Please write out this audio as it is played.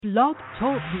Blog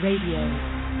Talk Radio.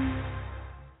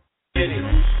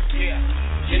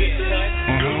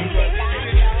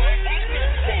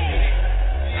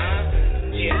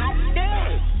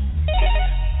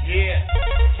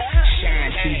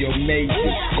 Through your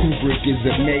mazes, Kubrick is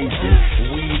amazing,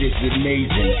 weed is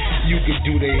amazing, you can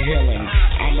do the healing,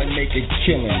 I'ma make a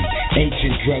killing,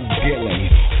 ancient drug dealing,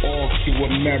 all through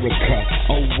America,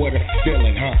 oh what a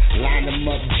feeling, huh, line them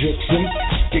up, jukes them,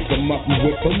 stick them up and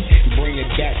whip them, bring it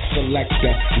back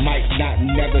selector, might not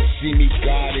never see me,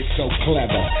 God is so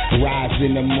clever, rise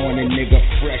in the morning, nigga,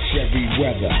 fresh every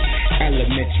weather,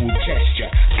 elements will test ya,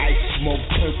 ice smoke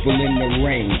purple in the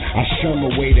rain, I shun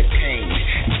away the pain,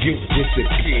 guilt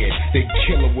disappeared, the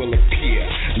killer will appear.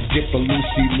 Dip a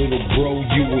Lucy, little bro,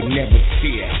 you will never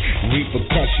fear.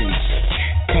 Repercussions,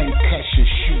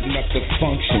 concussions, shooting up the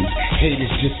functions.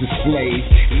 Haters just a slave.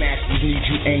 Masters need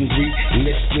you angry,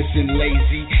 listless and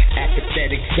lazy.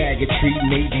 Apathetic faggotry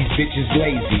made these bitches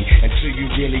lazy. Until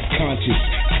you really conscious.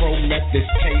 Pro-meth is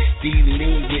tasty,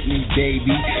 lean with me,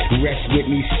 baby. Rest with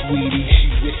me, sweetie. She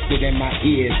whispered in my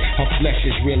ears, her flesh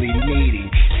is really needy.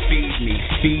 Feed me,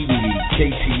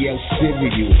 KTL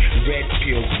cereal, red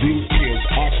pills, blue pills,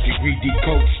 arts degree,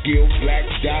 decode skill, black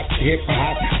dot, hip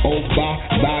hop, Oba,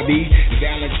 Bobby,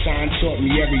 Valentine taught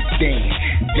me everything.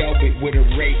 Delve it with a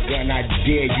ray gun, I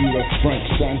dare you to front,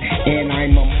 son, and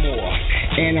I'm a Moor,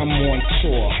 and I'm on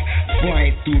tour,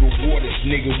 flying through the waters,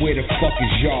 nigga, where the fuck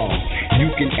is y'all?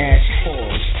 You can ask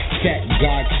whores, fat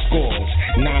God scores,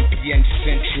 9 p.m.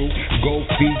 Central, go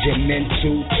feed your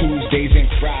mental, Tuesdays and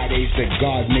Fridays, the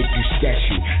God make you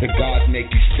special, the God make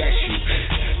you special,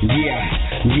 yeah,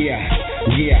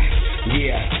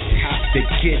 half the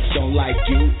kids don't like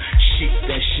you, sheep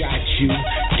that shot you,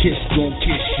 kiss gon'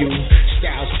 kiss you,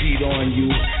 styles beat on you,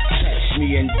 touch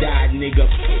me and die, nigga,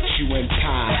 put you in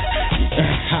pie,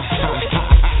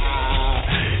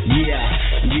 yeah,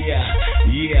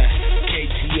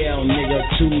 KTL, nigga,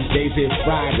 Tuesdays and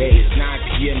Fridays, 9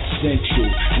 p.m. Central,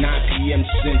 9 p.m.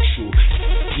 Central,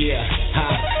 get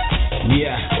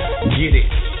it,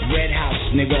 Red House,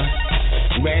 nigga,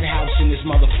 Red House in this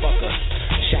motherfucker,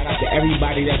 shout out to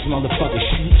everybody that's motherfucker,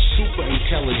 super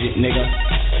intelligent, nigga,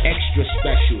 extra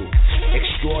special,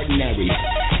 extraordinary,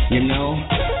 you know,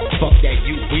 fuck that,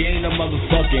 we ain't a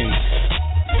motherfucking,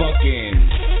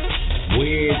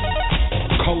 weird,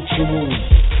 cultural,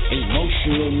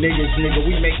 emotional niggas, nigga.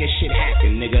 We making shit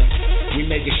happen, nigga. We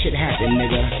making shit happen,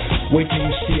 nigga. Wait till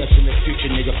you see us in the future,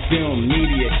 nigga. Film,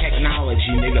 media,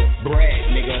 technology, nigga.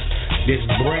 Bread, nigga. This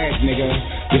bread, nigga.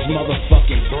 This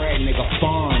motherfucking bread, nigga.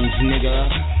 Farms, nigga.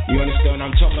 You understand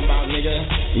what I'm talking about, nigga?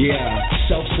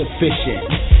 Yeah. Self-sufficient.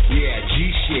 Yeah.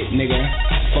 G shit, nigga.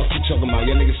 Fuck you talking about?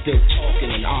 Your niggas still talking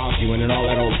and arguing and all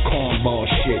that old cornball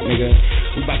shit, nigga.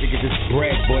 We about to get this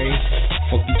bread, boy.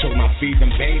 Fuck you talking about? Feed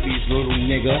them babies, little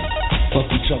nigga. Fuck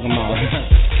you talking about?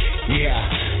 Yeah.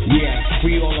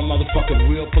 Free all the motherfucking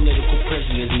real political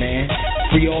prisoners, man.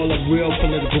 Free all the real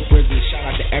political prisoners. Shout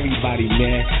out to everybody,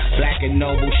 man. Black and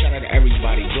noble. Shout out to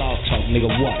everybody. Blog Talk, nigga.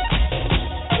 What?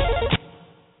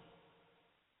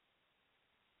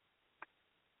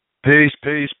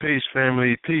 Peace,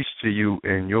 family. Peace to you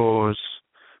and yours.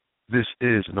 This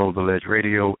is Know the Ledge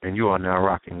Radio, and you are now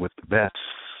rocking with the best.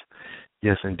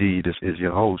 Yes, indeed, this is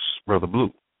your host, Brother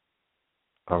Blue.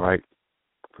 All right,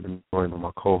 I'm going to join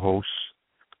my co-host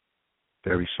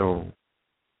very soon.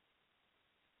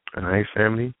 All right,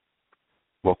 family,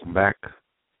 welcome back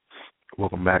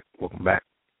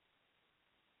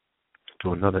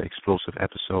to another explosive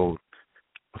episode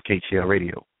of KTL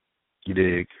Radio. You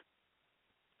dig?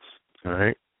 All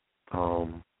right.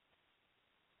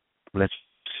 Let's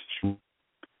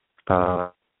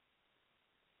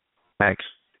Max.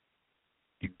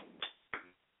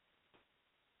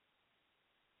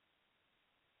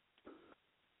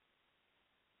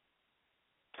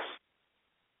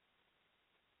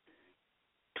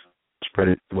 Spread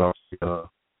it throughout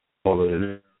all of the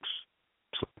lyrics.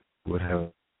 So would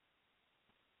have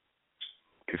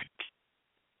if you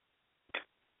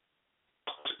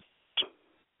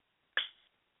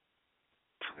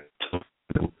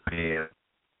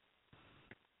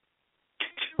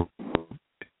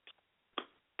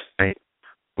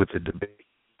with the debate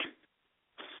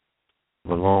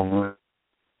of a long run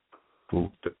to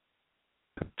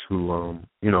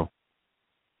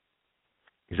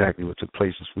exactly what took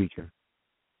place this weekend.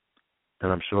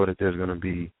 And I'm sure that there's going to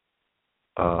be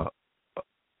a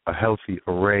healthy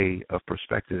array of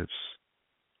perspectives,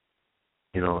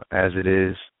 as it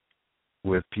is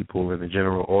with people in the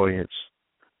general audience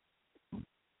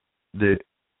that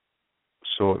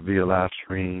saw it via live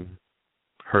stream,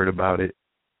 heard about it,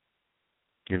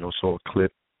 saw a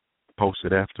clip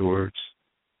posted afterwards.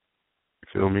 You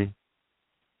feel me?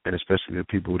 And especially the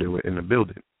people that were in the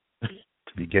building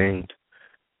to be gained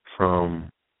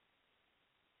from,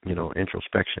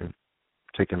 introspection,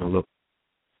 taking a look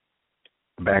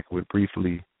backward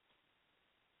briefly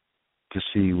to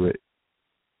see what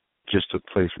just took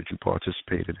place, what you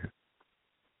participated in.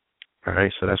 All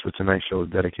right, so that's what tonight's show is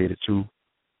dedicated to.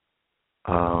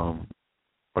 On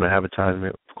the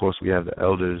advertisement, of course, we have the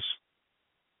elders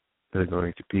that are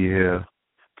going to be here,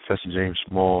 Professor James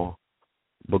Small,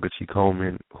 Booker T.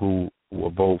 Coleman, who were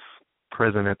both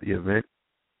present at the event,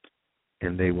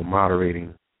 and they were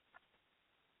moderating.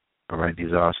 All right,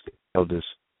 these are elders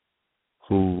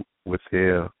who, with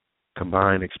their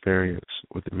combined experience,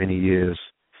 with the many years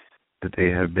that they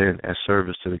have been as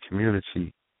service to the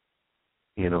community,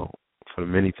 for the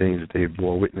many things that they've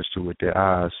bore witness to with their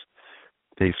eyes,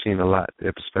 they've seen a lot.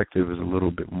 Their perspective is a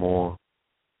little bit more,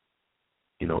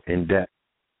 in depth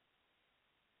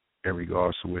in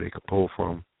regards to where they could pull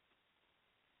from.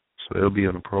 So they'll be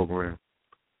on the program.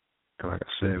 And like I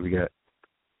said, we got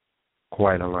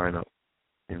quite a lineup,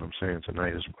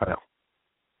 tonight as well.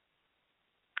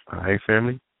 All right,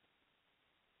 family?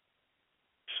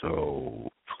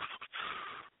 So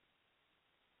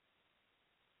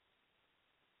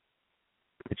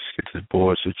let me just get this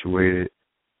board situated.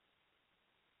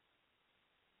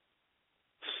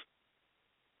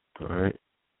 All right.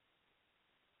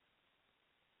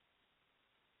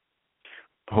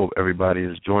 I hope everybody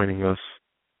is joining us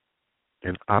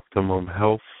in optimum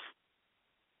health,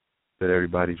 that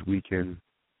everybody's weekend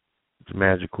is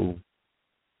magical,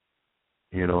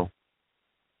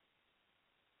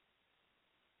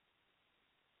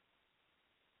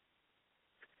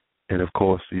 And, of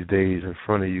course, these days in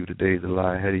front of you, the days that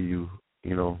lie ahead of you,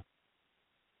 we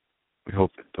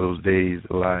hope that those days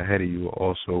that lie ahead of you are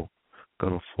also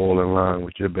going to fall in line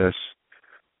with your best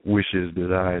wishes,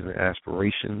 desires, and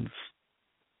aspirations.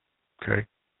 Okay?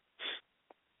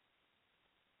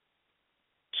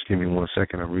 Just give me 1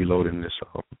 second. I'm reloading this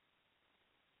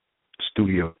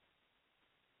studio.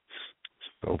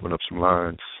 Just open up some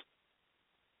lines.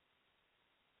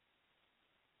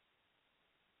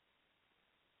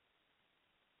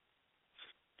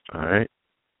 All right.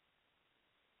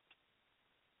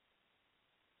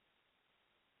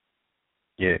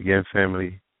 Yeah, again,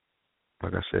 family,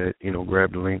 like I said,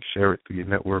 grab the link, share it through your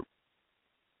network,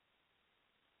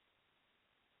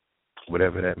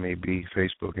 whatever that may be,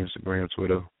 Facebook, Instagram,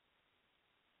 Twitter.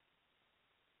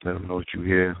 Let them know that you're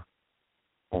here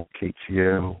on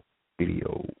KTL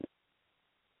Radio.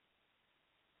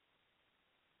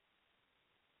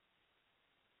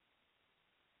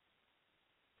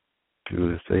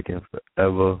 Dude, it's taking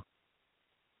forever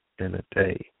and a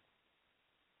day.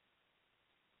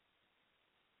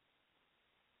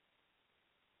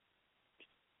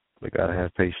 We gotta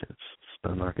have patience.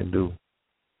 There's nothing I can do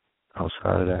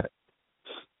outside of that.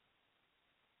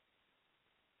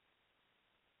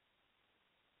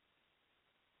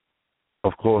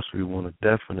 Of course, we want to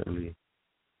definitely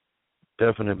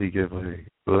give a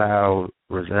loud,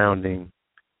 resounding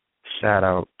shout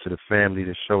out to the family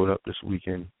that showed up this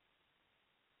weekend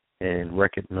in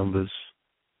record numbers.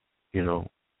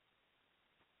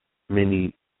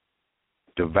 Many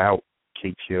devout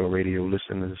KTL radio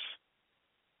listeners.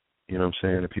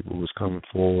 The people who was coming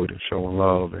forward and showing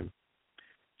love and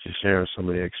just sharing some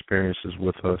of their experiences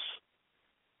with us.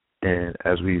 And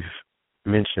as we've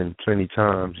mentioned plenty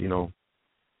times,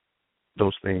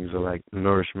 those things are like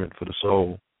nourishment for the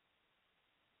soul.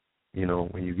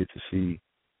 When you get to see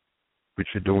what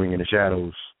you're doing in the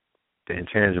shadows, the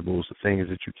intangibles, the things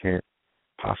that you can't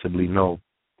possibly know,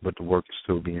 but the work is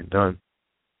still being done.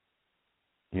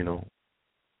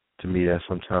 To me, that's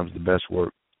sometimes the best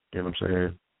work,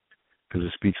 because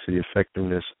it speaks to the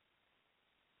effectiveness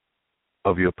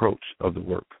of your approach of the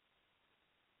work.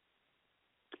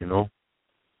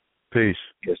 Peace.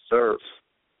 Yes, sir.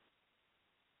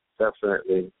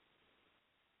 Definitely.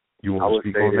 You want to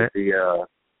speak on that?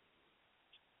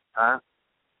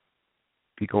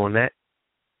 Speak on that?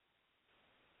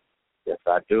 Yes,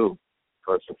 I do.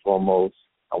 First and foremost,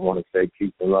 I want to say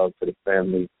peace and love to the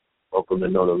family. Welcome to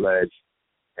Know the Ledge.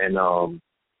 And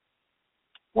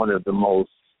one of the most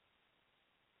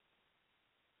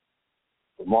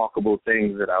remarkable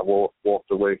things that I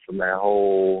walked away from that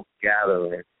whole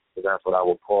gathering, because that's what I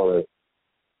would call it,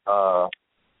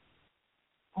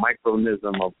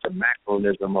 micronism of the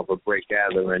macronism of a great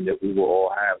gathering that we will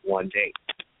all have one day.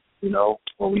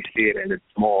 When we see it in its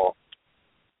small,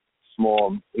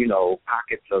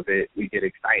 pockets of it, we get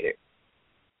excited.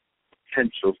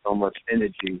 Potential, so much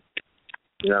energy.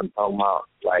 I'm talking about,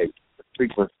 like, the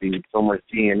frequency, so much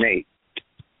DNA.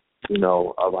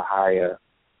 of a higher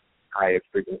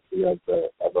frequency of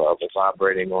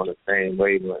vibrating on the same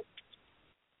wavelength.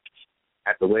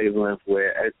 At the wavelength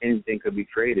where anything could be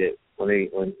created when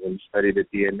you study the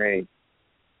DNA,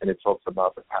 and it talks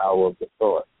about the power of the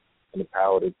thought and the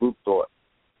power of the group thought,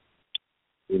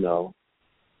 and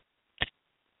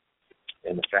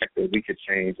the fact that we could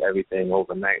change everything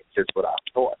overnight just with our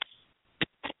thoughts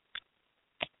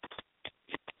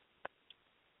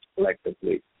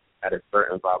collectively at a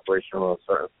certain vibration or a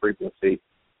certain frequency.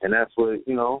 And that's what,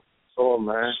 so,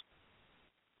 man,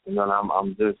 and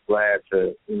I'm just glad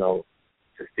to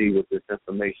see what this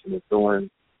information is doing,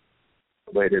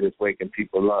 the way that it's waking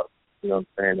people up,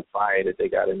 the fire that they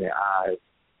got in their eyes,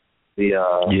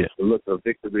 the look of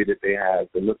victory that they have,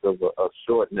 the look of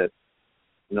shortness,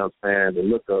 the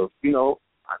look of,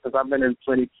 because I've been in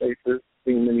plenty places,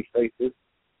 seen many faces,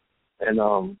 and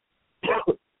our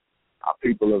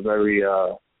people are very,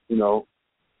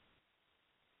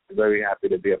 very happy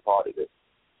to be a part of this,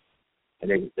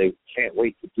 and they can't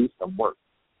wait to do some work.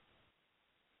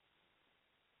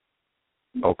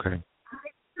 Okay.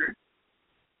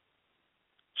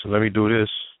 So let me do this.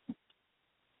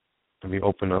 Let me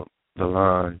open up the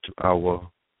line to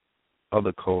our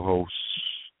other co-host,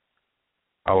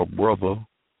 our brother,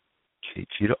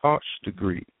 KT the Arts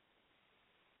Degree.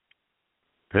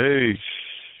 Peace.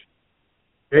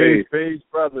 Peace,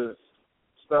 brothers.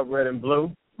 What's up, Red and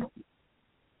Blue?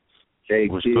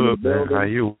 What's good, man? How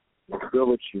you? What's good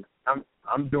with you?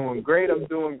 I'm doing great.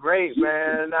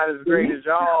 Man. Not as great as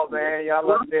y'all, man.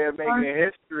 Y'all up there making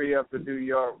history up in New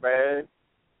York, man.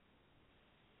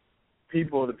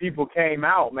 The people came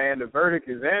out, man. The verdict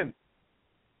is in.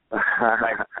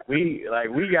 we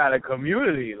got a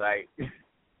community, just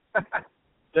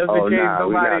in case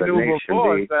somebody knew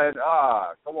before. Said,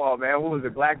 come on, man. What was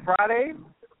it, Black Friday?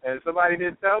 And somebody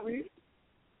didn't tell me.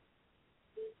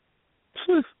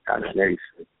 Got a nation.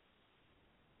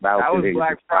 That was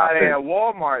Black Friday at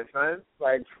Walmart, son.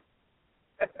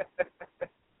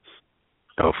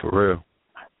 Oh, for real.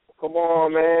 Come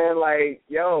on, man.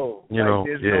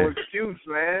 There's no excuse,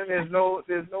 man. There's no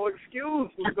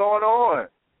excuse. What's going on?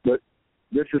 But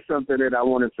this is something that I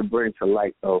wanted to bring to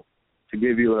light, though, to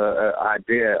give you an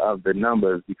idea of the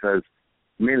numbers, because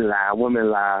men lie, women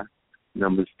lie,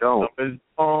 numbers don't.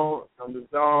 Numbers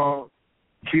don't.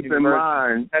 Keep in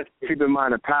mind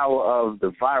the power of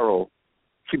the viral.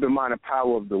 Keep in mind the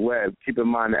power of the web. Keep in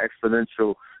mind the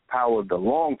exponential power of the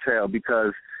long tail,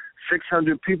 because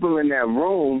 600 people in that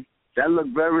room, that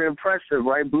looked very impressive,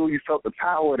 right, Blue? You felt the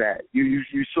power of that. You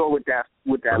saw what that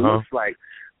looks like.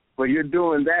 But you're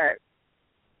doing that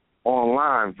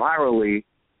online, virally,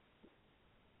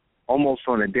 almost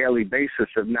on a daily basis,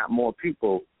 if not more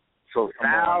people. So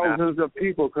thousands of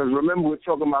people, because remember, we're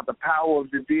talking about the power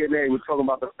of the DNA. We're talking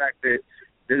about the fact that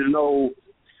there's no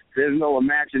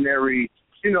imaginary,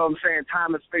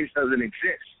 time and space doesn't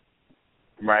exist.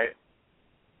 Right.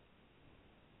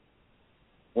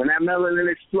 When that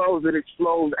melanin explodes, it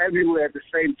explodes everywhere at the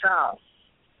same time.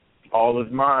 All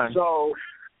is mine. So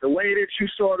the way that you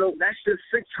saw that's just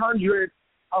 600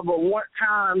 of a one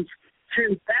times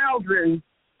 10,000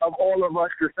 of all of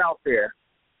us that's out there.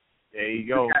 There you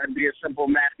go. You got to be a simple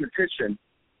mathematician.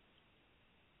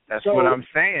 That's what I'm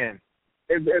saying.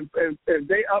 If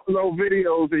they upload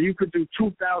videos and you could do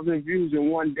 2,000 views in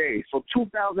one day, so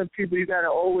 2,000 people, you got to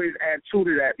always add 2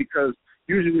 to that, because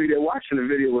usually they're watching the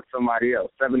video with somebody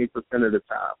else 70% of the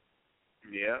time.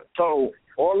 Yeah. So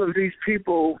all of these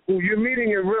people who you're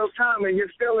meeting in real time and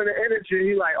you're feeling the energy, and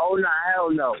you're like, oh, no, hell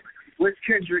no. Where's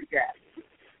Kendrick at?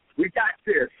 We got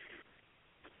this.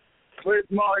 Where's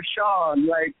Marshawn?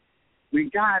 We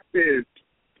got this.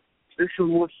 This is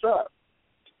what's up.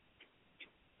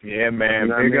 Yeah, man.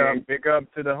 Big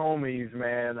up to the homies,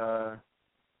 man.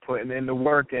 Putting in the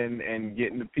work and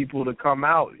getting the people to come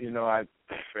out. I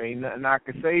ain't nothing I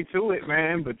can say to it,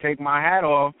 man, but take my hat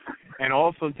off, and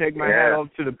also take my hat off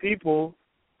to the people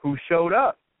who showed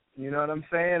up. You know what I'm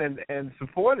saying? And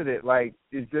supported it.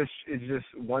 It's just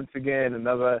once again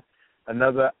another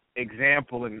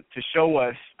example, and to show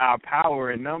us our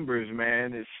power in numbers,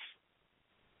 man.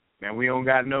 We don't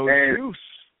got no excuse.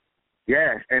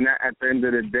 Yeah, and at the end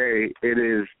of the day, it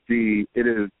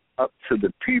is up to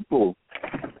the people.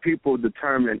 People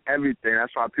determine everything.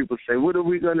 That's why people say, what are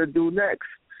we going to do next?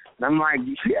 And I'm like,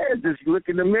 just look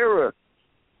in the mirror.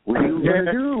 What are you going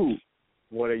to do?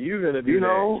 What are you going to do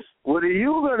next? What are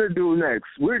you going to do next?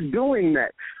 We're doing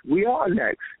next. We are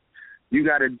next. You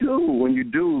got to do. When you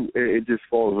do, it just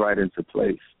falls right into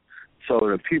place. So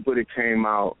the people that came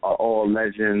out are all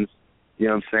legends. You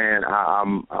know what I'm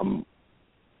saying?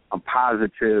 I'm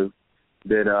positive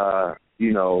that,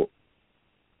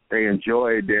 They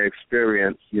enjoyed their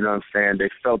experience, you know what I'm saying? They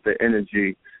felt the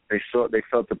energy. They felt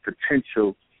the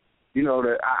potential, you know,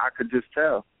 that I could just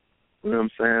tell. You know what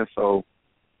I'm saying? So,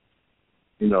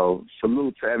 you know,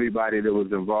 salute to everybody that was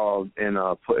involved in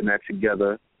putting that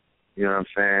together. You know what I'm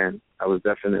saying? I was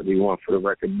definitely one for the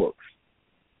record books.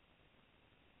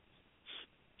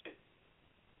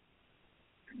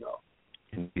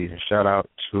 Indeed. And shout out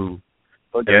to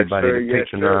everybody that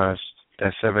patronized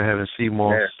that Seven Heaven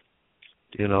CMOS. Yeah.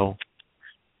 You know,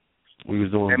 we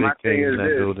was doing big things in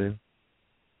that building.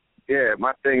 Yeah,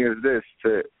 my thing is this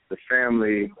to the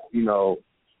family, you know,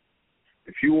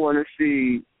 if you want to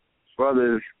see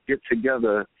brothers get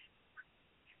together,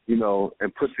 you know,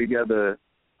 and put together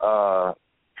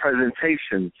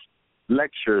presentations,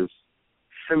 lectures,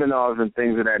 seminars, and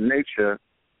things of that nature,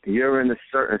 you're in a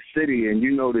certain city and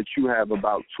you know that you have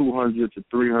about 200 to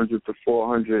 300 to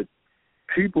 400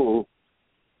 people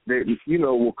that, you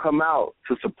know, will come out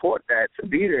to support that, to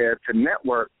be there, to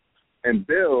network and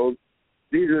build.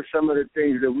 These are some of the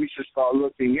things that we should start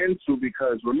looking into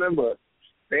because, remember,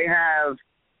 they have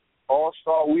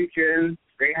All-Star Weekend,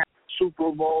 they have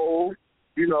Super Bowl,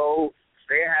 you know,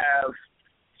 they have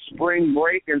spring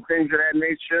break and things of that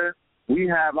nature. We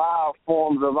have our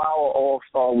forms of our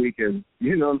All-Star Weekend.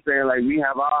 You know what I'm saying? Like, we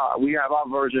have our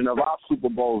version of our Super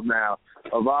Bowls now,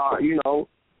 of our, you know,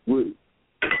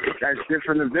 that's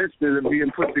different events that are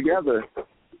being put together.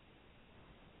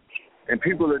 And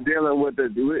people are dealing with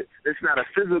it. It's not a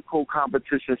physical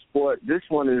competition sport. This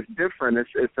one is different.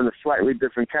 It's in a slightly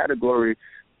different category.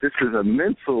 This is a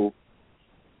mental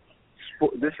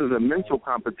sport. This is a mental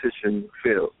competition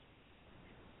field.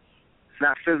 It's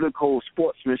not physical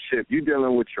sportsmanship. You're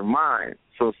dealing with your mind,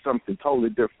 so it's something totally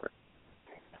different.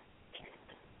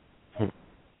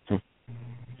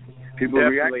 People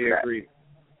react to that. Agree.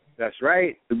 That's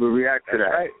right. People react to that.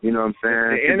 Right. You know what I'm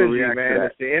saying? It's the energy, man.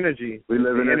 It's the energy. We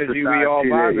live in a energy society we all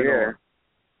vibing on.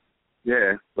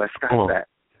 Yeah, let's stop that.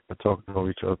 We're talking over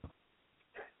each other.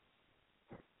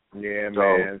 Yeah,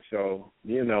 man. So,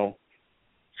 you know.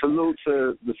 Salute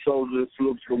to the soldiers.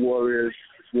 Salute to the warriors,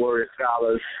 warrior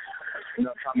scholars. You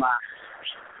know what I'm talking about?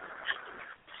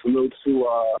 Salute to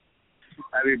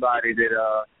everybody that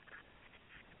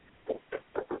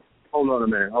hold on a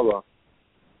minute. Hold on.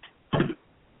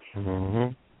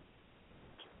 Mm-hmm.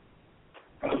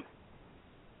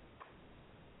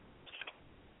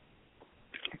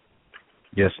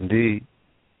 Yes, indeed.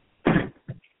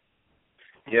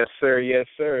 Yes, sir. Yes,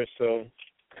 sir. So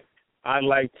I'd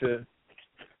like to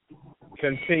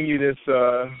continue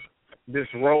this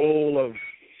role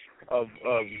of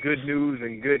good news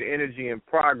and good energy and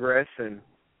progress and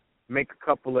make a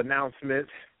couple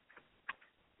announcements,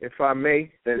 if I may.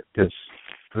 Yes,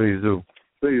 please do.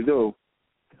 Please do.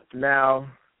 Now,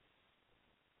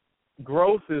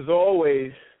 growth is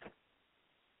always,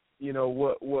 you know,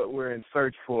 what we're in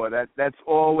search for. That's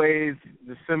always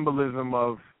the symbolism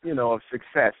of, you know, of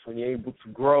success, when you're able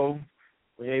to grow,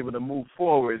 when you're able to move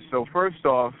forward. So first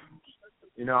off,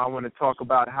 you know, I want to talk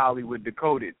about Hollywood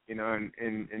Decoded, you know,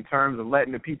 in terms of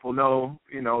letting the people know,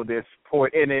 you know, their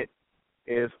support in it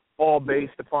is all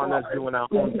based upon us doing our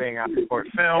own thing, our short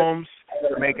films,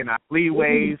 making our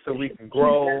leeways so we can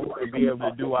grow and be able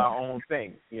to do our own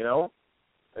thing, you know?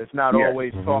 It's not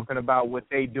always talking about what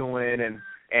they doing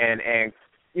and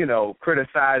you know,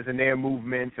 criticizing their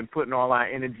movements and putting all our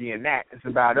energy in that. It's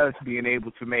about us being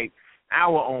able to make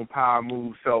our own power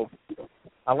move. So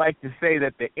I like to say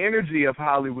that the energy of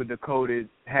Hollywood Decoded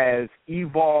has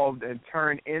evolved and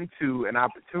turned into an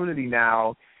opportunity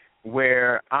now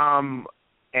where I'm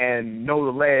and Know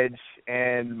the Ledge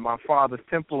and my father's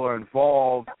temple are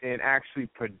involved in actually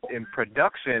in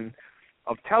production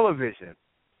of television.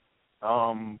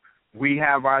 We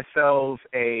have ourselves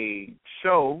a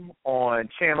show on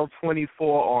Channel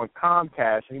 24 on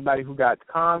Comcast. Anybody who got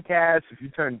Comcast, if you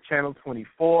turn to Channel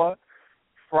 24,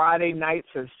 Friday nights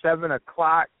at 7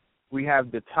 o'clock, we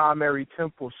have the Tom Mary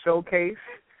Temple Showcase,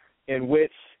 in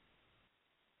which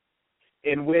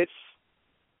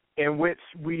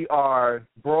we are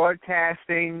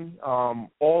broadcasting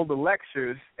all the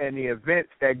lectures and the events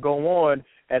that go on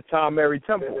at Tom Mary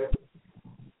Temple.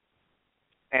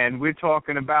 And we're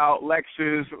talking about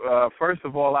lectures. First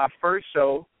of all, our first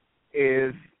show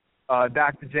is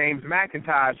Dr. James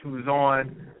McIntosh, who was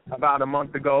on about a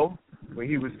month ago, where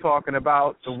he was talking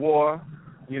about the war,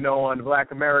 you know, on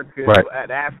Black America at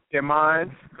African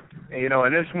minds. And, you know,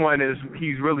 and this one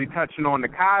he's really touching on the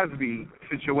Cosby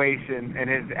situation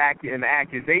and the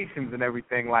accusations and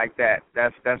everything like that.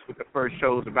 That's what the first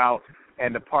show is about,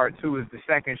 and the part two is the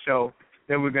second show.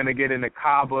 Then we're going to get into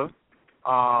KABA,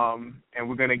 and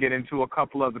we're going to get into a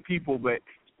couple other people. But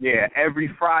Yeah, every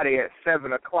Friday at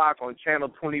 7 o'clock on Channel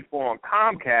 24 on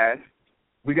Comcast,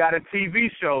 we got a TV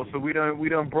show. So we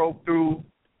done broke through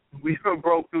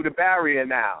the barrier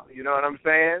now. You know what I'm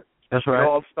saying? That's right. It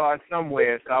all starts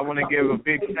somewhere. So I want to give a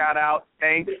big shout out,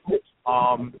 thanks.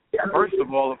 First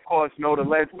of all, of course, Know the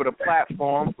Ledge for the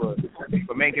platform, for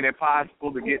making it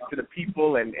possible to get to the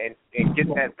people and get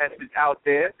that message out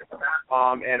there.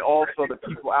 And also the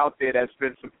people out there that's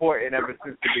been supporting ever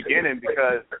since the beginning,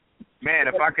 because, man,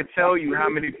 if I could tell you how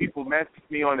many people message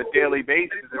me on a daily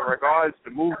basis in regards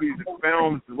to movies and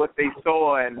films, what they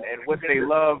saw and what they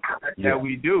love that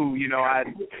we do, you know, I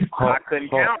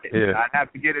couldn't count it. Yeah. I'd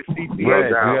have to get a CPA.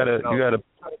 Right. You gotta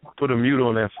put a mute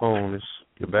on that phone. It's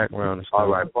your background is all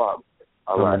right, Bob.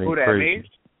 All right. Who that means?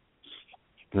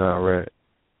 No, right.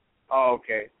 Oh,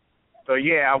 okay. So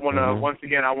yeah, I wanna once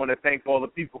again I wanna thank all the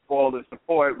people for all the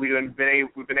support. We've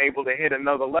been able to hit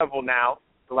another level now.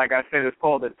 So like I said, it's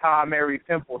called the Tom Mary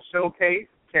Temple Showcase,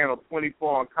 Channel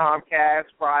 24 on Comcast,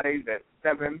 Fridays at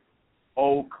 7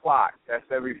 o'clock. That's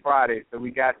every Friday. So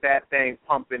we got that thing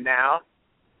pumping now.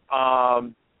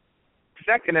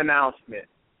 Second announcement.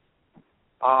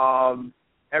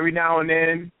 Every now and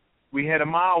then we hit a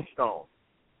milestone.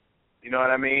 You know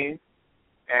what I mean?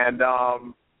 And,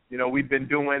 you know, we've been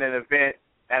doing an event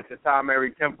at the Tom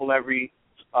Mary Temple every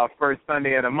first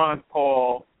Sunday of the month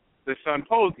called the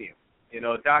Symposium. You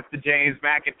know, Dr. James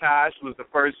McIntosh was the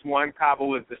first one. KABA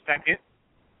was the second.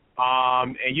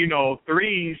 And, you know,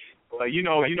 threes, you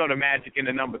know the magic in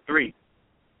the number 3.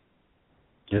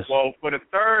 Yes. Well, for the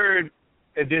third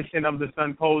edition of the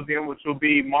Symposium, which will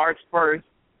be March 1st,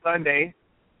 Sunday,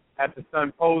 at the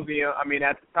Symposium,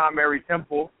 at the Tom Mary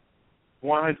Temple,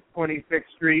 126th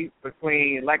Street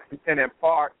between Lexington and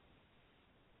Park,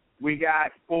 we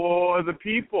got for the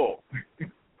people,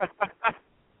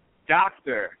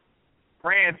 Dr.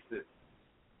 Francis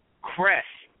Crest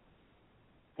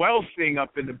Welsing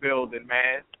up in the building,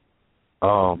 man.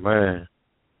 Oh, man.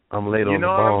 I'm late on the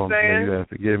ball. You gotta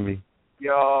forgive me.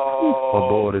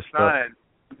 Yo, son.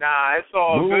 Nah, it's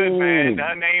all good, man.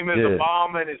 Her name is a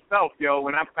bomb in itself, yo.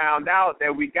 When I found out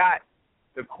that we got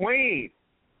the Queen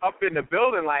up in the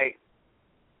building, like,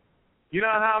 you know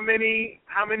how many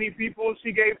people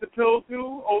she gave the pill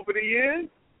to over the years?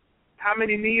 How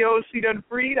many neos she done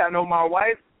freed? I know my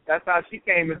wife, that's how she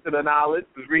came into the knowledge,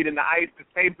 was reading the ISIS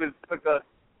papers. Took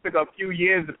a few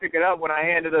years to pick it up when I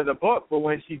handed her the book, but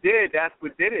when she did, that's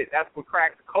what did it. That's what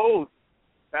cracked the code.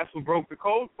 That's what broke the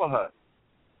code for her.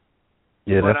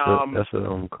 Yeah, but, that's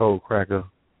a code cracker.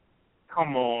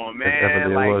 Come on,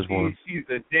 man. Like she's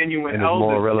a genuine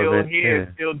elder, still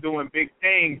here, still doing big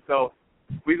things. So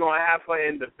we're gonna have her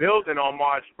in the building on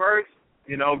March 1st.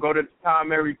 You know, go to Tom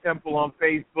Mary Temple on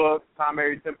Facebook,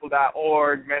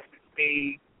 TomMaryTemple.org, message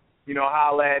me, you know,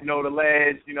 holla at Know the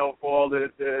Ledge, you know, for all the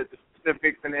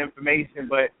specifics and the information.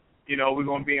 But, you know, we're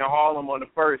gonna be in Harlem on the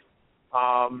 1st,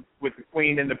 with the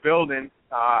Queen in the building.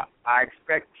 I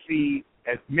expect to see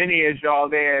as many as y'all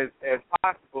there as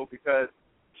possible, because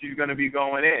she's going to be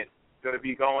going in. She's going to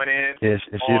be going in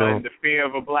on the fear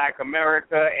of a black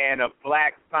America and a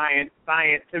black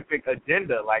scientific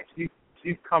agenda. Like,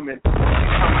 she's coming. You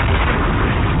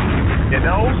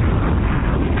know?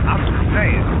 I'm just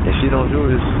saying. If she don't do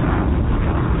this,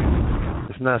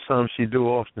 it's not something she do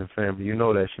often, family. You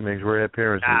know that. She makes rare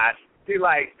appearances. Nah, she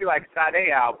like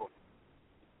Sade album.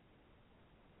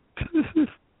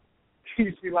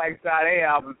 She likes Sade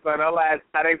album, son. Her last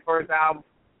Sade first album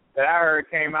that I heard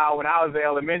came out when I was in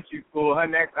elementary school. Her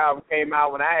next album came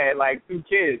out when I had like 2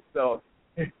 kids. So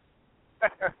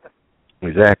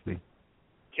exactly.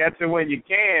 Catch her when you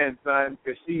can, son,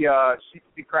 because she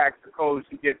cracks the code.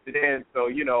 She gets it in. So,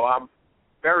 you know, I'm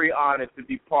very honored to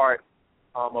be part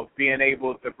of being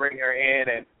able to bring her in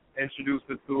and introduce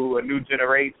her to a new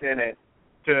generation, and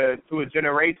to a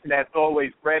generation that's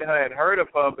always read her and heard of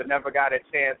her but never got a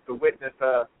chance to witness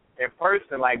her in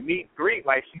person, like meet and greet,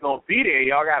 like she gonna be there.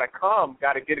 Y'all gotta come,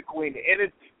 gotta get a Queen the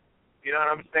energy. You know what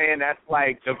I'm saying? That's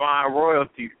like divine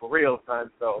royalty for real,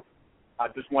 son. So I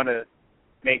just want to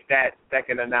make that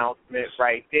second announcement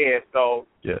right there. So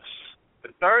yes, the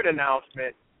third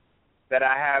announcement that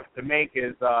I have to make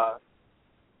is,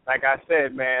 like I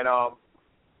said, man,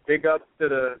 big ups to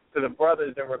the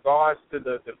brothers in regards to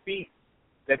the defeat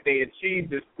that they achieved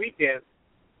this weekend.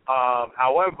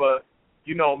 However,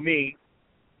 you know me,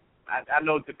 I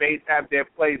know debates have their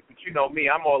place, but you know me,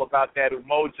 I'm all about that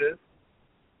umoja.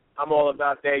 I'm all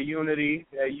about that unity,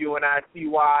 that UNITY.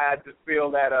 I just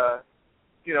feel that,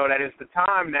 you know, that it's the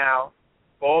time now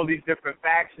for all these different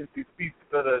factions, these pieces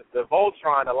of the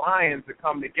Voltron, the Lions, to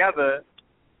come together,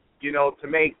 you know, to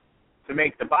make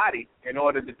the body in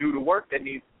order to do the work that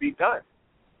needs to be done.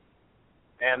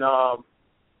 And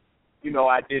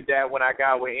I did that when I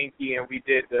got with Inky, and we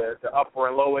did the upper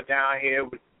and lower down here,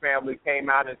 which the family came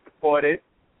out and supported.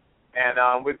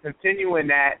 And we're continuing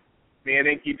that. Me and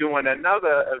Inky doing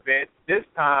another event. This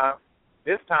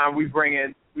time we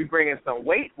bringing some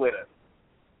weight with us.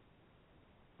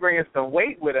 We're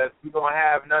gonna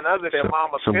have none other than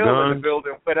Mama Phil in the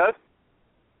building with us.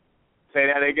 Say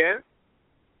that again.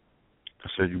 I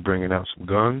said you bringing out some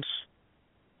guns.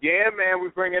 Yeah, man,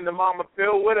 we're bringing the Mama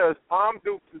Phil with us. Mom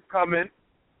Dukes is coming.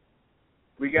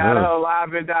 We got her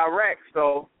live and direct.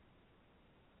 So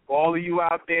for all of you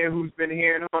out there who's been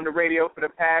hearing on the radio for the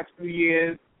past 2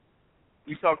 years,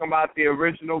 we talking about the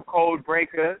original code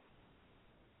breaker.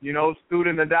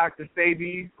 Student of Dr.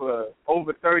 Sabi for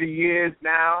over 30 years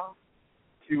now.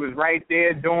 She was right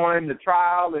there during the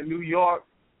trial in New York.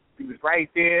 She was right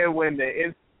there when the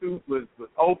institute was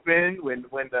open, when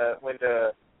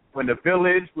the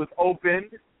village was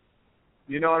opened.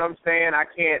 You know what I'm saying? I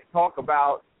can't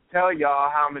tell y'all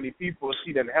how many people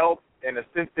she done helped and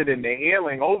assisted in the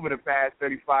healing over the past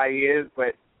 35 years,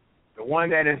 but the one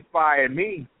that inspired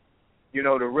me,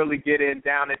 to really get in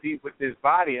down and deep with this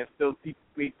body and still teach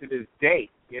me to this day.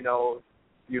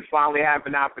 You finally have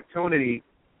an opportunity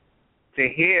to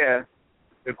hear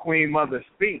the Queen Mother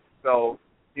speak. So,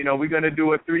 we're going to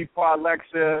do a 3-part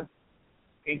lecture.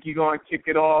 Inky going to kick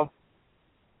it off.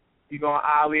 You're going to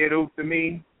ollie it up to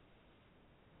me.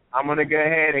 I'm going to go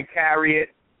ahead and carry it,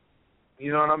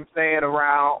 you know what I'm saying,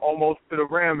 around almost to the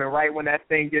rim. And right when that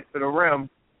thing gets to the rim,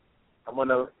 I'm going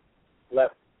to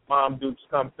let Mom Dukes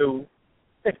come through.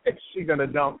 She's going to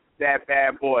dump that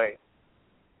bad boy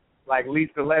like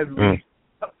Lisa Leslie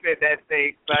up at that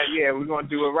thing. But, yeah, we're going to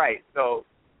do it right. So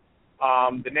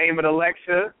the name of the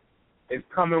lecture is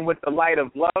Coming with the Light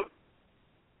of Love.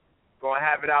 Going to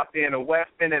have it out there in the West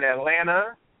End in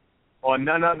Atlanta on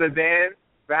none other than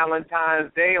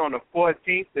Valentine's Day on the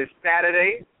 14th, this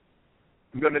Saturday.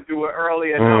 I'm going to do it early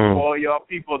enough for all y'all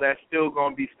people that's still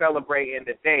going to be celebrating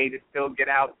the day to still get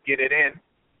out, get it in.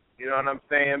 You know what I'm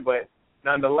saying? But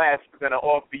nonetheless, we're going to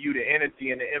offer you the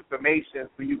energy and the information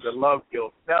for you to love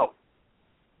yourself.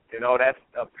 That's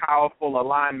a powerful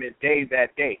alignment day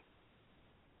that day.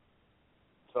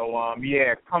 So,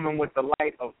 Coming with the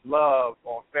Light of Love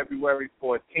on February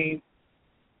 14th.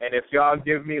 And if y'all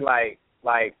give me like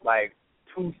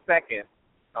 2 seconds,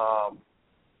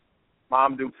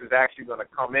 Mom Dukes is actually going to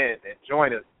come in and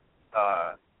join us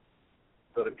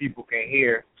so that people can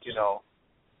hear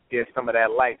some of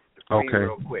that light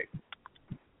real quick.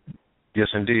 Yes,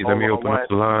 indeed. Let me open up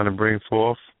the line and bring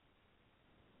forth.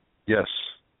 Yes.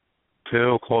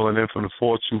 Pill calling in from the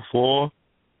 424.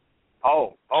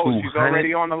 She's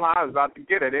already on the line. I was about to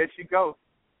get her. There she goes.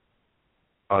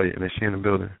 Oh, yeah, she's in the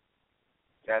building.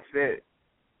 That's it.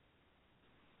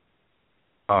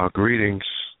 Greetings.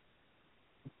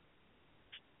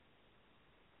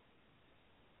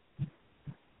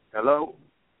 Hello?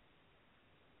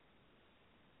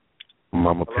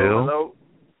 Mama Pill?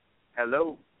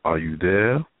 Hello? Are you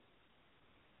there?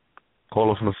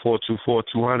 Caller from the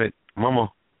 424-200.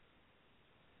 Mama.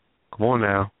 Come on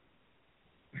now.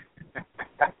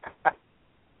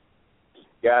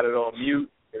 Got it on mute.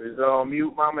 If it's on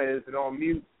mute, Mama, is it on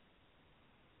mute?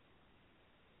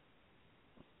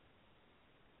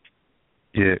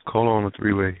 Yeah, call on the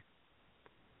 3-way.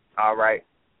 All right.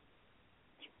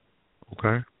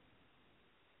 Okay.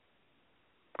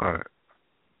 All right.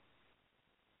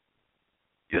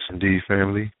 Yes, indeed,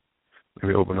 family. Let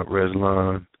me open up Red's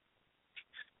line.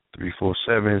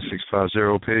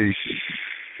 347-650.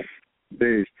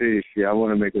 Peace. Peace. Yeah, I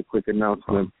want to make a quick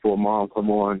announcement before Mom come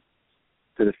on.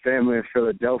 To the family in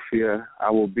Philadelphia,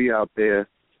 I will be out there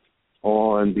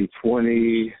on the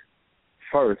 21st,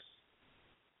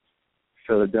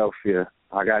 Philadelphia.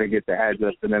 I got to get the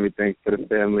address and everything for the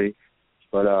family,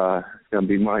 but it's going to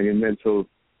be monumental.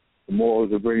 The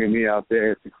MOORs are bringing me out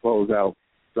there to close out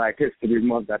Black History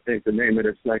Month. I think the name of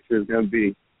this lecture is going to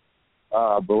be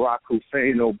Barack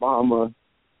Hussein Obama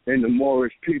and the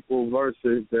Moorish people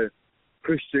versus the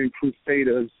Christian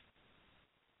Crusaders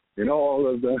and all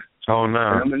of the. Oh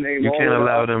no! You can't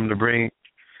allow them to bring.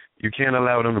 You can't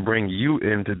allow them to bring you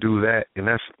in to do that, and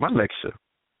that's my lecture.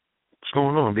 What's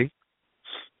going on, B?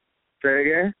 Say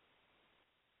again.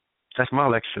 That's my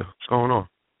lecture. What's going on?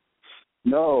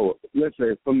 No,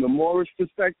 listen. From the Moorish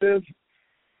perspective,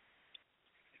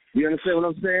 you understand what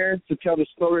I'm saying? To tell the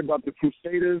story about the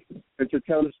Crusaders and to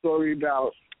tell the story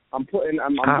about I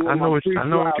know what you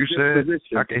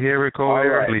said. I can hear it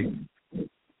clearly. Right.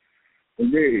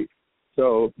 Indeed.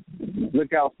 So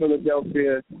look out,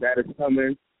 Philadelphia. That is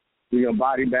coming. We're going to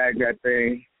body bag that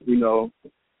thing,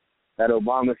 that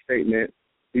Obama statement.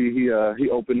 he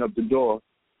opened up the door.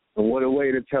 And what a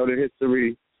way to tell the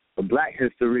history, the black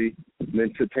history,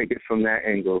 than to take it from that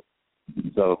angle.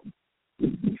 So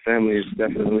the family is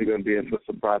definitely going to be in for a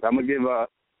surprise. I'm going to give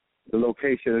the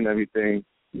location and everything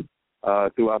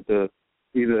throughout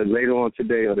either later on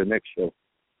today or the next show.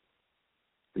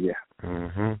 Yeah.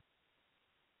 Mm-hmm.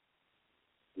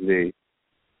 Indeed.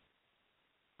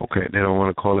 Okay, they don't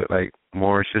want to call it like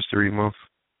Moorish History Month?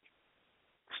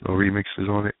 There's no remixes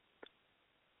on it?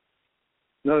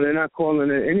 No, they're not calling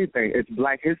it anything. It's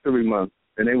Black History Month,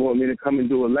 and they want me to come and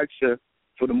do a lecture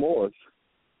for the Moors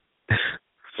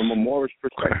from a Moorish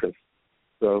perspective.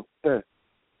 So, yeah.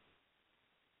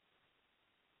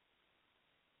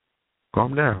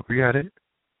 Calm down. We got it.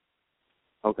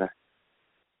 Okay.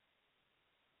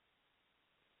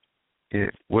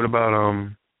 Yeah. What about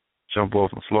Jump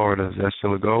Off in Florida? Is that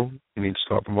still a go? You need to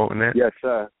start promoting that? Yes,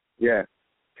 sir. Yeah.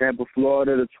 Tampa,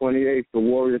 Florida, the 28th, the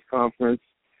Warriors Conference.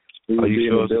 Are you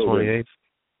sure it's the 28th?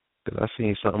 Because I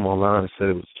seen something online that said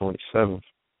it was the 27th.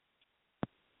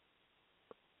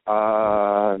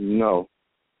 No.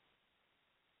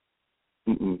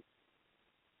 Mm-mm.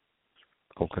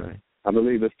 Okay. I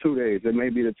believe it's 2 days. It may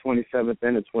be the 27th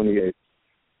and the 28th.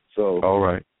 So. All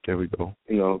right. There we go.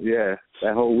 You know, yeah,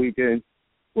 that whole weekend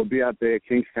we'll be out there.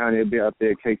 Kings County will be out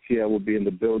there. KTL will be in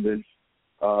the building.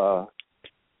 I'm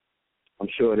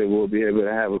sure they will be able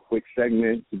to have a quick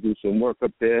segment to do some work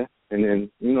up there, and then,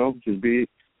 you know, just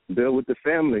build with the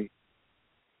family,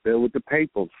 build with the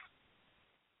papers.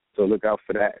 So look out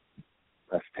for that.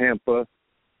 That's Tampa,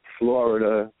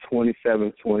 Florida,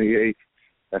 27th, 28th.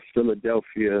 That's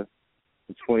Philadelphia,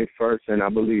 the 21st, and I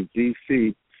believe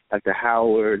D.C. at the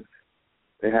Howard.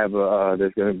 They have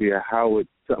there's going to be a Howard,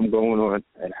 something going on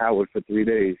at Howard for 3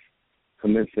 days,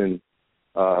 commencing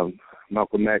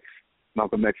Malcolm X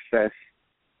Fest.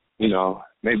 You know,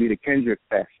 maybe the Kendrick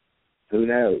Fest. Who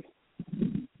knows?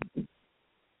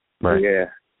 Right. Yeah.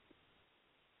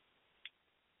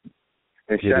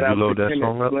 And Yeah, shout out load to that Kenneth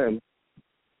song up? Slim.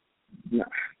 Nah,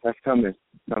 that's coming.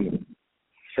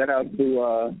 Shout out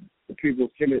to the people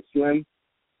of Kenneth Slim,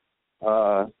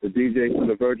 the DJ from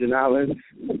the Virgin Islands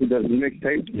who does the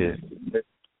mixtape. Yeah.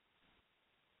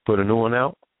 Put a new one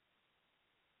out?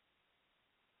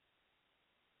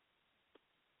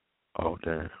 Oh,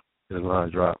 damn. The line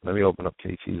dropped. Let me open up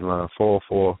KT's line.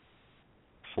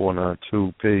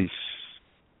 44492. Peace.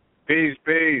 Peace.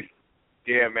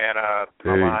 Yeah, man. My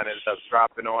line ends up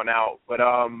dropping on out. But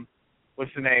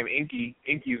what's the name?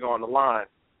 Inky's on the line.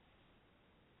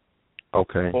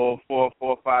 Okay.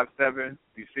 44457.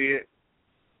 You see it?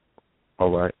 All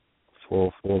right.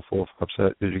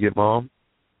 44457. Did you get Mom?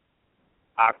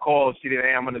 I called. She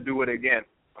didn't. I'm gonna do it again.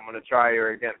 I'm gonna try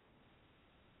her again.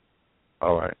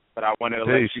 All right. But I wanted to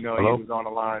let you know he was on the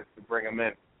line to bring him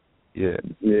in. Yeah.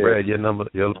 Brad, your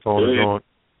phone is on.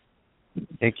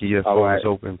 Inky, your phone is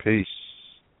open. Peace.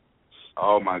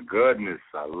 Oh, my goodness.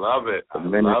 I love it. I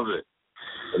love it.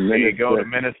 There you go. The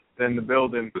minister in the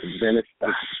building. The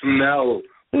smell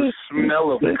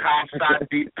of Casa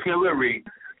de Pillory.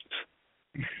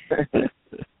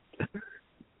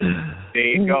 There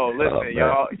you go. Listen,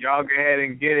 y'all go ahead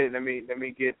and get it. Let me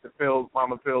get the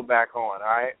Mama Pill back on, all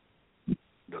right?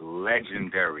 The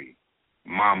legendary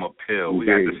Mama Pill. We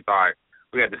got to start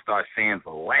saying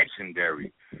the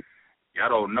legendary. Y'all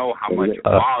don't know how much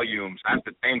volumes. I have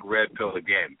to thank Red Pill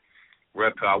again.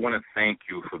 Red Pill, I want to thank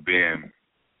you for being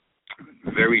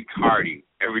very tardy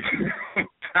every time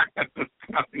I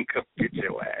come get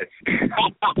your ass.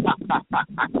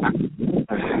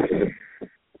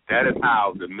 That is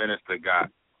how the minister got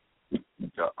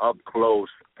the up close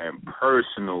and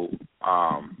personal,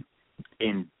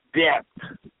 in depth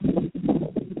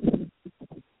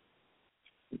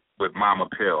with Mama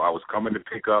Pill. I was coming to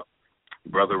pick up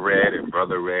Brother Red, and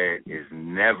Brother Red is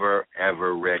never,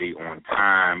 ever ready on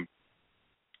time.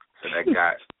 So that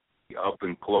got up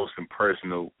and close and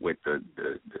personal with the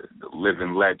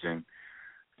living legend,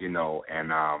 you know,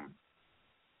 and I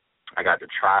got to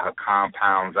try her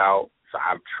compounds out. So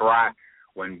I've tried,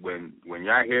 when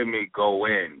y'all hear me go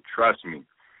in, trust me,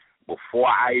 before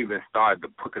I even started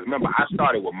because remember, I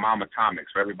started with Mama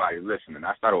Tonics. For everybody listening,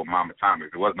 I started with Mama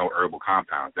Tonics. There was no herbal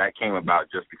compounds. That came about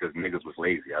just because niggas was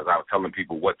lazy. As I was telling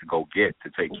people what to go get to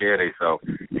take care of themselves,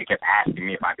 they kept asking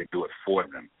me if I could do it for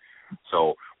them.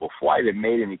 So before I even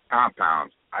made any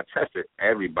compounds, I tested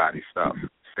everybody's stuff.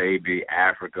 Sabi,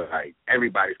 Africa, like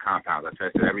everybody's compounds. I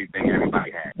tested everything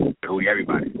everybody had.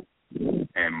 Everybody.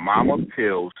 And Mama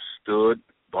Pill stood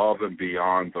above and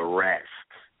beyond the rest.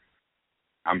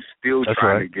 I'm still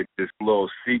trying to get this little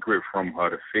secret from her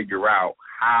to figure out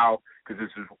how, because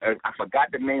I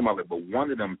forgot the name of it, but one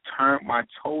of them turned my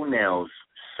toenails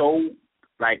so,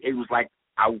 like, it was like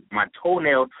my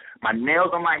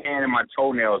nails on my hand and my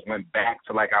toenails went back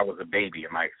to like I was a baby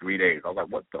in like 3 days. I was like,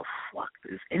 what the fuck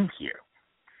is in here?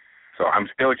 So I'm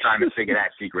still trying to figure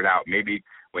that secret out. Maybe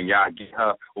when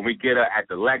we get her at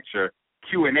the lecture,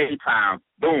 Q&A time,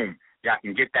 boom, y'all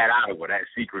can get that out of her, that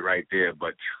secret right there.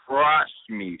 But trust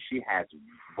me, she has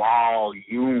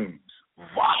volumes.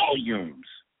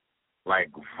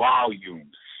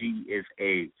 She is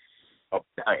a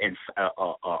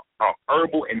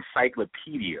herbal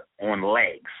encyclopedia on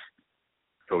legs.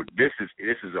 So this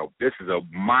is a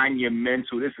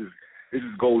monumental. This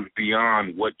goes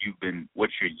beyond what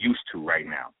you're used to right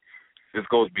now. This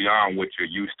goes beyond what you're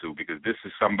used to, because this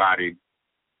is somebody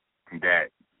that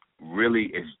really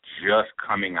is just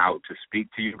coming out to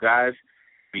speak to you guys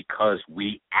because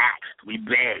we asked, we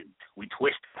begged, we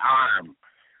twisted arm,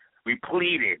 we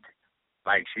pleaded.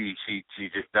 Like she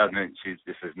just doesn't.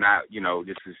 This is not.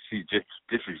 This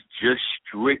is just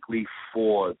strictly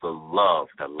for the love,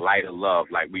 the light of love.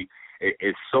 Like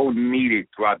it's so needed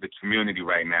throughout the community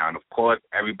right now. And of course,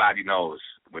 everybody knows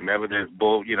whenever there's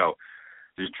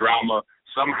this drama,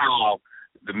 somehow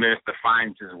the minister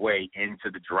finds his way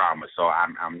into the drama. So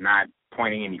I'm not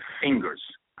pointing any fingers.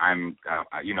 I'm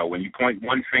when you point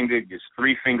one finger, there's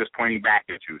three fingers pointing back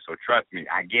at you. So trust me,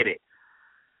 I get it.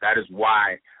 That is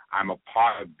why I'm a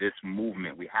part of this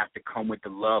movement. We have to come with the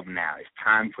love now. It's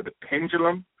time for the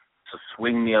pendulum to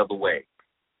swing the other way.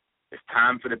 It's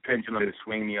time for the pendulum to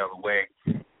swing the other way.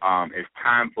 It's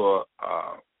time for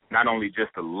not only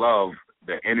just the love,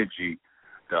 the energy,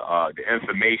 the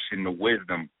information, the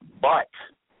wisdom, but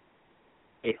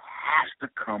it has to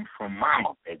come from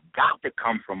Mama. It got to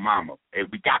come from Mama.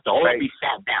 We got to all be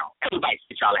sat down. Everybody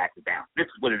sit y'all asses down. This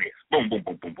is what it is. Boom, boom,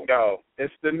 boom, boom, boom. Yo,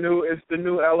 it's the new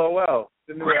LOL.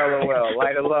 The new LOL.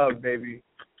 Light of love, baby.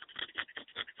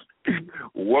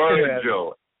 Word,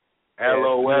 Joe.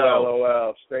 LOL.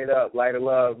 LOL. Straight up, light of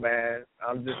love, man.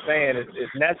 I'm just saying,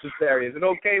 it's necessary. Is it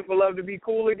okay for love to be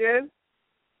cool again?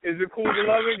 Is it cool to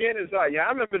love again? It's like,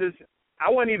 I remember this. I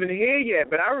wasn't even here yet,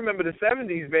 but I remember the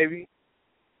 70s, baby.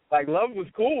 Like, love was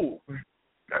cool.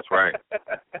 That's right.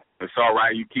 It's all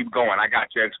right. You keep going. I got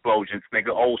your explosions, nigga.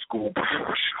 Old school.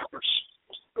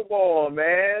 Come on,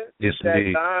 man. Yes, that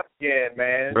indeed. time again,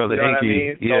 man. Brother you know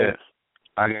Inky, what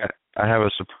I mean? yeah. I have a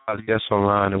surprise guest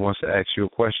online that wants to ask you a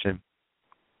question.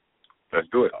 Let's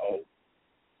do it. Oh.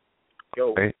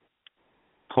 Yo. Okay.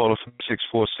 Caller from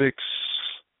 646.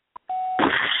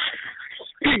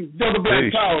 Brother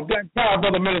Black Power,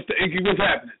 Brother Minister Inky, what's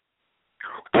happening?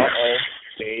 Uh-oh.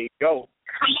 There you go.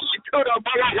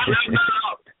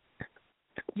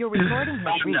 Your recording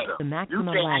has reached the maximum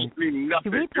length. To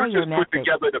replay your just put message,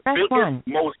 together the press biggest, 1.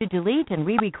 To delete and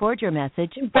re-record your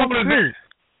message, press 3.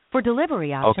 For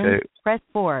delivery options, press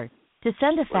 4. To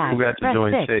send a fax, press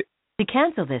 6. To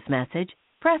cancel this message,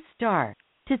 press star.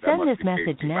 To send this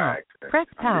message now, press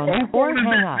pound or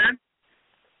hang up.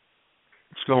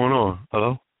 What's going on?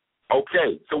 Hello?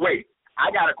 Okay, so wait. I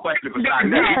got a question for To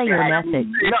replay your message,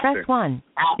 press 1.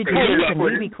 To delete and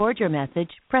re-record your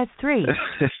message, press 3.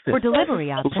 For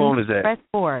delivery options, phone is that? press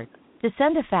 4. To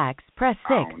send a fax, press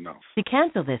 6. To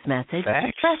cancel this message,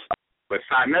 press... But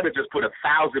Sinetta just put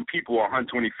 1,000 people on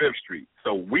 125th Street,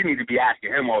 so we need to be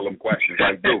asking him all them questions.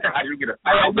 Like, dude, how do you get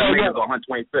 1,000 niggas on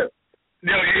 125th?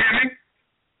 Yo, you hear me?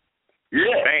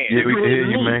 Yeah. Man. Yeah, we can hear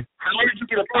you, man. How did you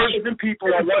get 1,000 people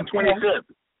on 125th?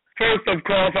 First, of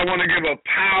course, I want to give a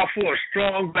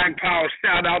strong Black Power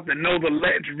shout-out to Know the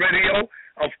Ledge Radio.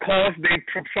 Of course, they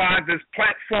provide this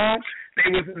platform. They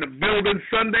was in the building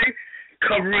Sunday,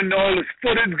 covering all this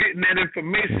footage, getting that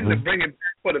information to bring it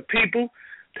back for the people.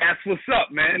 That's what's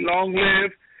up, man. Long live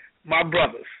my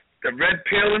brothers, the red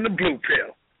pill and the blue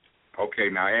pill. Okay,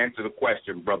 now answer the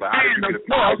question, brother. How did you get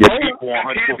 1,000 people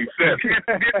on 125th?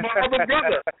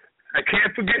 I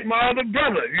can't forget my other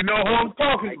brother. You know who I'm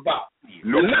talking about.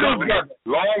 New brother.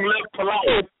 Long live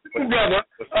Polite. Brother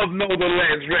of Know the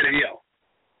Ledge Radio.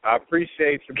 I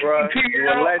appreciate you, bro.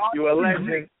 You a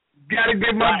legend. Gotta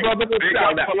give my brother the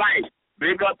shout out. Polite.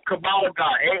 Big up Kabbalah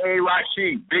God, A.A.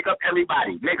 Rashid. Big up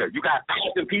everybody. Nigga, you got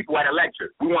 1,000 people at a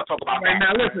lecture. We want to talk about that.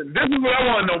 Now listen, this is what I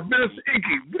want to know. Minister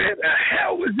Inky, where the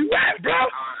hell was you at, bro?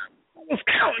 I was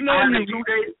counting on you.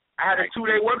 I had a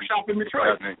 2-day workshop in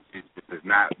Detroit. This is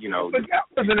not, But that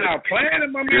wasn't our plan.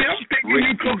 I mean, I'm thinking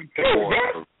you come through,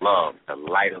 bro. Love, the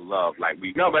light of love. Like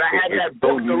but I had that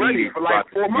booked already for like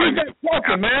 4 months.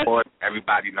 Man.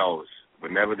 Everybody knows.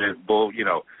 Whenever there's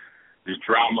this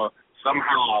drama,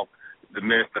 somehow the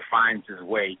minister finds his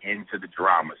way into the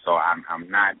drama. So I'm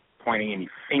not pointing any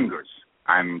fingers.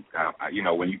 I'm,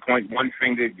 when you point one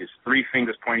finger, there's 3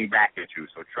 fingers pointing back at you.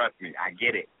 So trust me, I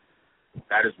get it.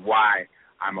 That is why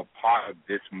I'm a part of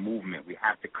this movement. We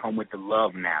have to come with the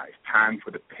love now. It's time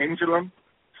for the pendulum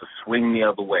to swing the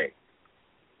other way.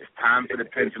 It's time for the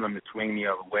pendulum to swing the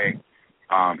other way.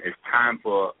 It's time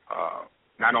for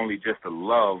not only just the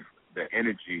love, the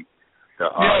energy, the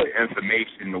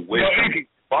information, the wisdom,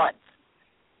 but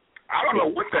I don't know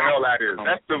what the hell that is.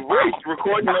 That's the voice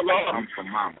recording the love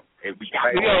from Mama. Hey, what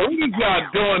is y'all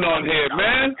doing on here,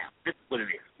 man? This is what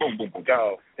it is. Boom, boom, boom.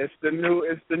 Yo, it's the new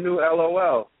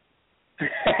LOL.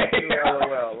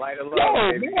 LOL, light of love.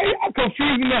 Yo, man, y'all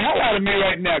confusing the hell out of me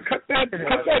right now. Cut that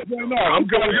going on. I'm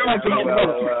trying to talk to my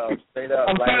brother.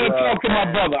 I'm trying to talk to my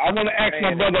brother. I want to ask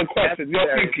my brother a question. Yo,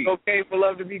 Inky. It's okay for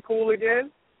love to be cool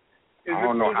again? I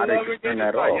don't know how they can turn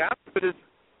that off.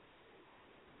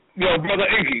 Yo, brother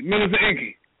Inky, Minister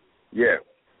Inky. Yeah.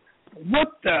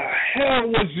 What the hell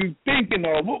was you thinking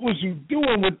of? What was you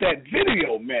doing with that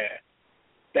video, man?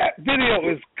 That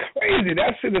video is crazy.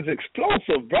 That shit is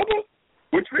explosive, brother.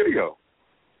 Which video?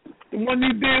 The one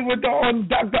you did with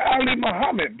Dr. Ali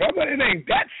Muhammad, brother. It ain't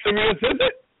that serious, is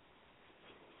it?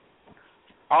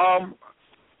 I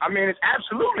mean, it's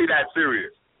absolutely that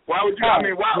serious. Why would you?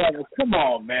 Why? Brother, come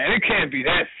on, man. It can't be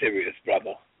that serious,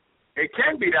 brother. It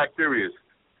can be that serious.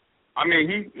 I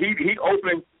mean, he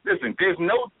opened. Listen, there's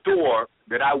no door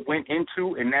that I went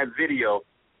into in that video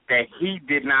that he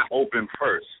did not open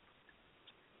first.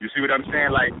 You see what I'm saying?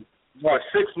 Like, for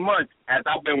 6 months, as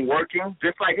I've been working,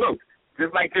 just like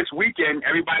this weekend,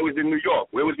 everybody was in New York.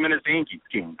 Where was Minister Inky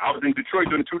King? I was in Detroit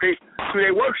doing a two-day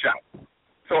workshop.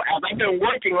 So as I've been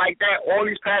working like that all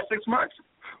these past 6 months,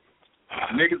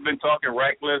 niggas been talking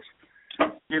reckless,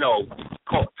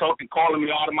 calling me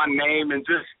out of my name and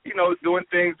just, doing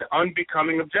things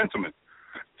unbecoming of gentlemen.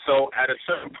 So at a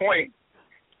certain point,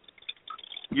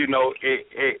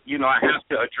 I have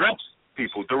to address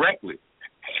people directly.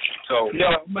 So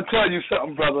I'm gonna tell you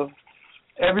something, brother.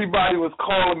 Everybody was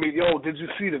calling me, yo, did you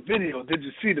see the video? Did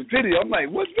you see the video? I'm like,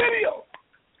 what video?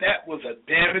 That was a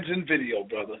damaging video,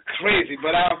 brother. Crazy.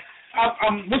 But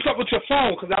I'm what's up with your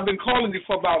phone? Because I've been calling you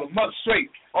for about a month straight.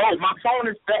 Oh, my phone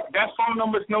is that phone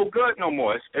number's no good no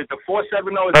more. It's the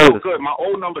 470 is no good. My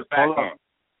old number's back on.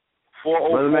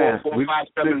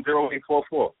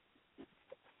 404-457-0844. All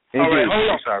right, hold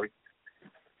on. Sorry.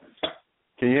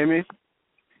 Can you hear me?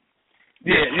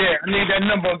 Yeah. I need that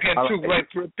number again too, right?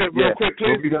 Real quick,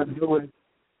 please.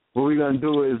 What we're gonna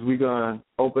do is we're gonna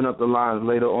open up the lines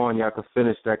later on. Y'all can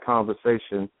finish that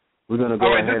conversation. We're gonna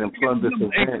go ahead and plug this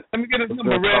event. Let me get his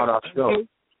number, Red.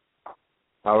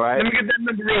 All right. Let me get that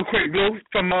number real quick, Blue,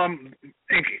 from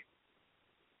Inky.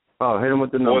 Oh, hit him with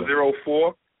the number.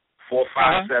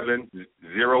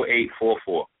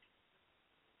 404-457-0844.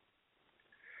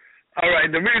 All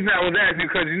right. The reason I was asking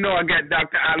because I got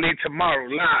Dr. Ali tomorrow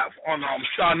live on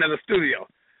Charnetta Studio,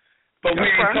 but we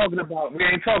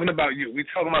ain't talking about you. We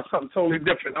talking about something totally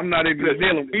different. I'm not even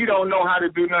dealing with. He don't know how to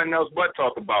do nothing else but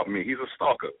talk about me. He's a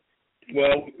stalker.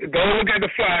 Well, go look at the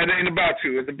flyer. It ain't about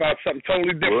you. It's about something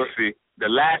totally different. We'll see. The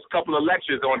last couple of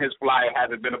lectures on his flyer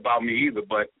hasn't been about me either.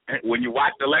 But when you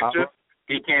watch the lecture,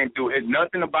 he can't do it.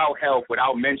 Nothing about health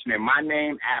without mentioning my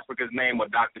name, Africa's name, or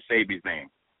Dr. Sabi's name.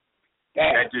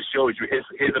 That just shows you his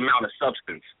amount of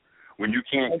substance. When you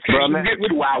can't get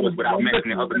 2 hours without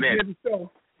mentioning other men.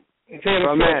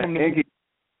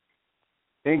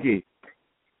 Inky.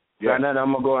 Yeah. Now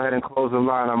I'm gonna go ahead and close the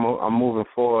line. I'm moving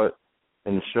forward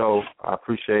in the show. I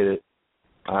appreciate it.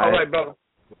 All right, brother.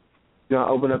 You're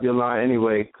gonna open up your line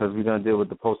anyway because we're gonna deal with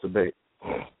the post debate.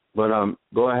 But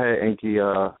go ahead, Inky.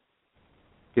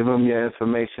 Give them your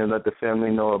information. Let the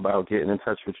family know about getting in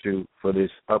touch with you for this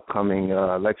upcoming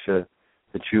lecture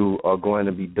that you are going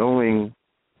to be doing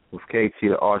with KT,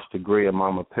 the Arch Degree, and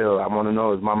Mama Pill. I want to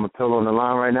know, is Mama Pill on the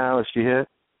line right now? Is she here?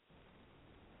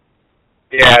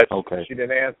 Yeah. Okay. She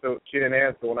didn't answer.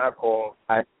 When I called.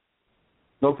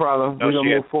 No problem. We're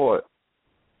gonna move forward.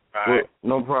 All right.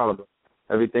 No problem.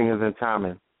 Everything is in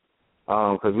timing.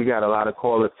 Because we got a lot of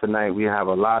callers tonight. We have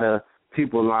a lot of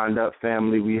people lined up.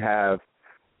 Family. We have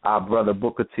our brother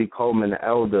Booker T. Coleman, the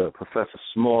elder, Professor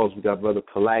Smalls. We got Brother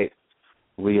Polite.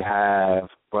 We have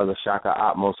Brother Shaka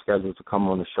Atmo scheduled to come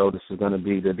on the show. This is going to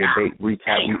be the debate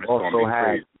recap. We also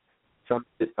have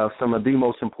some of the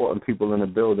most important people in the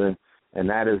building, and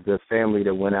that is the family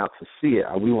that went out to see it.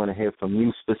 We want to hear from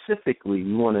you specifically.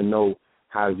 We want to know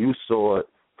how you saw it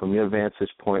from your vantage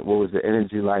point. What was the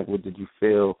energy like? What did you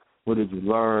feel? What did you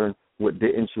learn? What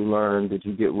didn't you learn? Did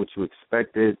you get what you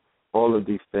expected? All of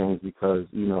these things, because,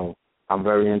 I'm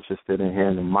very interested in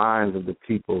hearing the minds of the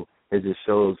people. It just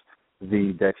shows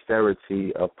the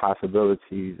dexterity of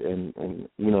possibilities and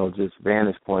just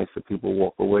vantage points that people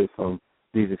walk away from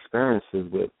these experiences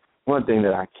with. one thing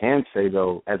that I can say,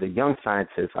 though, as a young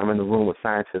scientist, I'm in the room with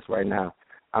scientists right now.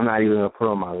 I'm not even going to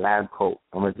put on my lab coat.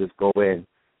 I'm going to just go in,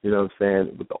 you know what I'm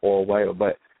saying, with the all white.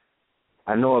 But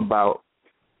I know about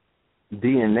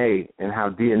DNA and how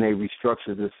DNA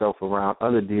restructures itself around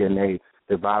other DNA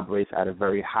that vibrates at a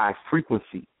very high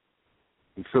frequency.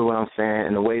 You feel what I'm saying?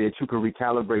 And the way that you can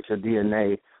recalibrate your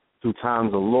DNA through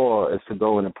times of law is to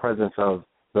go in the presence of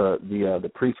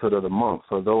the priesthood of the monks,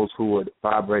 or those who are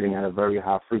vibrating at a very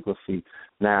high frequency.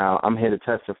 Now, I'm here to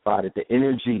testify that the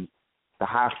energy, the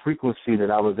high frequency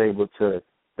that I was able to,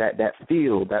 that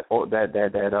field, that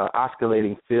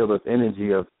oscillating field of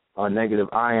energy of negative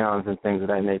ions and things of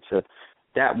that nature,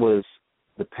 that was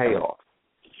the payoff.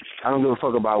 I don't give a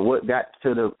fuck about what got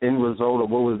to the end result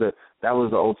or that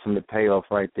was the ultimate payoff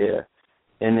right there.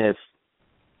 And if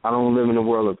I don't live in a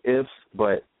world of ifs,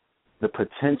 but the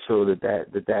potential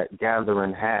that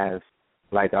gathering has,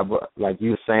 like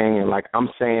you're saying, and like I'm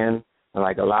saying, and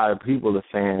like a lot of people are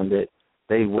saying, that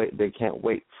they can't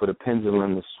wait for the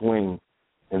pendulum to swing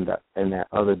in that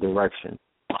other direction.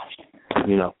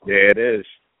 You know. There it is.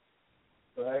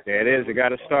 There it is. It got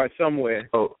to start somewhere.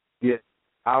 Oh yeah.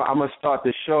 I'm gonna start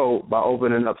the show by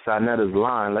opening up Sanetta's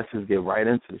line. Let's just get right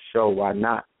into the show. Why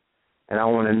not? And I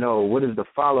want to know, what is the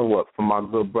follow-up from my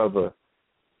good brother,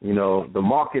 you know, the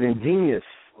marketing genius,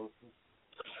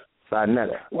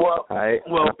 Sanetta. Well, right?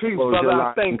 Peace,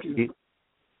 brother, thank you.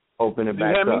 Open it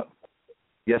back up.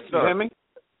 Yes, sir. You hear me?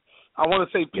 I want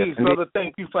to say, peace, brother,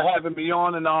 thank you for having me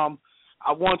on, and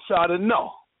I want y'all to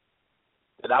know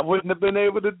that I wouldn't have been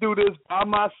able to do this by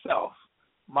myself.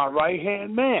 My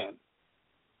right-hand man.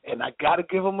 And I got to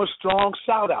give him a strong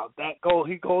shout-out.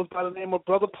 He goes by the name of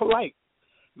Brother Polite.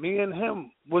 Me and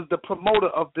him was the promoter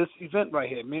of this event right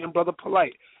here, me and Brother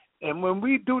Polite. And when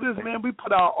we do this, man, we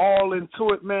put our all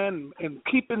into it, man, and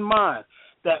keep in mind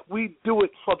that we do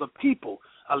it for the people.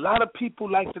 A lot of people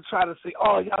like to try to say,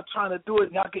 oh, y'all trying to do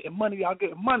it, y'all getting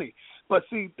money. But,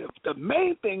 see, the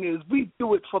main thing is we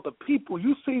do it for the people.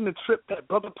 You seen the trip that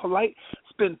Brother Polite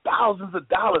spent thousands of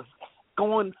dollars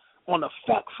going on a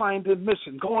fact-finding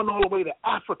mission, going all the way to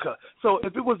Africa. So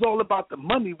if it was all about the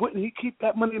money, wouldn't he keep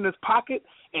that money in his pocket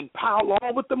and pile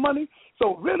on with the money?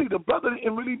 So really, the brother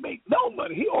didn't really make no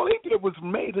money. All he did was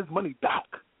made his money back.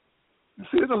 You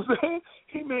see what I'm saying?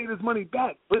 He made his money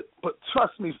back. But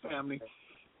trust me, family,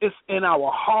 it's in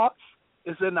our hearts,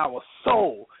 it's in our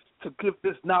soul to give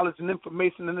this knowledge and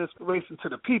information and inspiration to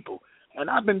the people. And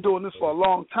I've been doing this for a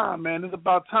long time, man. It's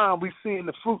about time we seeing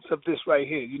the fruits of this right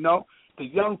here, you know? The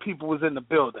young people was in the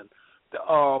building. It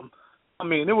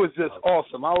was just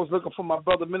awesome. I was looking for my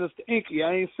brother, Minister Inky.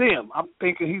 I ain't see him. I'm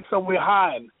thinking he's somewhere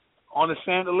hiding on a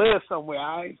chandelier somewhere.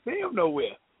 I ain't see him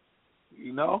nowhere,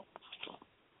 you know.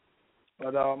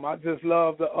 But I just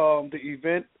love the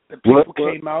event. The people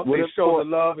came out. They showed the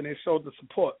love and they showed the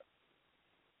support.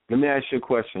 Let me ask you a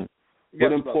question. Yes,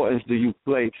 what importance do you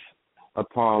place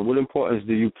upon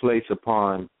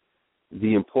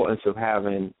the importance of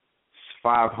having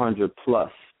 500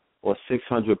 plus or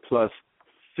 600 plus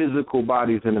physical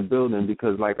bodies in the building?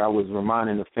 Because, like I was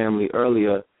reminding the family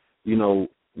earlier, you know,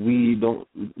 we don't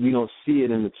see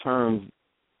it in the terms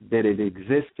that it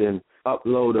exists in.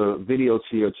 Upload a video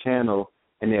to your channel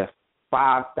and there are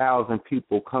 5,000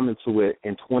 people coming to it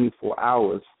in 24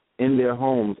 hours in their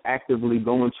homes, actively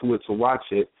going to it to watch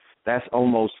it. That's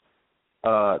almost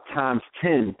times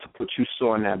 10 to what you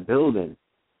saw in that building.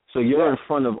 So you're in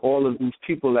front of all of these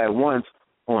people at once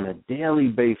on a daily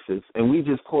basis, and we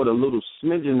just caught a little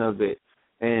smidgen of it.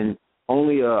 And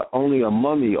only a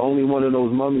mummy, only one of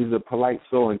those mummies that Polite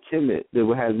saw in Kemet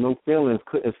that has no feelings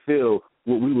couldn't feel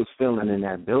what we was feeling in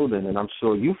that building, and I'm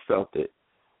sure you felt it.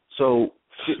 So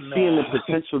seeing the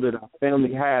potential that our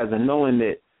family has and knowing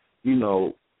that, you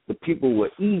know, the people were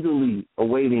eagerly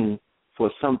awaiting for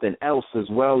something else as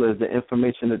well as the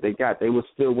information that they got. They were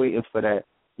still waiting for that.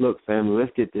 Look, family,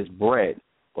 let's get this bread.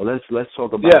 Well, let's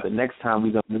talk about the next time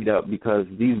we're going to meet up, because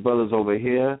these brothers over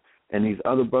here and these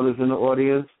other brothers in the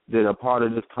audience that are part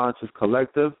of this conscious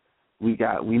collective, we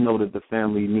know that the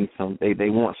family needs they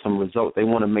want some results. They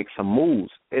want to make some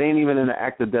moves. It ain't even in an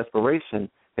act of desperation.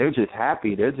 They're just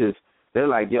happy. They're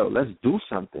like, yo, let's do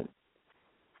something.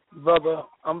 Brother,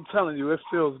 I'm telling you, it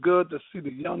feels good to see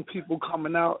the young people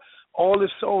coming out. All this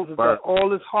shows is that all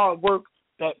this hard work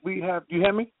that we have. You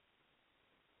hear me?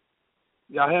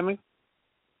 Y'all hear me?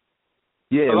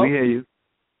 Yeah, hello? We hear you.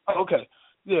 Okay.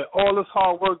 Yeah, all this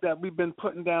hard work that we've been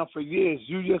putting down for years,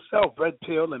 you yourself, Red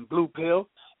Pill and Blue Pill,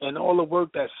 and all the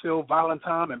work that Phil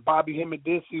Valentine and Bobby Hemmett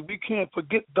did. See, we can't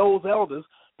forget those elders.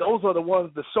 Those are the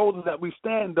ones, the shoulders that we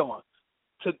stand on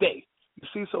today. You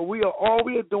see, so all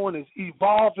we are doing is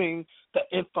evolving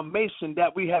the information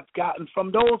that we have gotten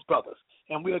from those brothers,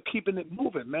 and we are keeping it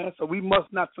moving, man. So we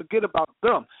must not forget about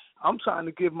them. I'm trying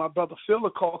to give my brother Phil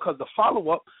a call because the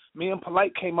follow-up, me and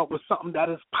Polite came up with something that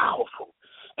is powerful.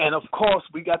 And, of course,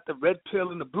 we got the red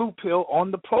pill and the blue pill on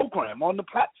the program, on the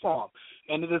platform,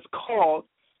 and it is called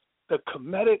the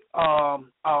Kemetic. I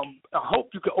hope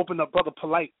you can open up Brother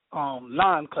Polite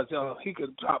line because he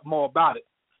could drop more about it.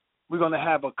 We're going to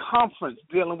have a conference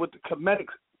dealing with the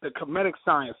Kemetic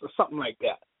science or something like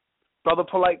that. Brother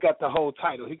Polite got the whole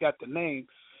title. He got the name.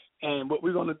 And what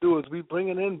we're going to do is we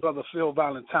bringing in Brother Phil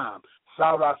Valentine,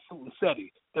 Sarah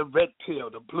Seti, the red pill,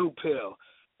 the blue pill,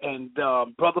 and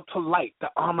Brother Polite, the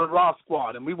Armored Raw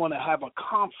Squad. And we want to have a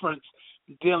conference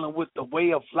dealing with the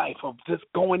way of life, of just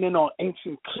going in on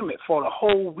ancient Kemet for the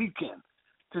whole weekend,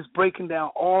 just breaking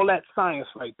down all that science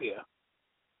right there.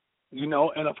 You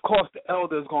know, and of course the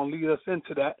elder is going to lead us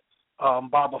into that,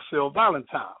 Baba Phil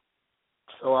Valentine.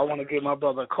 So I want to give my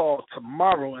brother a call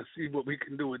tomorrow and see what we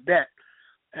can do with that.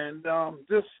 And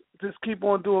just keep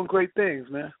on doing great things,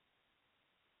 man.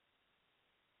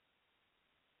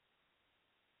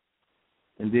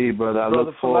 Indeed, brother. I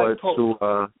look forward to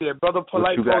Brother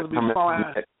Polite supposed to be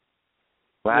flying.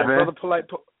 Brother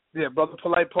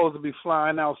Polite supposed to be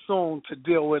flying out soon to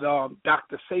deal with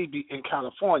Dr. Sabi in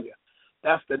California.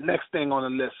 That's the next thing on the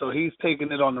list. So he's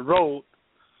taking it on the road,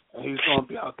 and he's going to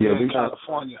be out there in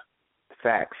California.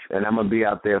 Facts, and I'm going to be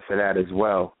out there for that as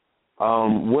well.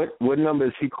 What number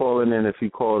is he calling in if he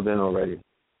called in already?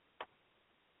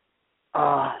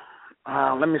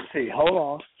 Let me see. Hold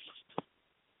on.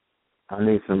 I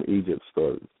need some Egypt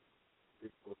stories.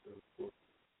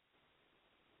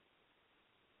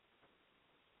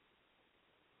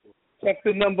 Check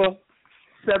the number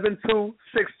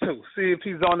 7262. See if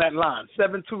he's on that line.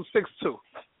 7262. All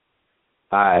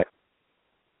right.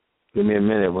 Give me a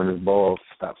minute when his ball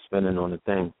stops spinning on the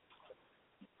thing.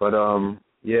 But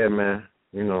yeah, man.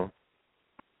 You know,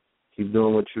 keep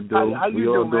doing what you do. How you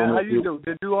do, man? How you do?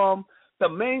 Did you the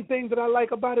main thing that I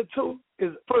like about it too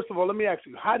is, first of all, let me ask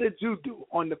you, how did you do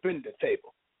on the vendor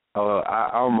table? I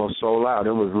almost sold out.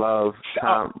 It was love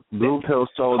time. Blue Pill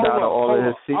sold out of all of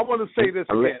his seats. I want to say this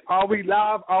again. Are we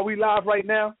live? Are we live right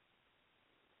now?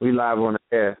 We live on the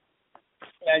air.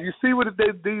 And you see what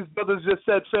these brothers just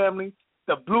said, family?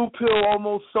 The blue pill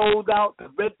almost sold out. The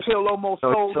red pill almost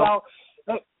sold out.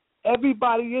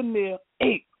 Everybody in there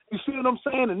ate. You see what I'm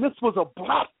saying? And this was a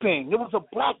black thing. It was a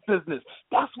black business.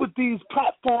 That's what these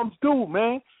platforms do,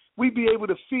 man. We be able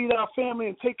to feed our family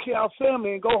and take care of our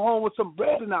family and go home with some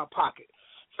bread in our pocket.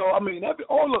 So, I mean,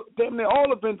 all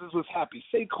the vendors was happy.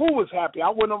 Sekou was happy. I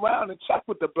went around and checked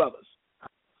with the brothers.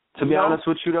 To be honest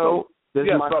with you, though, this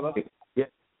is my brother. thing. Yeah.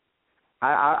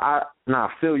 I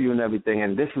feel you and everything,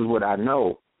 and this is what I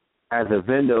know as a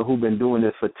vendor who's been doing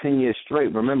this for 10 years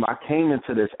straight. Remember, I came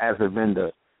into this as a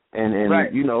vendor, and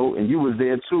right. You know, and you was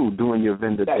there, too, doing your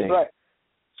vendor thing. Right.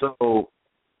 So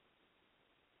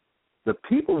the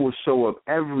people will show up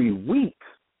every week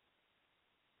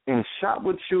and shop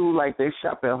with you like they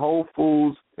shop at Whole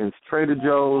Foods and Trader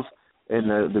Joe's and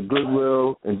the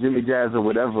Goodwill and Jimmy Jazz or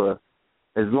whatever,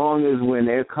 as long as when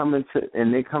they're coming to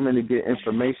get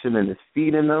information and it's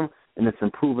feeding them and it's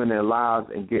improving their lives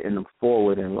and getting them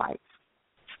forward in life.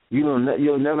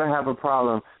 You'll never have a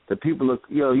problem. The people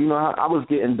you know how I was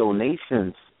getting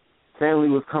donations. Family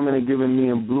was coming and giving me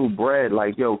in blue bread,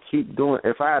 like, yo, keep doing.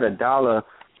 If I had $1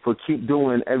 for keep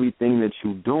doing everything that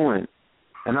you're doing,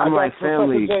 and I'm like,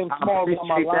 family, I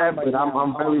appreciate that, but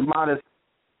I'm very modest.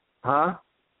 Huh?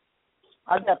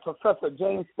 I got Professor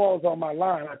James Smalls on my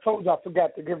line. I told you I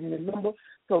forgot to give him the number.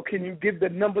 So can you give the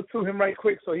number to him right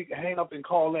quick so he can hang up and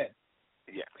call in?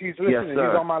 Yeah. He's listening. Yes,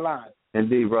 sir. He's on my line.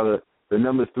 Indeed, brother. The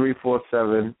number is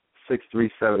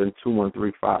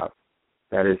 347-637-2135.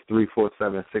 That is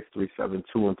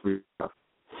 347-637-2135.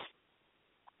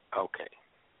 Okay.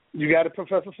 You got it,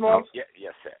 Professor Smalls? Yes,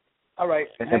 sir. All right.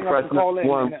 And hang up and call in.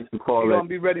 You're going to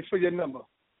be ready for your number.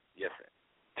 Yes, sir.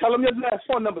 Tell them your last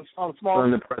phone number, Smalls.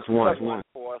 Press 1.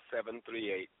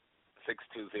 914-738-6205.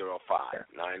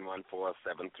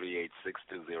 914-738-6205.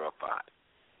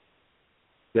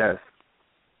 Yes.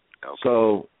 Okay.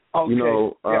 So, you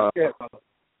know,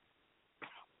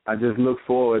 I just look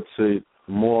forward to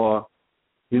more,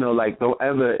 you know, like, don't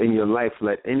ever in your life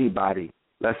let's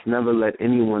never let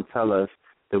anyone tell us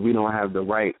that we don't have the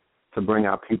right to bring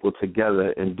our people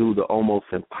together and do the almost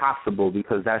impossible,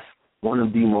 because that's one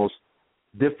of the most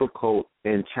difficult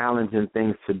and challenging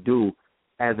things to do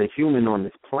as a human on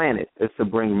this planet, is to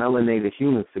bring melanated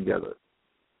humans together.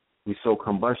 We're so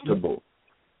combustible.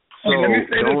 So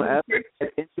don't ever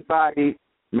let anybody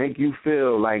make you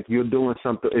feel like you're doing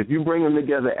something, if you bring them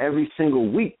together every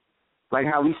single week, like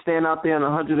how we stand out there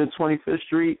on 125th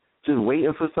Street just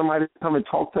waiting for somebody to come and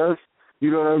talk to us, you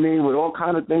know what I mean, with all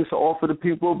kind of things to offer the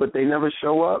people, but they never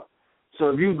show up. So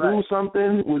if you do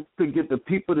something to get the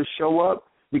people to show up,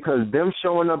 because them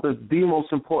showing up is the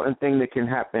most important thing that can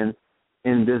happen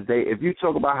in this day. If you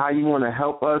talk about how you want to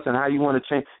help us and how you want to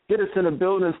change, get us in the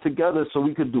buildings together so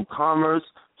we could do commerce,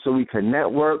 so we could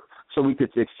network, so we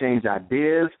could exchange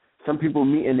ideas. Some people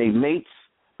meeting their mates.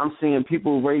 I'm seeing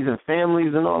people raising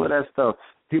families and all of that stuff.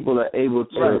 People are able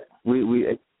to we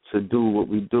to do what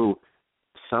we do.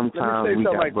 Sometimes we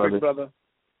got brothers. Quick, brother.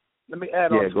 Let me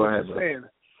add on to what you're saying.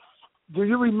 Do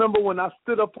you remember when I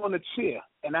stood up on a chair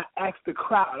and I asked the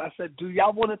crowd, I said, do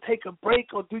y'all want to take a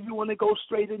break or do you want to go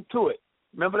straight into it?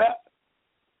 Remember that?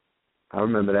 I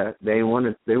remember that. They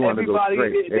wanted to go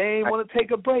straight. They ain't want to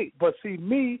take a break. But see,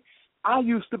 me, I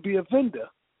used to be a vendor.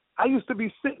 I used to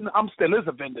be sitting, I'm still is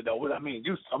a vendor though. I mean,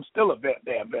 I'm still a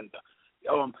damn vendor.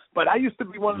 But I used to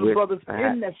be one of the brothers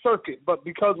in that circuit. But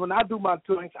because when I do my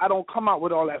doings, I don't come out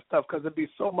with all that stuff because it'd be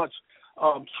so much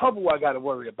trouble I got to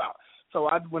worry about. So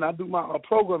when I do my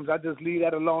programs, I just leave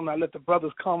that alone. I let the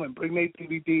brothers come and bring their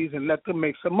DVDs and let them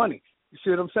make some money. You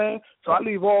see what I'm saying? So I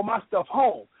leave all my stuff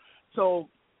home. So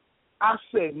I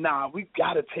said, nah, we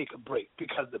got to take a break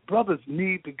because the brothers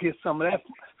need to get some of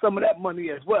that money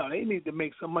as well. They need to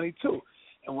make some money too.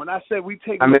 And when I said we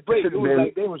take a break, it was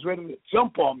like they was ready to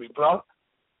jump on me, bro.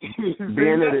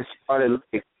 Being that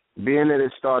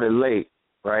it started late,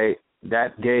 right?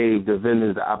 That gave the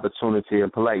vendors the opportunity,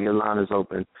 and Polite, your line is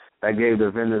open. That gave the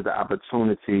vendors the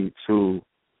opportunity to,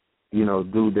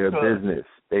 do their business.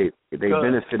 They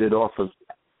benefited off of.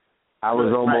 I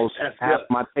was almost half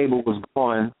my table was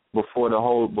gone before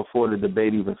the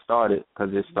debate even started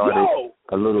because it started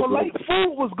a little late.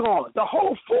 Food was gone. The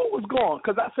whole food was gone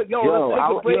because I said, let's take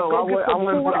a break.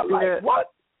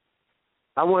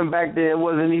 I went back there. It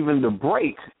wasn't even the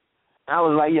break. I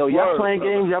was like, y'all playing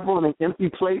games? Y'all brought empty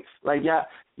plates? Like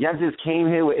y'all just came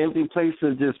here with empty plates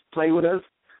to just play with us?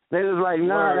 They was like,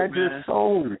 nah, that just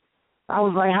sold. I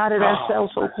was like, how did that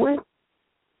sell so quick?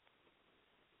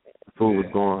 Food was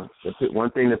gone.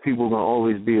 One thing that people are going to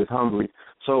always be is hungry.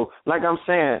 So, like I'm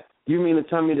saying, you mean to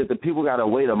tell me that the people got to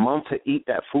wait a month to eat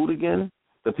that food again?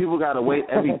 The people got to wait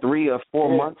every 3 or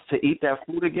 4 months to eat that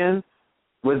food again?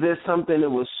 Was there something that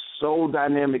was so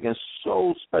dynamic and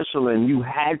so special and you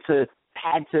had to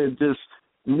just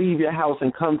leave your house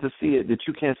and come to see it that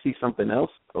you can't see something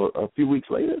else a few weeks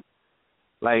later?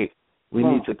 Like, we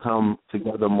need to come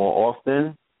together more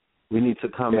often. We need to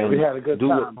come and do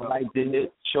what Mike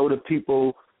did, show the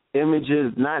people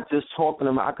images, not just talking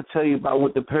them. I could tell you about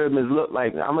what the pyramids look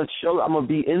like. I'm gonna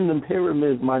be in them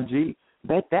pyramids, my G.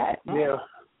 Bet that.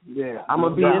 Yeah. I'm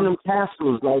gonna be in them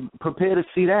castles. Like, prepare to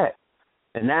see that.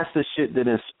 And that's the shit that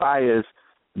inspires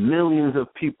millions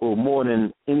of people more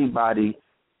than anybody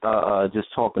just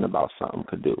talking about something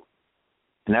could do.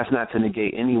 And that's not to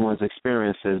negate anyone's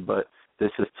experiences, but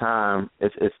this is time.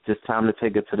 It's just time to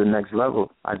take it to the next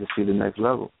level. I just see the next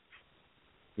level,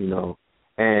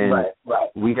 And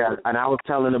we got. And I was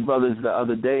telling the brothers the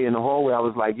other day in the hallway. I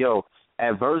was like,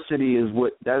 adversity is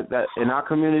what that in our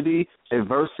community.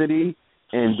 Adversity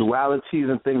and dualities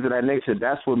and things of that nature.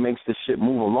 That's what makes the shit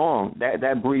move along.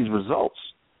 That breeds results.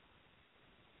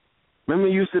 Remember,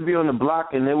 you used to be on the block,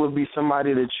 and there would be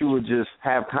somebody that you would just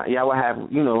have. Y'all would have,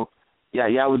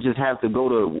 y'all would just have to go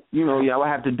to, y'all would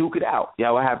have to duke it out.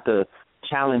 Y'all would have to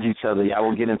challenge each other. Y'all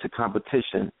would get into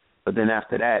competition. But then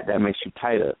after that makes you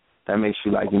tighter. That makes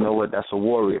you like, you know what, that's a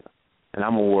warrior. And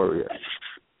I'm a warrior.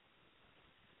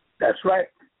 That's right.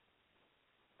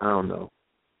 I don't know.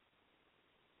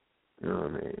 You know what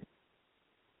I mean?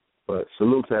 But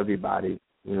salute to everybody.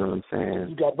 You know what I'm saying?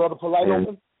 You got Brother Polite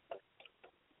open?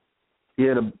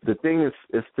 Yeah, the thing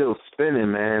is still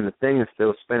spinning, man. The thing is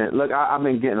still spinning. Look, I've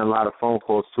been getting a lot of phone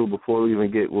calls, too, before we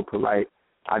even get with Polite.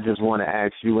 I just want to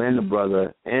ask you and the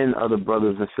brother and other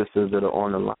brothers and sisters that are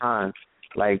on the line,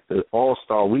 like the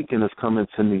All-Star Weekend is coming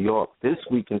to New York this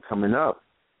weekend coming up.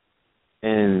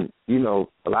 And,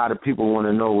 a lot of people want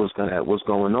to know what's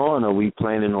going on. Are we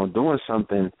planning on doing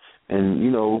something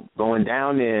and, going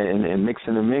down there and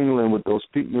mixing and mingling with those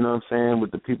people, you know what I'm saying,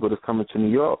 with the people that's coming to New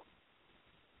York?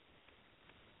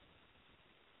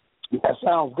 That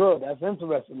sounds good. That's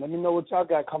interesting. Let me know what y'all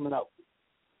got coming up.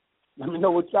 Let me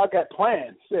know what y'all got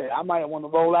planned. Shit, I might want to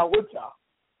roll out with y'all.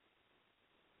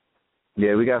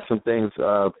 Yeah, we got some things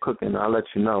cooking. I'll let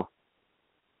you know.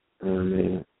 You know what I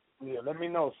mean? Yeah, let me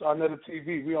know. Sarnetta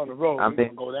TV, we on the road. We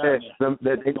gonna go down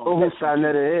there. They know who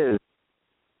Sarnetta is.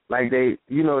 Like they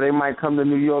might come to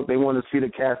New York. They want to see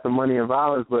the cast of Money and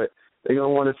Violence, but They're going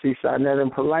to want to see Sonnet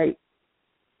and Polite.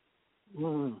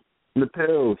 The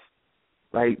pills.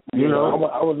 Like, you know.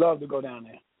 I would love to go down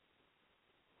there.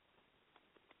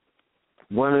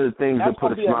 One of the things that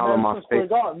put a smile on my face. Square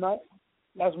Garden, right?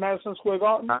 That's Madison Square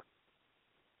Garden?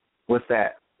 What's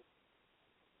that?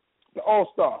 The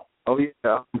All-Star. Oh,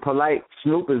 yeah. Polite.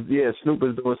 Snoop is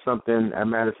doing something at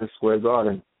Madison Square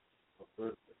Garden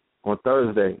on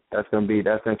Thursday. That's gonna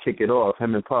kick it off.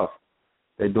 Him and Puff.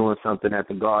 They're doing something at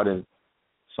the Garden.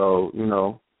 So, you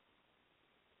know,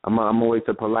 I'm gonna wait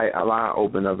till Polite line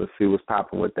open up and see what's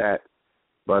popping with that.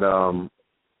 But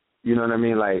you know what I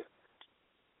mean? Like,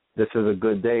 this is a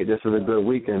good day. This is a good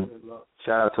weekend.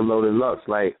 Shout out to Loaded Lux.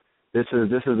 Like, this is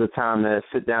the time to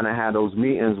sit down and have those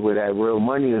meetings where that real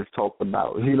money is talked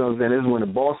about. You know what I'm saying? This is when the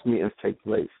boss meetings take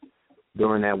place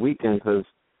during that weekend because,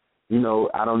 you know,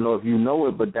 I don't know if you know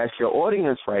it, but that's your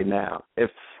audience right now. If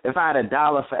I had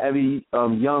 $1 for every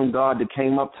young guard that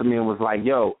came up to me and was like,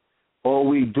 yo, all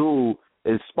we do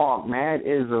is spark mad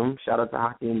ism, shout out to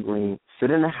Hockey and Green,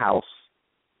 sit in the house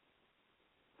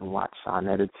and watch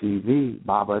Sonetta TV,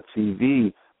 Baba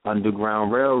TV,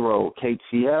 Underground Railroad,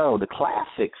 KTL, the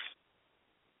classics.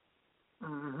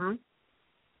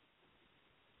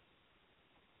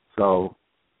 So,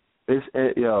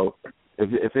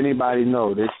 if anybody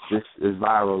know, this is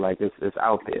viral, like it's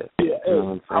out there. Yeah,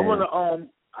 you know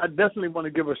I definitely want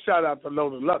to give a shout out to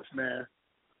Loaded Lux, man.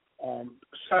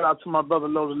 Shout out to my brother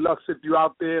Loaded Lux. If you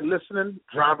out there listening,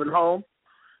 driving home,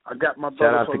 I got my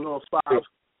brother for a little $5.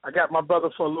 I got my brother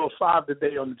for a little $5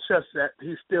 today on the chest set.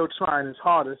 He's still trying his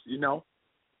hardest, you know.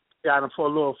 Got him for a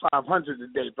little $500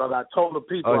 today, brother. I told the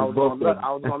people I was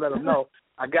gonna let him know.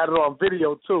 I got it on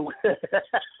video too.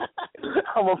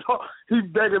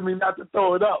 He's begging me not to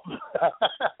throw it up.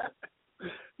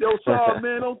 Yo, sorry,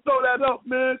 man, don't throw that up,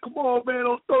 man. Come on, man,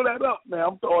 don't throw that up, man.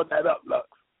 I'm throwing that up, Lux.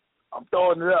 I'm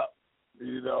throwing it up,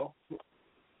 you know.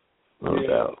 No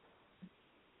doubt.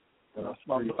 That's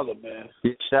my brother, man.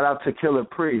 Yeah, shout out to Killer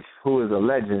Priest, who is a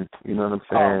legend. You know what I'm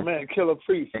saying? Oh, man, Killer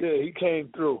Priest, yeah, he came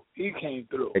through. Yeah,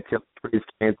 Killer Priest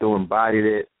came through, embodied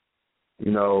it.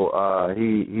 You know,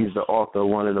 he's the author of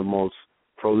one of the most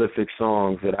prolific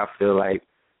songs that I feel like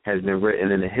has been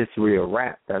written in the history of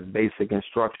rap. That's Basic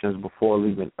Instructions Before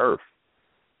Leaving Earth.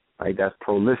 Like, that's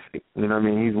prolific. You know what I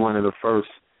mean? He's one of the first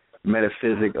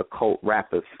metaphysic occult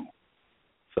rappers.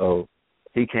 So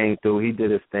he came through. He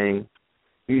did his thing.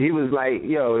 He was like,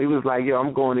 yo,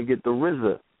 I'm going to get the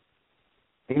RZA.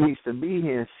 He needs to be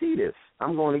here and see this.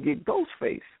 I'm going to get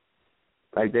Ghostface.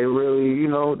 Like, they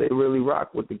really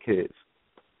rock with the kids.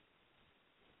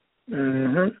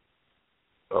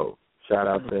 So, shout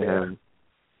out to him.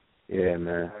 Yeah,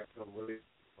 man.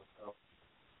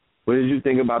 What did you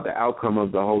think about the outcome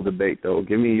of the whole debate, though?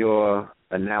 Give me your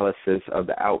analysis of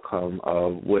the outcome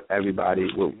of what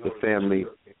the family.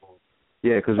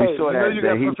 Yeah, because we saw that. You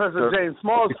got Professor James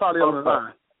Smalls probably on the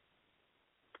line.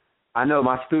 I know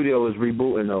my studio is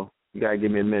rebooting, though. You got to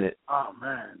give me a minute. Oh,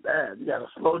 man, Dad, you got a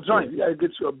slow joint. You got to get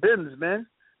you a business, man.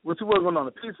 What you working on,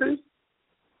 a PC?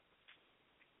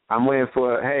 I'm waiting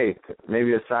for,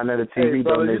 maybe a sign of the TV. Hey,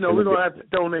 brother, you know, we're going to have to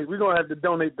donate. We're going to have to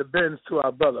donate the bins to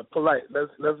our brother. Polite.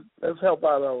 Let's help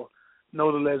out our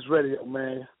Know the Ledge Radio,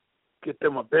 man. Get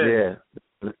them a bin. Yeah.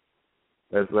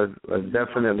 Let's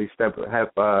definitely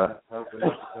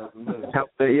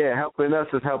helping us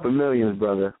is helping millions,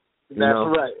 brother. That's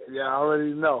right. Yeah, I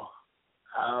already know,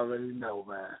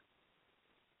 man.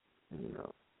 You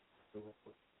know.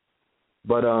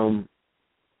 But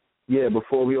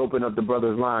before we open up the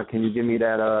brother's line, can you give me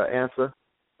that answer?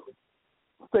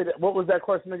 Say that. What was that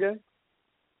question again?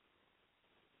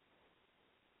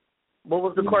 What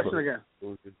was the question again?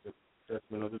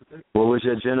 What was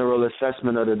your general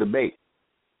assessment of the debate?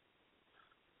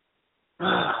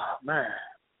 Man,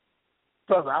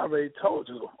 brother, I already told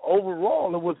you.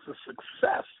 Overall, it was a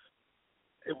success.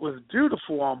 It was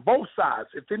beautiful on both sides.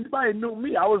 If anybody knew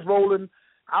me, I was rolling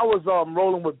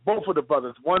with both of the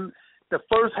brothers. The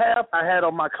first half I had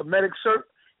on my Kemetic shirt.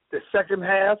 The second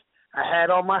half I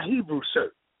had on my Hebrew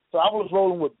shirt. So I was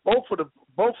rolling with both of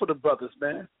the brothers,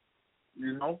 man.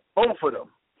 You know, both of them.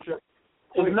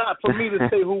 It's not for me to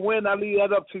say who win. I leave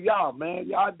that up to y'all, man.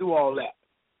 Y'all do all that.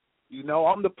 You know,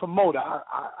 I'm the promoter.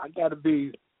 I got to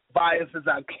be biased as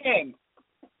I can,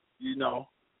 you know.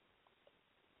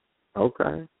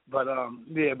 Okay. But,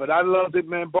 but I loved it,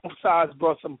 man. Both sides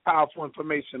brought some powerful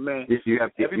information, man.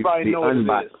 Everybody know what it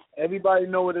is. Everybody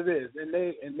know what it is. And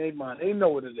they mind. They know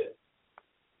what it is.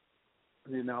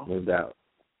 You know? No doubt.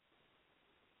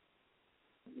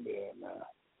 Yeah,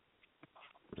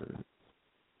 man.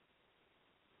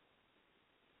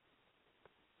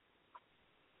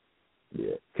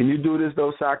 Yeah. Can you do this,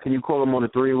 though, Si? Can you call him on the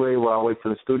three-way while I wait for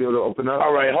the studio to open up?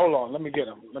 All right, hold on. Let me get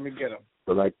him.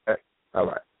 So like that? All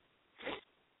right.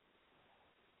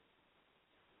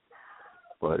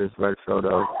 Well, this retro,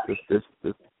 though, this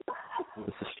is,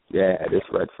 yeah, this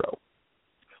retro.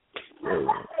 Yeah.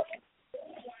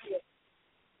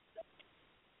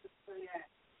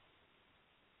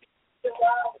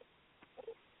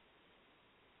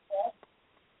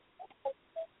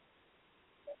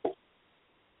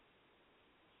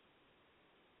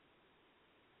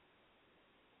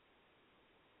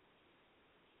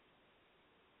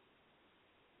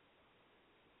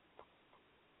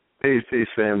 Peace,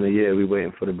 family. Yeah, we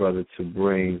waiting for the brother to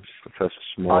bring Professor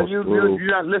Smalls through. You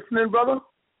not listening, brother?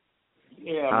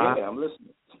 Yeah, I'm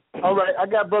listening. All right, I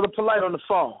got Brother Polite on the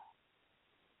phone.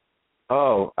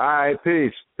 Oh, all right,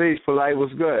 peace. Peace, Polite.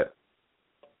 What's good?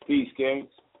 Peace, Kings.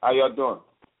 How y'all doing?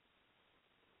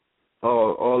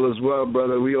 Oh, all is well,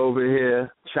 brother. We over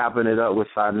here chopping it up with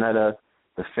Sarnetta.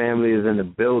 The family is in the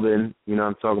building. You know what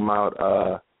I'm talking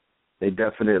about? They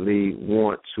definitely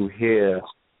want to hear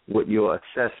what your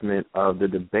assessment of the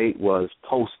debate was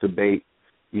post-debate.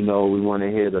 You know, we want to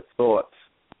hear the thoughts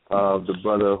of the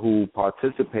brother who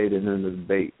participated in the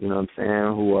debate, you know what I'm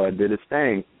saying, who did his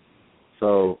thing.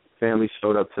 So family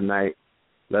showed up tonight.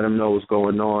 Let them know what's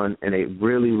going on, and they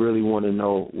really, really want to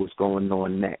know what's going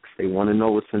on next. They want to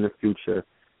know what's in the future.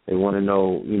 They want to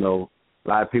know, you know, a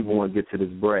lot of people want to get to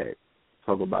this bread.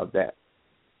 Talk about that.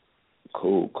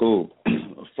 Cool.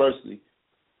 Firstly,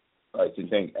 I'd like to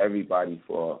thank everybody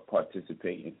for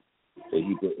participating. The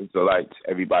Hebrew Israelites,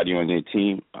 everybody on their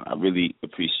team. I really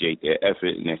appreciate their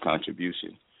effort and their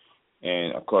contribution.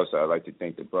 And, of course, I'd like to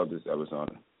thank the brothers that was on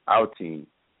our team.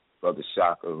 Brother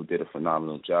Shaka, who did a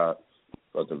phenomenal job.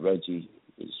 Brother Reggie,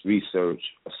 his research.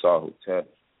 Asar Hotep.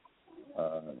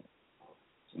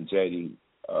 Sanjedi,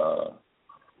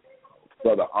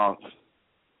 Brother Ankh,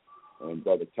 and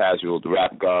Brother Casual, the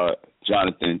rap god.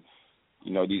 Jonathan.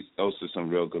 You know, those are some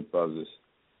real good brothers.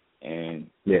 And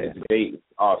the debate was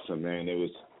awesome, man. It was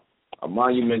a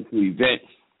monumental event.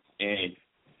 And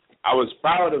I was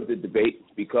proud of the debate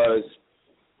because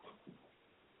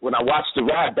when I watch the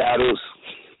rap battles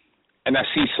and I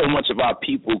see so much of our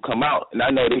people come out, and I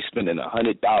know they spending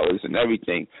 $100 and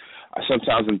everything,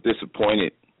 sometimes I'm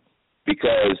disappointed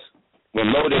because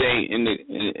when loaded ain't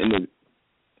in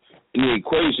the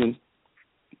equation,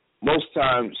 most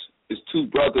times it's two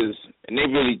brothers, and they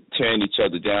really tearing each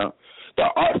other down. The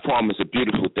art form is a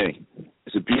beautiful thing.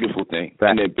 It's a beautiful thing. Right.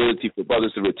 And the ability for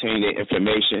brothers to retain their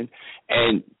information,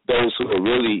 and those who are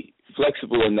really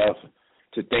flexible enough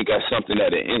to think of something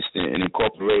at an instant and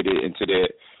incorporate it into their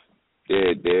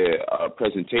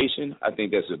presentation, I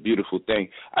think that's a beautiful thing.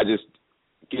 I just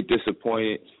get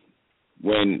disappointed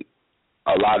when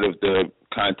a lot of the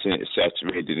content is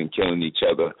saturated and killing each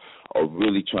other or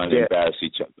really trying to embarrass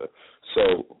each other.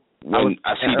 So when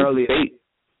I see the debate,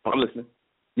 I'm listening.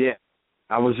 Yeah.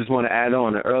 I was just want to add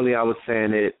on. Earlier I was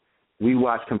saying that we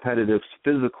watch competitive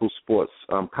physical sports.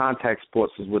 Contact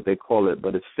sports is what they call it,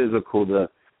 but it's physical, the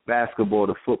basketball,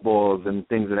 the footballs, and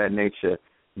things of that nature.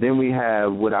 Then we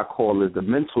have what I call is the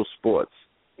mental sports.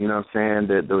 You know what I'm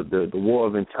saying? The war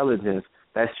of intelligence.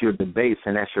 That's your debates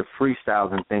and that's your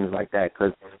freestyles and things like that.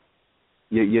 Because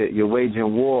you're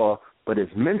waging war, but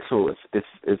it's mental.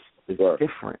 It's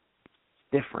different.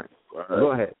 Different.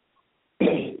 Go ahead.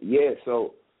 Yeah.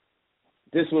 So.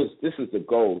 This is the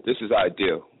goal. This is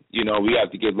ideal. You know, we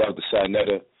have to give love to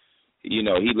Sarnetta. You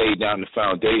know, he laid down the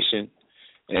foundation,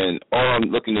 and all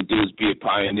I'm looking to do is be a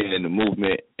pioneer in the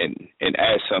movement and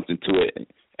add something to it.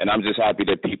 And I'm just happy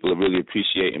that people are really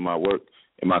appreciating my work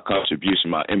and my contribution,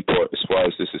 my input as far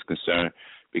as this is concerned,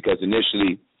 because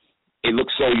initially it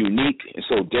looked so unique and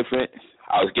so different.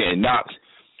 I was getting knocked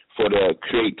for the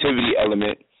creativity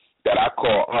element that I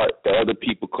call art, that other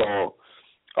people call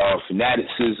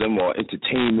fanaticism or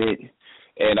entertainment,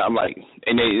 and I'm like,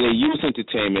 and they use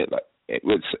entertainment like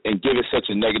and give it such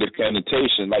a negative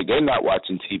connotation, like they're not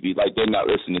watching TV, like they're not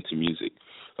listening to music,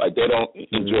 like they don't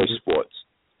enjoy sports.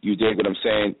 You dig what I'm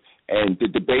saying? And the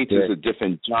debate is a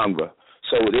different genre.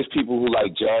 So there's people who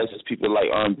like jazz, there's people who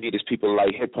like R&B, there's people who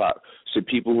like hip hop. So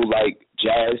people who like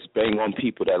jazz bang on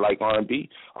people that like R&B?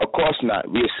 Of course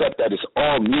not. We accept that it's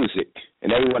all music,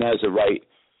 and everyone has a right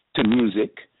to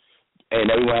music. And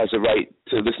everyone has a right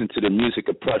to listen to the music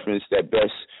of preference that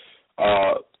best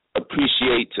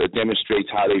appreciates or demonstrates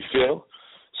how they feel.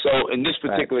 So in this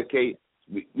particular case,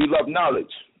 we love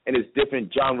knowledge, and it's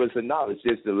different genres of knowledge.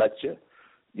 There's the lecture,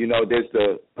 you know, there's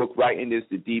the book writing, there's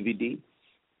the DVD,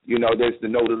 you know, there's the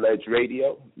Know the Ledge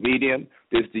radio, Medium,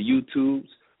 there's the YouTubes.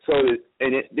 So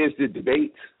there's the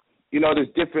debates, there's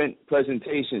different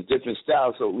presentations, different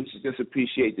styles, so we should just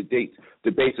appreciate the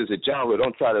debates as a genre.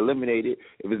 Don't try to eliminate it.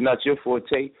 If it's not your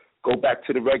forte, go back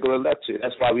to the regular lecture.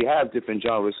 That's why we have different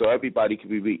genres, so everybody can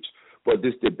be reached. But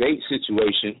this debate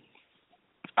situation,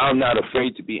 I'm not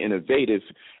afraid to be innovative,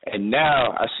 and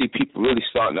now I see people really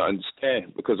starting to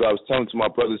understand, because what I was telling to my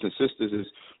brothers and sisters is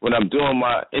when I'm doing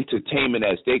my entertainment,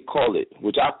 as they call it,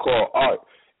 which I call art,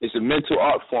 it's a mental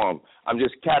art form. I'm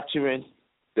just capturing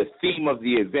the theme of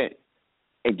the event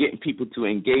and getting people to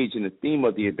engage in the theme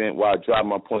of the event while I drive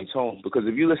my points home. Because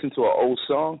if you listen to an old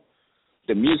song,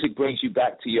 the music brings you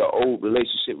back to your old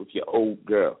relationship with your old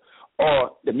girl.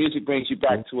 Or the music brings you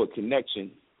back to a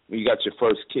connection when you got your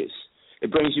first kiss.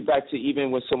 It brings you back to even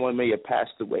when someone may have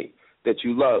passed away that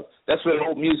you love. That's what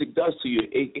old music does to you.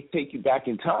 It takes you back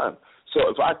in time. So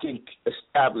if I can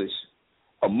establish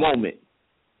a moment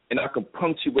and I can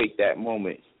punctuate that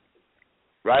moment,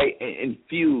 right, and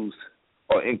infuse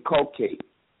or inculcate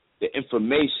the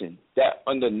information that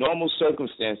under normal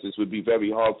circumstances would be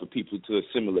very hard for people to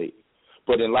assimilate.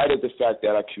 But in light of the fact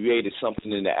that I created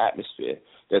something in the atmosphere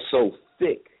that's so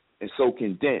thick and so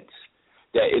condensed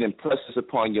that it impresses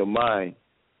upon your mind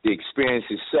the experience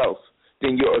itself,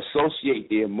 then you associate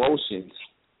the emotions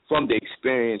from the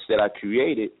experience that I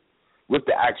created with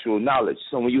the actual knowledge.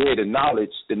 So when you hear the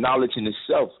knowledge in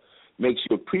itself makes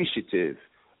you appreciative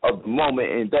of the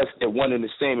moment, and thus they're one and the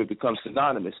same. It becomes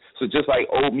synonymous. So just like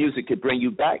old music could bring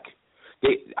you back,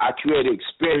 I created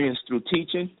experience through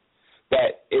teaching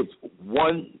that if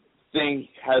one thing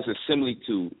has a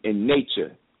similitude in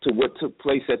nature to what took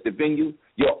place at the venue,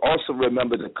 you'll also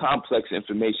remember the complex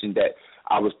information that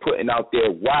I was putting out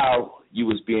there while you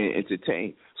was being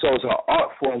entertained. So it's an art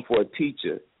form for a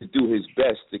teacher to do his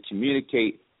best to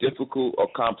communicate difficult or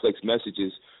complex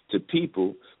messages to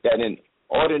people that in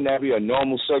ordinary or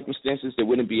normal circumstances they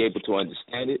wouldn't be able to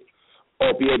understand it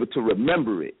or be able to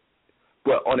remember it.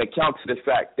 But on account of the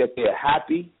fact that they're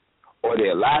happy or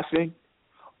they're laughing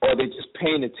or they're just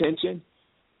paying attention,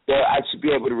 they'll actually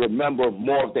be able to remember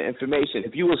more of the information.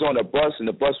 If you was on a bus and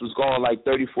the bus was going like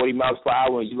 30, 40 miles per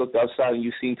hour and you looked outside and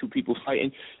you seen two people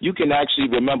fighting, you can actually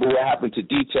remember what happened to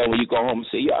detail when you go home and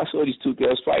say, yeah, I saw these two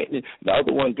girls fighting. And the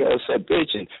other one girl said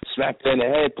bitch and smacked her in the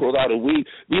head, pulled out a weed.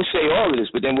 We say all of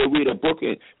this, but then we'll read a book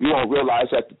and we won't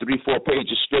realize after 3-4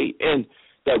 pages straight in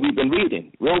that we've been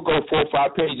reading. We'll go 4 or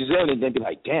 5 pages in and then be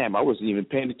like, damn, I wasn't even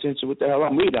paying attention what the hell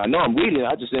I'm reading. I know I'm reading,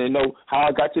 I just didn't know how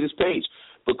I got to this page.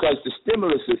 Because the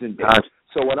stimulus isn't there.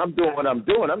 So when I'm doing what I'm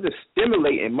doing, I'm just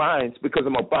stimulating minds because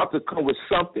I'm about to come with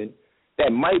something that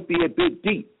might be a bit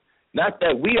deep. Not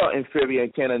that we are inferior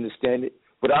and can't understand it,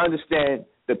 but I understand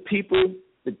the people,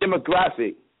 the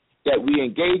demographic that we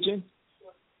engage in,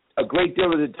 a great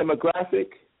deal of the demographic,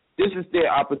 this is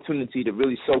their opportunity to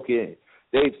really soak in.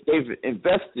 They've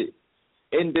invested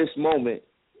in this moment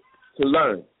to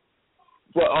learn.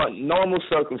 But on normal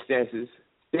circumstances,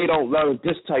 they don't learn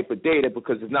this type of data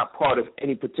because it's not part of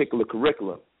any particular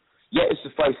curriculum. Yet it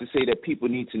suffices to say that people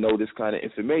need to know this kind of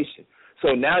information.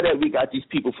 So now that we got these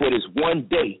people for this one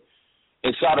day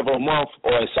inside of a month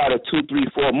or inside of 2, 3,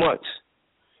 4 months,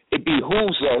 it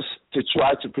behooves us to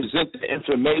try to present the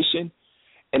information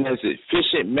in as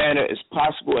efficient manner as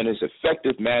possible and as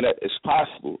effective manner as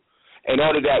possible in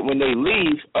order that when they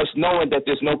leave, us knowing that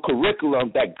there's no curriculum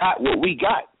that got what we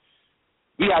got.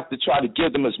 We have to try to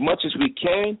give them as much as we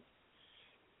can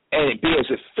and be as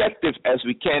effective as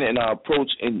we can in our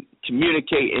approach in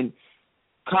communicating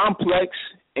complex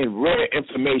and rare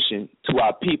information to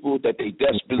our people that they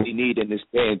desperately need in this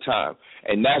day and time.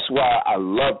 And that's why I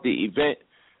love the event,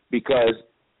 because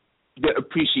the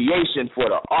appreciation for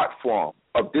the art form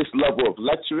of this level of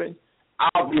lecturing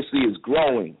obviously is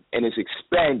growing and is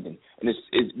expanding. And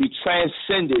we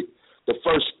transcended the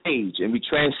first stage and we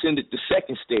transcended the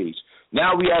second stage.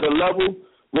 Now we at a level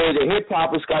where the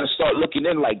hip-hoppers got to start looking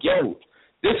in like, yo,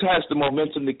 this has the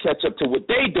momentum to catch up to what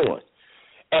they doing.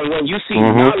 And when you see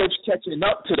knowledge catching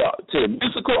up to the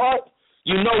musical art,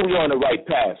 you know we're on the right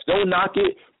path. Don't knock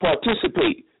it.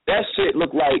 Participate. That shit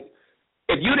look like,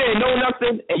 if you didn't know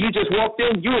nothing and you just walked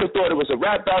in, you would have thought it was a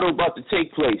rap battle about to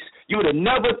take place. You would have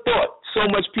never thought so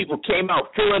much people came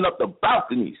out filling up the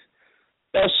balconies.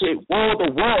 That shit wall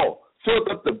to wall.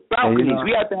 Filled up the balconies. We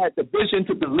had to have the vision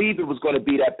to believe it was going to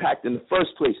be that packed in the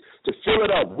first place. To fill it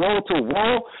up wall to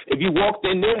wall, if you walked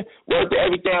in there, word to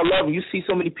everything I love, and you see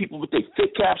so many people with their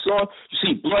fit caps on, you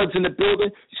see Bloods in the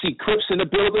building, you see Crips in the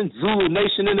building, Zulu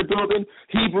Nation in the building,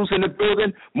 Hebrews in the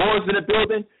building, Moors in the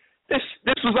building.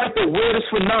 This was like the weirdest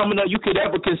phenomenon you could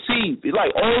ever conceive. It's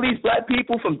like all these black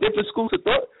people from different schools of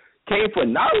thought came for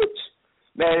knowledge.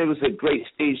 Man, it was a great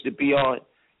stage to be on.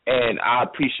 And I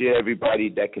appreciate everybody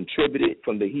that contributed,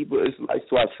 from the Hebrew Israelites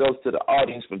to ourselves to the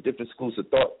audience from different schools of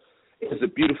thought. It's a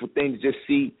beautiful thing to just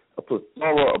see a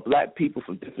plethora of black people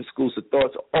from different schools of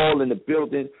thoughts all in the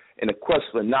building in a quest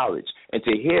for knowledge, and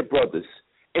to hear brothers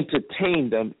entertain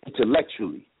them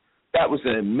intellectually. That was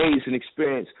an amazing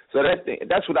experience. So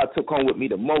that's what I took home with me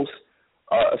the most,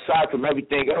 aside from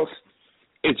everything else.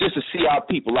 It's just to see our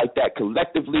people like that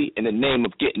collectively in the name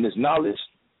of getting this knowledge.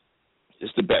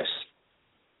 It's the best.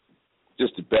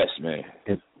 Just the best, man.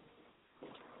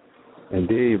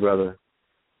 Indeed, brother.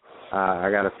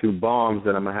 I got a few bombs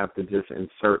that I'm going to have to just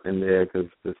insert in there because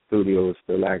the studio is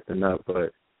still acting up,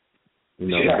 but,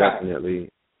 definitely.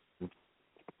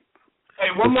 Hey,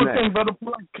 one more thing, brother.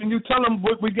 Can you tell them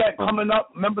what we got coming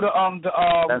up? Remember I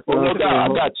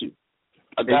got you.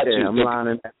 I'm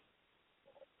lining up.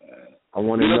 I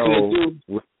want to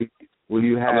know what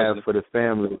you have for the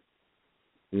family,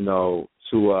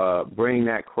 to bring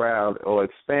that crowd or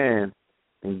expand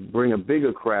and bring a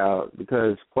bigger crowd,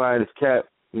 because quiet as kept,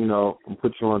 and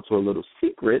put you onto a little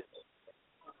secret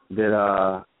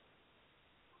that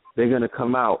they're going to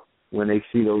come out when they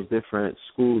see those different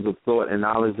schools of thought and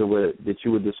knowledge that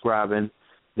you were describing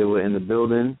that were in the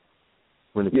building.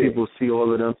 When the people see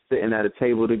all of them sitting at a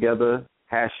table together,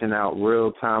 hashing out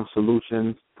real-time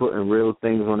solutions, putting real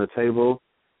things on the table,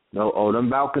 them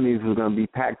balconies are going to be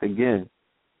packed again.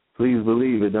 Please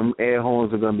believe it. Them air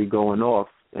horns are going to be going off,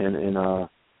 and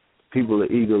people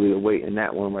are eagerly awaiting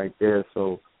that one right there.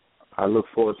 So I look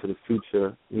forward to the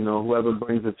future, whoever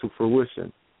brings it to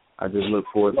fruition. I just look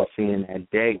forward to seeing that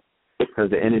day,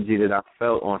 because the energy that I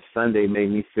felt on Sunday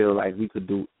made me feel like we could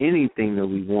do anything that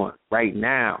we want right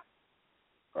now.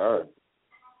 All right.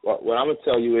 Well, what I'm going to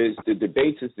tell you is the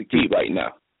debates is the key right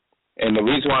now. And the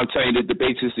reason why I'm telling you the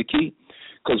debates is the key,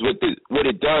 because what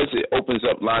it does, it opens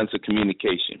up lines of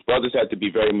communication. Brothers have to be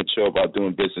very mature about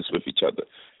doing business with each other.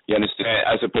 You understand?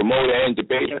 As a promoter and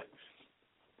debater,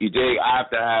 I have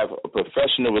to have a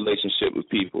professional relationship with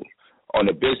people on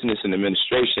the business and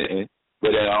administration end,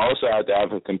 but then I also have to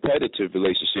have a competitive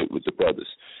relationship with the brothers.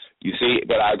 You see,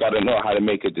 but I got to know how to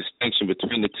make a distinction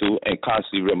between the two and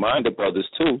constantly remind the brothers,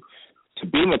 too, to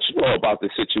be mature about the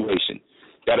situation.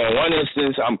 That in one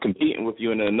instance, I'm competing with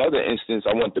you, and in another instance,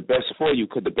 I want the best for you,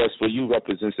 because the best for you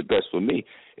represents the best for me.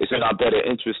 It's in our better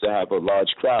interest to have a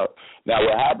large crowd. Now,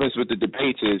 what happens with the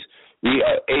debates is we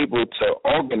are able to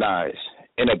organize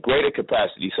in a greater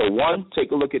capacity. So, one, take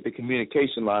a look at the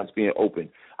communication lines being open.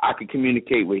 I can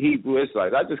communicate with Hebrew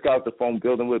Israelites. I just got off the phone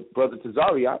building with Brother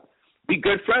Tazariot. We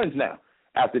good friends now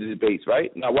after the debates,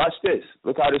 right? Now, watch this.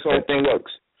 Look how this whole thing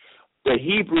works. The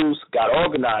Hebrews got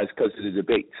organized because of the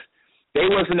debates. They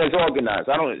wasn't as organized.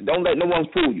 Don't let no one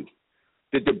fool you.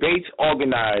 The debates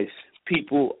organize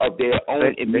people of their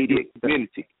own immediate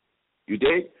community. You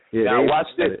dig? Yeah, now watch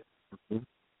this.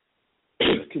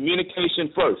 Communication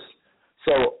first.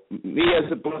 So me as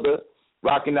a brother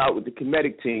rocking out with the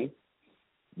Kemetic team,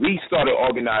 we started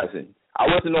organizing. I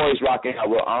wasn't always rocking out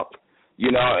with Unc,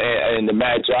 and the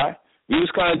Magi. We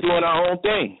was kind of doing our own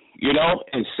thing,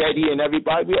 and SETI and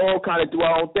everybody. We all kind of do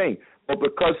our own thing. But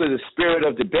because of the spirit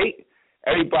of debate,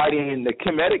 everybody in the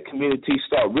Kemetic community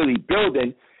start really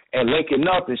building and linking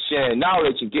up and sharing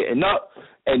knowledge and getting up,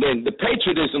 and then the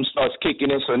patriotism starts kicking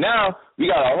in. So now we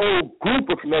got a whole group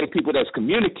of Kemetic people that's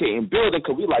communicating, building,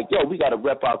 because we like, we got to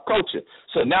rep our culture.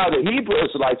 So now the Hebrew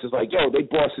Israelites is like, they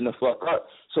bossing the fuck up.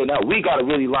 So now we got to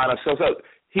really line ourselves up.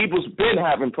 Hebrews been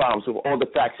having problems with all the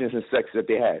factions and sects that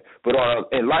they had. But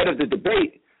in light of the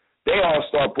debate, they all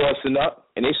start bossing up,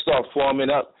 and they start forming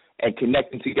up and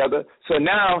connecting together. So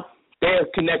now they're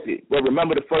connected. Well,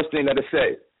 remember the first thing that I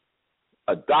said.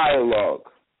 A dialogue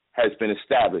has been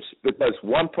established, because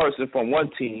one person from one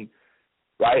team,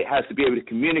 right, has to be able to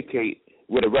communicate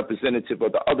with a representative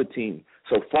of the other team.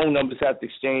 So phone numbers have to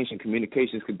exchange and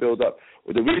communications can build up.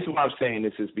 Well, the reason why I'm saying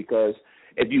this is because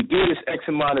if you do this X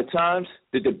amount of times,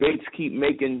 the debates keep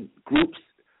making groups,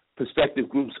 prospective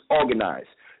groups, organized.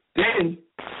 Then,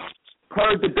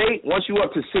 per debate, once you're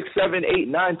up to 6, 7, 8,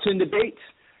 9, 10 debates,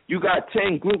 you got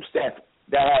 10 groups that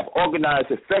have organized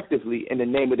effectively in the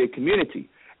name of their community.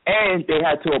 And they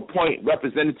had to appoint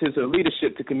representatives or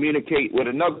leadership to communicate with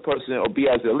another person or be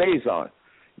as a liaison.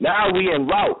 Now we en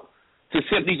route to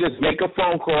simply just make a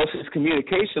phone call since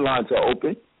communication lines are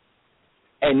open,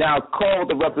 and now call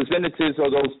the representatives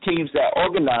of those teams that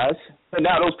organize. And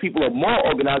now those people are more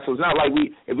organized, so it's not like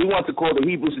if we want to call the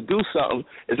Hebrews to do something,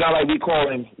 it's not like we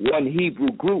calling one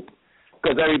Hebrew group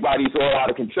because everybody's all out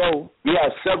of control. We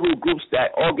have several groups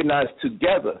that organize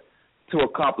together to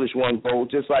accomplish one goal.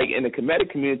 Just like in the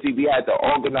Kemetic community, we had to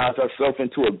organize ourselves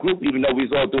into a group, even though we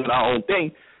was all doing our own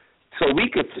thing. so we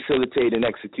could facilitate and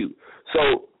execute.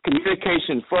 So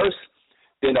communication first,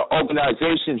 then the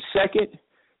organization second,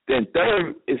 then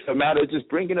third is a matter of just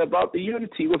bringing about the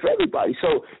unity with everybody.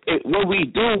 So when we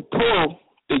do pull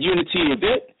the unity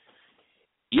event,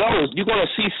 you're going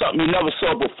to see something you never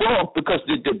saw before, because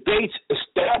the debates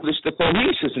established the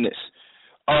cohesiveness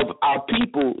of our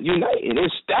people uniting. It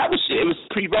established it. It was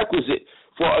prerequisite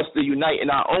for us to unite in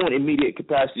our own immediate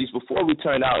capacities before we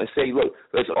turn out and say, look,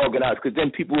 let's organize, because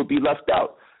then people would be left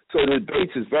out. So the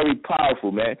debates is very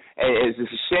powerful, man. And it's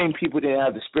a shame people didn't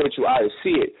have the spiritual eye to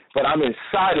see it, but I'm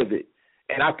inside of it,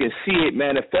 and I can see it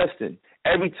manifesting.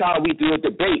 Every time we do a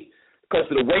debate, because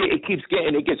of the way it keeps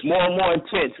getting, it gets more and more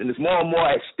intense, and there's more and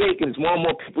more at stake, and there's more and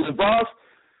more people involved,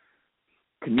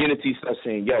 communities start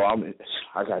saying, yo,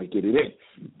 I got to get it in.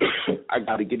 I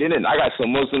got to get it in. I got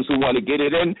some Muslims who want to get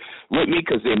it in with me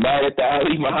because they're mad at the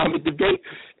Ali Muhammad debate,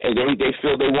 and they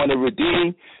feel they want to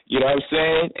redeem, you know what I'm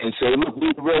saying, and say, look,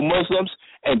 we're the real Muslims,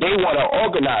 and they want to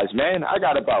organize, man. I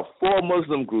got about 4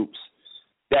 Muslim groups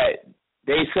that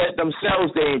they said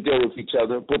themselves they ain't deal with each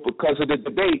other, but because of the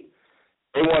debate,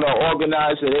 they want to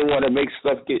organize and they want to make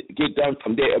stuff get done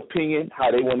from their opinion,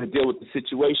 how they want to deal with the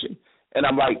situation. And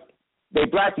I'm like, they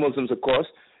black Muslims, of course,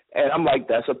 and I'm like,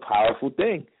 that's a powerful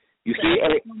thing. You see?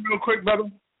 Real quick,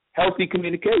 brother. Healthy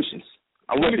communications.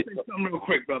 Let me say something real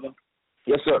quick, brother.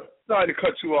 Yes, sir. Sorry to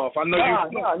cut you off. I know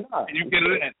you get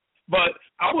it in. But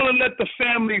I want to let the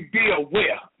family be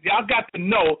aware. Y'all got to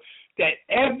know that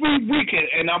every weekend,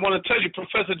 and I want to tell you,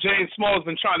 Professor James Small has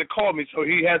been trying to call me, so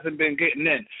he hasn't been getting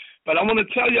in. But I want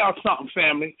to tell y'all something,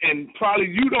 family, and probably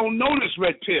you don't know this,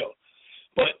 Red Pill,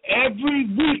 but every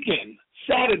weekend,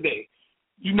 Saturday,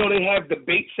 you know they have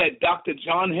debates at Dr.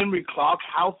 John Henry Clark's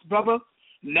house, brother,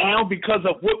 now because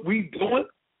of what we doing.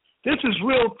 This is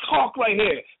real talk right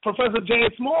here. Professor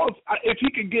James Smalls, if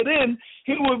he could get in,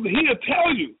 he'll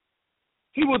tell you.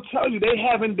 He will tell you they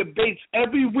having debates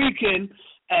every weekend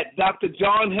at Dr.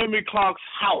 John Henry Clark's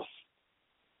house,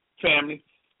 family.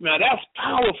 Now, that's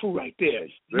powerful right there.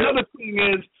 Another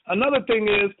thing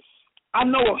is, I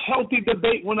know a healthy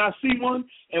debate when I see one,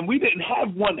 and we didn't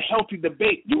have one healthy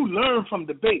debate. You learn from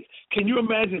debates. Can you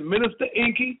imagine Minister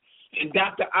Inky and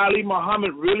Dr. Ali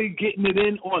Muhammad really getting it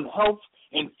in on health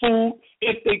and food?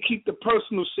 If they keep the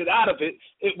personal shit out of it,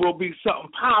 it will be something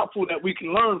powerful that we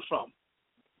can learn from.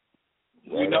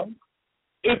 You know?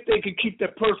 If they can keep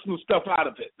their personal stuff out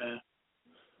of it, man.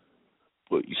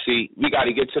 But you see, we got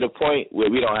to get to the point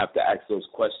where we don't have to ask those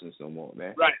questions no more,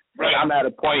 man. Right. I'm at a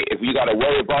point, if we got to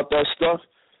worry about that stuff,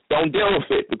 don't deal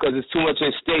with it, because it's too much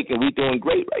at stake and we're doing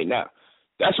great right now.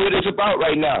 That's what it's about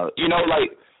right now. You know,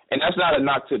 like, and that's not a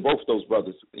knock to both those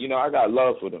brothers. You know, I got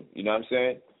love for them. You know what I'm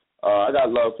saying? I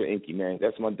got love for Inky, man.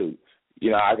 That's my dude.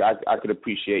 You know, I could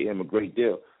appreciate him a great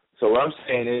deal. So what I'm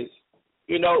saying is,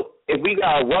 you know, if we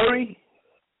got to worry,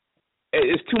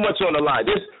 it's too much on the line.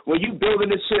 When you building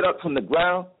this shit up from the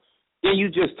ground, then you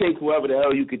just take whoever the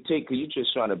hell you could take, because you're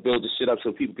just trying to build this shit up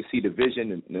so people can see the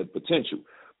vision and the potential.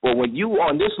 But when you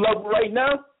on this level right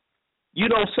now, you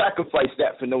don't sacrifice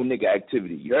that for no nigga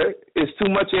activity. You heard? It's too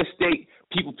much at stake.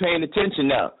 People paying attention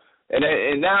now.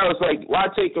 And now it's like, why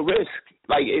take a risk?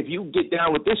 Like, if you get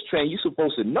down with this trend, you're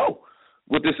supposed to know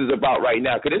what this is about right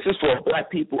now, because this is for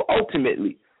black people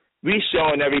ultimately. We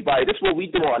showing everybody, this is what we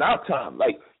do on our time.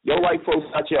 Like, your white folks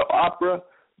out your opera,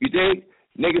 you dig?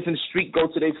 Niggas in the street go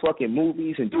to their fucking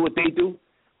movies and do what they do.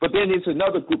 But then there's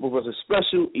another group of us, a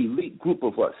special elite group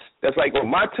of us. That's like, on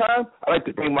my time, I like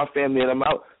to bring my family and them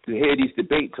out to hear these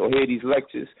debates or hear these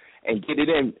lectures and get it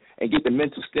in and get the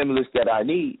mental stimulus that I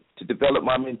need to develop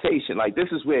my mentation. Like,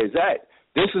 this is where it's at.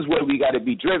 This is where we got to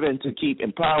be driven to keep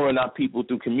empowering our people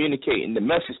through communicating the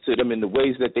message to them in the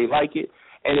ways that they like it,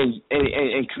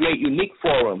 and create unique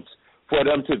forums for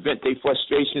them to vent their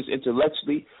frustrations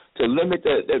intellectually, to limit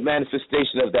the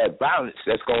manifestation of that violence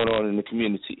that's going on in the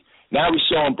community. Now we're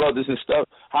showing brothers and stuff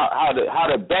how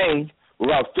to bang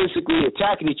without physically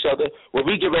attacking each other. When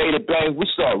we get ready to bang, we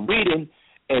start reading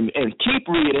and keep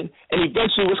reading, and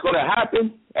eventually what's going to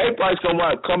happen, everybody's going to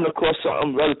want to come across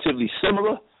something relatively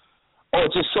similar, or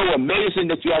just so amazing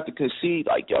that you have to concede,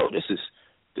 like, yo, this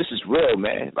is real,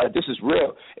 man. Like, this is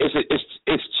real.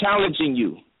 It's challenging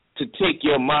you to take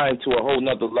your mind to a whole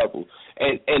nother level.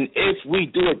 And if we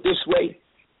do it this way,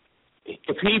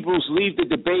 if Hebrews leave the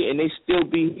debate and they still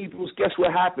be Hebrews, guess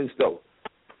what happens, though?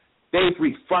 They've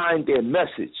refined their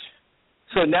message.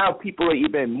 So now people are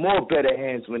even more better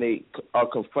hands when they are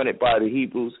confronted by the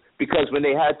Hebrews, because when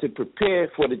they had to prepare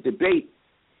for the debate,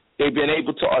 they've been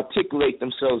able to articulate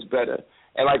themselves better.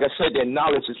 And like I said, their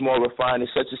knowledge is more refined,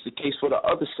 and such is the case for the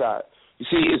other side. You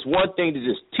see, it's one thing to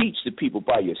just teach the people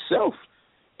by yourself.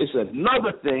 It's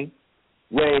another thing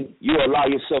when you allow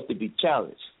yourself to be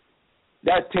challenged.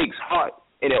 That takes heart.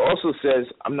 And it also says,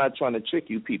 I'm not trying to trick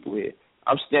you people here.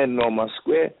 I'm standing on my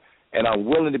square, and I'm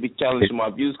willing to be challenged in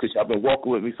my views because y'all been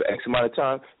walking with me for X amount of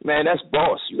time. Man, that's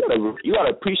boss. You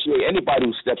gotta appreciate anybody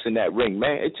who steps in that ring,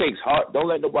 man. It takes heart. Don't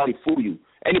let nobody fool you.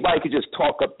 Anybody could just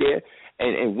talk up there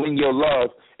and win your love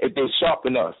if they're sharp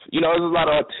enough. You know, there's a lot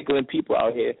of articulate people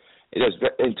out here that's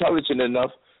intelligent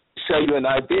enough to sell you an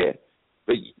idea.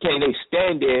 But can they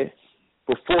stand there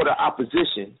before the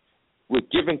opposition with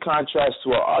giving contrast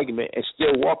to an argument and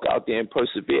still walk out there and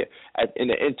persevere in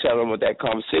the interim of that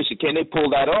conversation? Can they pull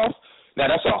that off? Now,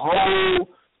 that's a whole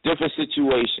different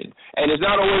situation. And it's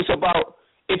not always about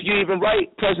if you even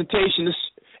write. Presentation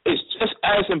is just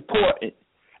as important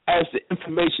as the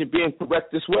information being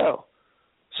correct as well.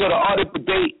 So the art of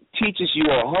debate teaches you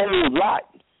a whole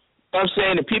lot. You know what I'm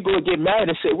saying? And people will get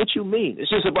mad and say, what you mean? It's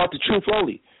just about the truth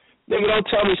only. Nigga, don't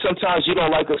tell me sometimes you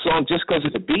don't like a song just because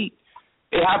of the beat.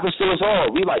 It happens to us all.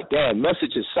 We like, damn,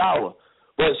 message is sour.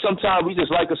 But sometimes we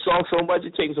just like a song so much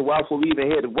it takes a while before we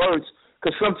even hear the words,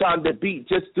 because sometimes the beat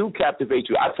just do captivate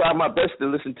you. I try my best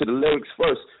to listen to the lyrics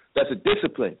first. That's a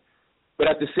discipline. But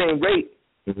at the same rate,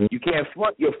 you can't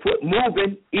front your foot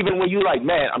moving, even when you like,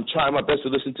 man, I'm trying my best to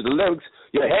listen to the lyrics.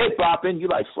 Your head bopping, you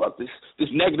like, fuck, this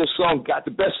negative song got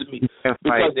the best of me.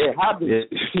 Because it happens.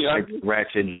 You know what I mean?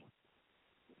 Ratchet.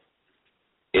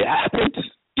 It happens.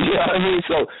 You know what I mean?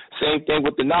 So same thing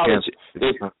with the knowledge.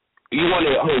 You want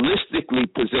to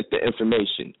holistically present the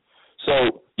information.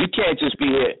 So you can't just be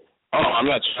here, I'm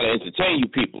not trying to entertain you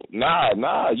people.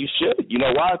 Nah, you should. You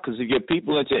know why? Because if you're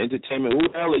people into entertainment, who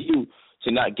the hell are you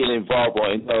to not get involved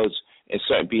or indulge in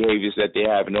certain behaviors that they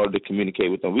have in order to communicate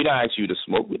with them? We don't ask you to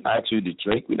smoke. We don't ask you to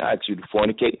drink. We don't ask you to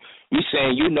fornicate. We're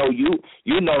saying you know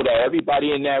that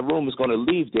everybody in that room is going to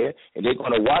leave there, and they're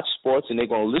going to watch sports, and they're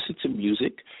going to listen to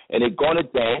music, and they're going to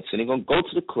dance, and they're going to go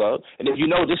to the club. And if you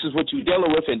know this is what you're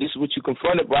dealing with and this is what you're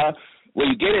confronted by, when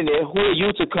you get in there, who are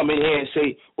you to come in here and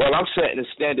say, well, I'm setting a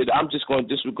standard. I'm just going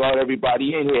to disregard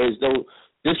everybody in here as though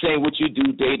this ain't what you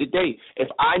do day to day. If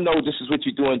I know this is what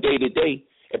you're doing day to day,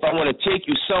 if I want to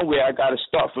take you somewhere, I got to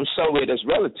start from somewhere that's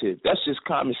relative. That's just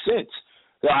common sense.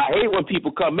 So I hate when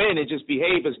people come in and just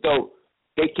behave as though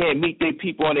they can't meet their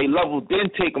people on their level, then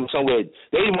take them somewhere.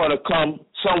 They want to come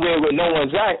somewhere where no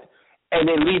one's at and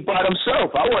then leave by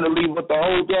themselves. I want to leave with the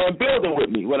whole damn building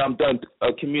with me when I'm done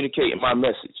communicating my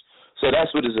message. So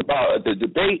that's what it's about. The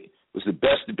debate was the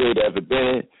best debate I've ever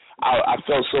been in. I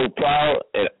felt so proud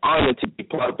and honored to be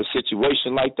part of a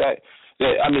situation like that.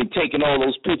 Taking all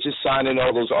those pictures, signing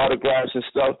all those autographs and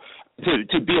stuff,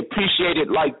 to be appreciated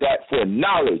like that for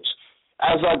knowledge.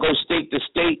 As I go state to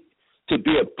state, to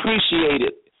be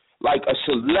appreciated like a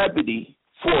celebrity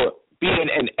for being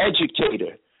an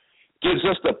educator gives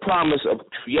us the promise of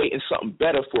creating something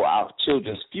better for our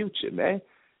children's future, man.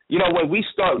 You know, when we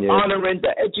start honoring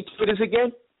the educators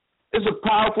again, it's a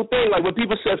powerful thing. Like when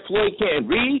people said Floyd can't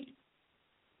read,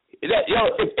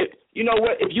 you know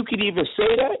what? If you could even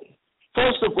say that,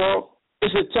 first of all,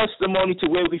 it's a testimony to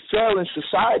where we fail in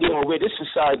society, or where this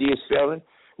society is failing,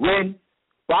 when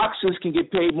boxers can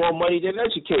get paid more money than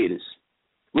educators,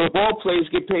 where ball players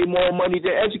get paid more money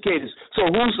than educators. So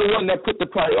who's the one that put the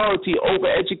priority over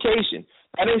education?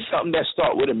 That ain't something that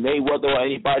start with a Mayweather or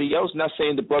anybody else. I'm not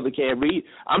saying the brother can't read.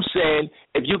 I'm saying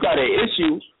if you got an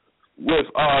issue with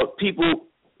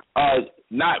people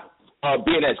not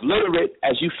being as literate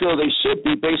as you feel they should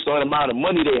be based on the amount of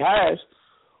money they have,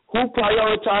 who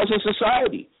prioritizes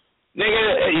society?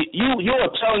 Nigga, you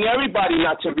are telling everybody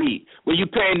not to read when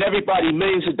you're paying everybody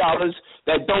millions of dollars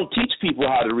that don't teach people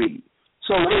how to read.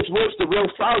 So where's the real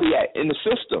folly at in the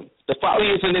system? The folly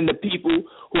isn't in the people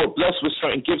who are blessed with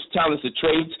certain gifts, talents, and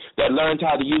trades that learned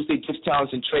how to use their gifts,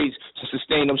 talents, and trades to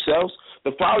sustain themselves.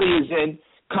 The folly is in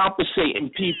compensating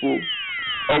people,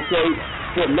 for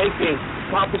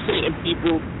compensating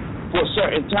people for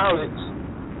certain talents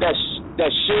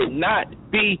that should not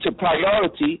be to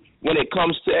priority when it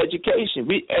comes to education.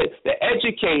 The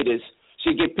educators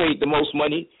should get paid the most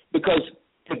money, because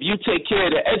if you take care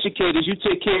of the educators, you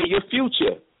take care of your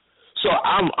future. So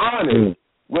I'm honored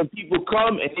when people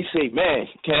come and they say, man,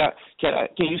 can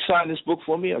you sign this book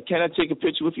for me, or can I take a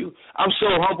picture with you? I'm so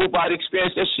humbled by the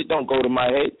experience. That shit don't go to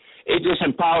my head. It just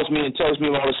empowers me and tells me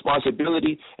my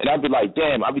responsibility, and I'll be like,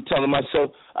 damn, I'll be telling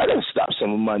myself, I gotta stop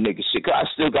some of my nigga shit, because I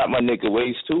still got my nigga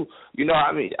ways too. You know what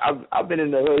I mean? I've been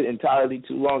in the hood entirely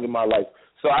too long in my life,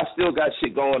 so I still got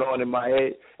shit going on in my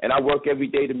head, and I work every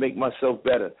day to make myself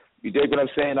better. You dig what I'm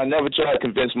saying? I never try to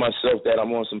convince myself that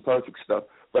I'm on some perfect stuff,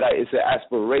 but it's an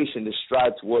aspiration to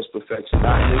strive towards perfection.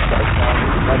 Not in this lifetime.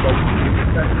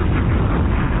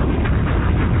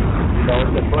 You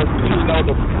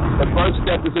the first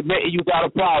step is admitting you got a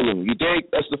problem. You dig?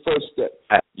 That's the first step.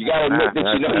 You got to admit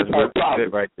that you got a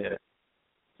problem. Right there.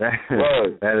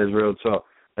 That is real talk.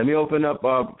 Let me open up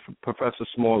Professor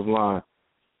Small's line.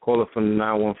 Caller from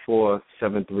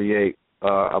 914-738.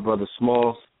 Our brother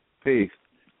Smalls, peace.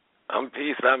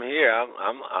 Peace. I'm here.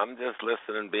 I'm just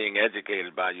listening, being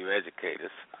educated by you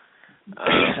educators.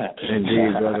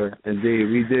 Indeed, brother. Indeed,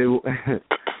 we do.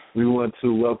 We want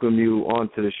to welcome you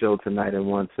onto the show tonight and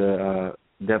want to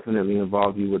definitely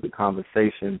involve you with the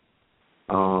conversation.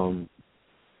 I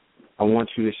want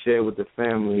you to share with the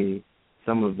family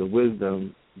some of the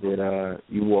wisdom that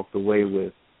you walked away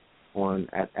with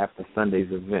after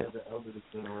Sunday's event.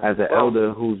 As an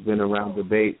elder who's been around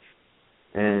debates,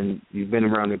 and you've been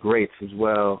around the greats as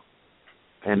well,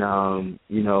 and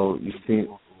you've seen.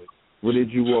 What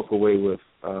did you walk away with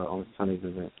on Sunday's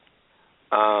event?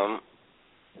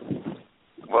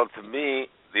 Well, to me,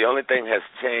 the only thing has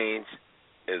changed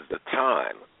is the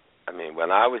time. I mean,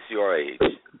 when I was your age,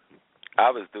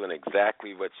 I was doing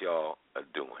exactly what y'all are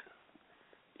doing.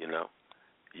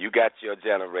 You got your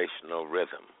generational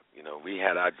rhythm. We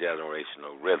had our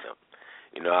generational rhythm.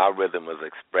 Our rhythm was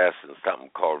expressed in something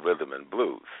called rhythm and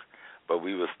blues, but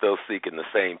we were still seeking the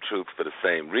same truth for the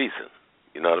same reason.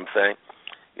 You know what I'm saying?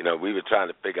 We were trying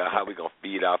to figure out how we're going to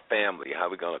feed our family, how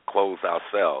we're going to clothe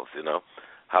ourselves,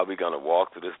 how we're going to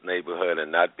walk through this neighborhood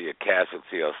and not be a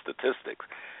casualty of statistics.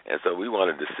 And so we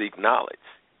wanted to seek knowledge.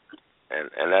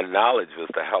 And that knowledge was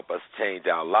to help us change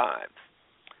our lives.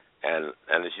 And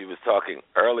as you was talking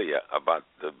earlier about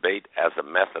debate as a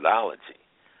methodology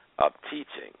of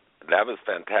teaching, that was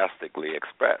fantastically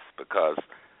expressed, because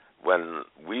when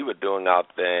we were doing our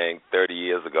thing 30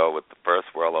 years ago with the First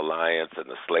World Alliance and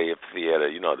the Slave Theater,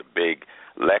 the big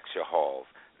lecture halls,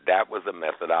 that was a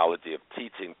methodology of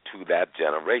teaching to that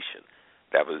generation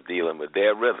that was dealing with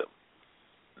their rhythm.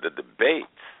 The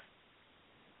debates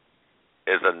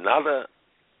is another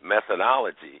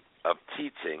methodology of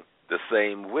teaching the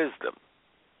same wisdom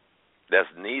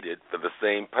that's needed for the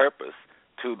same purpose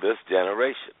to this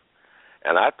generation.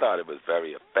 And I thought it was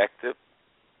very effective.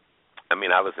 I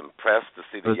mean, I was impressed to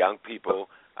see the young people.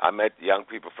 I met young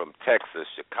people from Texas,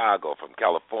 Chicago, from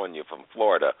California, from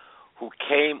Florida, who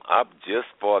came up just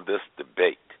for this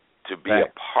debate to be a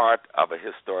part of a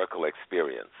historical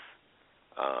experience.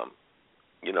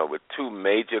 With two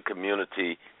major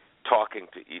community talking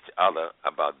to each other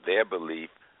about their belief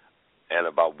and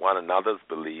about one another's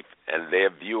belief and their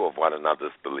view of one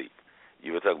another's belief.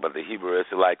 You were talking about the Hebrew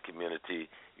Israelite community.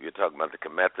 You were talking about the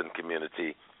KAMENE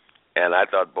community. And I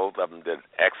thought both of them did an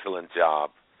excellent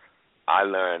job. I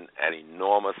learned an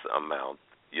enormous amount.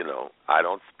 I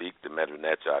don't speak the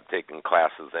Medunecha. I've taken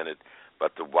classes in it.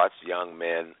 But to watch young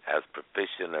men as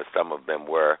proficient as some of them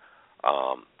were,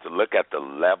 to look at the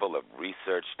level of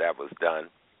research that was done,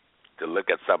 to look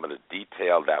at some of the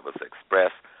detail that was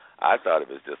expressed, I thought it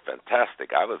was just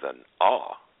fantastic. I was in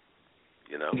awe,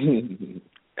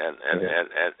 and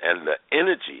the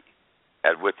energy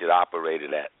at which it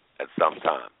operated at some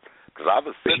time. Because I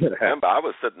was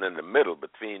sitting in the middle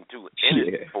between two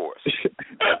energy forces.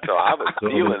 And so I was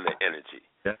feeling the energy.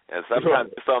 Yeah. And sometimes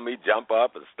you saw me jump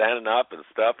up and standing up and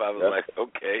stuff. I was like,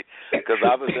 okay, because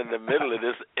I was in the middle of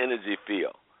this energy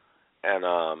field. And,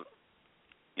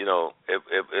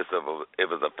 it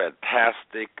was a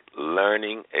fantastic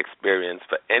learning experience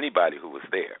for anybody who was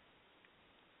there.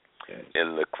 Okay.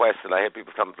 And the question, I hear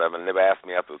people sometimes, and never ask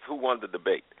me afterwards, who won the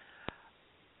debate?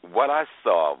 What I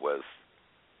saw was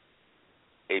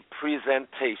a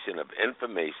presentation of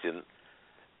information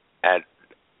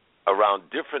around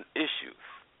different issues.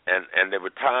 And there were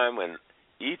times when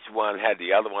each one had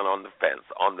the other one on the fence,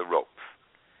 on the ropes.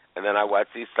 And then I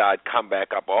watched each side come back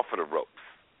up off of the ropes,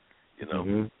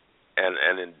 Mm-hmm.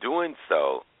 And in doing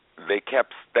so, they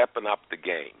kept stepping up the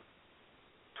game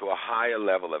to a higher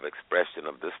level of expression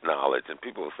of this knowledge. And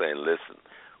people were saying, listen,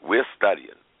 we're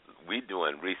studying. We're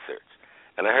doing research.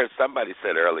 And I heard somebody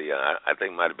said earlier, I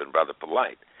think it might have been Brother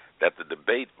Polite, that the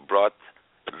debate brought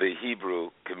the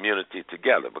Hebrew community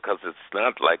together, because it's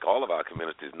not like all of our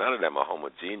communities, none of them are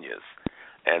homogeneous.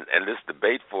 And this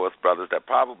debate forced brothers that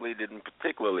probably didn't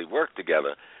particularly work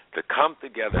together to come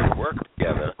together and work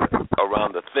together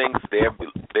around the things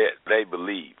they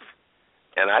believe.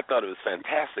 And I thought it was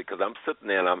fantastic, because I'm sitting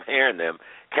there and I'm hearing them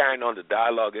carrying on the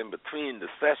dialogue in between the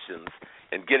sessions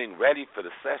and getting ready for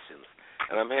the sessions.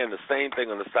 And I'm hearing the same thing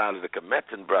on the side of the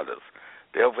KAMENE brothers.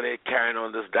 They're over there carrying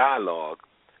on this dialogue,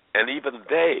 and even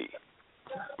they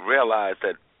realize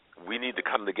that we need to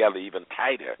come together even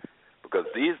tighter, because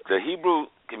the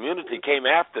Hebrew community came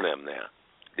after them now.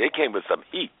 They came with some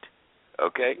heat,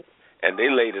 okay? And they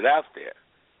laid it out there.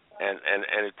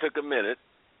 And it took a minute,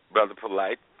 Brother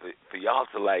Polite, for y'all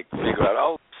to like figure out,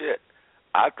 oh shit,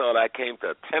 I thought I came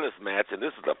to a tennis match and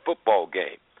this is a football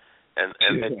game, and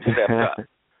then stepped up.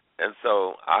 And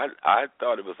so I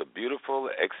thought it was a beautiful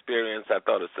experience. I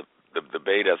thought the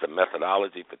debate as a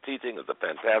methodology for teaching is a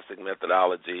fantastic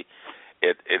methodology.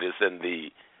 It is in the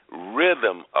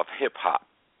rhythm of hip hop.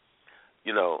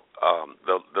 You know,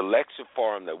 the lecture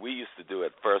forum that we used to do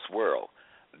at First World,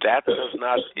 that does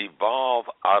not evolve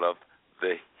out of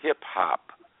the hip-hop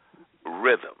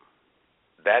rhythm.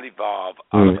 That evolved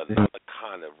out of another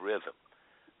kind of rhythm.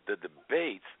 The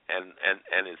debates and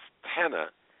its tenor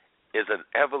is an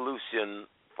evolution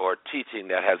for teaching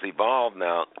that has evolved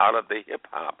now out of the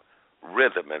hip-hop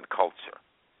rhythm and culture.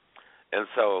 And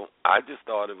so I just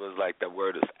thought it was like the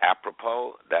word is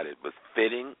apropos, that it was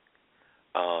fitting,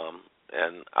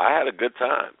 and I had a good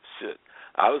time. Shit,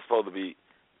 I was supposed to be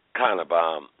kind of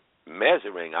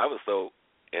measuring. I was so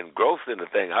engrossed in the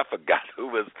thing, I forgot who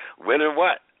was winning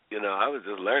what. You know, I was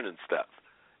just learning stuff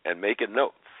and making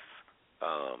notes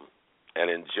and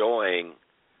enjoying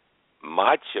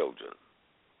my children,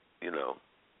 you know,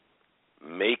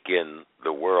 making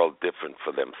the world different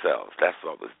for themselves. That's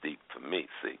what was deep for me,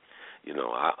 see. You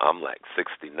know, I'm like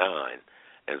 69,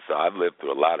 and so I've lived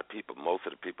through a lot of people. Most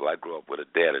of the people I grew up with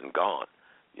are dead and gone,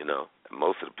 you know. And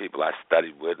most of the people I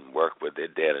studied with and worked with, they're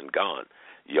dead and gone.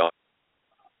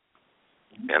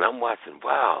 And I'm watching,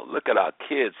 wow, look at our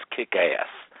kids kick ass.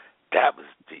 That was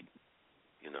deep,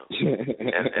 you know.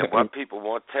 and what people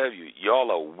won't tell you,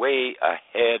 y'all are way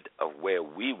ahead of where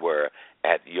we were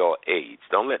at your age.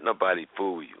 Don't let nobody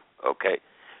fool you, okay?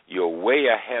 You're way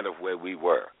ahead of where we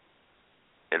were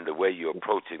in the way you're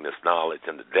approaching this knowledge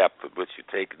and the depth with which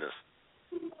you're taking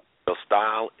this. Your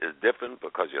style is different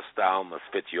because your style must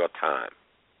fit your time.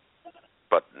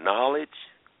 But knowledge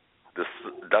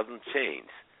doesn't change.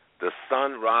 The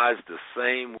sun rises the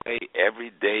same way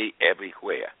every day,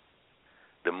 everywhere.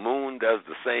 The moon does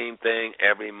the same thing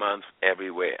every month,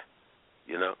 everywhere.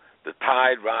 You know, the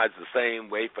tide rides the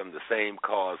same way from the same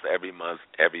cause every month,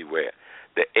 everywhere.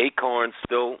 The acorn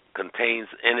still contains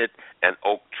in it an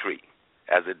oak tree,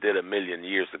 as it did 1 million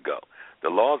years ago. The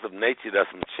laws of nature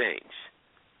doesn't change,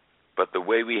 but the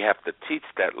way we have to teach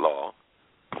that law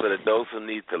so that those who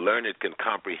need to learn it can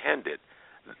comprehend it,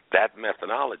 that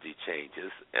methodology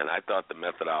changes, and I thought the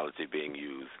methodology being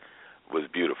used was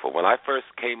beautiful. When I first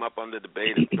came up on the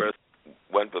debate and first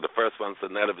went for the first one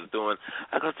Sonetta was doing,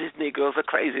 I go, these Negroes are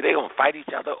crazy. They're going to fight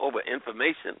each other over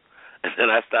information. And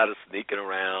then I started sneaking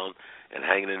around and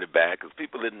hanging in the back because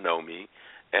people didn't know me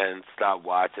and stopped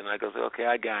watching. I go, okay,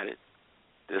 I got it.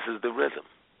 This is the rhythm.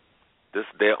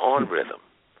 They're on rhythm.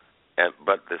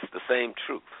 But it's the same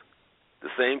truth.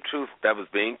 The same truth that was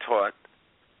being taught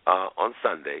on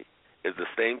Sunday is the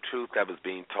same truth that was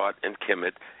being taught in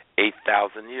Kemet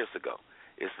 8,000 years ago.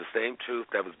 It's the same truth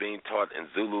that was being taught in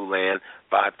Zululand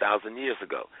 5,000 years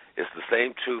ago. It's the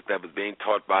same truth that was being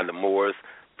taught by the Moors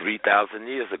 3,000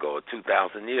 years ago or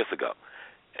 2,000 years ago.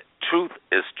 Truth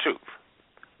is truth.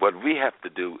 What we have to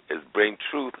do is bring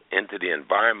truth into the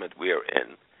environment we are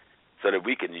in so that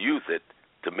we can use it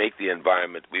to make the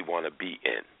environment we want to be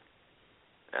in.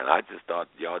 And I just thought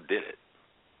y'all did it.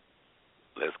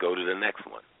 Let's go to the next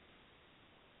one.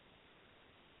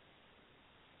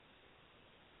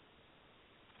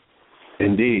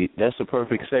 Indeed. That's a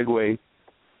perfect segue.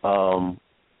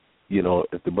 You know,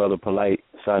 if the brother Polite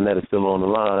Sonetta is still on the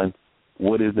line,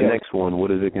 what is the next one? What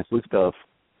does it consist of?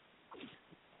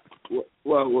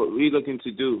 Well, what we're looking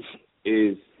to do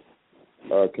is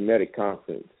a kinetic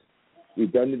conference.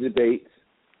 We've done the debates.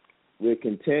 We're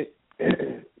content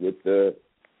with the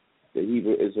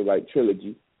Hebrew Israelite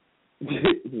trilogy,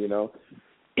 you know.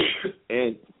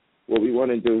 And what we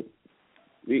want to do,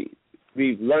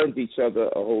 we've learned each other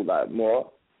a whole lot more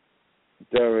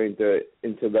during the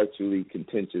intellectually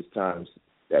contentious times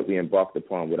that we embarked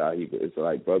upon with our Hebrew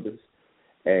Israelite brothers.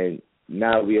 And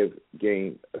now we have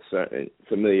gained a certain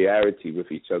familiarity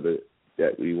with each other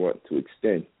that we want to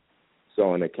extend. So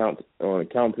on account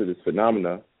of this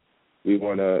phenomena, we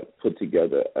want to put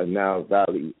together a Nile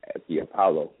Valley at the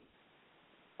Apollo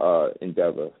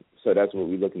endeavor. So that's what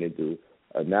we're looking to do,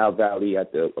 a Nile Valley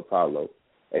at the Apollo.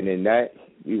 And in that,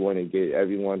 we want to get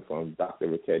everyone from Dr.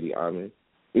 Raketti Armin.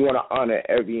 We want to honor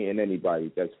every and anybody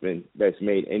that's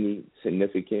made any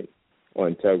significant or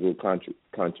integral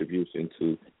contribution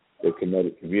to the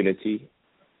kinetic community,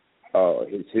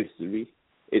 its history,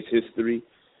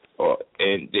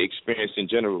 and the experience in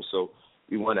general. So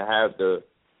we want to have the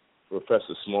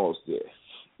Professor Smalls there.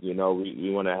 You know,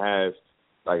 we want to have,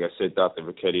 like I said, Dr.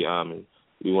 Raketti Armin.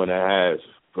 We want to have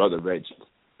Brother Reggie.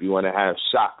 We want to have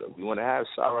Shaka. We want to have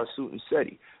Sarah Sutton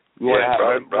Seti. We want to have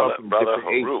everyone from brother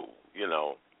different ages. Haru, you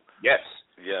know. Yes.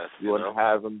 We want to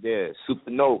have them there.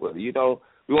 Supernova, you know.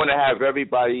 We want to have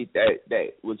everybody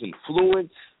that was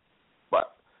influenced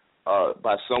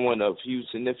by someone of huge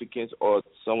significance or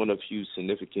someone of huge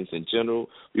significance in general.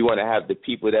 We want to have the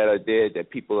people that are there that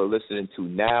people are listening to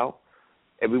now,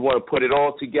 and we want to put it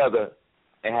all together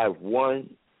and have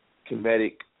one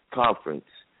comedic conference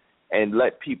and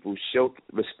let people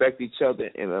respect each other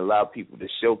and allow people to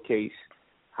showcase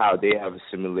how they have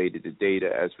assimilated the data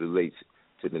as relates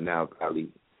to the Nile Valley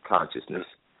consciousness.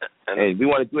 And we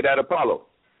want to do it at Apollo.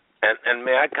 And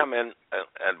may I come in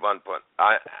at one point?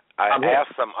 I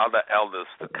asked some other elders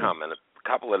to come, and a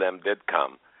couple of them did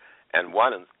come, and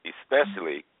one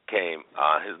especially came.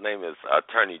 His name is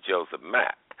Attorney Joseph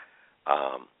Mack,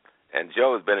 and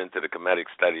Joe has been into the Kemetic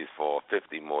studies for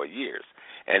 50 more years.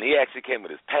 And he actually came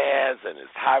with his pads and his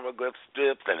hieroglyph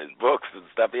strips and his books and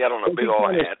stuff. He had on a big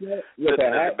old hat sitting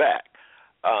in the back.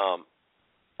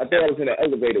 I think I was in an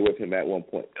elevator with him at one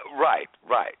point. Right.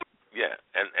 Yeah,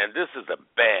 and this is a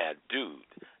bad dude.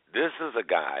 This is a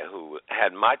guy who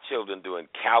had my children doing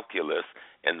calculus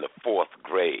in the 4th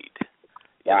grade.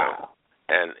 You know?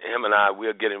 And him and I,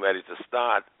 we're getting ready to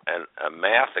start a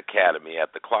math academy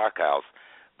at the Clark House,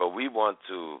 but we want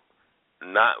to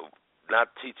not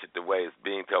teach it the way it's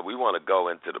being taught. We want to go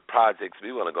into the projects.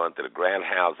 We want to go into the grand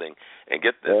housing and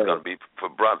get this. It's going to be for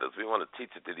brothers. We want to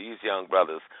teach it to these young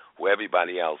brothers who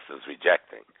everybody else is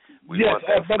rejecting. We want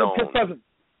that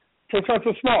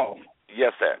Professor Smalls.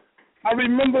 Yes, sir. I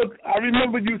remember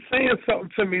you saying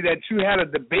something to me that you had a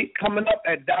debate coming up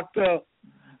at Dr.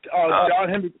 John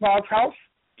Henry Clark's house.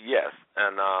 Yes,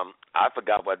 and I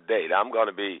forgot what date. I'm going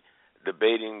to be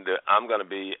debating. I'm going to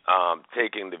be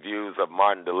taking the views of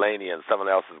Martin Delaney, and someone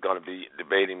else is going to be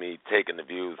debating me taking the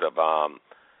views of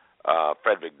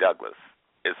Frederick Douglass.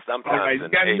 It's sometime in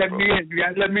April. You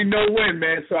got to let me know when,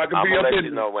 man, so I can be up in. I'm going to let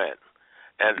you know when.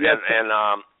 And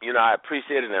you know, I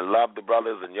appreciate it and love the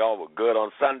brothers, and y'all were good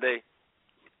on Sunday,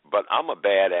 but I'm a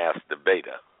badass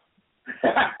debater.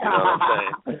 You know what I'm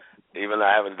saying? Even though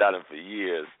I haven't done it for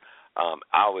years, I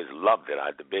always loved it. I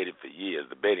debated for years.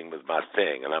 Debating was my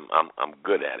thing, and I'm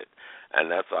good at it. And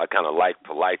that's why I kind of like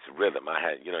Polite's rhythm. I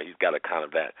had, you know, he's got a kind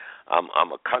of that. I'm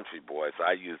a country boy, so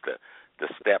I use the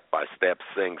step-by-step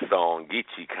sing-song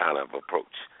Geechee kind of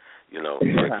approach, you know,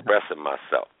 for expressing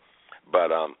myself.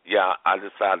 But yeah, I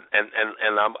decided,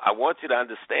 and I want you to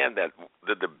understand that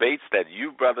the debates that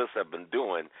you brothers have been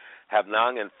doing have now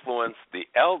influenced the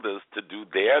elders to do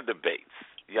their debates.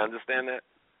 You understand that?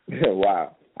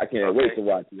 Wow, I can't wait to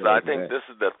watch it. So I think this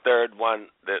is the third one.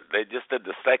 They just did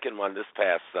the second one this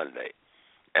past Sunday,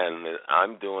 and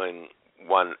I'm doing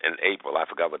one in April. I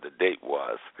forgot what the date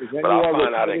was, but I'll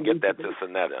find out and get that to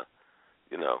Sonetta.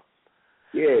 You know.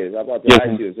 Yeah, I'm about to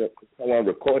ask you, is someone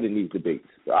recording these debates?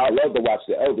 I love to watch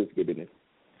the elders get in it.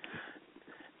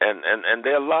 And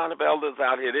there are a lot of elders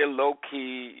out here. They're low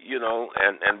key, you know,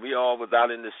 and we all was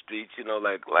out in the streets, you know,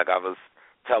 like I was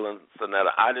telling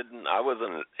Sonetta, I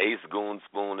wasn't an ace goon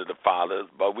spoon of the fathers,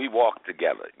 but we walked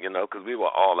together, you know, because we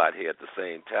were all out here at the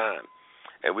same time.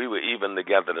 And we were even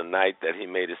together the night that he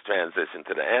made his transition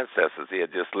to the ancestors. He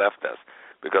had just left us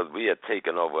because we had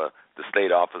taken over the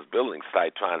state office building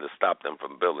site trying to stop them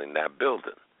from building that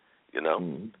building, you know.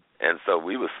 Mm-hmm. And so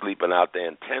we were sleeping out there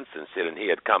in tents and shit, and he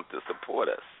had come to support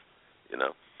us, you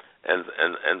know. And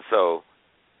so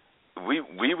we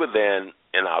were then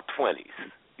in our 20s,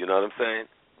 you know what I'm saying?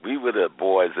 We were the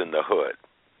boys in the hood,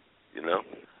 you know.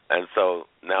 And so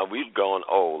now we've grown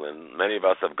old, and many of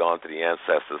us have gone to the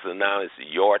ancestors, and now it's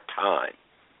your time,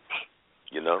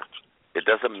 you know. It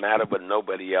doesn't matter what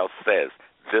nobody else says.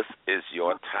 This is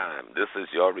your time. This is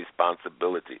your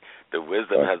responsibility. The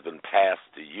wisdom has been passed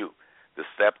to you. The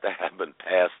scepter has been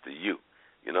passed to you.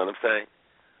 You know what I'm saying?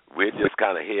 We're just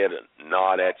kind of here to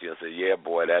nod at you and say, yeah,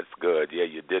 boy, that's good. Yeah,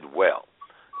 you did well.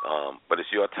 But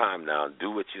it's your time now.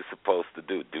 Do what you're supposed to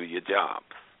do. Do your job.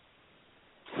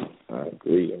 I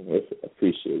agree. I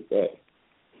appreciate that.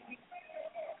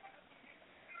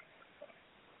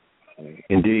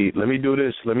 Indeed. Let me do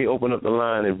this. Let me open up the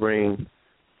line and bring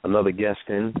another guest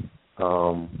in.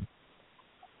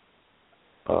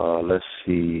 Let's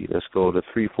see. Let's go to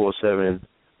 347-496.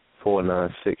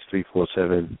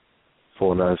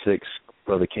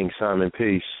 Brother King Simon,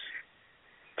 peace.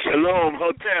 Shalom,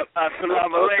 Hotep.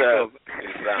 Assalamu alaikum.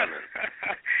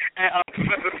 And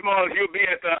Professor Smalls, you'll be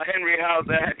at the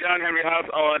John Henry House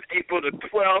on April the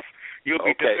 12th. You'll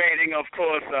be debating, of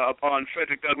course, upon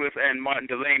Frederick Douglass and Martin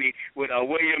Delaney with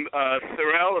William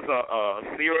Cyril or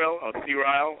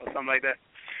something like that.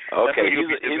 Okay,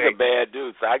 he's a bad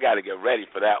dude, so I got to get ready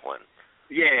for that one.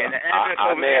 Yeah, and the address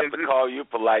I may have to call you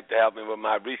polite to help me with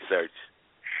my research.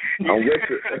 I'm with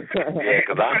you. Yeah,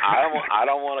 because I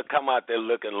don't want to come out there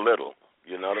looking little.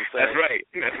 You know what I'm saying?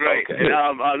 That's right. Okay.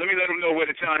 And let me let them know where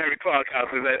the John Henry Clark House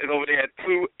is at. It's over there at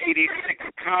 286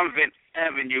 Convent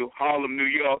Avenue, Harlem, New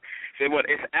York. Say what?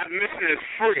 It's admission is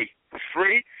free. It's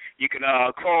free. You can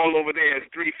call over there. It's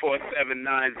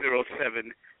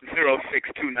 347-907-0629.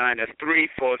 That's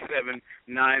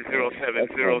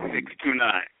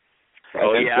 347-907-0629.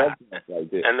 Oh yeah.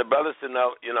 And the brothers to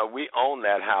know, we own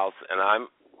that house, and I'm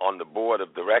on the board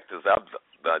of directors of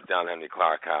the John Henry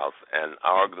Clark House, and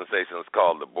our organization is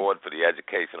called the Board for the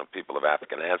Education of People of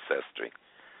African Ancestry.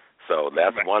 So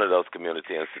that's one of those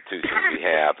community institutions we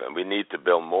have, and we need to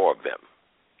build more of them.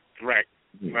 Right.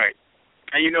 And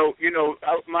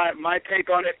my take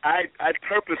on it, I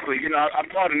purposely, I'm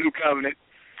part of New Covenant,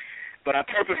 but I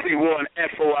purposely wore an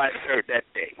FOI shirt that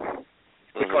day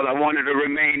because I wanted to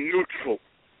remain neutral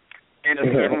in a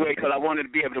certain way, because I wanted to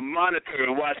be able to monitor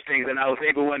and watch things. And I was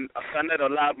able, when Sonet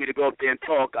allowed me to go up there and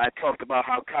talk, I talked about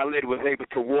how Khalid was able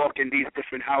to walk in these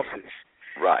different houses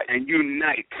and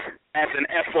unite. As an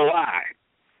FOI,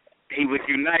 he was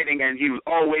uniting, and he would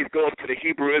always go up to the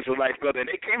Hebrew Israelites, brother. And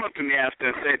they came up to me after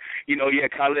and said,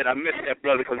 Khalid, I miss that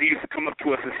brother, because he used to come up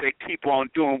to us and say, keep on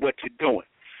doing what you're doing.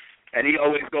 And he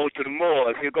always goes to the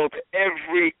Moors. He'll go to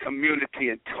every community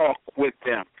and talk with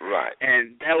them. Right.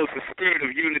 And that was the spirit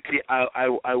of unity I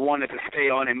wanted to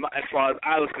stay on. And as far as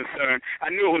I was concerned,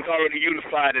 I knew it was already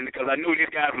unified, and because I knew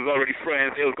these guys was already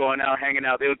friends. They was going out, hanging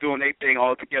out. They was doing their thing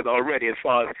all together already, as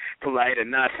far as Polite and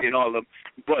Nazi and all of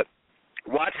them. But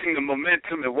watching the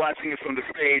momentum and watching it from the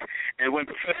stage, and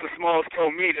when Professor Smalls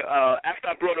told me,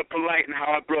 after I brought up Polite and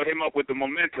how I brought him up with the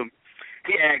momentum,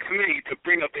 he asked me to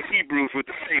bring up the Hebrews with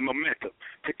the same momentum,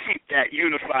 to keep that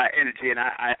unified energy, and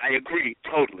I agree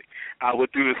totally. I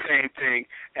would do the same thing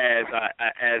as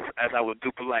I would do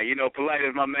Polite. Polite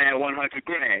is my man, 100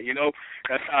 grand.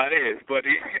 That's how it is. But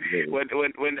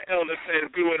when the elder says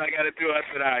do what I got to do, I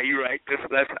said, all right, you're right.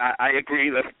 I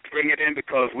agree. Let's bring it in,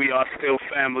 because we are still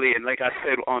family. And like I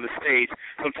said on the stage,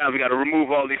 sometimes we got to remove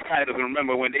all these titles. And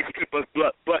remember, when they strip us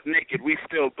butt naked, we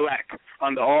still black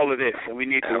under all of this, and we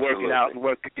need to work it out and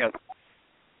work together.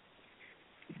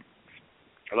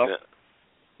 Hello?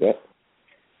 Yeah.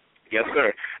 Yes,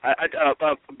 sir.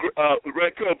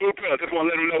 Red Pill, Blue Pill, just want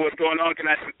to let them know what's going on. Can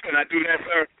I do that,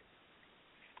 sir?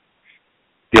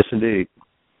 Yes, indeed.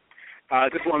 I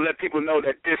just want to let people know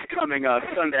that this coming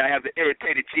Sunday, I have the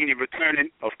Irritated Genie returning,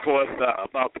 of course,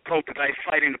 about the poltergeist,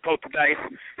 fighting the poltergeist,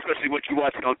 especially what you're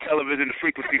watching on television, the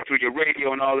frequencies through your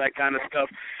radio and all that kind of stuff.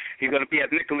 He's going to be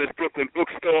at Nicholas Brooklyn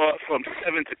Bookstore from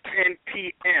 7 to 10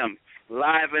 p.m.,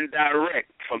 live and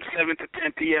direct from 7 to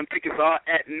 10 p.m. Tickets are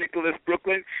at Nicholas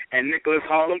Brooklyn and Nicholas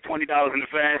Harlem, $20 in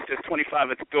advance, just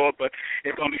 $25 at the door, but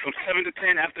it's going to be from 7 to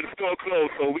 10 after the store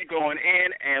closed, so we going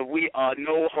in, and we are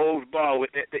no holds barred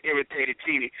with the Irritated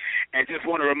Genie. And just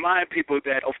want to remind people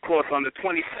that, of course, on the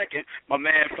 22nd, my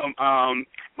man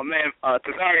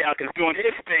Tazariak is doing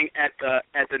his thing at the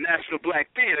National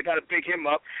Black Theater. Got to big him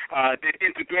up. Did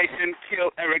Integration,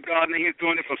 Kill Eric Gardner. He's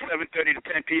doing it from 7:30 to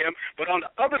 10 p.m. But on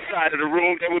the other side of the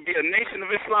room, there would be a Nation of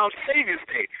Islam Savior's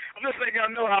Day. I'm just letting y'all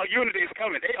know how unity is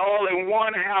coming. They all in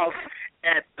one house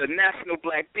at the National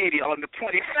Black Theater on the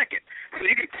 22nd. So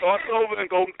you can cross over and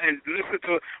go and listen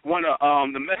to one of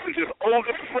the Messenger's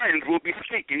oldest friends will be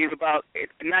speaking. He's about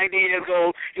 90 years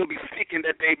old. He'll be speaking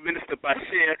that day, Minister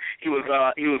Bashir. He was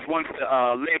once the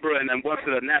laborer and then once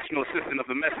the national assistant of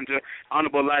the Messenger,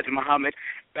 Honorable Elijah Muhammad,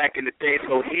 back in the day.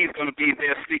 So he's going to be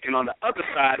there speaking on the other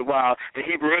side, while the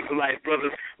Hebrew Israelite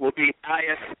brothers will be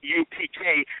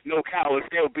ISUPK, No Cowards.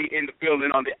 They'll be in the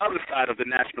building on the other side of the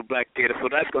National Black Theater.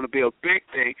 So that's going to be a big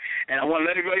thing. And I want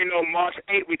to let everybody know, March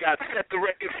 8th, we got Set the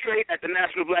Record Straight at the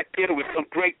National Black Theater with some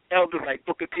great elders like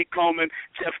Booker T. Coleman,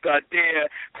 Jeff Gardere,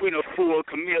 Queen of Fool,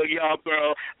 Camille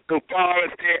Yarborough, Gabar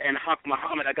is there, and Haq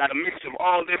Muhammad. I got a mixture of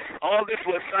all this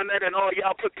was Sunday and all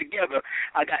y'all put together.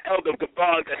 I got Elder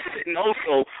Gabar that's sitting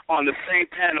also on the same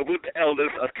panel with the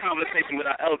elders, a conversation with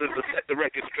our elders to set the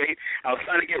record straight. I was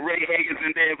trying to get Ray Higgins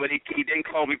in there, but he didn't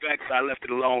call me back, so I left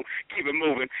it alone. Keep it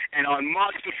moving. And on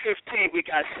March the 15th, we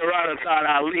got Sharad Azad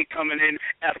Ali coming in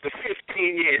after 15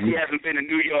 years. He hasn't been in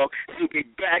New York. He'll be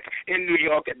back in New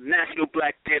York at National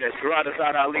Black Theater. Sharad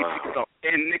Azad Ali tickets are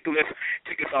in Nicholas.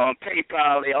 Tickets are on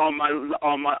PayPal. They're on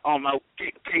my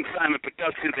King Simon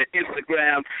Productions and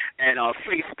Instagram and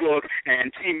Facebook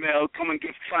and Gmail. Come and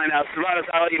find out. Sharad Azad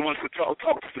Ali wants to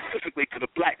talk specifically to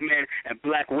the black men and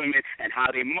black women and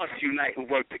how they must unite and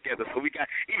work together. So we got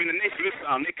even the Nation of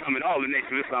Islam. They coming. All the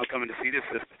Nation of Islam coming to see this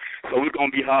sister. So we're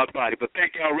gonna be hard body. But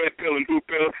thank y'all, Red Pill and Blue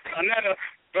Pill. Another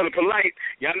Brother Polite,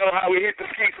 y'all know how we hit the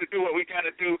streets to do what we got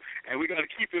to do, and we're going to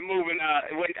keep it moving.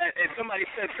 And somebody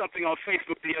said something on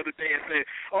Facebook the other day and said,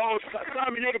 "Oh,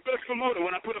 Simon, you're the best promoter."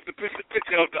 When I put up the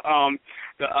picture of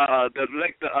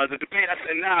the debate, I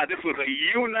said, "Nah, this was a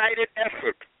united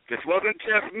effort. This wasn't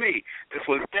just me. This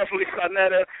was definitely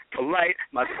Sarnetta, Polite,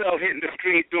 myself hitting the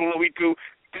street, doing what we do.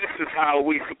 This is how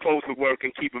we supposed to work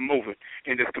and keep it moving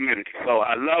in this community." So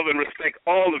I love and respect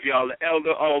all of y'all, the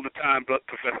elder all the time,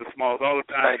 Professor Smalls all the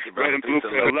time. Thank you, brother. Red and blue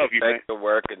pill, love you, man. Thank you for your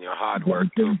work and your hard work,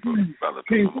 too, brother.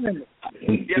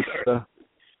 Yes, sir.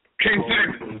 King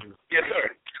Simon. Yes,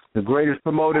 sir. The greatest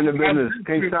promoter in the business,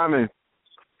 King Simon.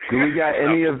 Do we got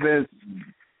any events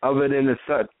other than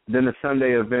the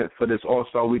Sunday event for this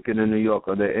All-Star Weekend in New York?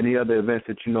 Are there any other events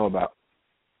that you know about?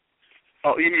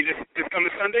 Oh, you mean this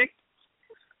coming Sunday?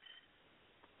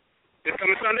 This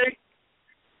coming Sunday?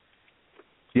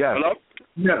 Yeah. Hello?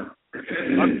 Yeah.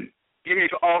 Give me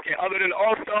okay. Other than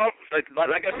All-Star,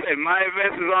 like I said, my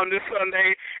event is on this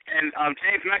Sunday, and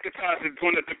James McIntosh is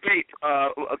doing a debate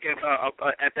against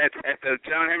at the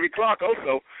John Henry Clark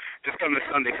also this coming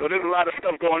Sunday. So there's a lot of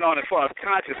stuff going on as far as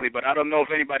consciously, but I don't know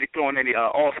if anybody's throwing any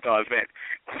All-Star event.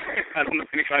 I don't know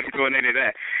if anybody's doing any of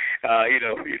that. You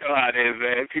know how it is,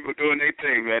 man. People doing their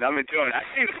thing, man. I'm enjoying it. I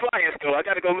see the flyers though. I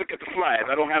got to go look at the flyers.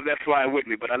 I don't have that flyer with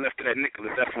me, but I left it at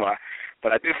Nicholas. That's why.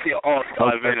 But I did see an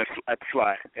All-Star event at the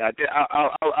flyer. Yeah, I did.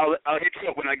 I'll hit you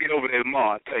up when I get over there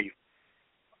tomorrow. I'll tell you.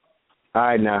 All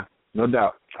right, now, no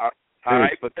doubt. All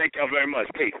right, but thank y'all very much.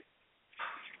 Peace.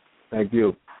 Thank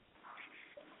you.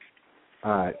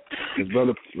 All right,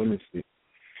 brother. Let me see.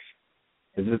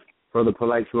 Is this Brother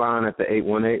Polite's line at the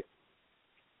 818?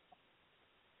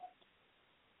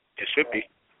 It should be.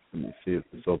 Let me see if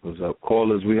this opens up.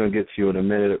 Callers, we're gonna get to you in a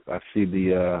minute. I see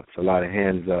it's a lot of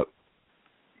hands up.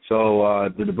 So,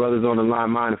 do the brothers on the line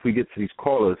mind if we get to these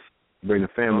callers, bring the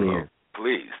family in?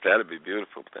 Please, that'd be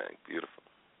beautiful. Thank beautiful.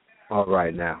 All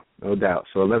right, now, no doubt.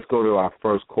 So let's go to our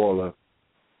first caller.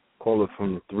 Caller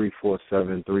from the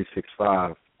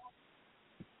 347-365.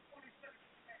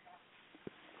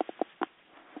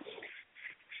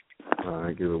 All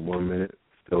right, give it 1 minute.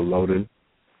 Still loading.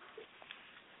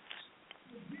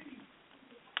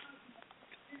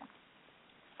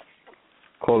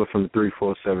 Caller from the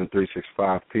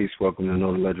 347-365. Peace. Welcome to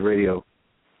Know the Ledge Radio.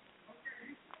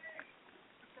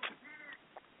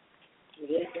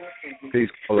 Peace,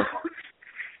 caller.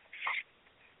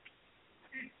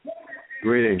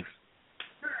 Greetings.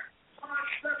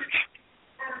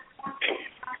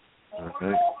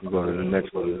 Okay, we'll go to the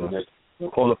next one.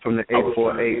 Caller from the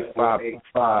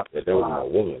 848-585. That was my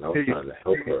woman. I was trying to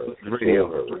help her.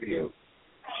 Radio.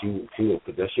 She will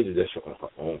put that shit on her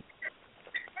own.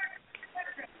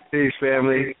 Peace,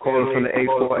 family. Caller from the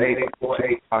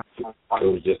 848-885. It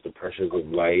was just the pressures of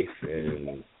life,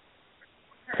 and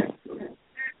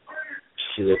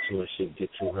she let too much shit get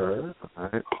to her. All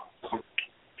right.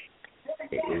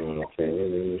 You know what I'm saying?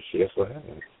 And that's what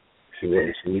happened. She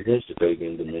wasn't sleeping. She started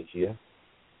getting dementia.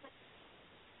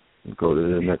 Go to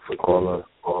the next caller.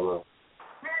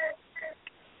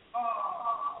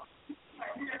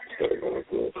 Started going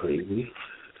a little crazy.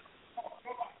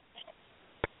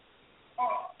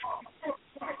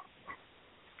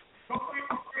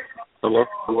 Hello?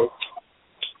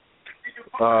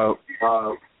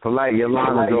 Polite, your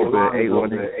line is open at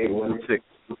 818-816.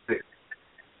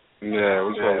 Yeah,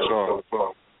 what's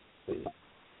wrong?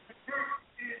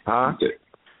 Huh?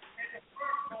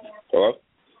 Hello?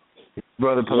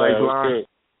 Brother Polite's line?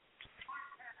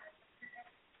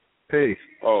 Peace.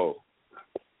 Oh.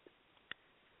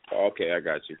 Okay, I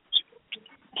got you.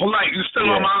 Polite, you still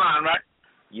on my line, right?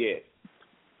 Yeah.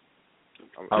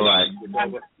 All right.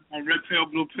 On red pill,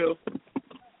 blue pill.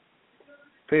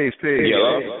 Peace.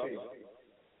 Yeah,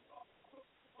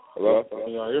 hello?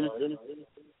 Can y'all hear me?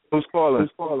 Who's calling?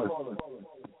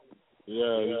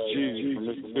 Yeah, it's G from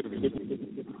Mississippi.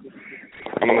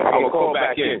 I'm gonna call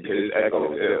back in because it's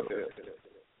echoing.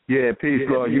 Yeah, peace,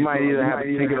 Lord. You might either have to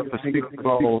take it up for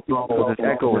speakerphone because it's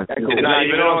echoing. It's not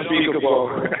even on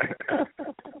speakerphone.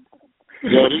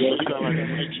 Yo, this sound like a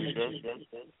picture,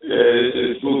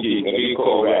 Yeah, it's spooky. Let me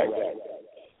call back.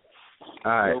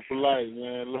 All right. So polite,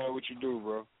 man. Love what you do,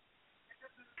 bro.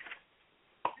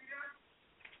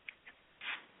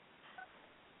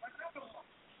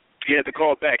 He had to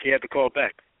call back.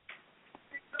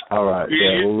 All right.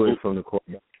 Yeah, we'll wait from the call.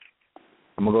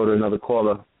 I'm going to go to another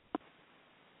caller.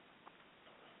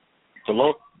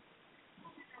 Hello?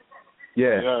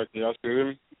 Yeah. Yeah, can y'all still hear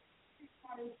me?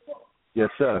 Yes,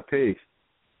 sir. Peace.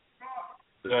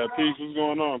 Yeah, peace. What's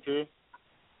going on, Phil?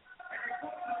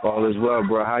 All is well,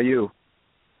 bro. How you?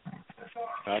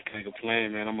 I can't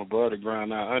complain, man. I'm above the ground,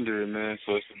 not under it, man.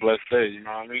 So it's a blessed day, you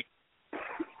know what I mean?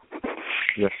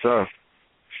 Yes, sir.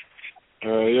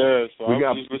 Yeah, so we I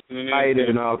got was just listening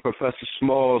and Professor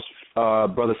Smalls,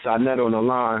 Brother Sonnet on the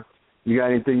line. You got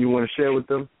anything you want to share with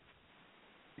them?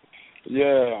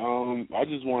 Yeah, I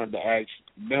just wanted to ask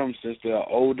them, since they're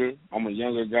older. I'm a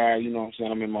younger guy, you know what I'm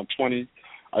saying? I'm in my 20s.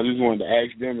 I just wanted to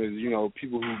ask them, as you know,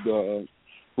 people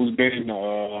who's been in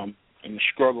the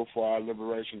struggle for our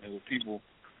liberation as a people,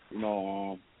 you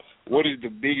know, what is the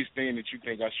biggest thing that you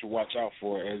think I should watch out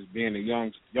for as being a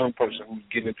young person who's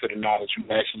getting into the knowledge, who's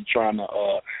actually trying to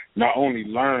not only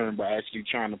learn but actually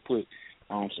trying to put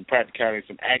some practicality,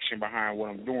 some action behind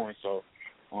what I'm doing? So,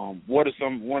 what is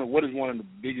one of the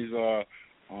biggest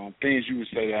things you would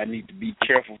say that I need to be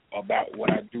careful about what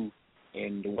I do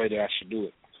and the way that I should do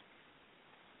it?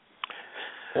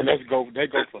 And let's go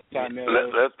for Sonnet.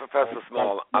 Let Professor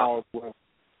Small.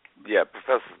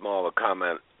 Professor Small will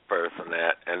comment first on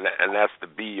that, and that's to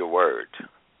be your word.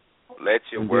 Let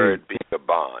your word be your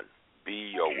bond.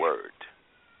 Be your word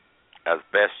as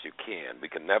best you can. We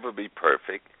can never be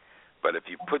perfect, but if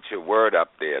you put your word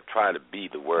up there, try to be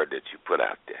the word that you put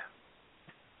out there.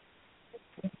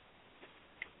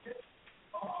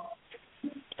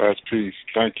 That's peace.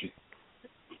 Thank you.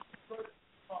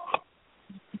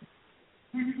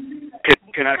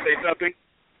 Can I say something?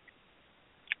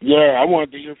 Yeah, I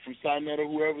wanted to hear from Sonnet or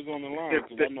whoever's on the line.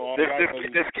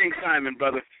 This King Simon,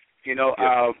 brother. You know,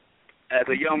 as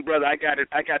a young brother, I got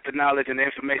the knowledge and the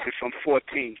information from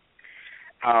 14,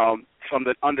 from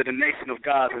under the nation of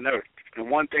gods and earth. And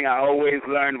one thing I always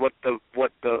learned, what the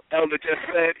elder just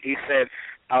said. He said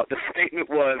the statement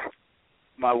was,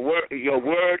 your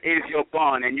word is your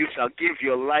bond, and you shall give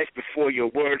your life before your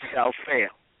word shall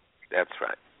fail. That's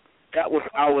right. That was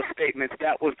our statement.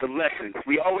 That was the lesson.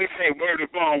 We always say word is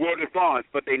bond,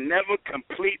 but they never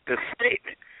complete the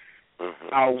statement.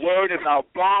 Mm-hmm. Our word is our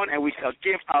bond, and we shall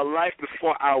give our life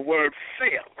before our word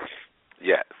fails.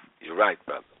 Yes, you're right,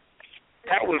 brother.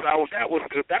 That was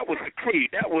the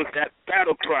creed. That was that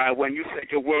battle cry when you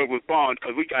said your word was bond,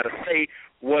 because we got to say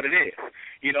what it is.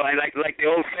 You know, and like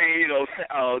the old saying, you know,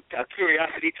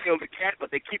 curiosity killed the cat,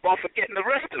 but they keep on forgetting the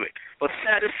rest of it. But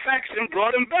satisfaction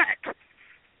brought him back.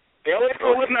 They always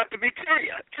told us not to be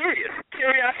curious.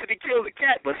 Curiosity killed the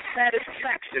cat, but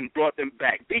satisfaction brought them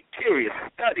back. Be curious,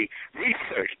 study,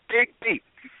 research, dig deep.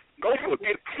 Go for it.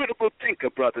 Be a critical thinker,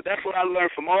 brother. That's what I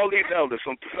learned from all these elders,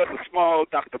 from Professor Small,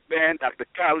 Dr. Ben, Dr.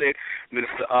 Khaled,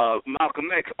 Minister Malcolm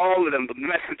X, all of them, the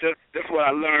messenger. That's what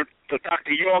I learned. To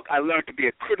Dr. York, I learned to be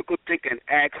a critical thinker and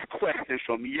ask questions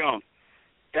from young.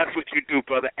 That's what you do,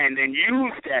 brother, and then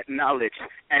use that knowledge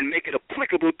and make it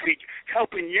applicable to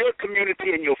helping your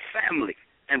community and your family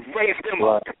and raise them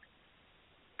up.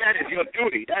 That is your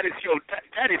duty. That is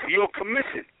your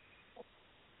commission.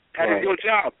 That is your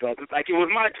job, brother. Like it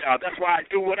was my job. That's why I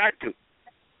do what I do.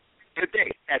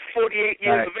 Today, at 48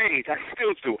 years of age, I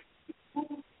still do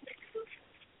it.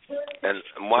 And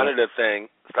one of the things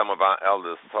some of our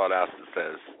elders taught us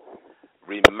says,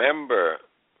 remember,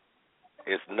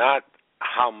 it's not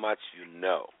how much you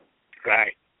know.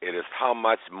 Right. It is how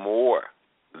much more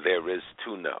there is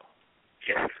to know.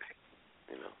 Yes.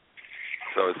 You know.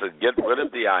 So it's a get rid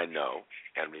of the I know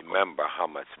and remember how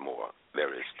much more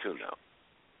there is to know.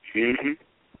 Mm-hmm.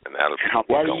 And that'll keep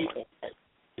you going.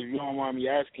 If you don't mind me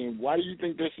asking, why do you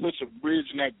think there's such a bridge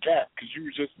in that gap? Because you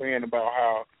were just saying about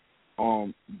how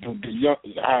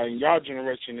how in your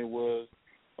generation it was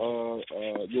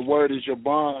your word is your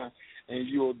bond, and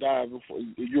you'll die before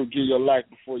you'll give your life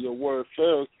before your word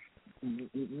fails.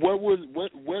 Where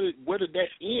did that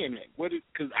end at?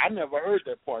 Because I never heard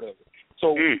that part of it.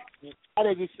 So how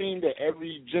does it seem that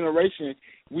every generation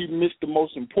we miss the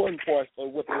most important parts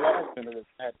of what the last generation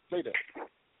had to say that?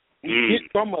 We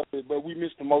get some of it, but we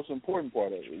miss the most important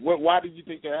part of it. Why do you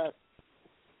think that happened?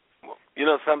 You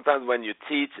know, sometimes when you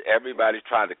teach, everybody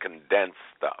try to condense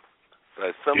stuff. So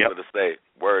it's simple to say,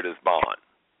 word is bond.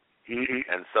 Mm-hmm.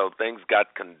 And so things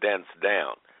got condensed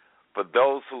down. For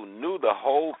those who knew the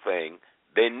whole thing,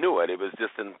 they knew it. It was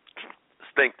just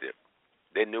instinctive.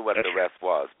 They knew what the rest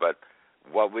was. But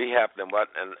what we have to,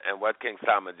 what King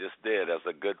Simon just did as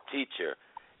a good teacher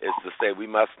is to say we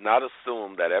must not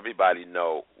assume that everybody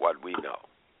know what we know.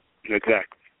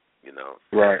 Exactly. You know,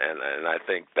 right? And I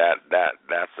think that's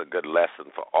a good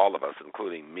lesson for all of us,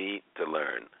 including me, to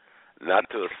learn. Not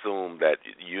to assume that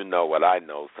you know what I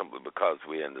know simply because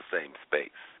we're in the same space.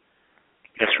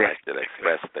 That's right. I should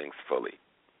express things fully.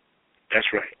 That's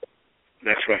right.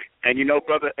 That's right. And you know,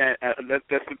 brother,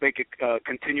 let's make it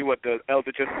continue what the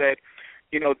elder just said.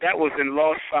 that was in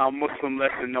Lost Found Muslim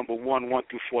lesson number 1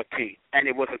 through 14. And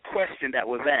it was a question that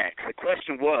was asked. The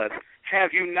question was,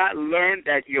 have you not learned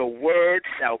that your word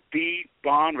shall be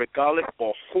bond regardless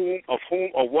of whom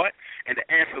or what? And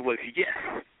the answer was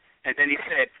yes. And then he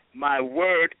said, my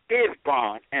word is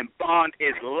bond, and bond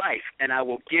is life, and I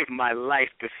will give my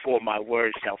life before my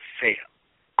word shall fail.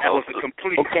 That was a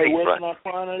complete statement. Where can I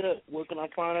find it at? Where can I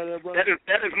find it at, brother?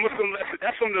 That is Muslim lessons.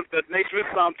 That's from the Nation of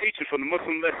Islam teaching from the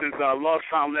Muslim lessons, Lost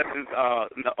Found lessons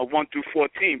 1 through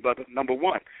 14, brother, number 1.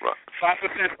 Right.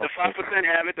 5%, the 5%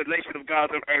 have it. The Nation of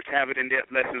Gods of Earth have it in their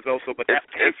lessons also, but that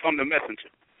came from the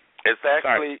messenger. It's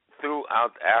actually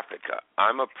throughout Africa.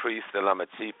 I'm a priest and I'm a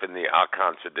chief in the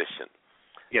Akan tradition.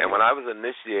 Yes. And when I was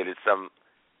initiated some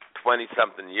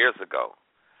 20-something years ago,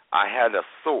 I had a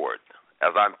sword.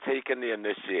 As I'm taking the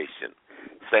initiation,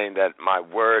 saying that my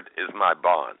word is my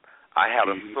bond, I had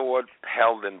a sword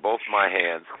held in both my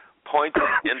hands, pointed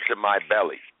into my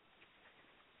belly.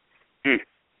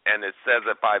 And it says,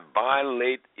 if I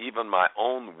violate even my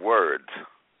own words,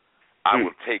 I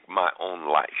will take my own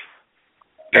life.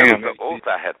 That was the oath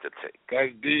I had to take.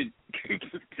 That's deep.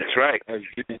 That's right. That's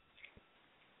deep.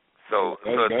 So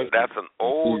that's an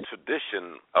old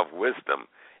tradition of wisdom.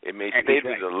 It may state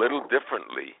it a little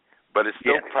differently, but it's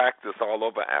still practiced all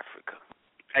over Africa.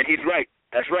 And he's right.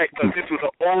 That's right, because this was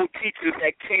an old teachers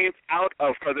that came out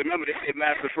of, because remember they say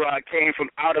Master Farad came from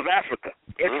out of Africa.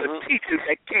 It's the teachers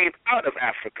that came out of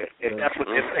Africa, if that's what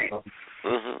they're saying.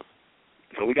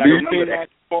 So we got to remember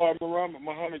that. Before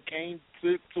Muhammad came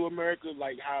to America,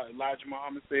 like how Elijah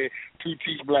Muhammad said, to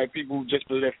teach black people just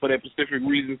for that specific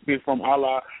reason, from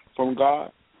Allah, from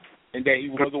God, and that he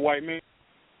was a white man?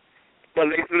 Well,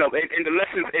 in the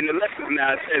lessons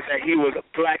now it says that he was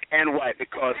black and white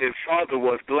because his father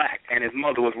was black and his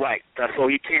mother was white.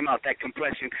 So he came out that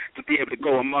complexion to be able to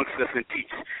go amongst us and teach.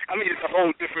 I mean, it's a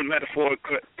whole different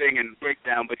metaphorical thing and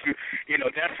breakdown, but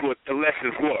that's what the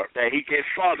lessons were. That his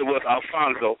father was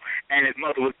Alfonso and his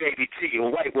mother was Baby T, a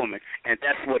white woman, and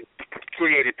that's what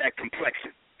created that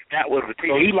complexion. That was the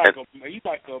teaching. So he's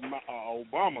like a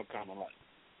Obama kind of like.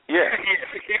 Yeah. Yes,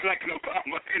 like an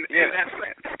Obama in that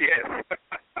sense, yes.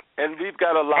 And we've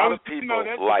got a lot of people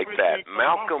like that.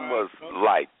 Malcolm was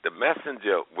light. The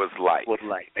messenger was light.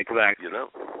 Exactly.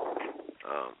 But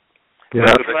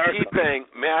the key thing,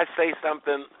 may I say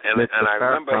something? And I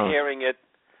remember hearing it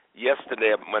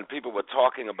yesterday when people were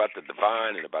talking about the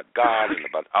divine and about God and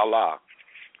about Allah.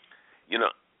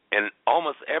 In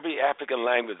almost every African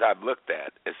language I've looked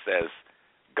at, it says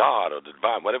God or the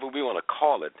divine, whatever we want to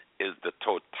call it, is the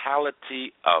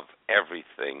totality of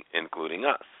everything, including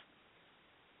us.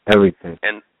 Everything.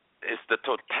 And it's the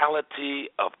totality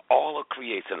of all of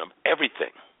creation, of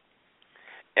everything.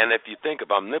 And if you think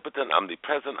of omnipotent,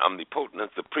 omnipresent, omnipotent,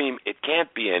 and supreme, it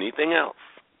can't be anything else.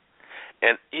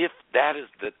 And if that is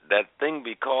that thing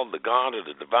we call the God or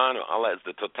the divine or Allah is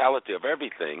the totality of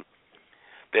everything,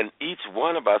 then each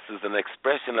one of us is an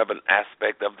expression of an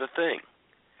aspect of the thing.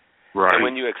 Right. And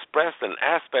when you express an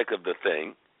aspect of the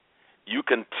thing, you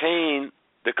contain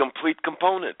the complete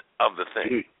component of the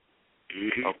thing.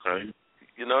 Okay.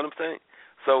 You know what I'm saying?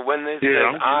 So when they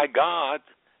said, I, God,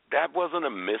 that wasn't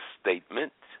a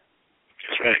misstatement.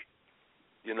 That's right.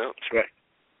 That's right.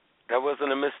 That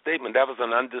wasn't a misstatement. That was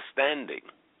an understanding.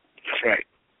 That's right.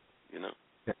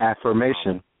 The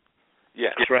affirmation.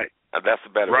 Yeah. That's right. That's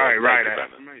a better way. Right,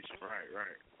 affirmation.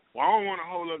 Right. Well, I don't want to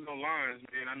hold up no lines,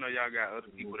 man. I know y'all got other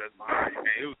people that's behind you,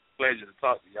 man. It was a pleasure to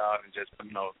talk to y'all and just,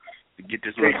 to get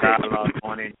this little dialogue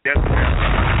going in. It's a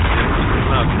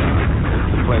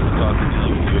pleasure talking to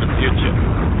you in the future.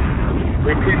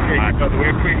 We appreciate you, brother. We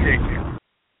appreciate you.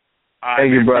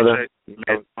 Thank you, brother.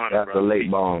 That's a late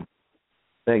bomb.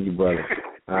 Thank you, brother.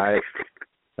 All right.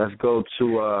 Let's go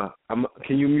to,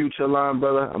 can you mute your line,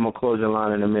 brother? I'm going to close your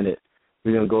line in a minute.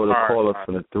 We're going to go to the caller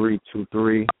for the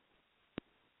 323.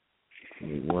 Give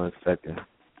me 1 second.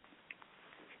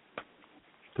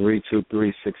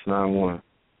 323-691.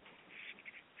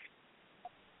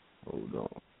 Hold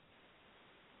on.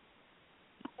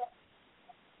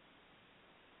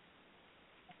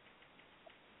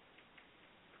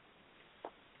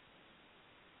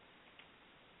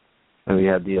 And we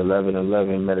have the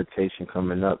 11:11 meditation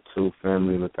coming up too.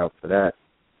 Family, look out for that.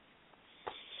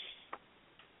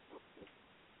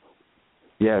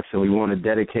 Yes, and we want to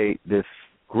dedicate this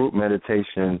group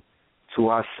meditation to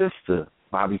our sister,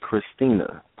 Bobby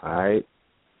Christina, all right,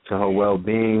 to her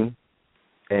well-being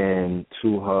and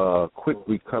to her quick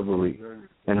recovery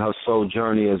and her soul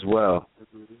journey as well.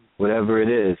 Whatever it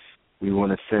is, we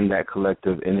want to send that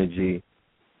collective energy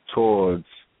towards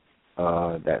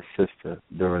that sister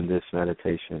during this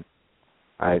meditation.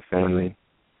 All right, family.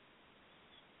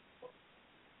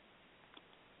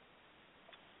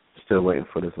 Still waiting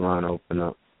for this line to open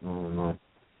up. I don't know.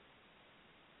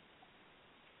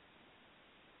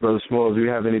 Brother Smalls, do you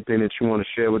have anything that you want to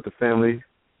share with the family?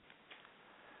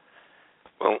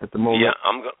 Well, at the moment? Yeah,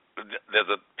 there's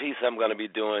a piece I'm going to be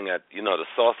doing at, the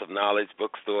Source of Knowledge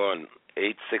bookstore on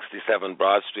 867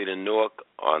 Broad Street in Newark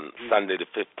on Sunday the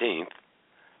 15th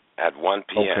at 1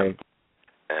 p.m. Okay.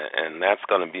 And that's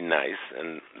going to be nice.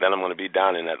 And then I'm going to be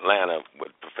down in Atlanta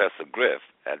with Professor Griff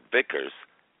at Vickers,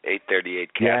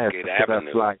 838 Cascade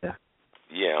Avenue.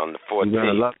 Yeah, on the 14th. You're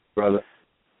going to love it, brother.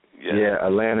 Yeah,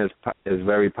 Atlanta is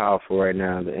very powerful right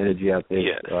now. The energy out there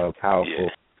is powerful. Yeah.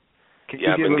 Can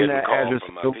you give them that address?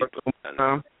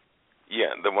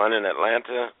 Yeah, the one in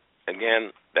Atlanta,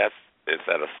 again, it's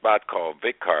at a spot called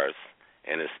Vickers,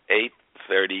 and it's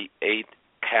 838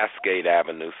 Cascade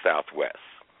Avenue Southwest.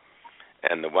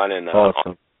 And the one in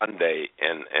on Monday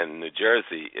in New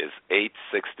Jersey is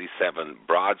 867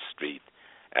 Broad Street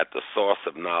at the Source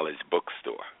of Knowledge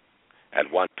bookstore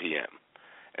at 1 p.m.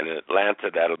 And in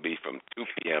Atlanta, that'll be from 2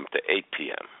 p.m. to 8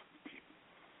 p.m.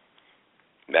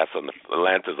 That's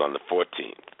Atlanta's on the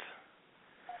 14th.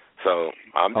 So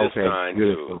I'm just trying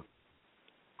to.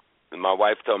 My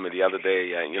wife told me the other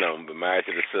day, I've been married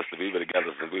to the sister. We were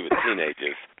together since we were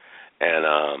teenagers, and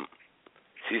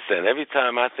she said, every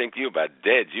time I think you're about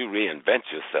dead, you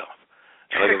reinvent yourself.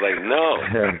 And I was like, no,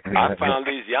 I found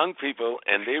these young people,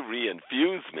 and they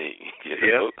reinfuse me,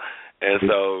 know? And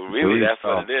so really that's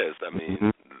what it is. I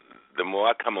mean, the more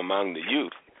I come among the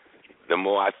youth, the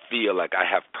more I feel like I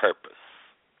have purpose,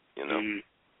 And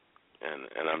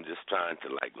I'm just trying to,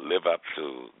 live up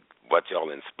to what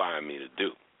y'all inspire me to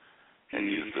do and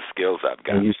use the skills I've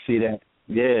got. And you see that.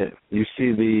 Yeah, you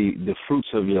see the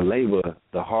fruits of your labor,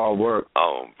 the hard work.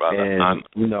 Oh, brother, and,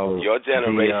 your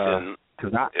generation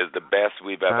is the best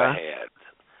we've ever had.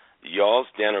 Y'all's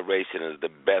generation is the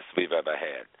best we've ever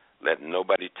had. Let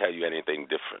nobody tell you anything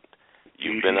different.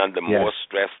 You've been under more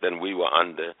stress than we were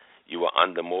under. You were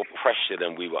under more pressure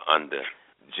than we were under.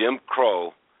 Jim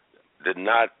Crow did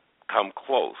not come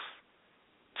close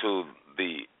to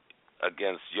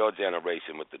against your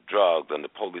generation with the drugs and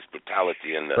the police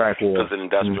brutality and the prison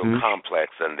industrial complex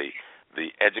and the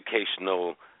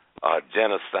educational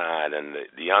genocide and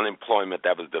the unemployment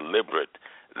that was deliberate.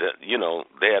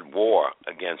 They had war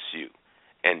against you,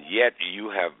 and yet you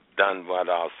have done what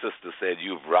our sister said.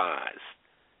 You've rise,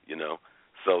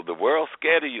 So the world's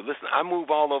scared of you. Listen, I move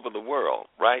all over the world,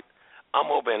 right? I'm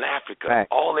over in Africa. Right.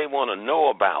 All they want to know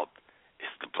about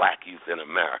is the black youth in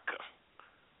America.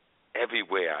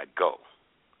 Everywhere I go,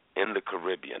 in the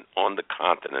Caribbean, on the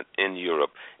continent, in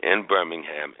Europe, in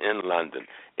Birmingham, in London,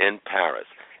 in Paris,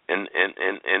 in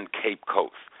Cape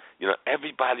Coast,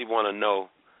 everybody want to know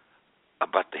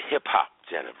about the hip-hop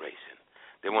generation.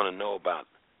 They want to know about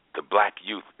the black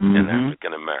youth in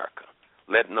African America.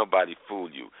 Let nobody fool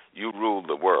you. You rule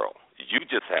the world. You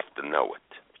just have to know it.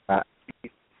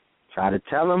 Try to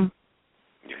tell them.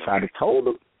 Try to told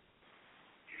them.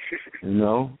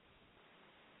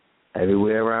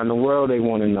 Everywhere around the world they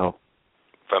want to know.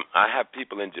 I have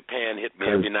people in Japan hit me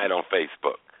every night on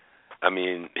Facebook. I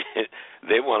mean,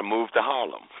 they want to move to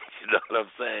Harlem. You know what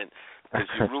I'm saying? Because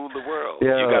you rule the world. You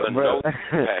got to know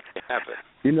that can happen.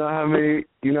 You know how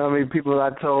many people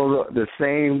I told the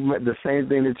same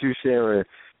thing that you sharing.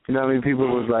 You know how many people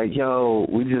was like, yo,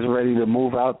 we just ready to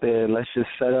move out there. Let's just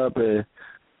set up. And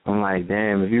I'm like,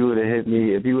 damn, if you would have hit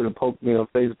me, if you would have poked me on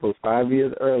Facebook 5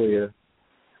 years earlier,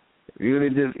 if you would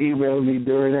have just emailed me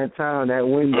during that time, that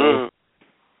window.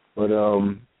 But,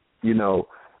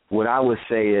 what I would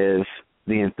say is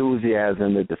the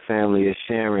enthusiasm that the family is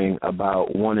sharing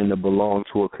about wanting to belong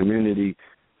to a community,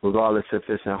 regardless if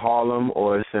it's in Harlem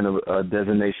or it's in a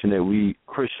designation that we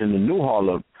christen the New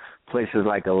Harlem, places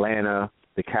like Atlanta,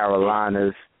 the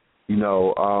Carolinas.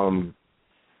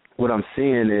 What I'm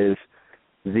seeing is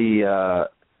the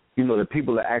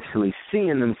people are actually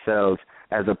seeing themselves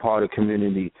as a part of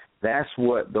community. That's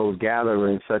what those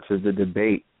gatherings, such as the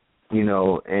debate,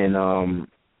 and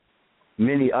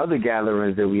many other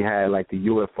gatherings that we had, like the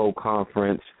UFO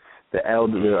conference, the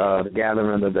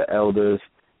gathering of the elders,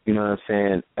 you know what I'm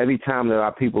saying? Every time that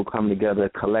our people come together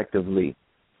collectively,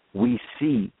 we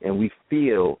see and we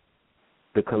feel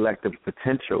the collective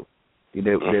potential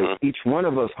that each one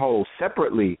of us holds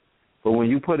separately. But when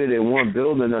you put it in one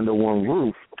building under one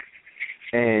roof,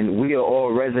 and we are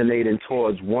all resonating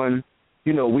towards one,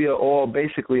 we are all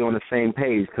basically on the same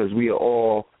page because we are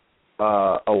all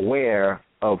aware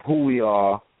of who we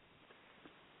are.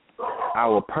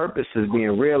 Our purpose is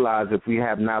being realized if we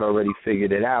have not already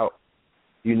figured it out,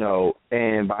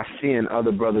 and by seeing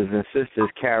other brothers and sisters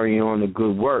carrying on the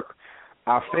good work,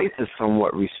 our faith is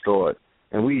somewhat restored.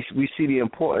 and we see the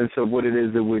importance of what it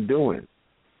is that we're doing.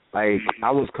 Like,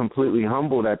 I was completely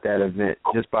humbled at that event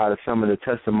just by some of the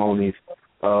testimonies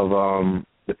of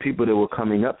the people that were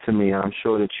coming up to me. I'm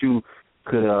sure that you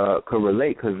could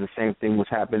relate, because the same thing was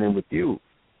happening with you.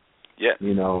 Yeah.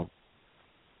 You know,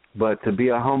 but to be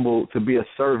a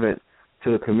servant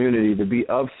to the community, to be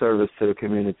of service to the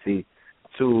community,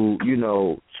 to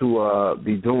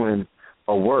be doing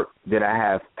a work that I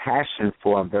have passion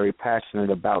for. I'm very passionate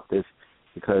about this,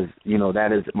 because,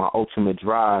 that is my ultimate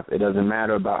drive. It doesn't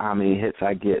matter about how many hits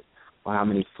I get or how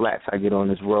many flats I get on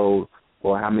this road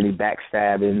or how many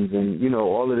backstabbings and,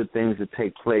 all of the things that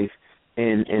take place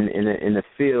in the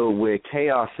field where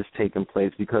chaos is taking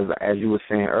place, because, as you were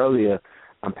saying earlier,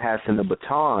 I'm passing the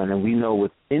baton, and we know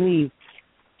with any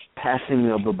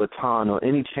passing of a baton or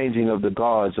any changing of the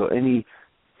guards or any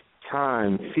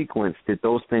time sequence that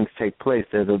those things take place,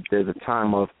 there's a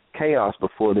time of chaos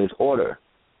before there's order,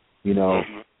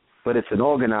 But it's an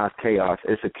organized chaos.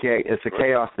 It's a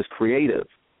chaos that's creative.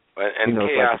 And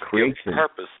chaos gives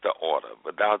purpose to order.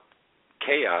 Without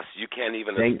chaos, you can't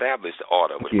even establish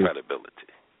order with credibility.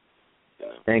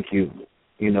 Thank you.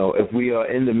 If we are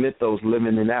in the mythos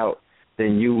living it out,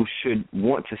 then you should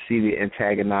want to see the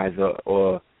antagonizer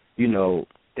or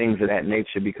things of that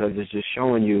nature, because it's just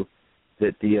showing you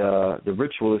that the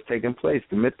ritual is taking place.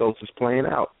 The mythos is playing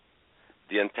out.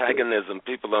 The antagonism,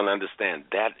 people don't understand.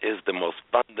 That is the most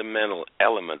fundamental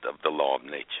element of the law of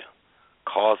nature.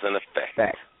 Cause and effect.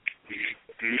 Fact.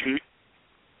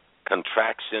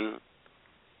 Contraction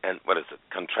and,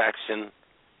 Contraction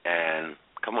and,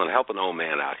 come on, help an old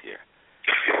man out here.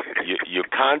 You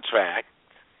contract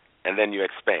and then you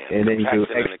expand. And then you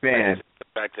expand.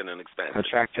 Contraction and expand.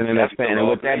 Contraction and expand. And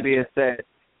with that being said,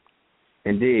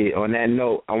 indeed, on that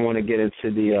note, I want to get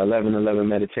into the 11:11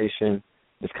 meditation.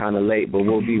 It's kind of late, but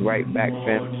we'll be right back,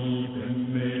 fam.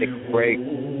 Take a break,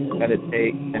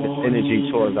 meditate, and it's energy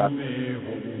towards our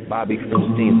Bobby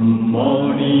Philistine.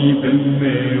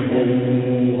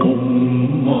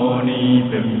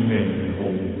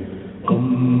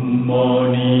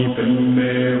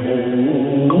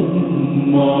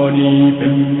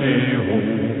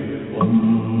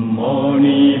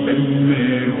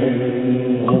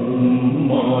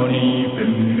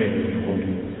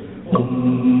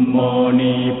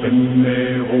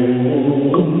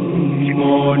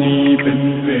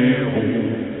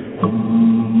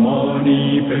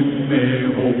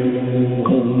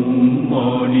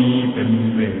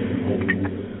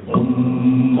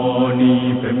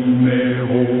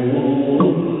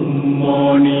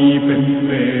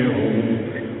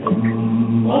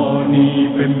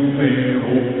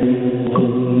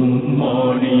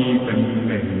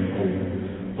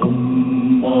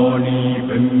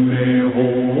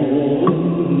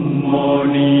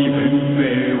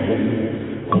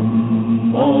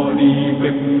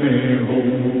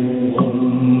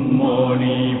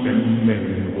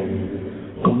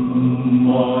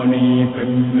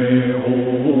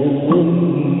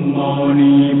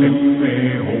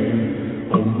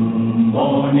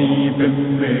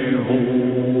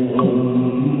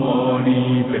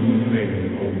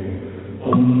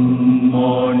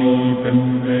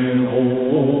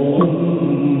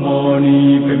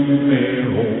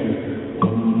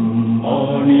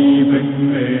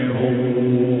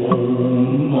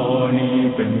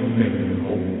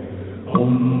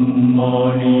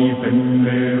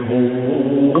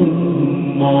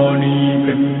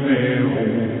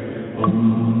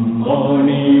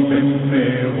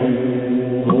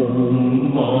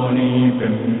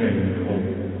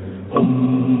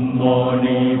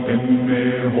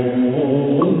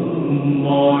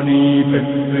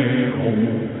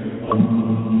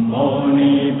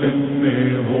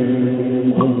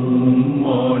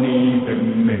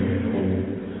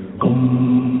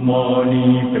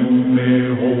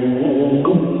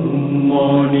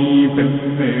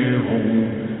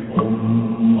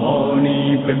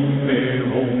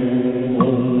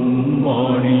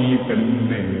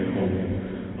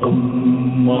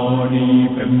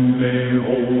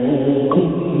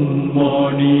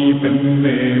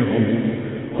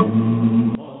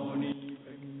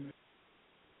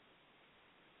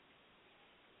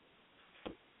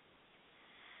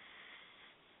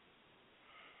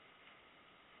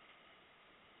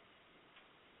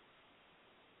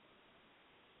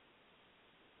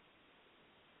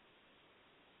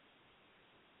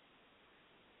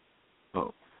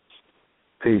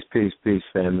 Peace,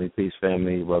 family. Peace,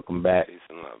 family. Welcome back. Peace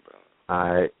and love, brother. All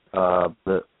right.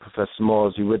 Professor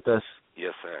Smalls, you with us?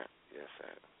 Yes, sir. Yes, sir.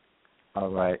 All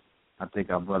right. I think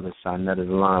our brother Sinetta's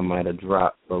line might have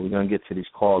dropped, but we're going to get to these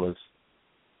callers.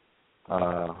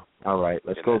 All right,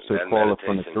 let's go to a caller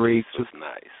from the 3. Was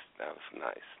nice. That was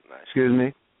nice. Excuse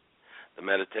me? The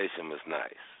meditation was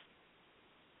nice.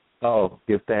 Oh,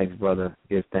 give thanks, brother.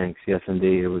 Give thanks. Yes,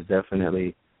 indeed. It was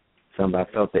definitely something. I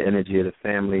felt the energy of the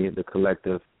family, the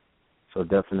collective, so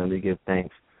definitely give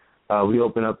thanks. We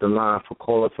open up the line for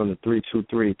caller from the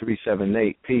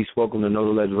 323-378. Peace. Welcome to Know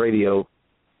the Ledge Radio.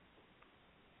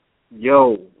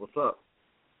 Yo, what's up?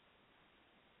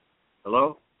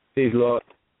 Hello? Peace, Lord.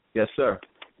 Yes, sir.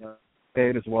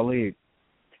 Hey, this is Waleed.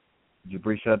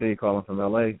 Jabri Shadi calling from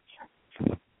L.A.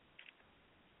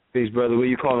 Peace, brother. Where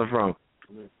you calling from?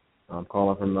 I'm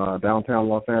calling from downtown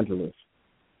Los Angeles.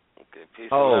 Okay, peace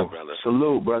oh, and love, brother.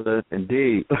 Salute, brother.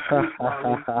 Indeed.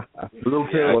 Blue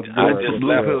I just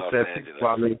left Pill Los said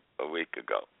Angeles a week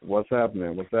ago. What's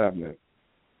happening?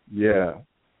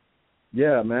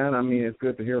 Yeah, man. I mean, it's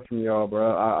good to hear from y'all,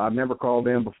 bro. I never called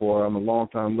in before. I'm a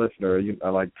long-time listener,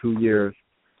 like 2 years.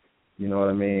 You know what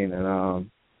I mean? And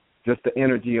just the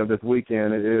energy of this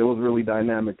weekend, it was really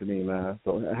dynamic to me, man.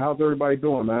 So how's everybody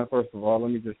doing, man? First of all, let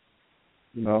me just,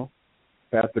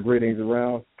 pass the greetings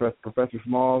around. Professor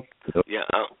Smalls. Yeah,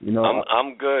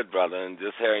 I'm good, brother. And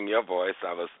just hearing your voice,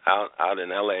 I was out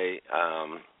in L.A.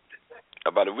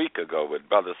 About a week ago with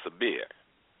Brother Sabir.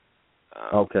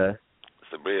 Okay.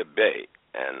 Sabir Bey,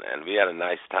 and we had a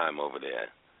nice time over there.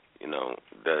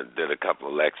 Did a couple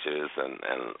of lectures and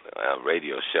a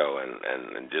radio show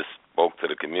and just spoke to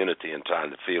the community and trying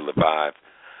to feel the vibe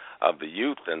of the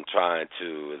youth and trying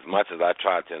to, as much as I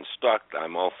try to instruct,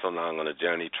 I'm also now on a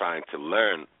journey trying to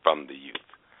learn from the youth.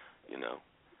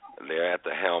 They're at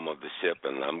the helm of the ship,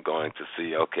 and I'm going to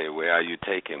see, okay, where are you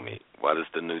taking me? What is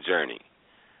the new journey?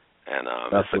 And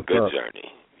it's a good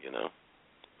journey,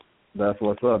 That's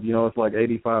what's up. It's like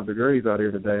 85 degrees out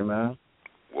here today, man.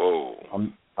 Whoa.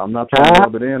 I'm not trying to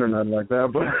rub it in or nothing like that,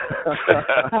 but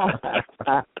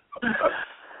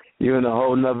you're in a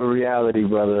whole nother reality,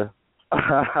 brother.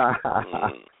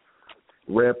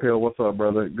 Red Pill, what's up,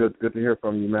 brother? Good to hear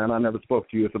from you, man. I never spoke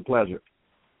to you. It's a pleasure.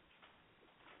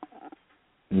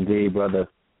 Indeed, brother.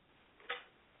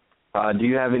 Do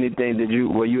you have anything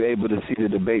were you able to see the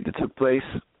debate that took place?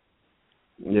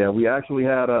 Yeah, we actually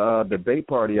had a debate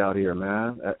party out here,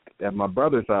 man, at my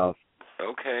brother's house.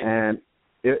 Okay. And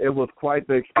it was quite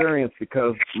the experience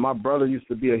because my brother used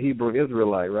to be a Hebrew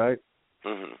Israelite, right?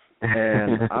 Mm-hmm.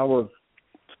 And I was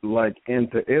like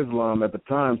into Islam at the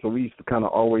time, so we used to kind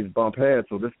of always bump heads.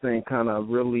 So this thing kind of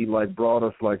really like brought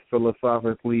us like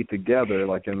philosophically together,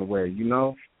 like in a way,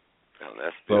 Oh,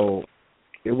 that's so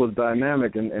it was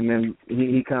dynamic, and then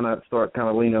he kind of started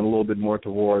leaning a little bit more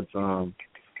towards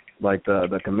like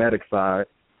the Kemetic side.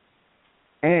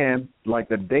 And like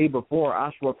the day before,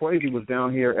 Ashwa Kwesi was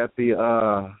down here at the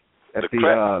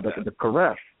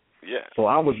Caress. Yeah. So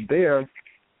I was there,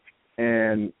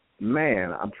 and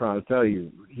man, I'm trying to tell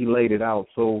you, he laid it out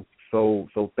so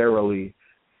thoroughly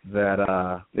that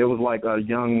it was like a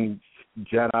young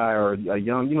Jedi or a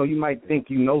young, you might think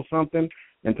you know something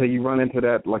until you run into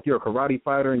that, like you're a karate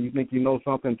fighter and you think you know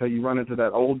something until you run into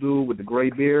that old dude with the gray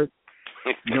beard.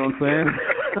 You know what I'm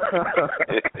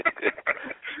saying?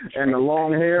 And the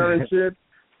long hair and shit.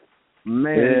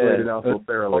 Man, he laid it out so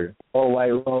thoroughly. Oh,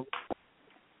 white robe.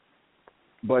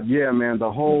 But yeah, man,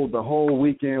 the whole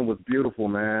weekend was beautiful,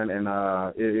 man, and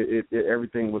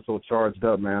everything was so charged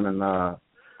up, man, and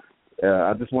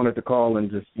I just wanted to call and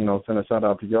just send a shout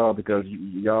out to y'all because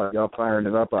y'all firing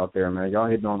it up out there, man. Y'all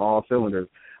hitting on all cylinders.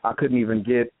 I couldn't even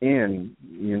get in,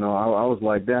 I was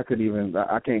like, I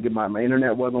can't get my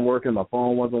internet wasn't working, my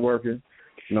phone wasn't working.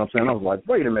 You know what I'm saying? I was like,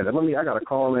 wait a minute, I got to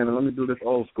call in and let me do this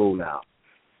old school now.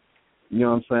 You know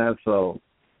what I'm saying? So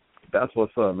that's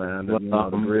what's up, man. The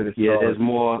grid is there's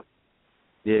more.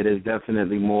 Yeah, there's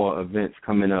definitely more events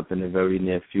coming up in the very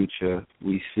near future.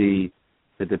 We see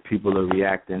that the people are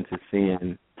reacting to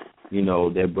seeing,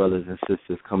 their brothers and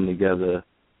sisters come together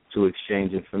to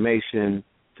exchange information,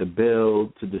 to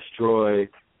build, to destroy,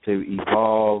 to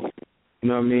evolve. You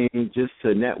know what I mean? Just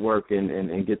to network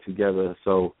and get together.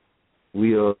 So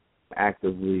we'll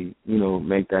actively,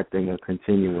 make that thing a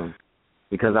continuum.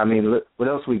 Because, look, what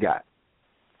else we got?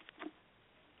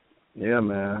 Yeah,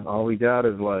 man. All we got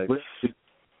is like...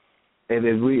 And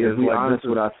if we honest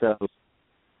with ourselves,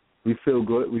 we feel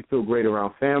good. We feel great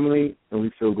around family, and we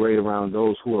feel great around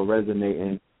those who are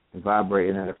resonating and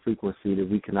vibrating at a frequency that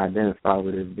we can identify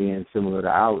with as being similar to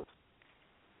ours.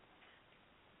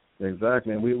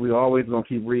 Exactly. And we always going to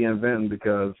keep reinventing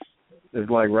because it's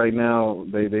like right now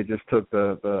they just took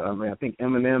I think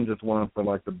Eminem just won for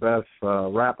like the best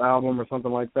rap album or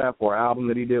something like that for an album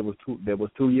that he did that was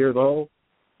 2 years old.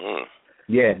 Mm.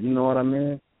 Yeah, you know what I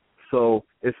mean? So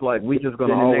it's like we just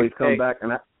going to always come back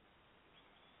and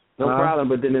No problem.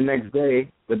 But then the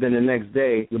next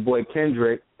day, your boy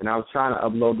Kendrick, and I was trying to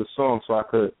upload the song so I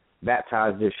could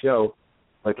baptize this show,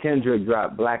 but Kendrick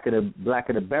dropped Black of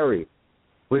the Berry,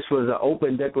 which was an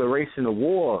open declaration of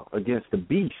war against the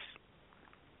beast.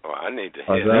 Oh, I need to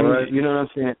hear that. Right? You know what I'm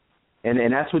saying?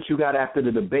 And that's what you got after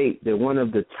the debate, that one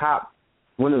of the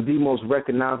most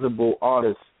recognizable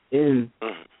artists in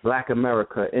Black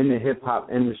America, in the hip-hop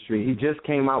industry. He just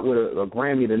came out with a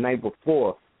Grammy the night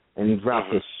before, and he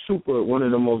dropped one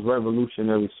of the most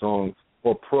revolutionary songs,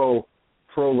 or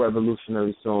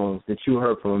pro-revolutionary songs that you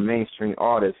heard from a mainstream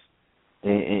artist,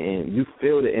 and you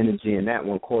feel the energy in that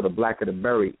one, called the Black of the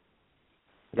Berry.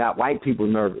 Got white people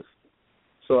nervous.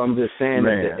 So I'm just saying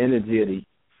that the energy of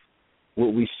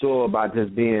what we saw about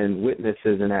just being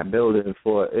witnesses in that building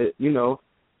for it,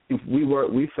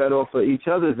 we fed off of each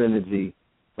other's energy,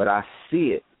 but I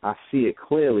see it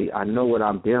clearly. I know what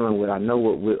I'm dealing with. I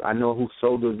know whose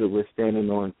shoulders that we're standing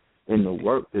on, and the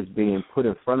work that's being put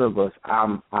in front of us.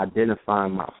 I'm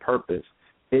identifying my purpose.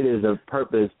 It is a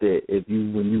purpose that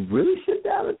when you really sit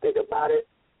down and think about it,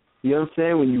 you know what I'm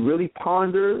saying? When you really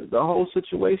ponder the whole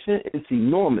situation, it's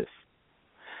enormous.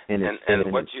 And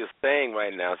what you're saying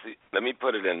right now, see, let me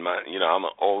put it in my, I'm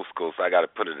an old school, so I got to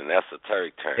put it in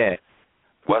esoteric terms. Yeah.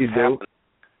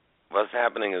 What's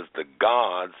happening is the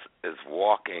gods is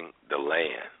walking the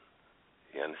land.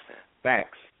 You understand?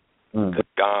 Facts. The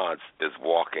gods is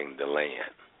walking the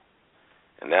land.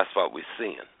 And that's what we're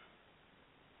seeing.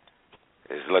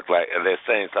 It look like, and they're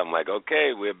saying something like,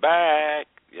 okay, we're back.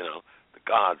 The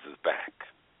gods is back.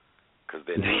 Because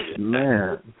they need it.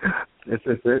 Man, it's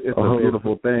a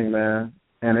beautiful thing, man.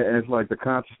 And it's like the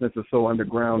consciousness is so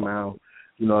underground now.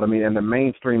 You know what I mean? And the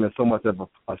mainstream is so much of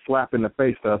a slap in the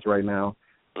face to us right now.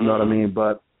 You know what I mean?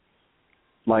 But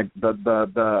like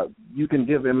the you can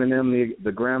give Eminem the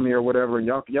Grammy or whatever, and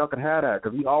y'all can have that,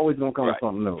 because we always gonna come with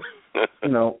something new.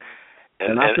 And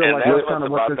I feel like that's kind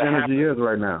of what this energy is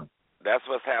right now. That's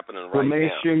what's happening right now.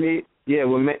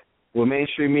 What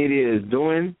mainstream media is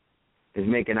doing is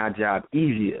making our job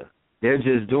easier. They're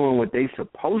just doing what they're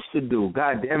supposed to do.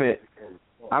 God damn it.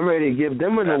 I'm ready to give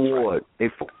them an award. They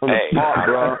on the spot,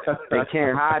 bro. They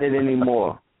can't hide it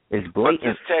anymore. It's blatant.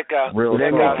 Just check out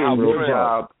they're making your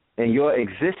job and your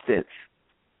existence.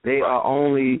 They're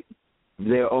only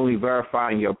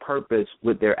verifying your purpose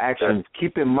with their actions.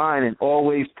 Keep in mind and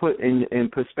always put in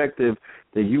perspective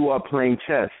that you are playing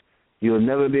chess. You'll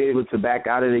never be able to back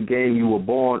out of the game. You were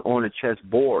born on a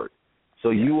chessboard.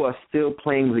 So you are still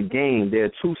playing the game. There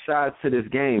are two sides to this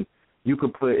game. You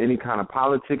could put any kind of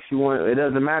politics you want. It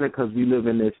doesn't matter, because we live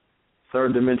in this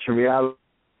third dimension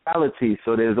reality.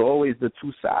 So there's always the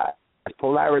two sides,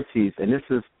 polarities. And this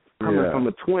is coming from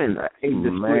a twin, split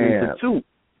into two,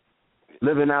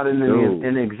 living out in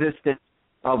an existence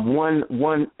of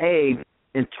one egg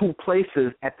in two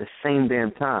places at the same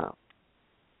damn time.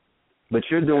 But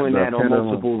you're doing that on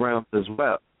multiple realms as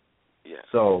well. Yeah.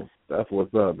 So that's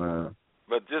what's up, man.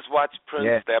 But just watch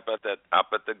Prince step up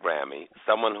at the Grammy,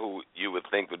 someone who you would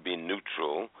think would be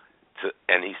neutral,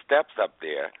 and he steps up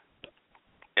there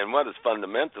in what is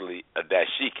fundamentally a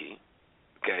dashiki,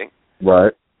 okay?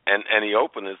 Right. And he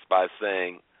opens this by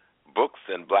saying, books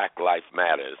and Black Life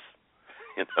Matters,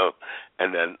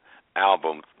 and then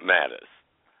albums matters.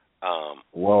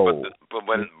 Whoa. But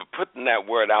when putting that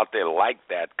word out there like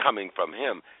that, coming from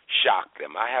him, shocked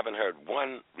them. I haven't heard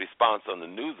one response on the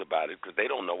news about it, because they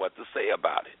don't know what to say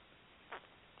about it.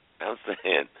 I'm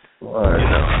saying,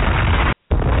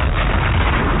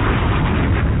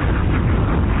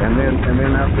 And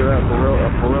then after that,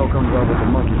 Pharrell comes out with a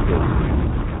monkey suit.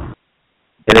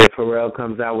 And then Pharrell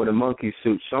comes out with a monkey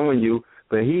suit showing you,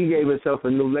 but he gave himself a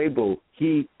new label.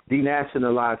 He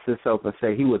denationalized himself and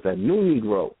said he was a new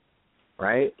Negro.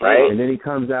 Right. And then he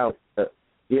comes out.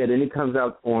 Then he comes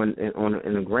out on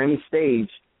a Grammy stage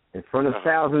in front of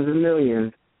thousands and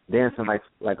millions, dancing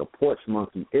like a porch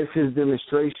monkey. If his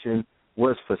demonstration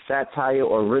was for satire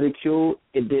or ridicule,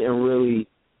 it didn't really.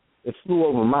 It flew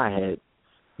over my head,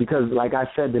 because, like I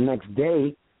said, the next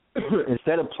day,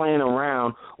 instead of playing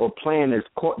around or playing as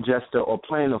court jester or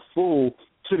playing a fool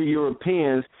to the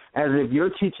Europeans, as if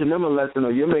you're teaching them a lesson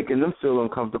or you're making them feel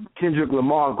uncomfortable, Kendrick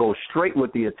Lamar goes straight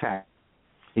with the attack.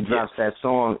 He drops that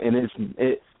song, and if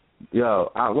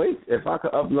I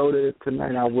could upload it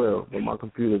tonight, I will, but my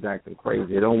computer's acting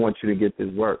crazy. I don't want you to get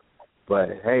this work. But,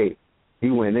 hey, he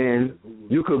went in.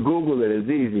 You could Google it. It's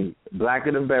easy. Black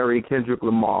of the Berry, Kendrick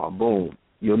Lamar. Boom.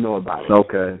 You'll know about it.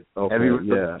 Okay. That's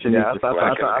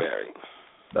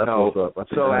what's up.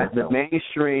 So as the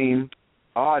mainstream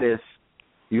artist,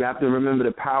 you have to remember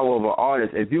the power of an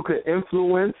artist. If you could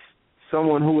influence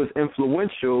someone who is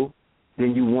influential,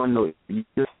 then you won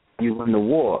you win the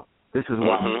war. This is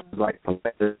why like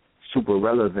super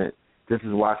relevant. This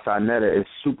is why Sinetta is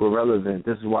super relevant.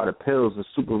 This is why the pills are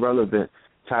super relevant.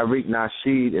 Tariq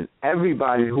Nasheed and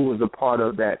everybody who was a part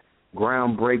of that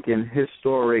groundbreaking,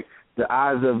 historic, the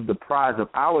eyes of the prize of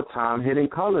our time, Hidden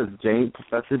Colors, James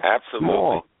Professor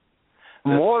Absolutely.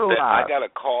 Immortalized. I got a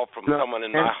call from someone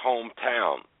in my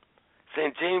hometown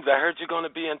saying, James, I heard you're going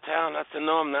to be in town. I said,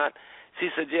 no, I'm not. She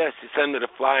said, yes. She sent me the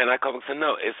flyer, and I called and said,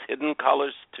 no, it's Hidden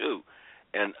Colors, too,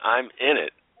 and I'm in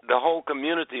it. The whole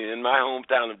community in my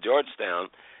hometown of Georgetown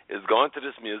is going to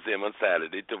this museum on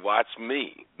Saturday to watch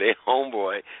me, their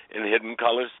homeboy, in Hidden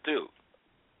Colors, too.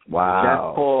 Wow.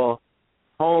 That's called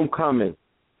homecoming.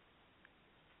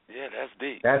 Yeah, that's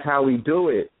deep. That's how we do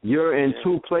it. You're in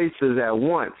two places at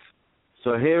once.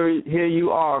 So here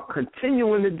you are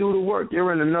continuing to do the work.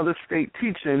 You're in another state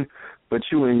teaching, but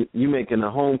you making a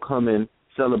homecoming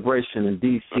celebration in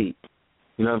D.C.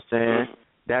 You know what I'm saying?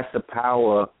 That's the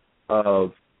power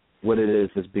of what it is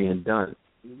that's being done.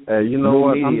 Hey, you know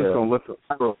what? I'm just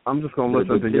gonna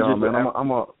listen to y'all, man. I'm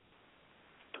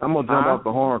gonna jump off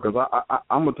the horn because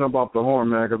I'm gonna jump off the horn,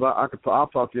 man. Because I'll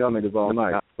talk to y'all niggas all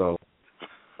night. So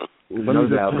let me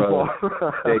just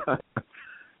brother.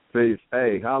 Peace.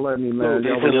 Hey, holla at me, man.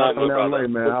 Y'all been out in LA,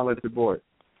 man. Holla at your boy.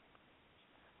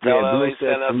 Tell LA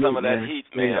send us some of that heat,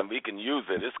 man. We can use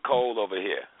it. It's cold over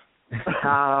here.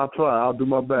 I'll try. I'll do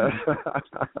my best.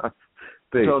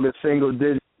 So the single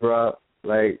digit, bro.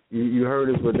 Like you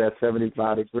heard us with that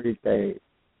 75-degree thing.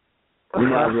 We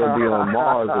might as well be on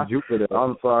Mars or Jupiter.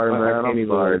 I'm sorry, man. I'm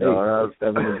sorry, dog.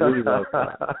 7 degrees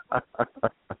outside.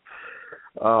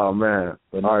 Oh man!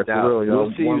 But all right, for real, y'all.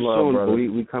 We'll see you soon. Brother.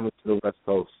 We coming to the West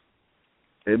Coast.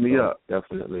 Hit me up.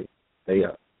 Definitely. Stay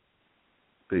up.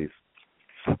 Peace.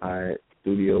 All right,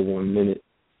 studio 1 minute.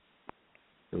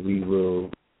 And we will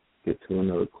get to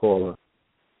another caller.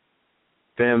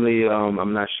 Family,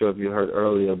 I'm not sure if you heard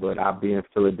earlier, but I'll be in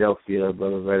Philadelphia,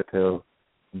 Brother Red Pill,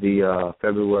 the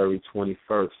February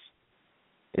 21st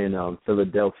in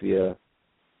Philadelphia.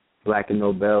 Black and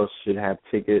Nobel should have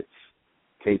tickets.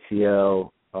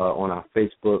 KTL on our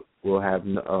Facebook. We'll have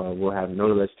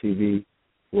Nonetheless TV.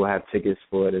 We'll have tickets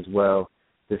for it as well.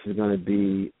 This is going to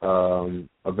be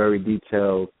a very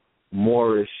detailed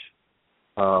Moorish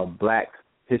Black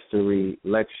history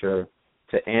lecture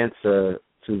to answer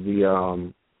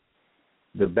to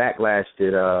the backlash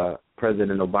that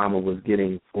President Obama was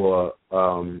getting for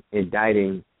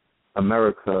indicting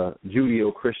America,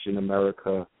 Judeo-Christian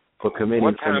America, for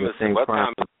committing some of the same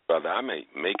crimes. Brother, I may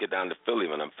make it down to Philly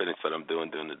when I'm finished what I'm doing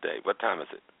during the day. What time is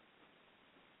it?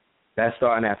 That's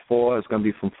starting at 4. It's going to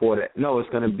be from 4 to... No, it's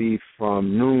going to be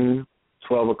from noon,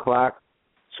 12 o'clock,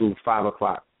 to 5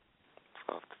 o'clock.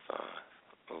 12 to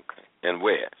 5. Okay. And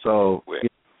where? So... Where?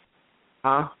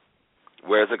 Huh?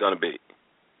 Where is it going to be?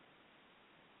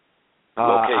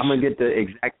 I'm going to get the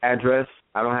exact address.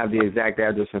 I don't have the exact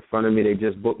address in front of me. They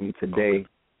just booked me today.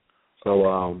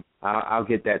 So I'll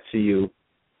get that to you.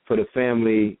 For the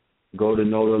family, go to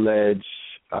Know the Ledge,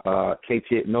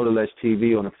 Know the Ledge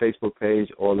TV on the Facebook page.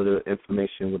 All of the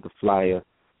information with the flyer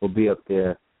will be up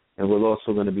there. And we're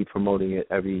also going to be promoting it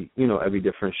every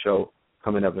different show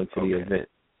coming up into the event.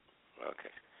 Okay.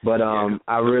 But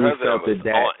I really felt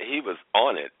that he was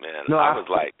on it, man. No, I was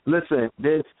like, listen,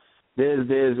 there's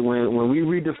when we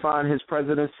redefine his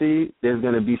presidency, there's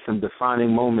going to be some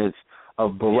defining moments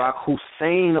of Barack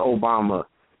Hussein Obama,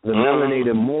 the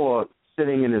melanated Moor,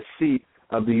 sitting in the seat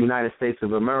of the United States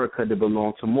of America that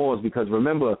belong to Moors. Because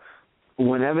remember,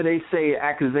 whenever they say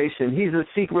accusation, he's a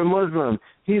secret Muslim,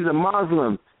 he's a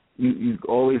Muslim, you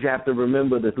always have to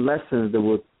remember the lessons that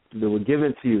were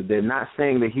given to you. They're not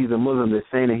saying that he's a Muslim, they're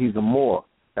saying that he's a Moor.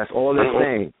 That's all they're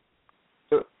saying.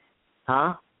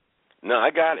 Huh? No, I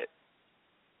got it.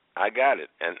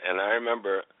 And I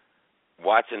remember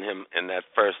watching him in that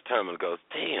first term and goes,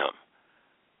 damn,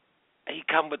 he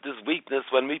come with this weakness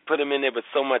when we put him in there with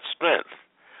so much strength.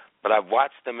 But I've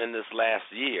watched him in this last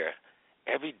year.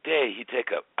 Every day he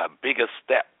take a bigger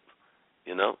step,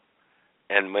 you know.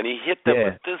 And when he hit them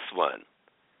with this one,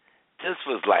 this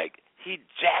was like, he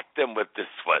jacked them with this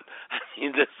one. I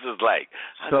mean, this is like,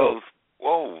 I goes,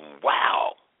 whoa,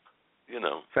 wow, you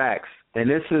know. Facts. And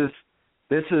this is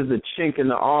the chink in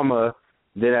the armor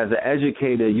that as an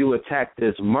educator you attack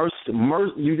this.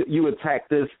 You attack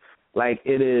this like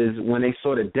it is when they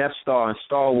saw the Death Star in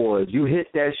Star Wars. You hit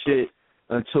that shit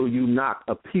until you knock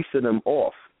a piece of them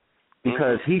off.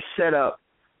 Because he set up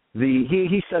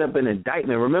he set up an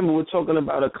indictment. Remember, we're talking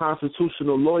about a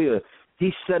constitutional lawyer.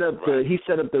 He set up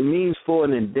the means for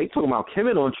it, and they talking about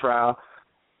Kemen on trial.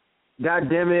 God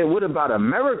damn it, what about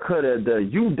America, the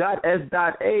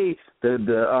U.S.A,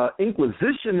 the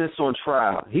Inquisition is on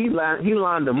trial. He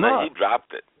lined them up. He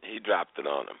dropped it. He dropped it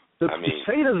on them. The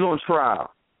Crusaders on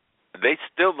trial. They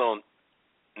still don't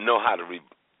know how to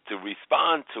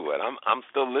respond to it. I'm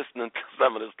still listening to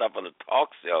some of the stuff on the talk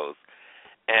shows,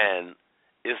 and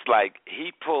it's like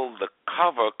he pulled the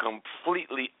cover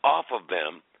completely off of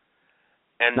them,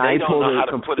 and they don't know how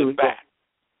to put it back.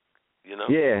 You know?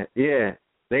 Yeah.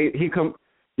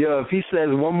 If he says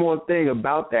one more thing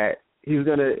about that,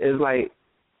 it's like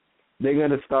they're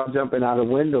gonna start jumping out of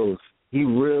windows. He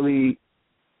really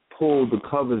pulled the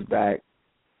covers back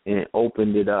and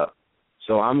opened it up.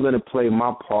 So I'm gonna play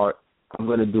my part. I'm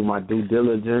gonna do my due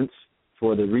diligence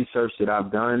for the research that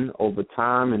I've done over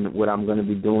time and what I'm gonna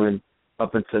be doing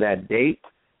up until that date.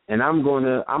 And I'm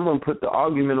gonna put the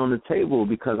argument on the table,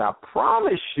 because I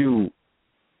promise you,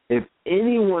 if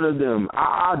any one of them,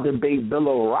 I'll debate Bill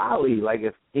O'Reilly, like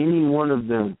if any one of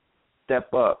them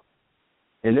step up,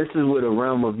 and this is where the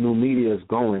realm of new media is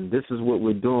going. This is what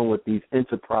we're doing with these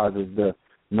enterprises, the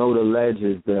Know the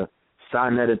Ledges, the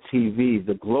Sinetta TVs,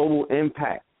 the global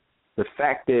impact, the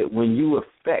fact that when you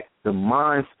affect the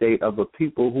mind state of a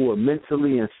people who are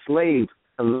mentally enslaved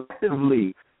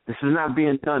collectively, this is not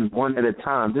being done one at a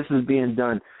time. This is being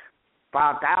done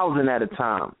 5,000 at a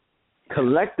time.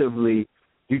 Collectively,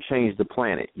 you change the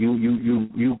planet.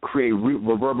 You create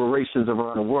reverberations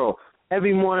around the world.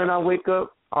 Every morning I wake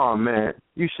up, oh, man,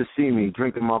 you should see me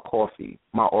drinking my coffee,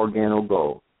 my Organo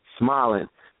Gold, smiling.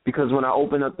 Because when I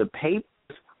open up the papers,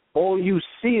 all you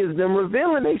see is them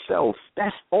revealing themselves.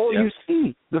 That's all you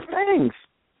see, the things.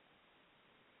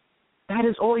 That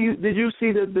is all you – did you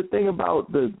see the thing about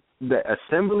the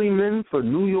assemblyman for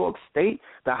New York State,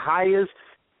 the highest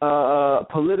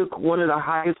one of the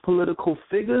highest political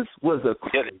figures was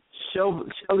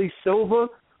Shelley Silver,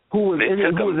 who was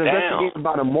investigated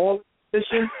by the MOOR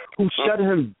petition, who shut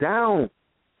him down.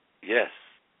 Yes.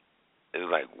 It was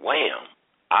like, wham.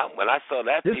 When I saw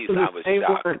that piece, I was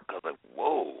shocked. I was like,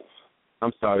 whoa.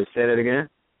 I'm sorry, say that again?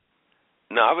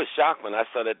 No, I was shocked when I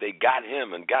saw that they got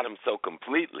him and got him so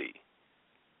completely.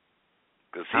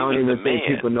 I don't even think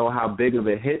people know how big of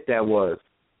a hit that was.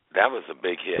 That was a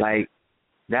big hit. Like,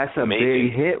 that's a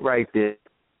big hit right there.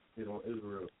 Hit on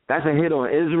Israel. That's a hit on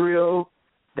Israel.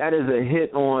 That is a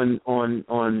hit on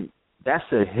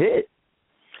that's a hit.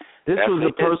 This was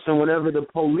a person, whenever the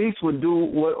police would do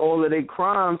all of their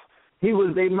crimes, he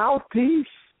was their mouthpiece.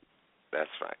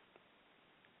 That's right.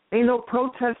 Ain't no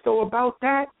protest, though, about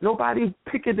that. Nobody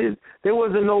picketed. There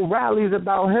wasn't no rallies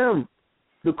about him.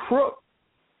 The crook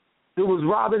that was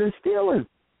robbing and stealing.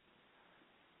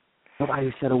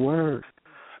 Nobody said a word.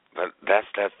 But that's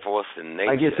that force in nature.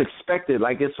 Like it's expected,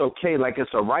 like it's okay, like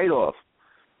it's a write-off.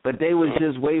 But they was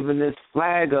just waving this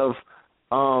flag of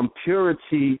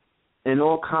purity and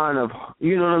all kind of,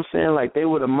 you know what I'm saying? Like they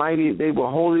were they were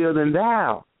holier than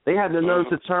thou. They had the nerve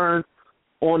to turn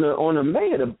on the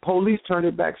mayor. The police turned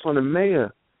their backs on the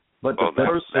mayor. But the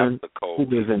person who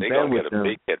was in bed with them. They're going to get a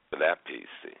big hit for that piece,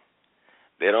 see.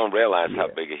 They don't realize how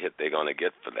big a hit they're going to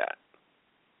get for that.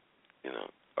 You know.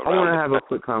 I want to have a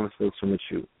quick conversation with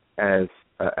you as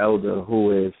an elder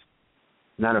who is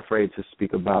not afraid to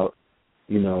speak about,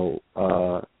 you know,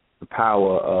 the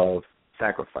power of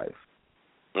sacrifice,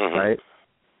 right?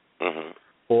 Mm-hmm.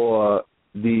 Or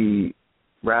when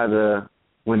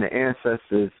the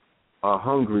ancestors are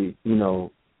hungry, you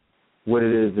know, what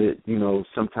it is that, you know,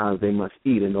 sometimes they must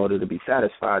eat in order to be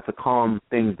satisfied, to calm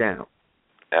things down.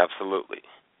 Absolutely.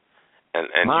 And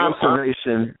my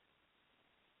observation,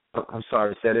 I'm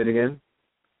sorry, say it again.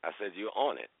 I said you're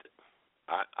on it.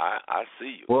 I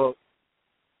see you. Well,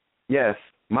 yes,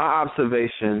 my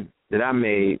observation that I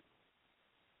made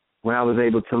when I was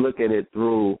able to look at it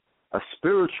through a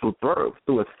spiritual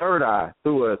through a third eye,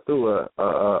 through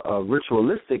a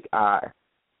ritualistic eye,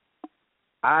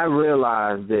 I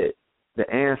realized that the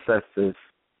ancestors,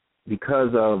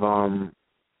 because of and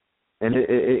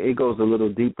it goes a little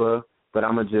deeper, but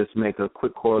I'm gonna just make a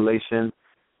quick correlation.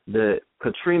 The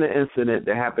Katrina incident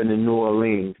that happened in New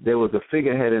Orleans, there was a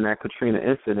figurehead in that Katrina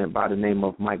incident by the name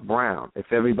of Mike Brown.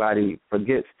 If everybody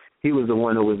forgets, he was the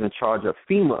one who was in charge of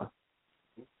FEMA.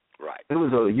 Right. It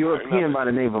was a European by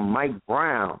the name of Mike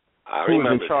Brown who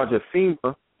was in charge of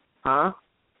FEMA. Huh?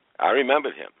 I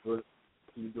remembered him.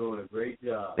 You're doing a great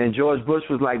job. And George Bush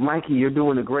was like, Mikey, you're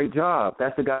doing a great job.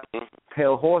 That's the guy who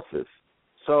pale horses.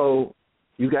 So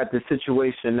you got the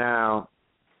situation now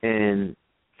in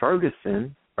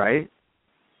Ferguson, right?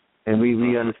 And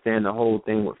we understand the whole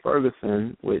thing with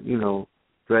Ferguson, with, you know,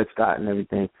 Dred Scott and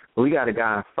everything. But we got a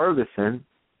guy in Ferguson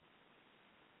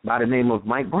by the name of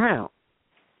Mike Brown.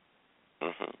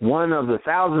 Mm-hmm. One of the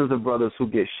thousands of brothers who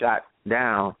get shot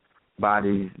down by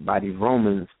these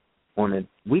Romans on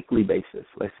a weekly basis.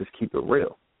 Let's just keep it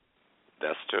real.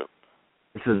 That's true.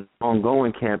 This is an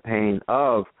ongoing campaign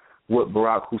of what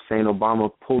Barack Hussein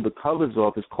Obama pulled the covers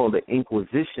off. It's called the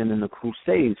Inquisition and the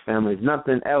Crusades, family. It's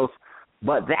nothing else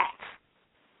but that.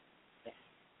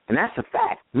 And that's a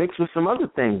fact, mixed with some other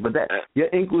things. But that your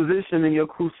Inquisition and your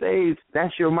Crusades,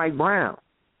 that's your Mike Brown.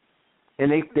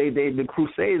 And the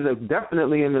Crusades are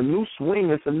definitely in a new swing.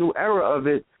 It's a new era of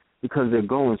it because they're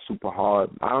going super hard.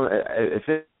 If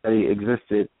anybody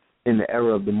existed in the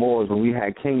era of the Moors when we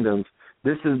had kingdoms,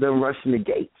 this is them rushing the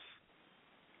gates.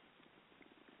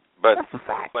 But that's a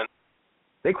fact. But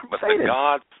the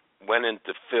gods went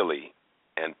into Philly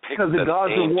and picked because the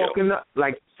gods angel. are walking up,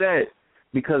 like you said,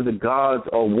 because the gods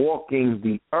are walking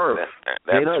the earth.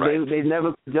 That's right. They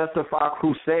never justify a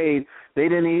crusade. They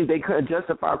couldn't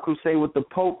justify a crusade with the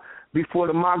Pope before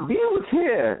the Mahdi was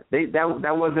here.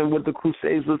 That wasn't what the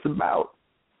Crusades was about.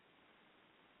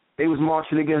 They was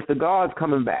marching against the gods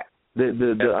coming back.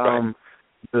 The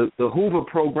Hoover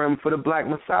program for the Black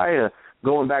Messiah.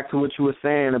 Going back to what you were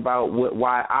saying about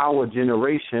why our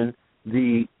generation,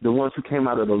 the ones who came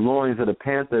out of the loins of the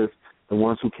Panthers, the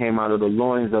ones who came out of the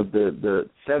loins of the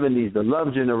 70s, the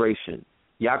love generation.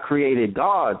 Y'all created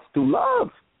gods through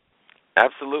love.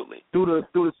 Absolutely. Through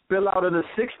the spill out of the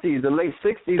 60s, the late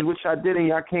 60s, which I did, and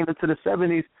y'all came into the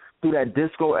 70s through that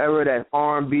disco era, that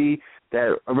R&B,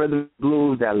 that rhythm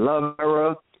blues, that love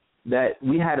era, that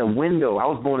we had a window. I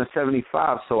was born in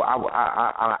 75, so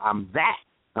I'm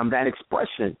that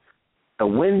expression. A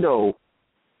window,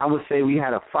 I would say we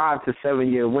had a 5 to 7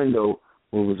 year window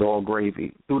where it was all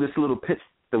gravy. Through this little pit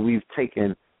that we've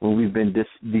taken when we've been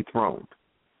dethroned.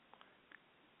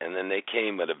 And then they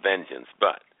came with a vengeance,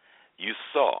 but you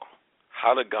saw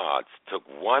how the gods took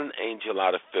one angel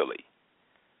out of Philly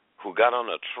who got on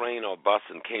a train or bus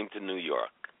and came to New York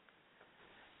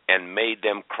and made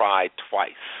them cry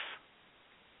twice.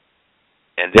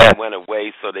 And then went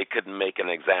away so they couldn't make an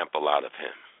example out of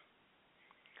him.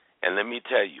 And let me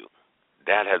tell you,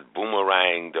 that has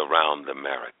boomeranged around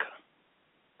America.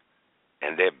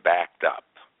 And they're backed up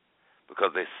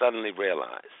because they suddenly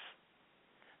realize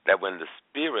that when the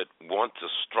spirit wants to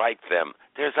strike them,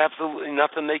 there's absolutely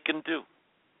nothing they can do.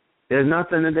 There's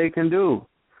nothing that they can do.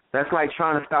 That's like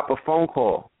trying to stop a phone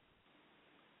call.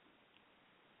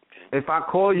 Okay. If I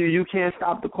call you, you can't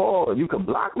stop the call. You can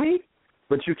block me,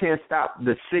 but you can't stop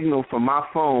the signal from my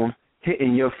phone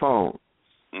hitting your phone.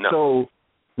 No. So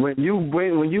when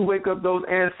you wake up those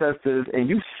ancestors and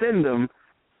you send them,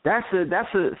 that's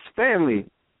a family.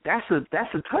 That's a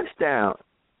touchdown.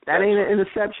 That ain't an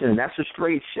interception. That's a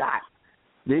straight shot.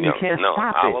 Then you can't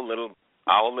stop it.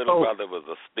 Our little brother was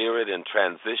a spirit in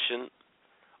transition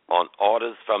on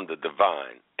orders from the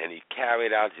divine, and he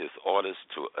carried out his orders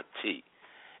to a T.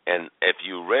 And if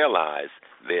you realize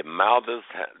their mouths,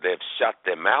 they've shut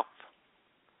their mouth.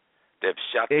 They've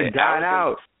shut their It got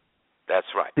out. That's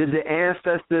right. Did the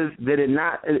ancestors, did it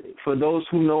not, for those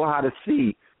who know how to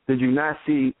see, did you not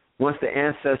see once the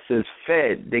ancestors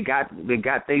fed, they got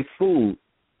their food?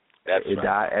 That's it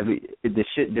right. Died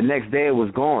the next day it was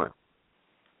gone.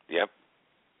 Yep.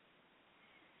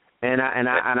 And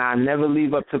I never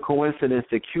leave up to coincidence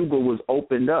that Cuba was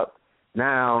opened up.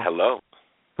 Now, hello.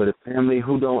 For the family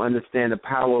who don't understand the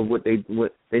power of what they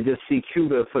just see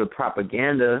Cuba for the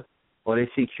propaganda, or they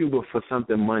see Cuba for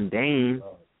something mundane,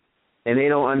 and they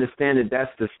don't understand that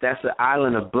that's the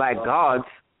island of black gods.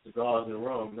 Cigars and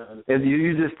rum. If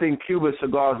you just think Cuba,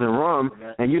 cigars and rum,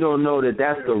 and you don't know that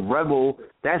that's the rebel,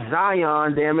 that's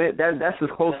Zion, damn it. That's as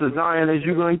close to Zion as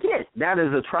you're going to get. That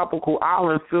is a tropical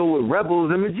island filled with rebels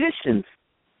and magicians.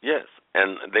 Yes,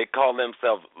 and they call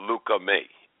themselves Luca May.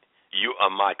 You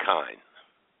are my kind.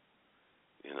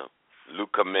 You know,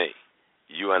 Luca May,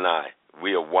 you and I,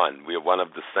 we are one. We are one of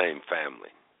the same family.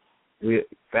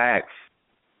 Facts.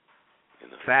 You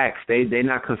know? Facts. They're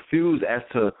not confused as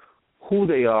to who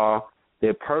they are,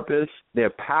 their purpose, their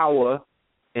power,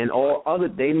 and all other.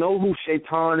 They know who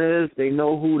Shaitan is. They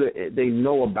know they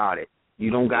know about it. You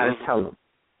don't got to tell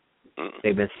them.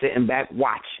 They've been sitting back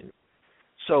watching.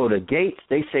 So the gates,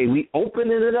 they say we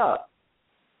opening it up.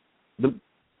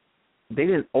 They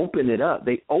didn't open it up.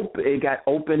 It got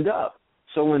opened up.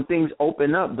 So when things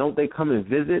open up, don't they come and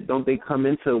visit? Don't they come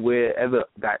into wherever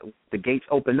the gates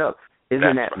open up?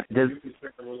 Isn't that right?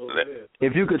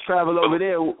 If you could travel over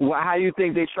there, how do you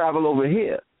think they travel over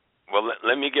here? Well,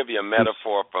 let me give you a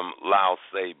metaphor from Lao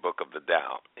Tse, Book of the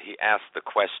Tao. He asked the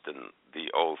question,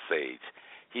 the old sage.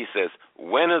 He says,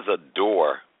 when is a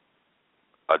door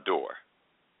a door?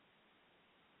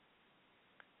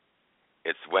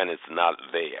 It's when it's not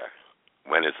there.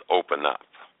 when it's open up,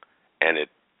 and it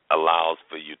allows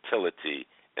for utility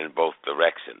in both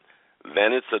directions.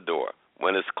 Then it's a door.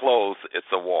 When it's closed,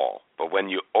 it's a wall. But when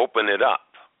you open it up,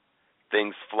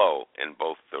 things flow in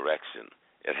both directions.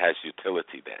 It has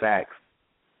utility then. Facts.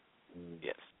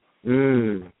 Yes.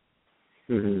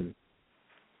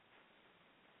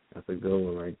 That's a good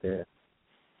one right there.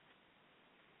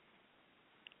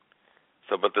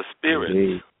 So, but the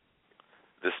spirit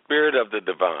of the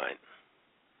divine,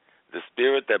 the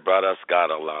spirit that brought us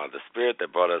God Allah, the spirit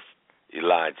that brought us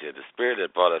Elijah, the spirit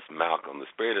that brought us Malcolm, the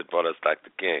spirit that brought us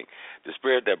Dr. King, the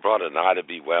spirit that brought Ida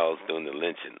B. Wells during the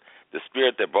lynching, the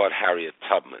spirit that brought Harriet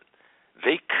Tubman,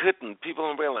 they couldn't, people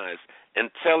don't realize,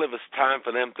 until it was time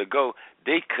for them to go,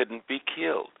 they couldn't be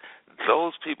killed.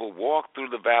 Those people walked through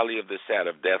the valley of the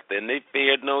shadow of death, and they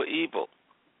feared no evil.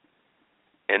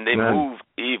 And they moved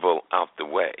evil out the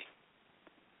way.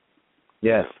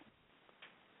 Yes.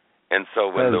 And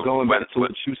so going back to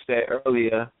what you said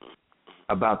earlier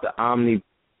about the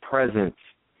omnipresence,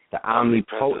 the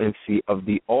omnipotency of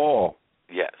the all.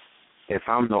 Yes. If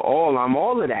I'm the all, I'm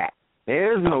all of that.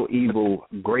 There's no evil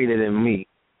greater than me.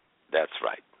 That's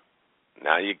right.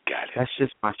 Now you got it. That's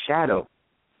just my shadow.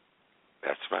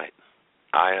 That's right.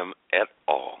 I am at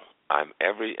all. I'm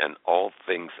every and all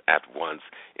things at once,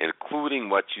 including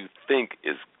what you think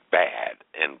is bad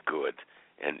and good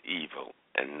and evil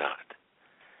and not.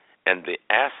 And the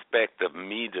aspect of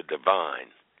me, the divine,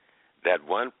 that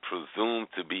one presumed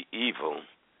to be evil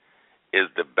is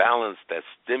the balance that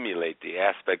stimulates the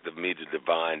aspect of me, the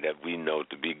divine, that we know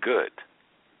to be good.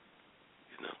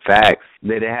 You know? Facts.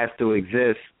 That it has to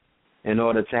exist in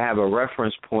order to have a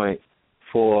reference point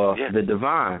for the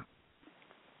divine.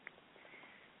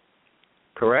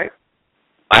 Correct?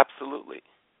 Absolutely.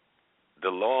 The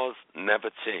laws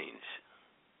never change.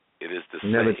 It is the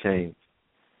same. Never change.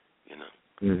 You know.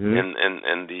 Mm-hmm.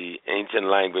 In the ancient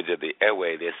language of the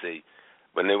Ewe, they say,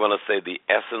 when they want to say the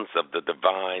essence of the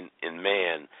divine in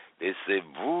man, they say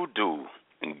voodoo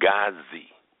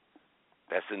gazi.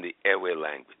 That's in the Ewe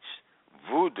language.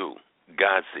 Voodoo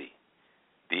gazi.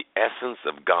 The essence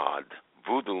of God.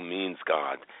 Voodoo means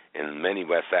God in many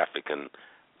West African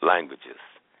languages.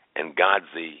 And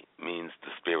Gazi means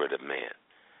the spirit of man.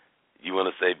 You want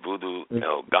to say voodoo,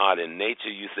 God in nature,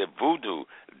 you say voodoo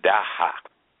daha.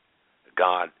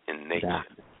 God in nature.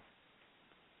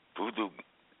 Voodoo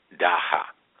daha.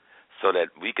 So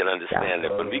that we can understand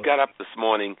that when we got up this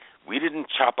morning, we didn't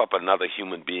chop up another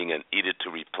human being and eat it to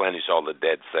replenish all the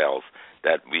dead cells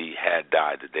that we had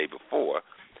died the day before.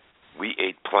 We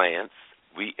ate plants,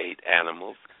 we ate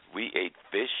animals, we ate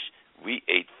fish, we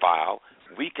ate fowl.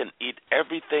 We can eat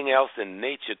everything else in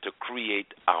nature to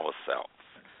create ourselves,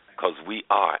 because we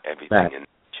are everything in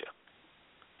nature.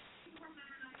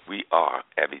 We are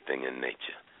everything in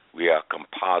nature. We are a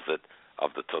composite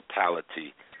of the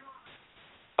totality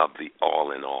of the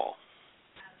all in all.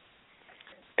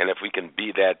 And if we can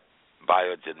be that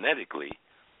biogenetically,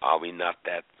 are we not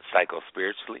that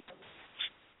psycho-spiritually?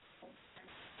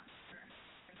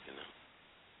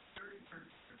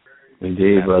 You know.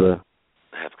 Indeed, brother.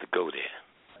 I have to go there.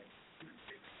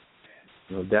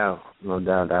 No doubt.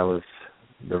 That was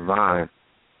divine.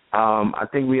 I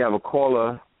think we have a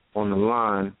caller on the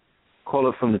line.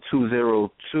 Caller from the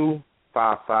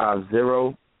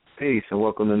 202-550. Peace and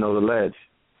welcome to Know the Ledge.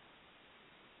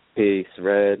 Peace,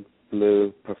 Red,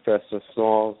 Blue, Professor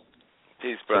SMALLS.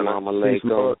 Peace, brother. Salam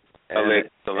alaikum.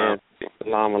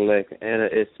 Salam alaikum. And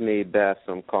it's me,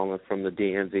 Bassam, calling from the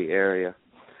DMV area.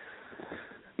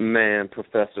 Man,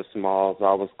 Professor SMALLS,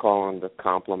 I was calling to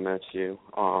compliment you.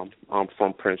 I'm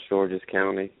from Prince George's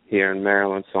County here in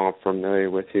Maryland, so I'm familiar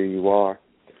with who you are.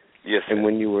 Yes. And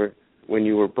when you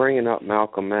were bringing up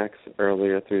Malcolm X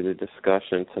earlier through the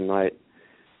discussion tonight,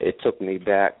 it took me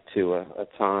back to a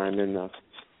time in the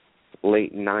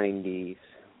late 90s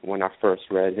when I first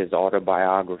read his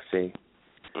autobiography.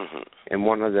 Mm-hmm. And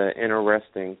one of the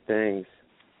interesting things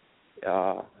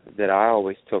that I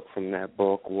always took from that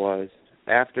book was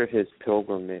after his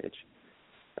pilgrimage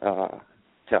to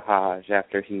Hajj,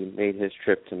 after he made his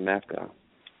trip to Mecca,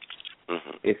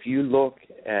 if you look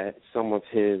at some of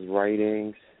his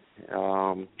writings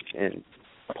and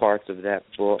parts of that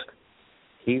book,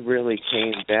 he really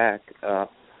came back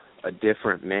a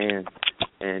different man,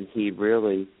 and he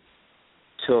really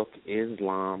took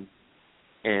Islam.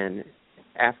 And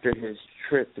after his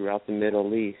trip throughout the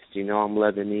Middle East, you know I'm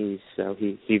Lebanese, so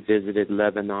he visited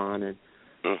Lebanon and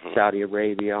Saudi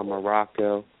Arabia,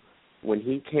 Morocco. When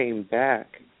he came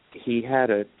back, he had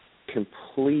a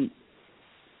complete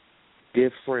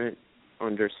different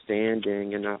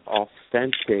understanding and an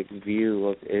authentic view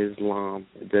of Islam,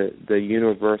 the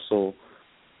universal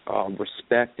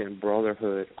respect and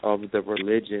brotherhood of the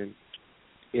religion,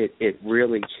 it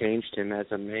really changed him as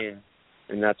a man.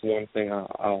 And that's one thing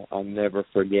I'll never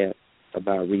forget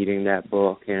about reading that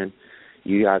book. And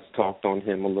you guys talked on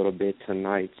him a little bit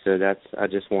tonight, so I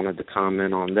just wanted to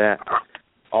comment on that.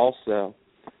 Also,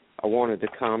 I wanted to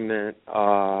comment,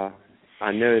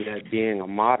 I know that being a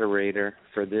moderator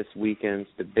for this weekend's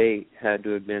debate had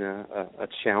to have been a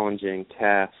challenging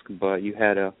task, but you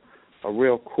had a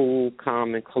real cool,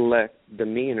 calm, and collect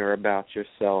demeanor about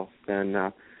yourself,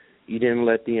 and you didn't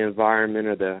let the environment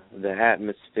or the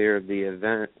atmosphere of the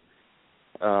event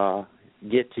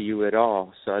get to you at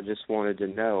all. So I just wanted to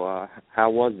know,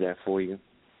 how was that for you?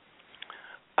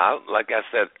 Like I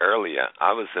said earlier,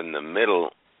 I was in the middle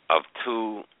of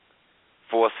two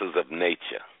forces of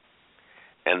nature,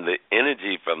 and the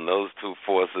energy from those two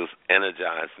forces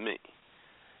energized me.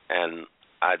 And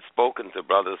I'd spoken to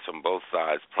brothers from both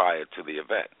sides prior to the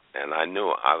event, and I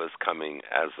knew I was coming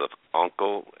as an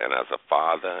uncle and as a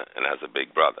father and as a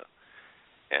big brother.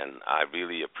 And I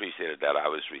really appreciated that I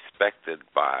was respected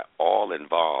by all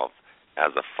involved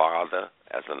as a father,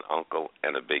 as an uncle,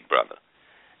 and a big brother.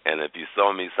 And if you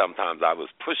saw me, sometimes I was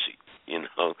pushy,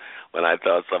 when I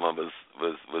thought someone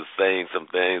was saying some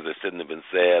things that shouldn't have been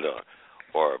said,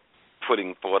 or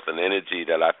putting forth an energy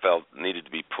that I felt needed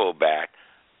to be pulled back,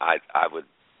 I would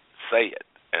say it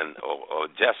or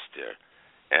gesture.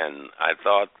 And I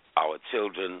thought our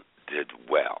children did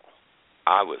well.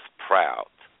 I was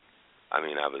proud. I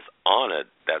was honored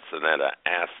that Sonetta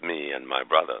asked me and my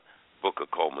brother, Booker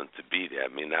Coleman, to be there.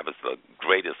 That was the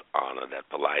greatest honor that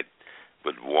Polite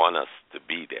would want us to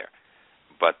be there.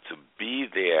 But to be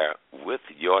there with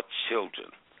your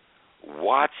children,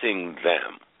 watching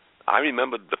them. I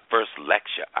remember the first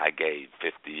lecture I gave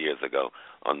 50 years ago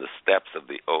on the steps of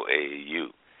the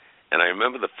OAU. And I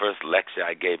remember the first lecture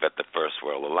I gave at the First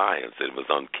World Alliance. It was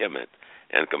on Kemet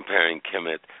and comparing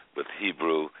Kemet with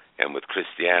Hebrew and with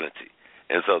Christianity.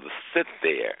 And so to sit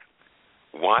there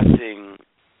watching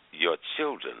your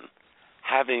children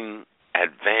having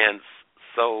advanced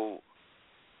so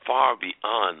far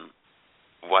beyond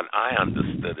what I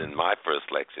understood in my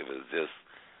first lecture was just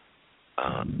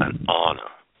an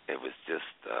honor. It was just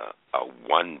a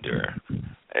wonder.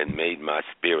 It made my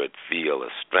spirit feel a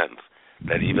strength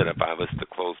that even if I was to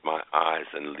close my eyes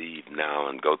and leave now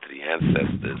and go to the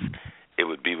ancestors, it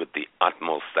would be with the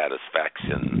utmost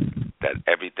satisfaction that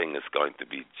everything is going to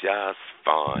be just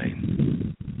fine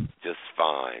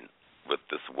with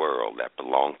this world that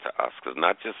belongs to us. Because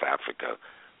not just Africa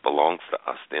belongs to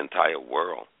us, the entire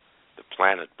world. The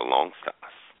planet belongs to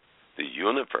us. The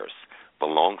universe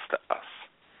belongs to us.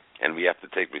 And we have to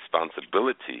take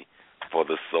responsibility for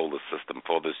this solar system,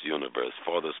 for this universe,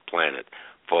 for this planet,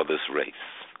 for this race.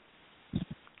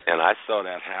 And I saw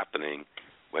that happening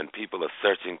when people are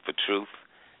searching for truth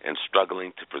and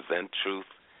struggling to present truth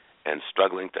and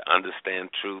struggling to understand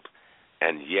truth,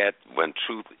 and yet when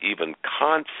truth even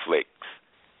conflicts,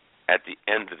 at the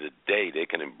end of the day, they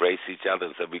can embrace each other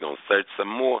and say, we're going to search some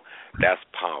more. That's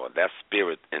power. That's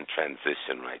spirit in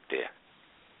transition right there.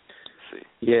 See?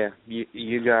 Yeah,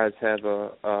 you guys have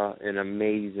an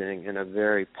amazing and a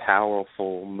very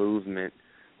powerful movement,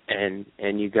 and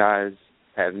you guys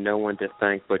have no one to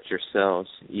thank but yourselves.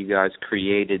 You guys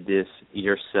created this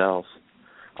yourself.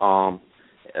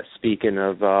 Speaking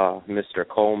of Mr.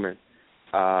 Coleman,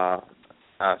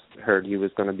 I heard he was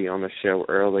going to be on the show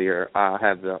earlier. I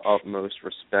have the utmost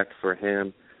respect for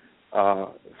him.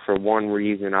 For one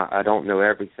reason, I don't know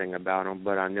everything about him,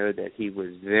 but I know that he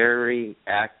was very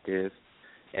active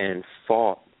and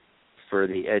fought for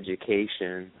the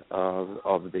education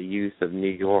of the youth of New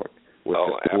York with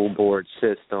the school board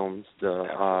systems,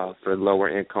 for lower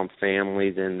income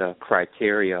families, and the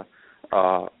criteria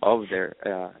of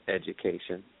their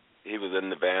education. He was in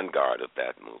the vanguard of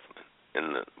that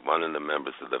movement, one of the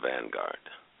members of the vanguard.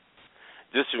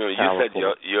 Just remember, you said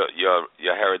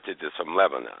your heritage is from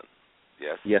Lebanon,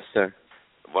 yes? Yes, sir.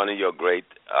 One of your great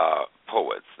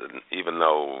poets, and even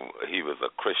though he was a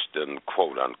Christian,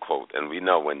 quote unquote, and we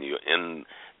know when you're in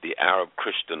the Arab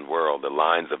Christian world, the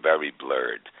lines are very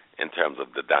blurred in terms of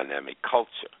the dynamic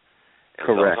culture. And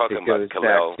correct. So I'm talking it goes about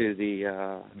Khalil, back to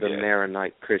the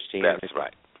Maronite Christianity. That's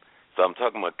right. So I'm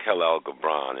talking about Khalil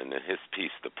Gibran and in his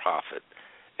piece, The Prophet.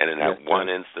 And in that one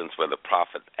instance where the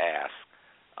prophet asks,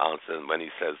 when he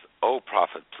says, "Oh,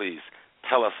 prophet, please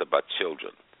tell us about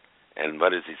children." And what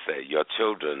does he say? Your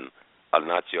children are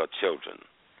not your children.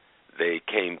 They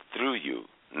came through you,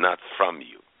 not from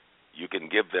you. You can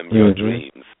give them your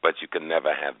dreams, but you can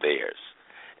never have theirs.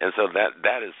 And so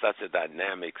that is such a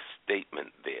dynamic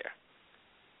statement there,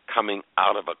 coming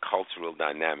out of a cultural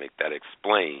dynamic that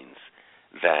explains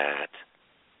that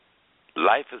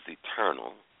life is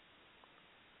eternal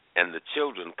and the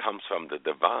children comes from the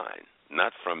divine,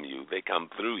 not from you. They come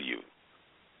through you.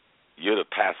 You're the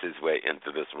passageway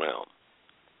into this realm.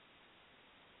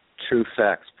 True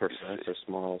facts, Professor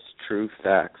Smalls. True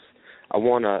facts. I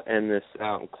want to end this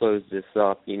out and close this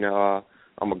up. You know,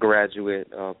 I'm a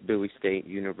graduate of Bowie State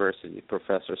University,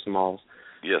 Professor Smalls.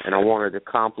 Yes, and I wanted to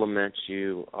compliment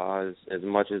you as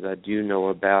much as I do know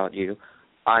about you.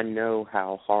 I know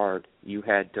how hard you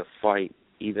had to fight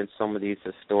even some of these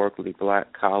historically black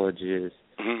colleges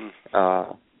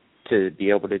to be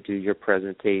able to do your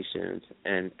presentations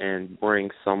and bring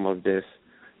some of this,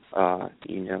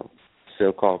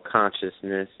 so-called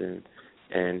consciousness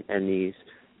and these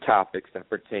topics that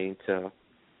pertain to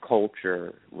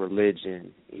culture,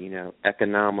 religion,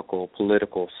 economical,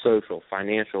 political, social,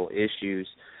 financial issues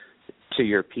to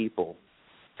your people.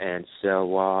 And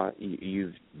so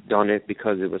you've done it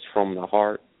because it was from the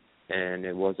heart and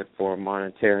it wasn't for a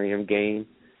monetary gain,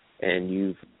 and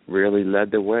you've really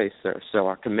led the way, sir. So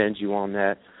I commend you on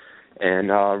that. And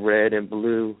Red and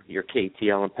Blue, your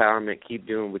KTL empowerment, keep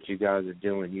doing what you guys are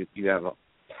doing. You have a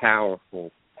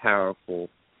powerful, powerful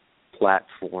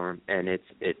platform, and it's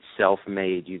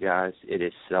self-made, you guys. It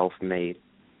is self-made.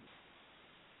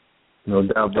 No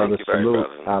doubt, brother. Salute.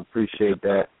 Brother. I appreciate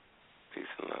that. Peace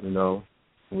and love.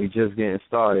 We just getting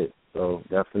started, so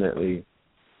definitely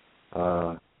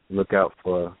look out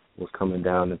for what's coming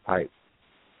down the pipe.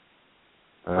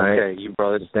 All right. Okay, you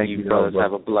brothers. Thank you brothers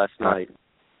have a blessed night.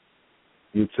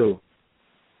 You too.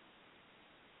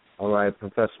 All right,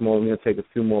 Professor Moore, we're gonna take a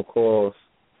few more calls.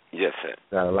 Yes, sir.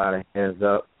 Got a lot of hands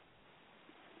up.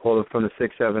 Calling from the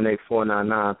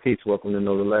 678-499. Peace. Welcome to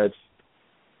Know the Ledge.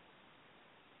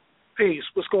 Peace.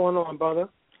 What's going on, brother?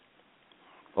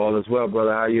 All is well,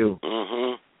 brother. How are you?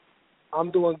 Mm-hmm.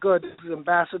 I'm doing good. This is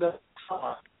Ambassador.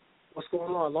 What's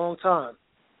going on? Long time.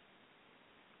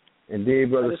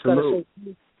 Indeed, brother. Salute.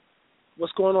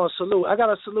 What's going on? Salute. I got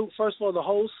to salute, first of all, the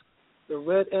host, the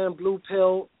Red and Blue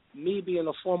Pill, me being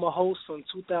a former host from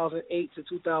 2008 to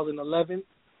 2011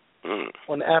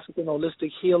 on the African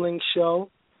Holistic Healing Show.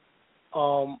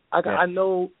 I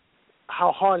know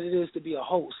how hard it is to be a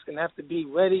host and have to be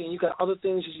ready, and you got other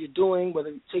things that you're doing, whether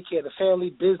you take care of the family,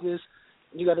 business,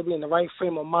 and you got to be in the right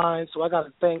frame of mind. So I got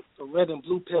to thank the Red and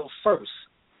Blue Pill first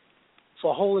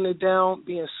for holding it down,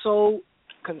 being so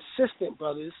consistent,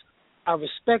 brothers. I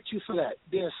respect you for that,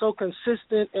 being so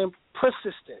consistent and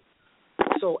persistent.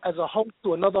 So as a host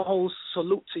to another host,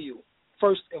 salute to you,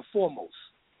 first and foremost.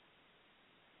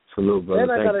 Salute,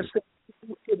 brother.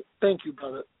 Thank you,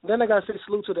 brother. Then I got to say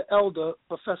salute to the elder,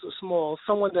 Professor Small,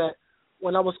 someone that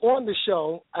when I was on the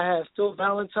show, I had Phil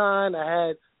Valentine, I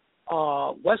had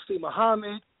Wesley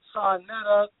Muhammad,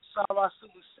 Sarnetta, Sarah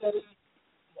Sumuseti,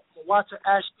 Mawata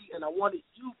Ashby, and I wanted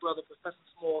you, brother, Professor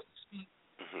Small, to speak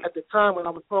at the time when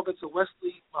I was talking to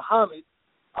Wesley Muhammad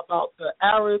about the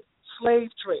Arab slave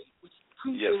trade, which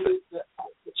predated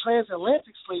the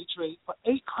transatlantic slave trade for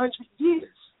 800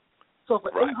 years. So for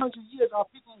 800 years, our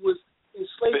people was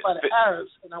enslaved by the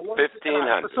Arabs, and I wanted to,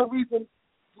 for some reason,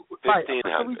 you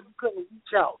couldn't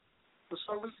reach out. For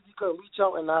some reason, you couldn't reach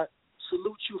out, and I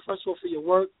salute you, first of all, for your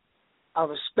work. I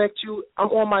respect you. I'm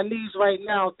on my knees right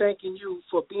now thanking you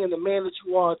for being the man that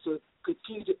you are to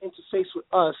continue to interface with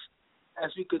us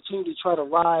as we continue to try to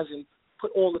rise and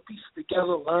put all the pieces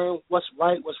together, learn what's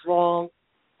right, what's wrong.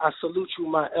 I salute you,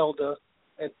 my elder,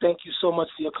 and thank you so much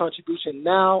for your contribution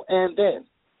now and then.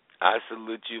 I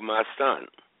salute you, my son,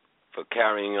 for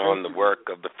carrying on the work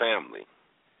of the family.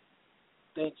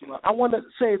 Thank you. I want to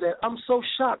say that I'm so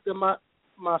shocked that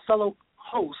my fellow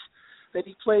host that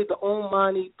he played the Om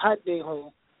Mani Padme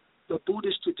Hum, the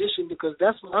Buddhist tradition, because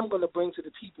that's what I'm going to bring to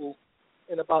the people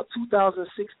in about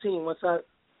 2016 once I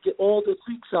get all the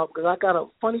creeks out, because I got a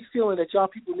funny feeling that y'all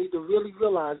people need to really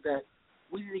realize that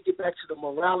we need to get back to the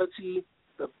morality,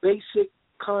 the basic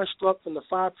construct from the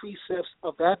 5 precepts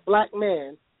of that black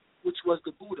man, which was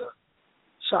the Buddha,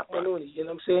 Shakyamuni, you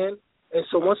know what I'm saying? And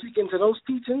so once we get into those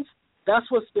teachings, that's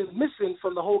what's been missing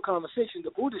from the whole conversation,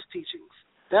 the Buddhist teachings.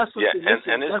 That's what's been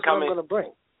missing. And that's what I'm going to bring.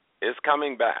 It's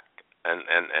coming back. And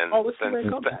it's going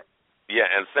to come back. Yeah,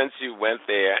 and since you went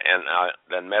there, and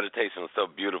that meditation was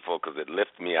so beautiful because it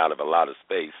lifted me out of a lot of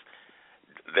space,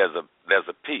 there's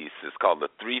a piece. It's called the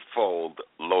Threefold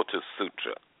Lotus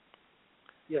Sutra.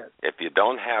 Yes. If you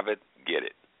don't have it, get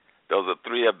it. Those are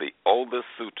 3 of the oldest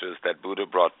sutras that Buddha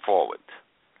brought forward.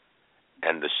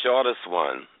 And the shortest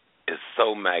one is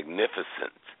so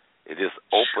magnificent. It just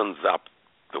opens up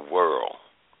the world.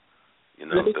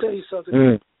 Let me tell you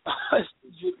something.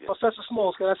 Professor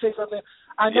Smalls, can I say something?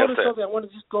 I noticed something. I want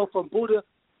to just go from Buddha.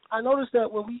 I noticed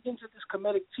that when we enter this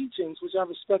Kemetic teachings, which I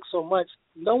respect so much,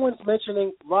 no one's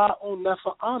mentioning Ra'un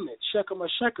Nefer Ahmed, Shechem or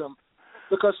Shechem,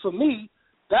 because for me,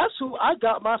 that's who I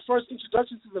got my first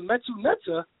introduction to the Metu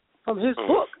Netzah from his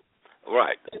book.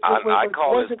 Right. I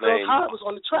call his name. Was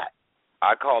on the track.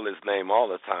 I call his name all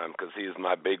the time because he's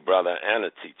my big brother and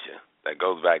a teacher that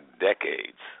goes back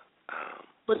decades.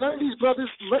 But none of these brothers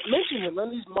mention him. None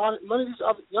of these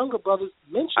other younger brothers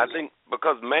mention him. I think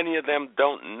because many of them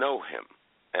don't know him.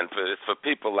 And it's for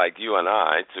people like you and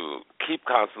I to keep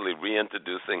constantly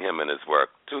reintroducing him and his work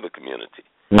to the community.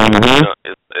 Mm-hmm. You know,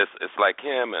 it's like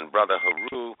him and Brother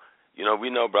Haru. You know, we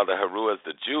know Brother Haru as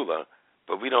the jeweler,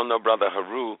 but we don't know Brother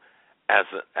Haru as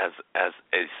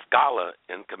a scholar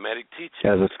in Kemetic teaching.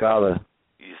 As a scholar.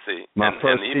 You see. My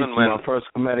first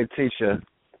Kemetic teacher.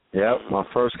 Yep, my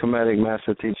first Kemetic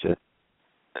master teacher.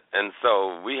 And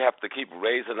so we have to keep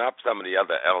raising up some of the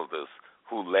other elders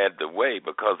who led the way,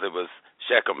 because it was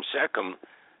Shechem,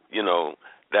 you know,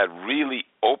 that really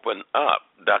opened up.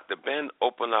 Dr. Ben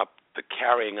opened up the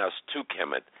carrying us to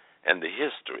Kemet and the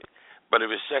history. But it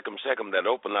was Shechem that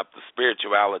opened up the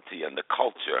spirituality and the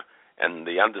culture and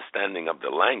the understanding of the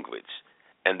language,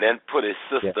 and then put a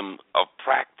system of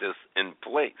practice in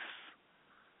place.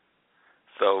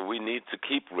 So we need to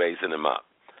keep raising him up.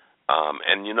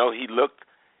 And, you know, he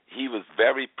was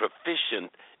very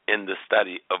proficient in the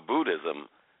study of Buddhism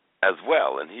as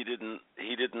well, and he didn't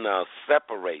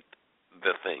separate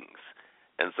the things.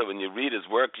 And so when you read his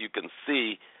work, you can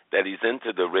see that he's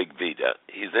into the Rig Veda,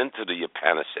 he's into the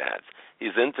Upanishads,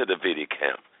 he's into the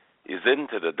Vedikam, he's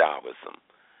into the Taoism.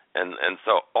 And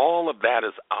so all of that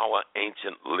is our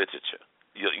ancient literature.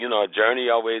 You know, a journey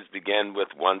always began with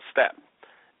one step.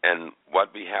 And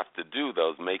what we have to do,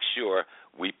 though, is make sure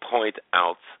we point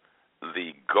out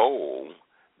the goal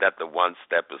that the one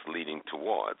step is leading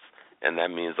towards. And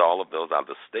that means all of those are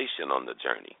the station on the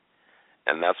journey.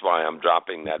 And that's why I'm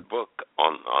dropping that book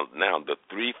on now, the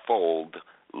Threefold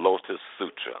Lotus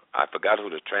Sutra. I forgot who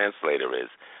the translator is,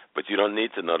 but you don't need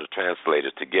to know the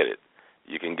translator to get it.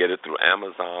 You can get it through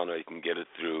Amazon, or you can get it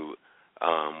through,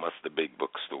 what's the big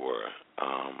bookstore?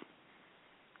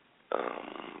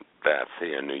 That's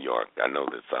here in New York. I know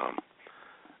that's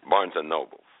Barnes and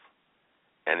Nobles,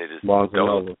 and it is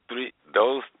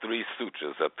those three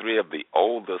sutras are three of the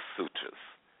oldest sutras,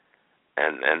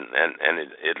 and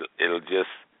it'll just,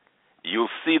 you'll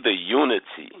see the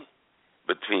unity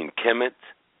between Kemet,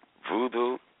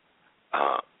 Voodoo,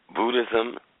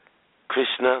 Buddhism,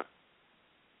 Krishna.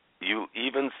 You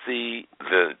even see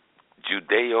the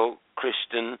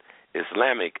Judeo-Christian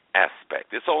Islamic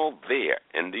aspect. It's all there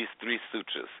in these three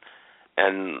sutras.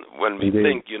 And when we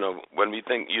think,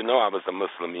 I was a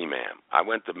Muslim imam. I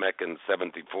went to Mecca in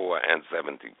 74 and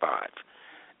 75.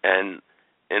 And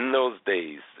in those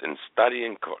days, in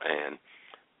studying Quran,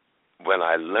 when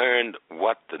I learned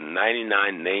what the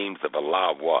 99 names of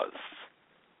Allah was,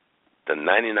 the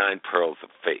 99 pearls of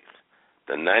faith,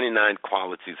 the 99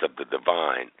 qualities of the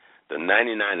divine, the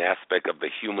 99 aspect of the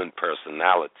human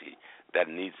personality that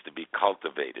needs to be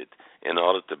cultivated in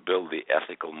order to build the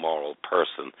ethical, moral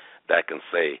person that can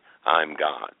say, I'm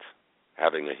God,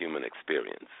 having a human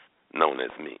experience known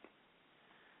as me.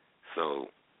 So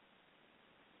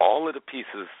all of the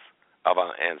pieces of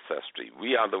our ancestry,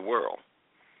 we are the world.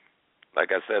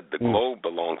 Like I said, the globe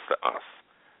belongs to us.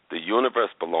 The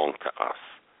universe belongs to us.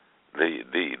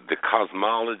 The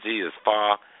cosmology is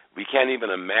far, we can't even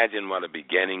imagine what a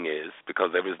beginning is,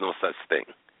 because there is no such thing.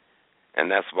 And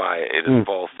that's why it is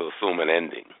false to assume an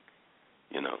ending,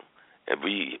 you know. And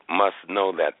we must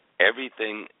know that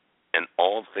everything and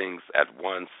all things at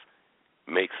once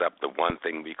makes up the one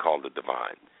thing we call the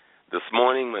divine. This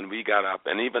morning when we got up,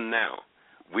 and even now,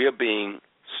 we're being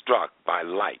struck by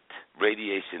light,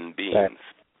 radiation beams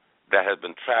that have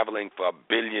been traveling for 1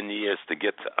 billion years to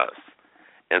get to us.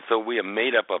 And so we are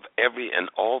made up of every and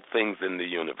all things in the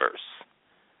universe.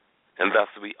 And thus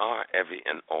we are every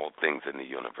and all things in the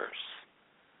universe.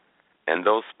 And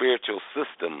those spiritual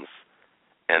systems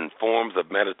and forms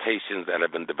of meditations that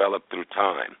have been developed through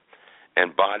time,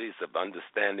 and bodies of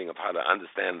understanding of how to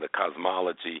understand the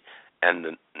cosmology and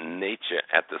the nature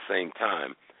at the same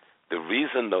time, the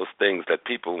reason those things that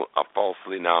people are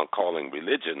falsely now calling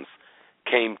religions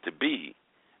came to be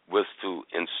was to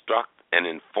instruct and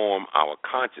inform our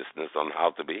consciousness on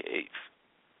how to behave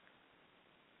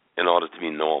in order to be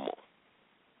normal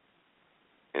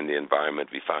in the environment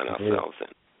we find ourselves in.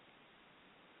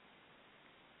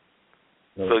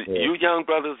 So you young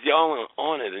brothers, y'all are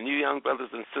on it, and you young brothers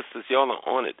and sisters, y'all are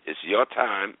on it. It's your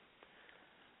time.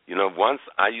 You know, once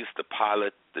I used to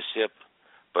pilot the ship,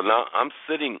 but now I'm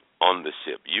sitting on the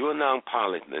ship. You are now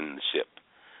piloting the ship.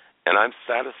 And I'm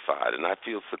satisfied, and I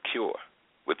feel secure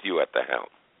with you at the helm.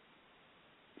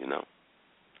 You know,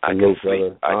 I can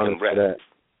sleep, I can rest.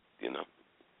 You know,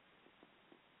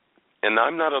 and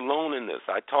I'm not alone in this.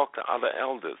 I talk to other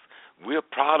elders. We're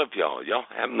proud of y'all. Y'all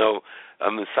have no.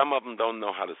 I mean, some of them don't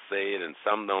know how to say it, and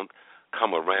some don't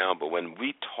come around. But when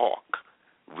we talk,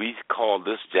 we call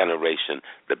this generation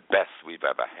the best we've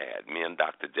ever had. Me and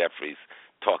Dr. Jeffries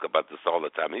talk about this all the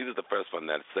time. He was the first one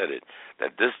that said it,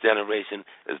 that this generation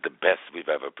is the best we've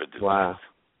ever produced. Wow.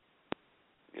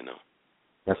 You know.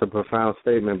 That's a profound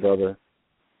statement, brother.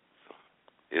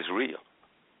 It's real.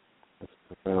 That's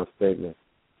a profound statement.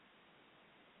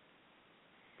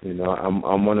 You know,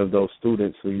 I'm one of those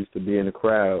students who used to be in the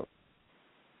crowd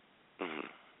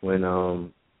when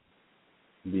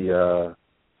the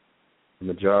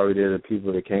majority of the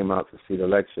people that came out to see the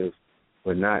lectures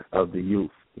were not of the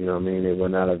youth. You know what I mean? They were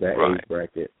not of that age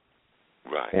bracket.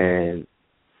 Right. And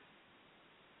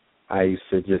I used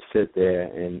to just sit there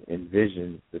and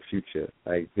envision the future,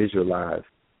 like visualize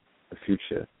the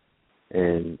future,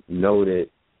 and know that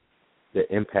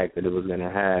the impact that it was going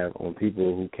to have on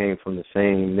people who came from the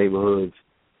same neighborhoods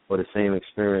or the same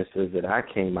experiences that I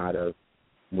came out of,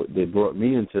 that brought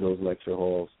me into those lecture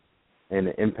halls, and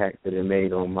the impact that it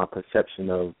made on my perception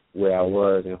of where I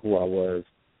was and who I was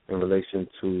in relation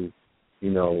to,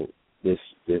 you know, this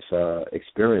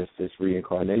experience, this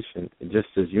reincarnation, and just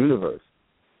this universe.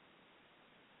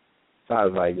 So I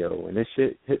was like, yo, when this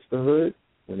shit hits the hood,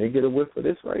 when they get a whiff of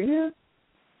this right here,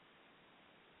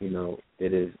 you know,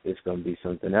 it's going to be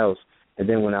something else. And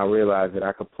then when I realized that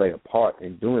I could play a part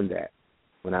in doing that,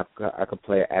 when I could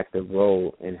play an active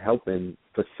role in helping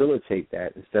facilitate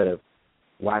that instead of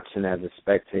watching as a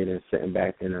spectator and sitting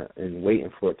back and waiting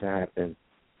for it to happen,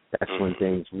 that's when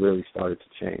things really started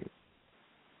to change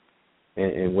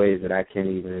in ways that I can't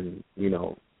even, you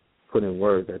know, put in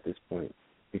words at this point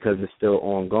because it's still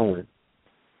ongoing.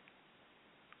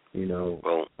 You know,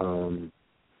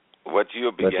 what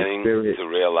you're beginning to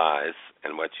realize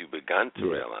and what you've begun to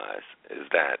realize is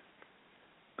that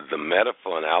the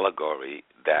metaphor and allegory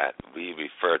that we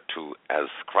refer to as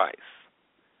Christ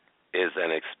is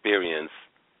an experience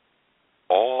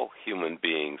all human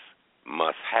beings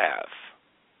must have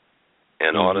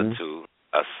in order to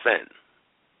ascend.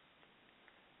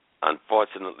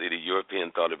 Unfortunately, the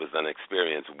European thought it was an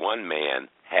experience one man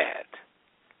had.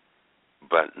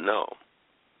 But no,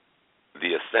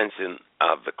 the ascension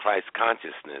of the Christ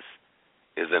consciousness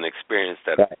is an experience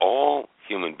that all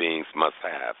human beings must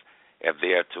have if they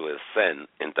are to ascend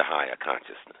into higher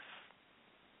consciousness.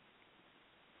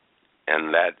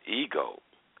 And that ego,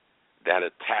 that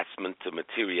attachment to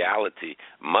materiality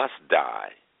must die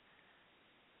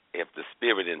if the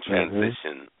spirit in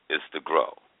transition is to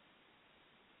grow.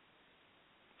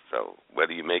 So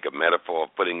whether you make a metaphor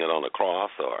of putting it on a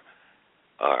cross or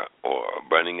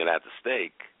burning it at the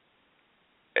stake,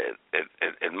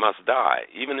 it must die.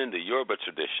 Even in the Yoruba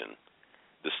tradition,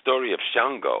 the story of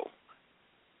Shango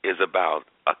is about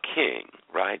a king,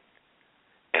 right?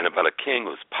 And about a king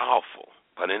who's powerful.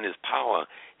 But in his power,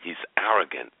 he's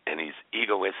arrogant and he's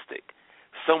egoistic,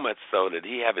 so much so that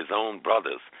he have his own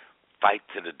brothers fight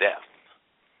to the death.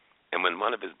 And when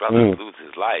one of his brothers loses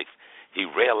his life, he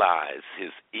realized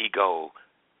his ego,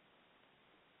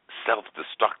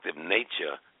 self-destructive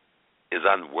nature is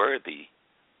unworthy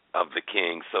of the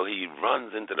king, so he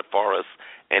runs into the forest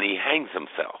and he hangs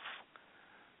himself.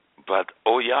 But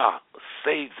Oya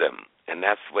saves him, and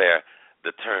that's where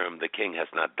the term "the king has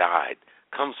not died"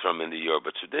 comes from in the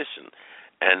Yoruba tradition.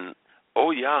 And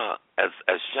Oya, as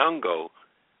Shango,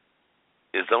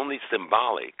 is only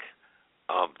symbolic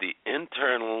of the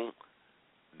internal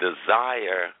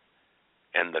desire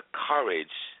and the courage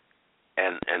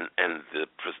and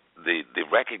the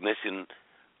recognition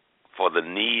for the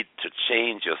need to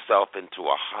change yourself into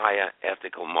a higher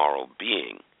ethical moral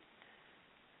being.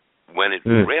 When it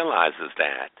realizes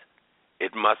that,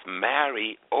 it must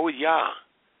marry Oya.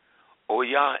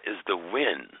 Oya is the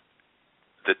win,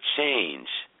 the change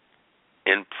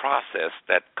in process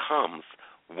that comes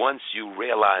once you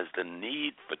realize the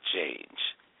need for change.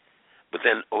 But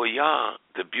then Oya,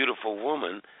 the beautiful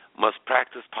woman, must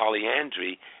practice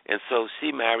polyandry, and so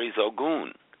she marries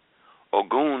Ogun.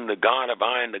 Ogun, the god of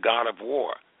iron, the god of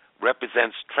war,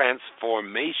 represents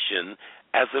transformation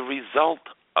as a result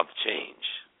of change.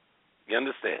 You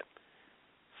understand?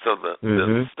 So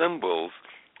the symbols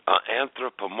are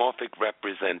anthropomorphic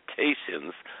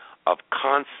representations of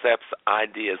concepts,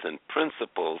 ideas, and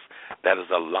principles that is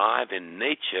alive in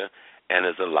nature and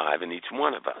is alive in each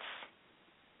one of us.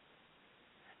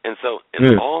 And so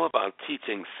in all of our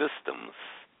teaching systems,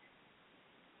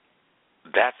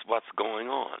 that's what's going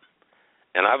on.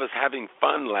 And I was having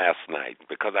fun last night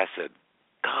because I said,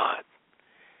 God,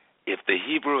 if the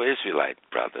Hebrew Israelite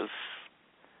brothers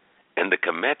and the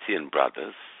Kemetzian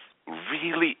brothers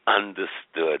really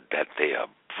understood that they are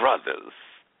brothers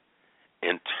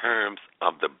in terms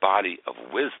of the body of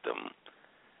wisdom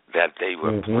that they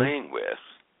were playing with,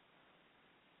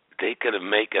 they could have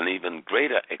made an even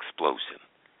greater explosion.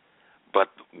 But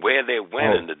where they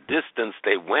went and the distance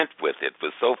they went with it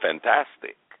was so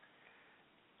fantastic.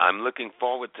 I'm looking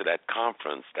forward to that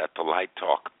conference that Polite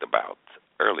talked about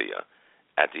earlier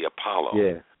at the Apollo,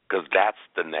 because that's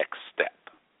the next step.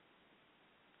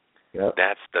 Yep.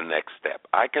 That's the next step.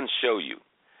 I can show you.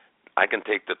 I can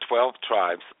take the 12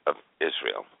 tribes of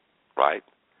Israel, right?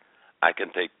 I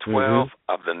can take 12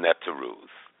 of the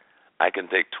Netarus. I can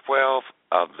take 12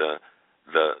 of the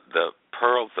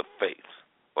pearls of faith,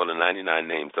 or the 99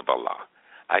 names of Allah.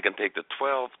 I can take the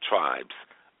 12 tribes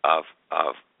of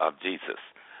Jesus.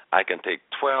 I can take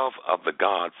 12 of the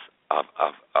gods of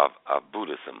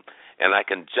Buddhism, and I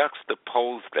can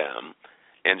juxtapose them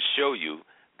and show you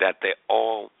that they're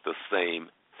all the same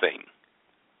thing.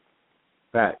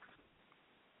 Facts.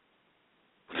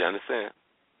 You understand?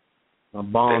 My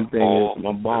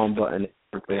bomb button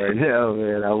right now,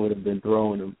 man. I would have been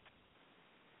throwing them.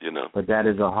 You know. But that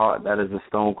is a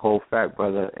stone cold fact,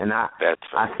 brother. And I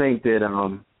think that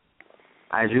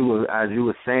as you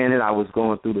were saying it, I was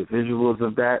going through the visuals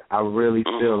of that. I really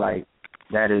feel like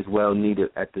that is well needed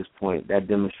at this point. That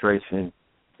demonstration.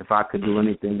 If I could do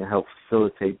anything to help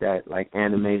facilitate that, like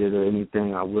animated or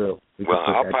anything, I will. Well,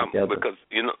 I'll probably, because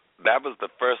that was the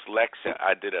first lecture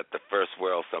I did at the First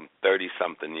World some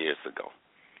 30-something years ago.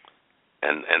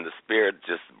 And the Spirit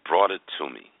just brought it to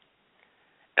me.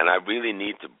 And I really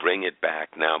need to bring it back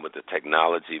now with the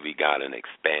technology we got and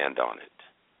expand on it.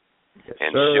 Yes,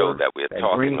 and sir. Show that we're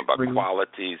talking about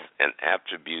qualities and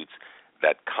attributes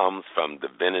that comes from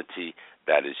divinity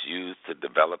that is used to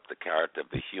develop the character of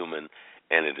the human,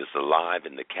 and it is alive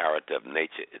in the character of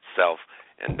nature itself,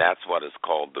 and that's what is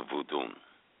called the voodoo.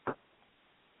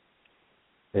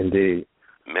 Indeed.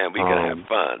 Man, we can have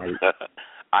fun.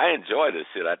 I enjoy this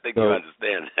shit. I think you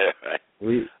understand that, right?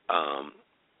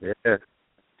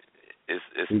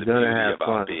 It's the beauty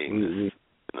about being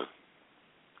this.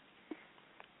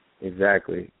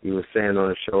 Exactly. You were saying on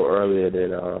the show earlier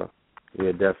that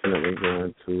we're definitely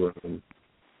going to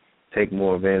take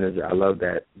more advantage. I love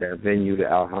that venue, the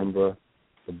Alhambra,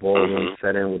 the ballroom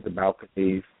setting with the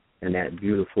balconies and that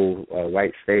beautiful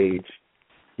white stage.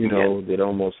 That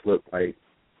almost looked like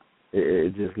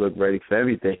it just looked ready for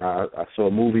everything. I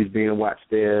saw movies being watched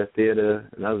there, theater,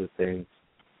 and other things.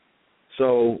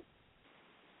 So,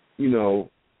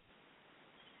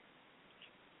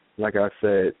 like I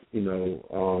said,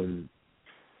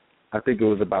 I think it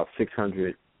was about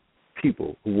 600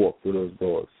 people who walked through those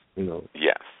doors.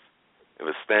 Yes, it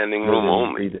was standing room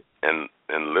only, and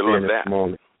little of that.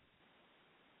 Moment.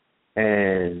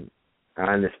 And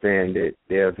I understand that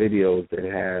there are videos that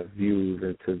have views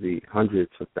into the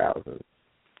hundreds of thousands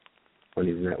on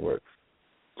these networks.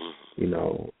 And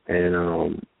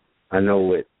I know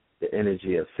what the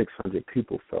energy of 600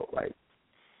 people felt like,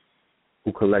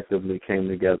 who collectively came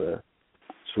together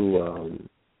to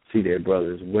see their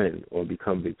brothers win or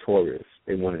become victorious.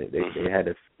 They wanted.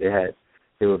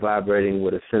 They were vibrating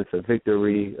with a sense of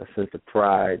victory, a sense of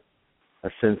pride, a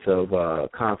sense of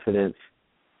confidence.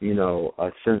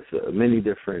 A sense of many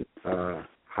different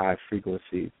high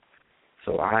frequencies.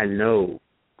 So I know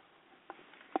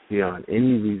beyond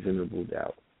any reasonable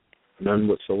doubt, none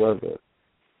whatsoever,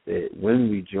 that when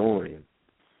we join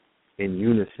in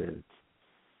unison,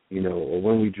 or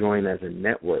when we join as a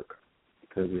network,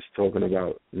 because we're talking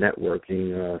about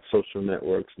networking, social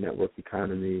networks, network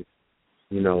economies,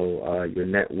 your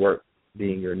network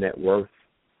being your net worth,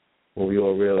 when we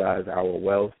all realize our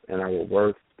wealth and our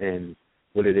worth and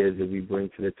what it is that we bring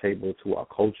to the table to our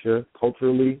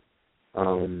culturally,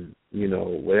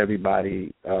 with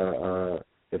everybody,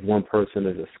 if one person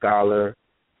is a scholar,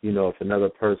 if another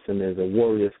person is a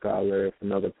warrior scholar, if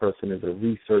another person is a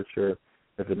researcher,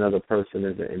 if another person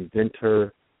is an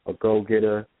inventor, a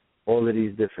go-getter, all of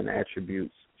these different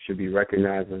attributes should be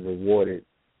recognized and rewarded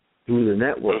through the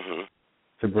network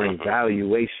to bring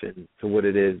valuation to what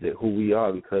it is that who we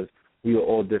are, because we are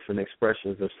all different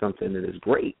expressions of something that is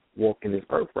great walking this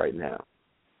earth right now.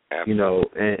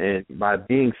 And by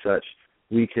being such,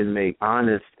 we can make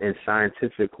honest and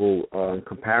scientific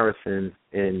comparisons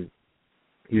and,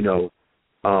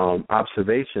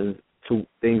 observations to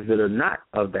things that are not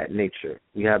of that nature.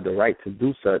 We have the right to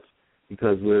do such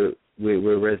because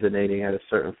we're resonating at a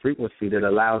certain frequency that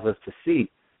allows us to see.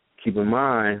 Keep in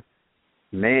mind,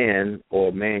 man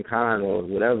or mankind or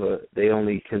whatever, they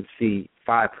only can see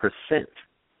 5%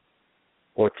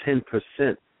 or 10%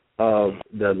 of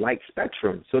the light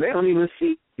spectrum. So they don't even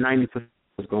see 90% of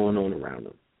what's going on around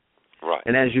them. Right.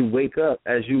 And as you wake up,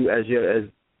 as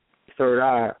third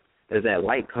eye, as that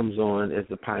light comes on, as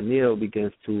the pineal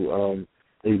begins to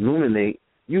illuminate,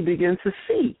 you begin to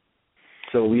see.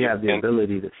 So we have the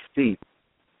ability to see,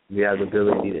 we have the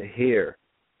ability to hear,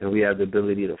 and we have the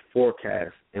ability to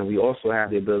forecast, and we also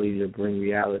have the ability to bring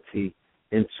reality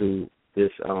into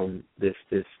this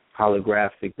this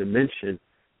holographic dimension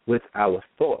with our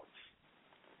thoughts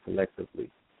collectively.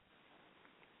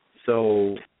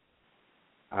 So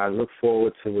I look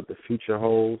forward to what the future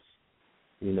holds.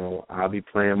 You know, I'll be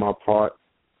playing my part.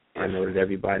 I know that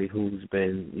everybody who's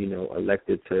been, you know,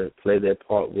 elected to play their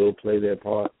part will play their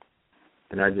part.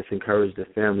 And I just encourage the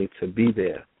family to be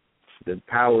there. The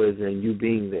power is in you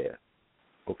being there,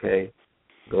 okay?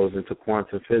 Goes into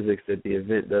quantum physics that the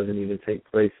event doesn't even take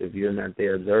place if you're not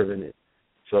there observing it.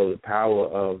 So the power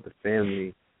of the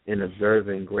family in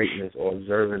observing greatness or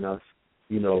observing us,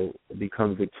 you know,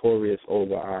 become victorious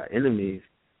over our enemies,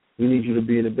 we need you to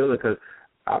be in the building, because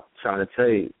I'm trying to tell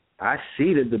you, I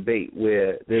see the debate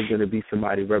where there's going to be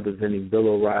somebody representing Bill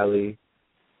O'Reilly,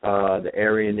 the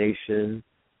Aryan Nation,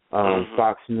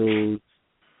 Fox News,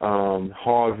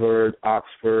 Harvard,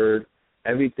 Oxford,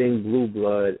 everything blue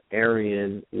blood,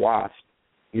 Aryan, WASP,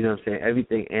 you know what I'm saying,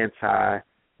 everything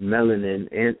anti-melanin,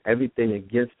 and everything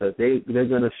against us. They're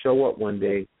going to show up one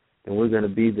day, and we're going to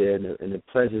be there, and the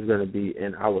pleasure is going to be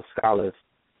in our scholars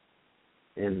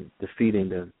in defeating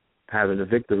them, having a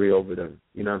victory over them.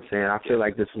 You know what I'm saying? I feel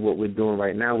like this is what we're doing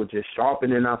right now. We're just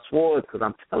sharpening our swords, because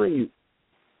I'm telling you,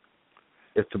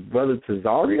 if the brother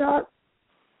Tazariot,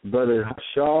 Brother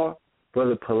Shaw,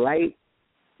 Brother Polite,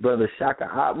 Brother Shaka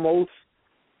Atmos,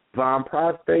 Von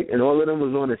Prospect, and all of them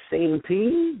was on the same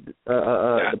team,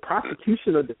 the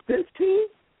prosecution or defense team,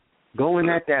 going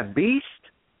at that beast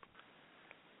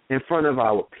in front of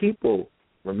our people.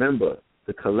 Remember,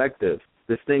 the collective,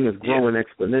 this thing is growing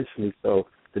exponentially, so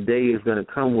the day is going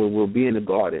to come where we'll be in the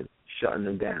garden, shutting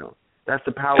them down. That's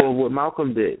the power of what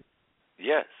Malcolm did.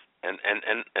 Yes, and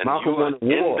Malcolm you are won a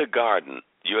war. in the garden.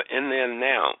 You're in there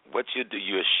now. What you do,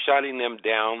 you're shutting them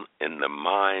down in the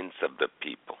minds of the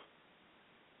people.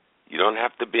 You don't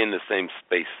have to be in the same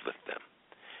space with them.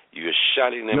 You're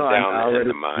shutting them down in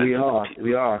the minds of the people.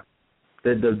 We are.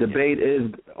 The debate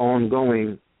is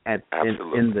ongoing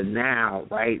in the now,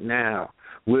 right now.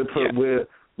 We're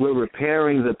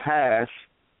repairing the past,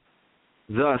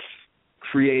 thus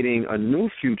creating a new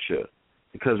future.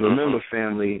 Because remember,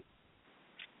 family,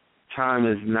 time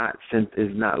is not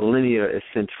linear; it's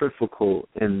centrifugal,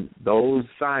 and those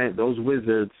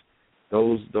wizards,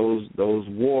 those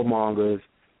warmongers,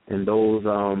 and those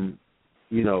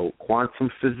quantum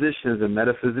physicians and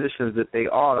metaphysicians that they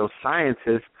are, those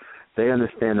scientists, they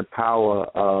understand the power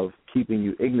of keeping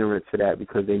you ignorant to that,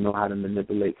 because they know how to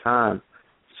manipulate time.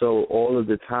 So all of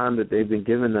the time that they've been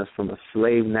giving us from a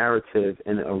slave narrative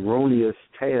and an erroneous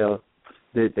tale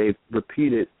that they've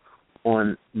repeated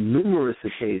on numerous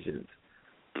occasions,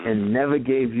 and never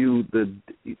gave you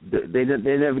they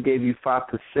never gave you 5%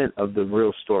 of the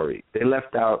real story. They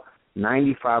left out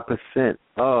 95%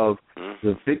 of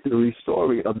the victory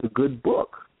story of the good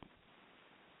book,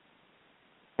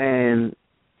 and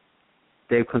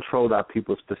they've controlled our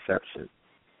people's perception.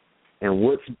 And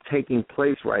what's taking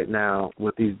place right now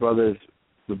with these brothers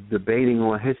debating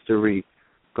on history,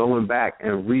 going back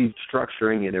and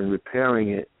restructuring it and repairing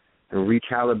it and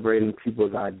recalibrating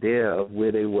people's idea of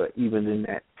where they were even in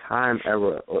that time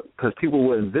era, because people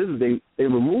were invisible, they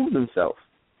removed themselves.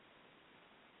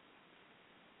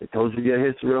 They told you your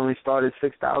history only started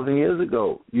 6,000 years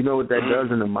ago. You know what that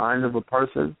does in the mind of a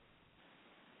person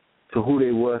to who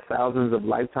they were thousands of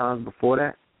lifetimes before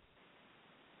that?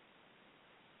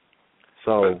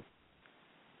 So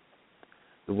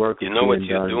the work is what being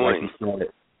you're done, doing. Like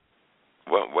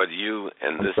what you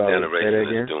and this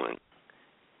generation is doing.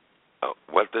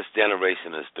 What this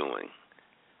generation is doing.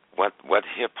 What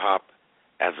hip hop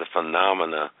as a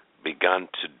phenomena begun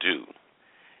to do.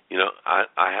 You know,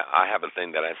 I have a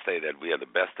thing that I say that we are the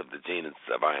best of the genes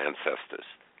of our ancestors.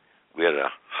 We are the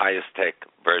highest tech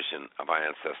version of our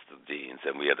ancestral genes,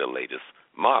 and we are the latest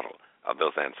model of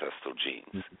those ancestral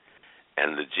genes.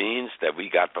 And the genes that we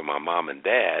got from our mom and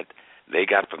dad, they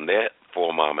got from their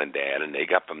 4 mom and dad, and they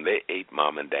got from their 8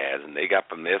 mom and dads, and they got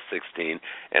from their 16,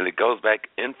 and it goes back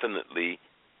infinitely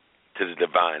to the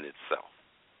divine itself.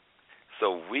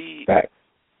 So we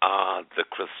are the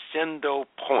crescendo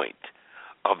point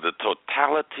of the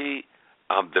totality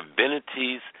of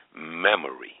divinity's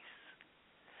memories.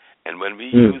 And when we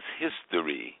use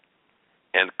history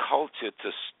and culture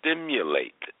to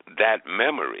stimulate that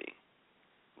memory,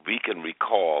 we can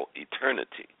recall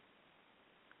eternity.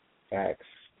 Facts.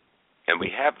 And we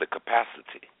have the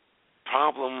capacity.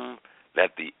 Problem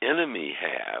that the enemy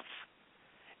have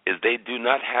is they do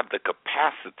not have the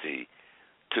capacity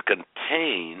to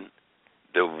contain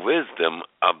the wisdom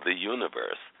of the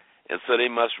universe. And so they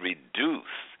must reduce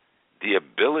the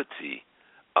ability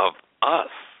of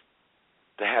us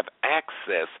to have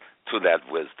access to that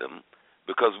wisdom,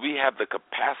 because we have the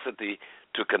capacity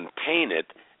to contain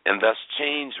it and thus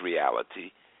change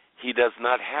reality. He does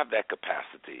not have that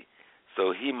capacity,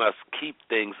 so he must keep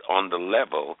things on the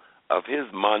level of his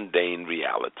mundane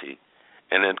reality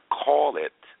and then call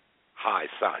it high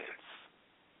science.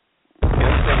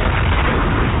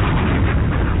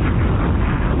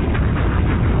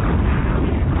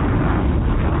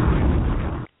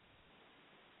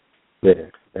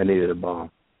 Yeah, I needed a bomb.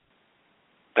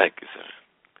 Thank you, sir.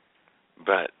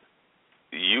 But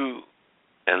you,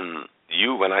 and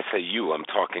you, when I say you, I'm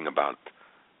talking about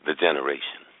the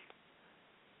generation.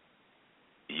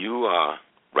 You are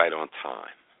right on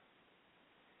time.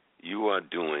 You are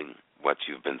doing what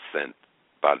you've been sent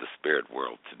by the spirit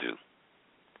world to do.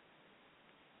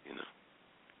 You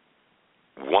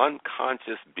know, one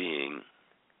conscious being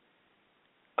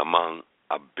among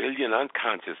a billion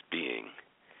unconscious beings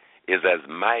is as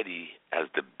mighty as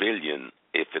the billion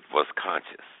if it was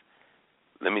conscious.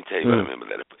 Let me tell you what I mean by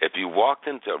that. If you walked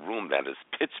into a room that is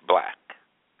pitch black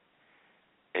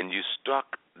and you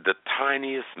struck the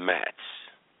tiniest match,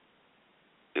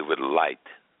 it would light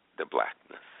the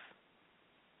blackness.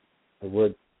 It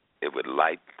would. It would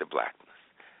light the blackness.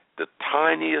 The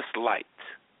tiniest light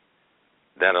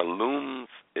that illumes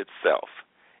itself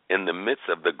in the midst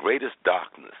of the greatest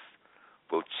darkness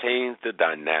will change the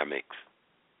dynamics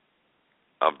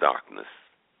of darkness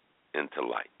into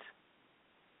light.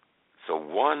 So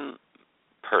one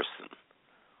person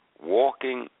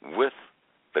walking with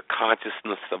the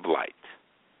consciousness of light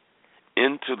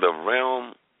into the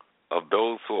realm of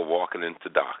those who are walking into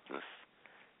darkness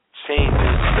changes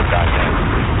the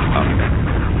dynamics of that.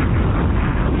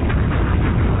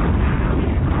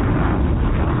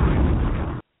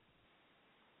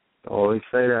 Always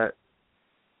say that.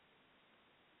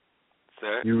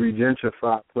 Sir? You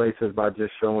regentrify places by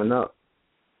just showing up.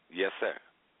 Yes, sir.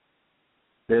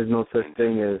 There's no such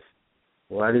thing as,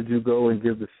 why did you go and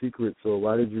give the secrets, or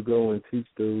why did you go and teach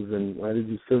those, and why did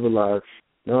you civilize?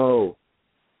 No.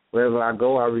 Wherever I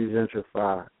go, I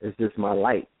regentrify. It's just my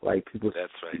light. Like people,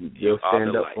 that's right. They'll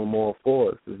stand up for more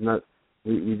for us. It's not.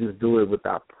 We just do it with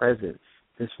our presence.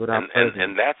 Just with our presence.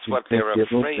 And that's what they're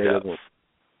afraid of.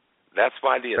 That's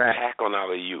why the attack on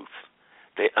our youth.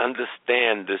 They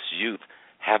understand this youth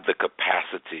have the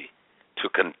capacity to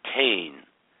contain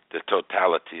the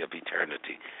totality of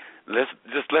eternity. Let's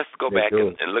go back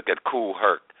and look at Kool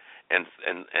Herc and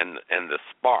the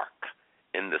spark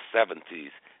in the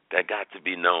 70s that got to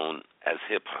be known as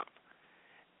hip-hop.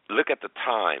 Look at the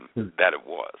time that it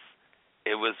was.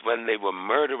 It was when they were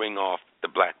murdering off the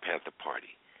Black Panther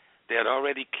Party. They had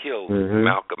already killed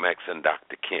Malcolm X and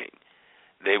Dr. King.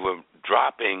 They were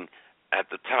dropping, at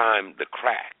the time, the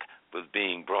crack was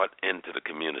being brought into the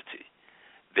community.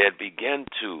 They had begun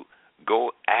to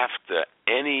go after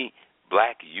any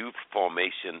black youth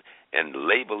formation and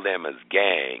label them as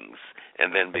gangs,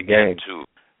 and then began to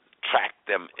track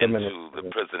them into the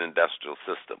prison industrial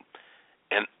system.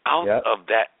 And out of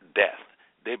that death,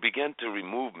 they began to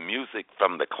remove music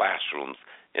from the classrooms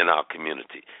in our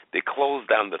community. They closed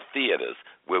down the theaters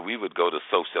where we would go to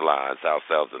socialize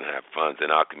ourselves and have fun in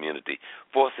our community,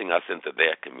 forcing us into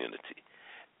their community.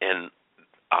 And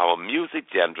our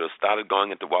music genre started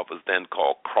going into what was then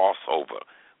called crossover.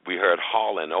 We heard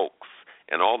Hall and Oates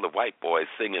and all the white boys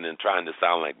singing and trying to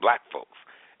sound like black folks.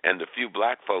 And the few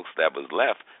black folks that was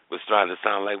left was trying to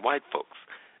sound like white folks.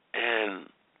 And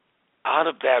out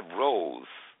of that rose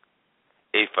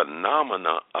a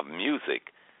phenomena of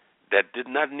music that did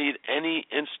not need any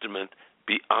instrument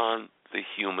beyond the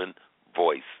human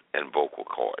voice and vocal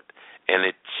cord. And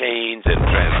it changed and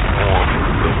transformed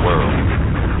the world.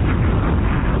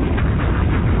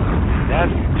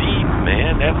 That's deep,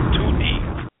 man. That's too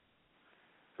deep.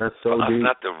 That's so for deep. us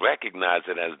not to recognize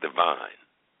it as divine.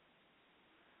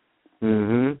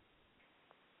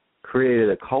 Created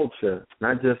a culture,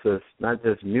 not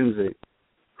just music.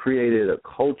 Created a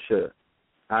culture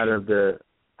out of the.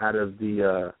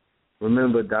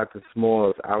 Remember, Dr.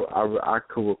 Smalls. I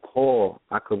could recall.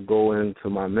 I could go into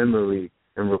my memory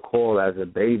and recall as a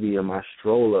baby in my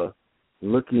stroller,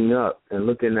 looking up and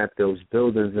looking at those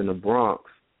buildings in the Bronx.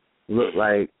 Looked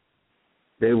like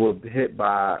they were hit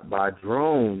by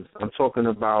drones. I'm talking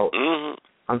about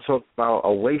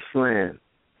a wasteland.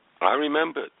 I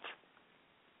remember it.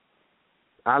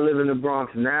 I live in the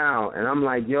Bronx now, and I'm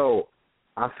like, yo,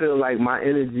 I feel like my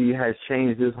energy has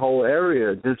changed this whole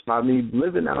area just by me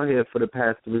living out here for the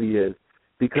past 3 years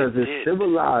because it's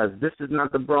civilized. This is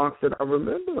not the Bronx that I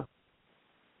remember.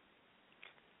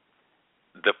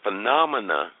 The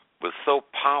phenomena was so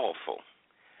powerful.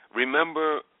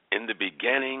 Remember in the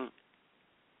beginning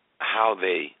how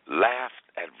they laughed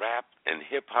at rap and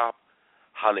hip-hop,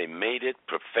 how they made it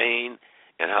profane,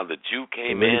 and how the Jew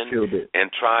came in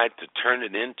and tried to turn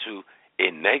it into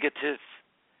a negative,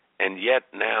 and yet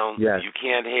now you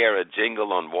can't hear a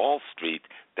jingle on Wall Street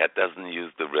that doesn't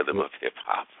use the rhythm of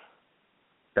hip-hop.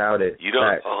 Doubt it. You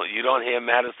don't hear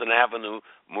Madison Avenue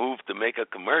move to make a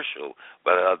commercial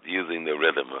without using the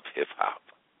rhythm of hip-hop.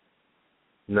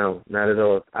 No, not at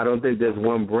all. I don't think there's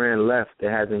one brand left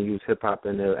that hasn't used hip-hop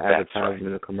in their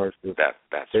advertisement or commercials.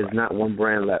 There's not one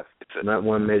brand left. Not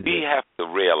one major. We have to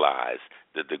realize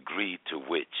the degree to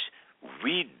which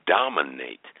we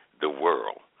dominate the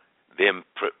world. They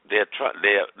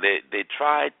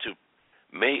try to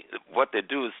make, what they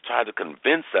do is try to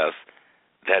convince us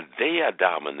that they are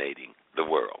dominating the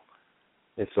world.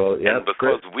 And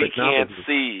because we can't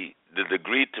see the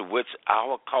degree to which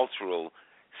our cultural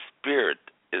spirit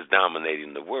is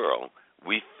dominating the world,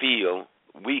 we feel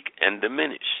weak and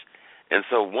diminished. And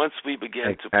so once we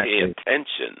begin to pay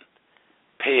attention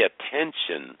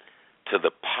to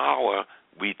the power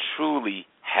we truly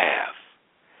have,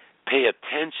 pay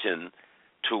attention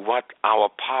to what our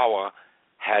power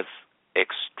has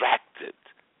extracted,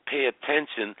 pay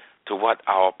attention to what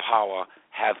our power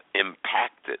have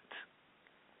impacted,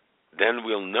 then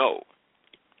we'll know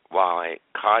why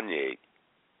Kanye,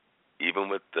 even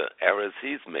with the errors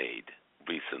he's made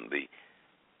recently,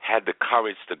 had the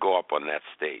courage to go up on that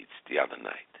stage the other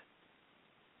night.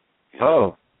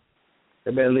 Oh,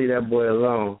 they better leave that boy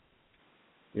alone.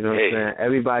 You know what I'm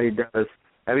saying?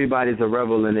 Everybody's a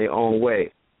rebel in their own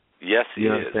way. Yes, he is. You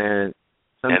know what I'm saying?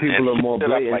 Some people are more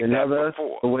blatant than others,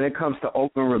 but when it comes to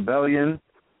open rebellion,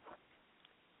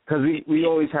 because we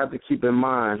always have to keep in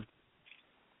mind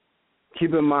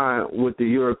with the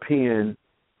European,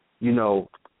 you know,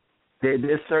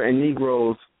 there's certain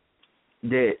Negroes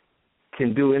that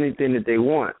can do anything that they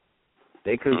want.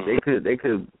 They could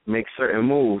make certain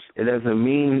moves. It doesn't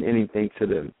mean anything to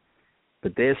them.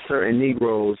 But there's certain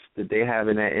Negroes that they have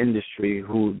in that industry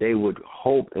who they would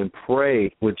hope and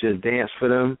pray would just dance for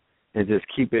them and just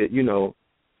keep it, you know,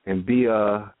 and be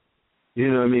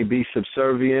be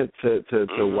subservient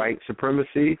to white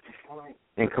supremacy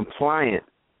and compliant,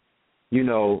 you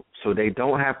know, so they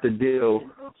don't have to deal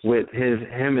with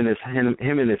him and his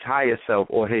higher self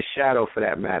or his shadow for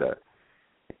that matter.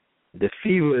 The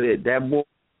fever that boy,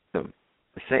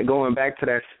 going back to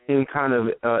that same kind of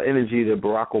energy that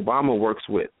Barack Obama works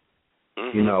with,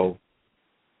 you know,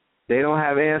 they don't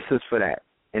have answers for that,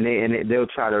 and they'll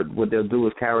try to, what they'll do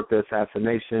is character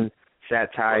assassination,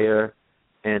 satire,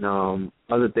 and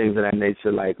other things of that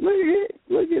nature. Like,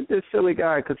 look at this silly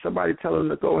guy. Could somebody tell him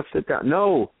to go and sit down?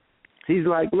 No, he's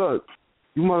like, look,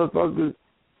 you motherfuckers,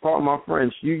 pardon my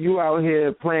French, you out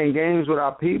here playing games with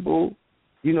our people,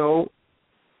 you know,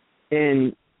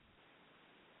 and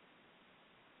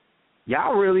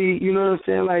y'all really, you know what I'm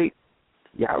saying, like,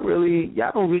 y'all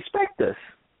don't respect us.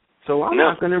 So I'm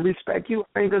not going to respect you.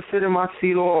 I ain't going to sit in my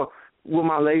seat or with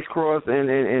my legs crossed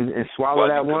and swallow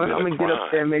that one. I'm going to get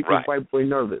up there and make this white boy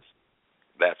nervous.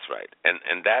 That's right.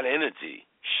 And that energy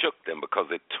shook them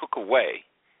because it took away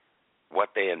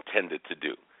what they intended to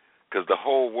do. Because the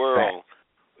whole world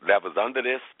that was under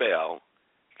their spell,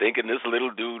 thinking this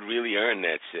little dude really earned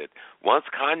that shit. Once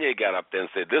Kanye got up there and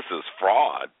said, this is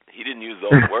fraud, he didn't use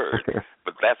those words,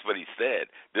 but that's what he said.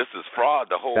 This is fraud.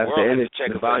 The whole world had to check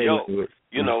and say, yo,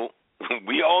 you know,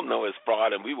 we all know it's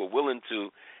fraud, and we were willing to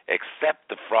accept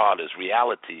the fraud as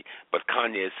reality, but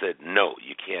Kanye said, no,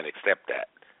 you can't accept that.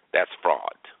 That's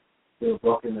fraud.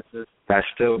 That's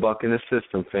still bucking the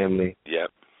system, family. Yep.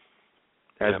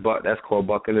 That's called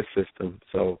bucking the system.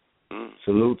 So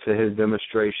salute to his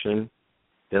demonstration.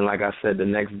 Then, like I said, the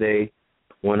next day,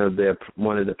 one of the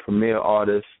premier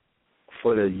artists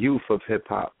for the youth of hip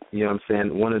hop. You know what I'm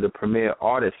saying? One of the premier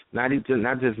artists, not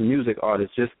just music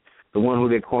artists, just the one who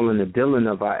they're calling the Dylan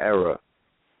of our era,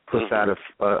 puts out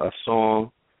a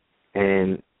song,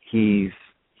 and he's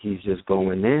just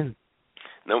going in.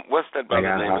 Now, what's that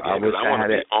brother's name again? I want to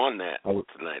be on that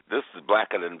tonight. This is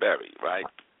Blacker Than Berry, right?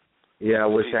 Yeah, I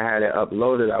wish I had it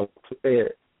uploaded. I would play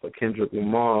it, but Kendrick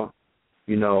Lamar,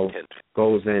 you know,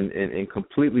 goes in and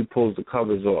completely pulls the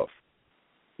covers off,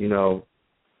 you know,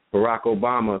 Barack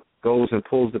Obama goes and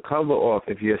pulls the cover off.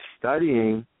 If you're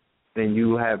studying, then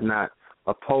you have not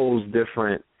opposed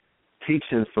different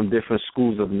teachings from different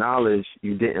schools of knowledge.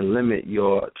 You didn't limit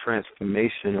your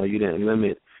transformation, or you didn't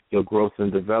limit your growth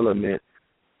and development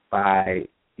by,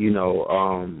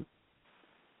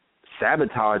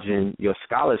 sabotaging your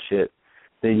scholarship.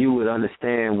 Then you would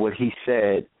understand what he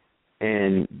said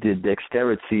and the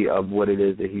dexterity of what it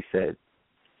is that he said.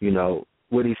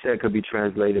 What he said could be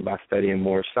translated by studying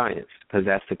more science, because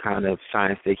that's the kind of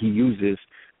science that he uses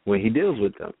when he deals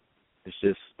with them.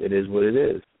 It is what it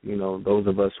is. Those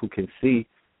of us who can see,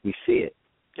 we see it.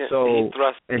 Yeah,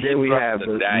 and then we have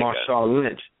Marshawn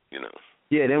Lynch.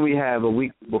 Yeah, then we have a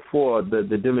week before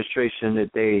the demonstration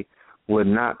that they were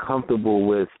not comfortable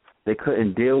with. They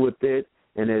couldn't deal with it,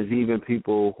 and there's even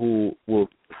people who will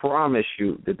promise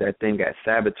you that thing got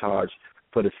sabotaged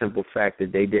for the simple fact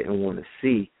that they didn't want to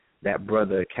see that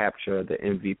brother capture the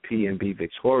MVP and be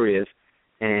victorious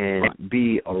and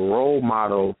be a role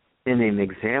model and an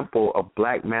example of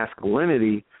black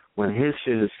masculinity when his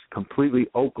shit is completely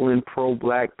Oakland,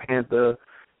 pro-Black Panther,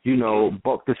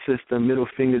 buck the system, middle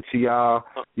finger to y'all,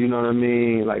 you know what I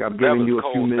mean? Like, I'm giving you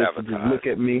a few minutes to just look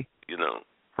at me.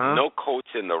 No coach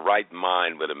in the right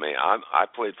mind would have made. I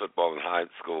played football in high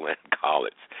school and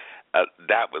college.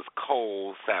 That was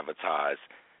cold sabotage.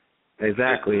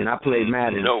 Exactly, and I played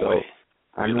Madden. No way.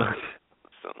 I know.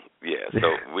 So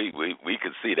we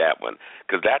could see that one,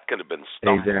 because that could have been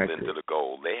stumbled into the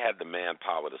goal. They had the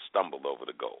manpower to stumble over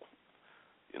the goal.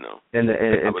 And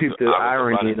people, the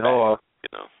irony and all.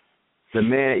 The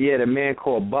man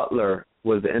called Butler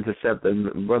was the interceptor,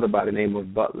 a brother by the name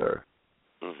of Butler.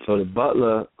 Mm-hmm. So the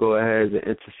Butler go ahead and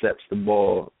intercepts the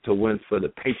ball to win for the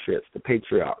Patriots, the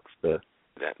Patriots, the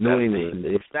New England,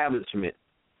 the establishment,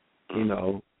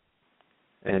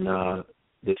 and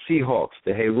the Seahawks,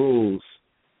 the Heroes,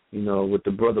 with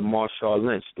the brother Marshawn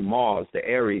Lynch, the Mars, the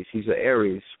Aries. He's an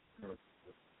Aries.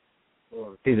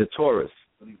 He's a Taurus.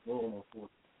 You know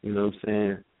what I'm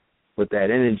saying? With that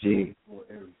energy,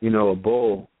 a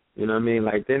bull. You know what I mean?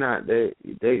 Like, they're not, they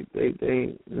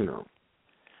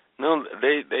No,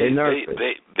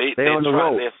 they're on the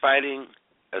road. They're fighting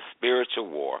a spiritual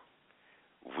war.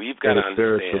 We've got to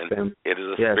understand it is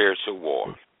a spiritual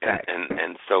war.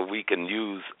 And so we can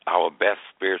use our best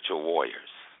spiritual warriors.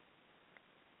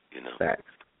 Facts.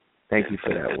 Thank you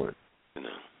for that one.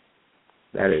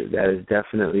 That is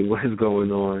definitely what is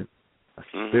going on. A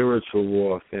spiritual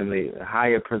war, family,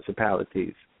 higher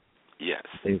principalities. Yes.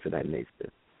 Things of that nature.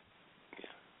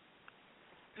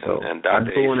 Yeah. So and I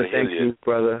do want to thank you,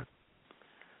 brother.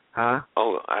 Huh?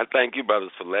 Oh, I thank you,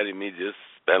 brothers, for letting me just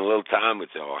spend a little time with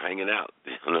y'all, hanging out.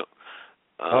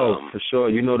 For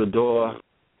sure. The door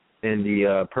and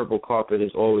the purple carpet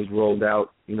is always rolled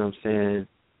out. You know what I'm saying?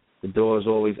 The door is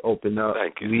always open up.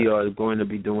 Thank you. We are going to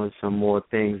be doing some more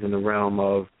things in the realm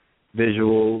of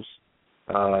visuals,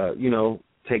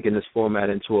 taking this format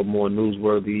into a more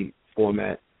newsworthy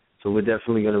format. So we're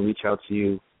definitely going to reach out to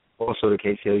you, also to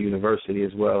KTL University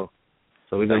as well.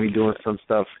 So we're going to be doing some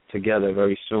stuff together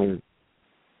very soon.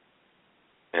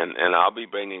 And I'll be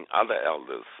bringing other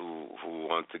elders who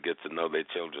want to get to know their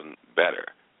children better.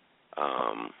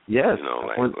 Yes.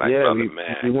 Like Brother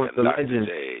Mac we want and the Dr. legend.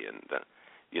 J and,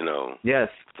 yes.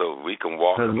 So we can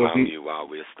walk among you while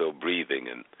we're still breathing.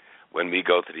 And when we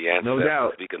go to the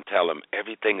ancestors, we can tell them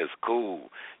everything is cool.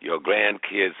 Your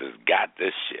grandkids has got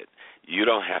this shit. You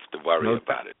don't have to worry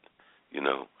about it.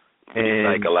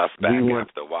 Recycle us back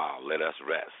after a while. Let us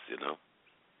rest,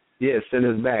 Yeah, send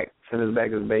us back. Send us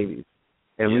back as babies.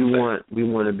 And we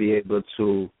want to be able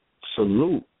to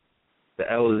salute the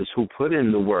elders who put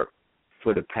in the work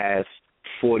for the past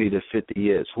 40 to 50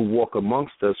 years, who walk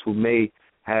amongst us, who may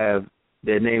have,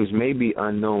 their names may be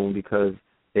unknown because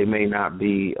they may not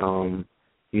be,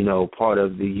 part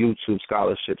of the YouTube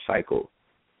scholarship cycle.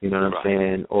 You know what I'm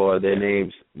saying? Or their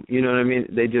names, you know what I mean?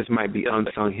 They just might be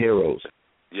unsung heroes.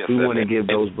 Yes, we want to give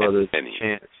those brothers a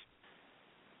chance.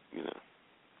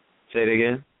 Say it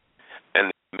again?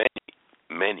 And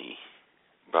many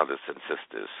brothers and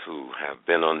sisters who have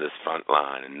been on this front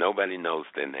line, and nobody knows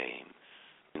their names.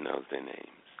 Who knows their names?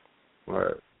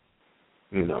 Or,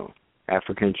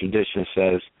 African tradition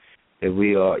says that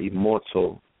we are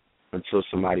immortal until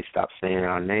somebody stops saying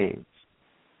our names.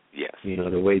 Yes.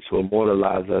 The way to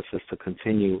immortalize us is to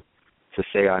continue to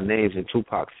say our names. And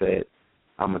Tupac said,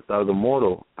 I'm a thug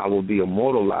immortal. I will be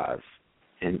immortalized.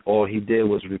 And all he did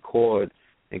was record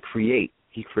and create.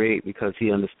 He created because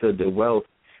he understood that wealth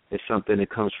is something that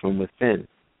comes from within.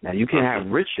 Now, you can have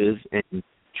riches and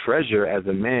treasure as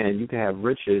a man. You can have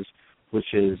riches,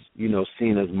 which is,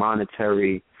 seen as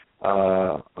monetary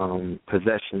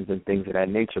possessions and things of that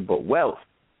nature. But wealth,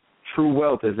 true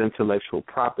wealth, is intellectual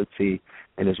property,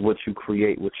 and is what you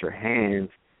create with your hands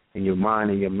and your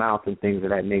mind and your mouth and things of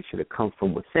that nature that come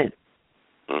from within.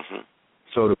 Mm-hmm.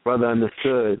 So the brother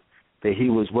understood that he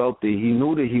was wealthy. He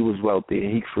knew that he was wealthy,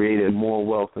 and he created more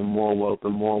wealth and more wealth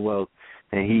and more wealth,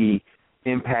 and he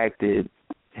impacted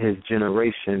his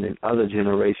generation and other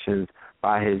generations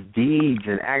by his deeds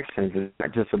and actions. It's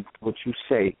not just what you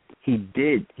say. He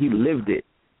did. He lived it.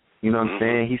 You know what I'm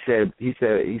saying? He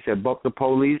said, buck the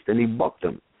police, and he bucked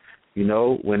them. You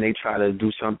know, when they try to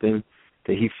do something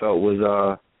that he felt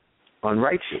was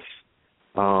unrighteous.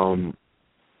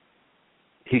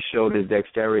 He showed his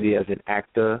dexterity as an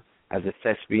actor, as a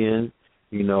thespian,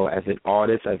 you know, as an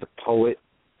artist, as a poet,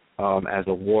 as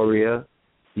a warrior.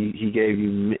 He gave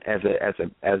you as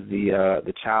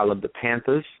the child of the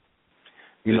Panthers,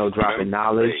 you know, dropping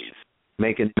knowledge,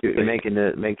 making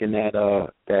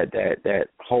that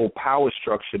whole power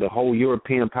structure, the whole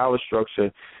European power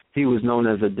structure. He was known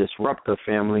as a disruptor,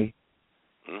 family.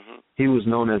 Mm-hmm. He was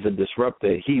known as a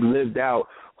disruptor. He lived out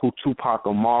who Tupac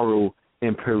Amaru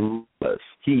in Peru was.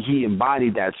 He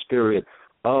embodied that spirit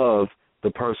of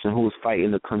the person who was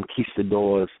fighting the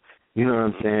conquistadors. You know what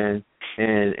I'm saying?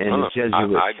 And the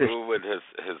Jesuits. I grew with his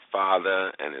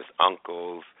father and his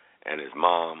uncles and his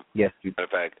mom. Yes. In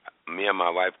fact, me and my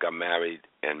wife got married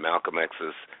in Malcolm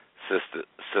X's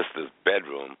sister's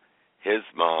bedroom. His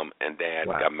mom and dad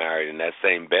got married in that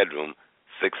same bedroom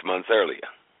 6 months earlier.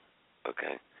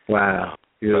 Okay. Wow.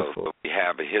 Beautiful. So we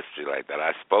have a history like that.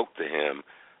 I spoke to him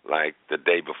like the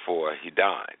day before he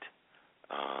died.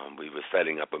 We were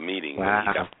setting up a meeting when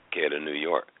he got here to New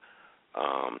York.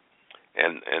 And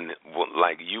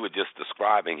like you were just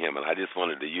describing him, and I just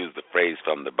wanted to use the phrase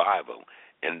from the Bible,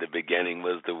 in the beginning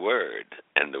was the Word,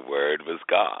 and the Word was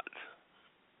God.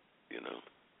 You know,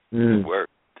 the Word.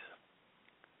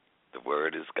 The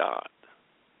Word is God.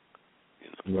 You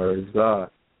know? The Word is God.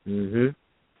 Mm-hmm.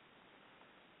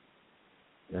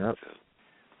 Yep.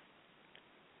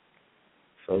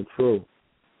 So true.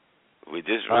 We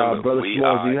just remember Brother we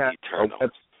Smalls, are eternal.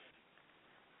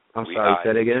 I'm sorry, say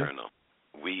it again. Eternal.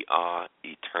 We are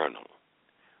eternal.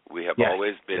 We have yes.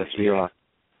 always been yes, here. We are.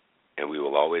 And we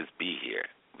will always be here.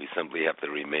 We simply have to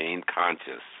remain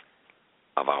conscious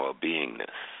of our beingness.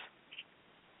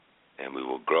 And we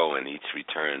will grow in each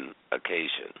return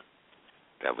occasion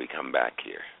that we come back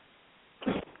here.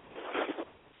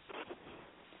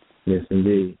 Yes,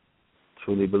 indeed.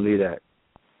 Truly believe that.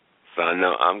 So I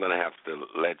know I'm going to have to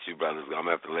let you brothers go. I'm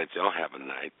going to have to let y'all have a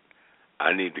night.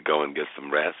 I need to go and get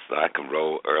some rest so I can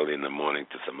roll early in the morning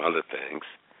to some other things.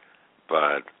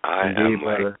 But I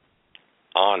am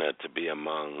honored to be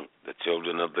among the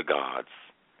children of the gods.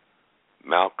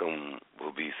 Malcolm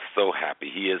will be so happy.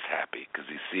 He is happy because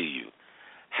he sees you.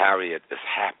 Harriet is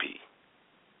happy.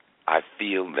 I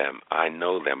feel them. I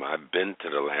know them. I've been to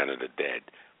the land of the dead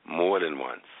more than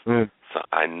once. So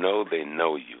I know they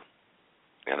know you.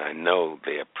 And I know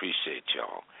they appreciate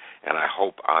y'all. And I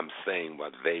hope I'm saying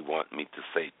what they want me to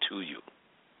say to you,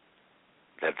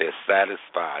 that they're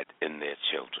satisfied in their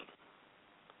children.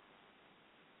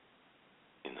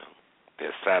 You know,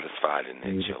 they're satisfied in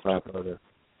their children.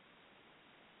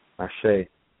 I say,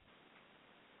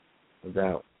 no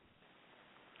doubt.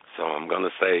 So I'm going to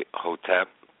say, Hotep,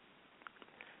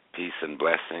 peace and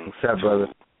blessings to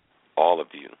all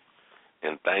of you.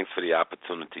 And thanks for the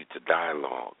opportunity to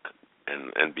dialogue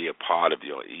and be a part of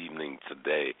your evening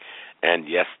today and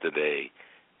yesterday,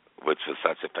 which was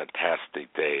such a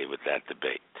fantastic day with that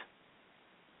debate.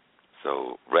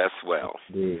 So rest well.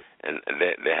 And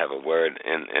they have a word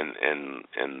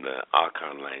in the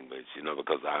Akan language, you know,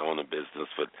 because I own a business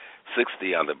with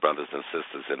 60 other brothers and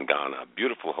sisters in Ghana, a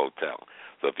beautiful hotel.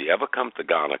 So if you ever come to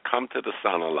Ghana, come to the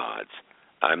Sana Lodge.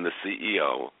 I'm the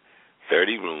CEO,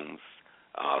 30 rooms,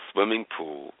 swimming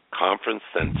pool, conference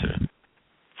center,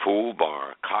 pool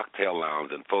bar, cocktail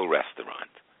lounge, and full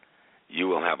restaurant. You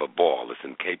will have a ball. It's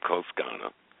in Cape Coast, Ghana.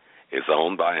 It's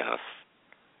owned by us.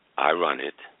 I run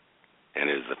it, and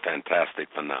it is a fantastic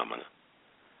phenomenon.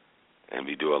 And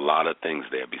we do a lot of things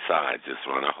there besides just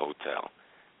run a hotel.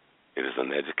 It is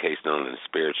an educational and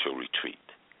spiritual retreat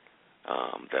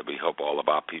that we hope all of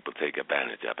our people take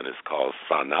advantage of, and it's called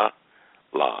Sana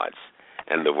Lodge.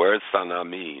 And the word Sana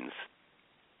means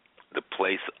the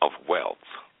place of wealth,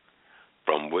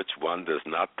 from which one does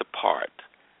not depart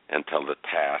until the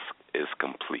task is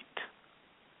complete.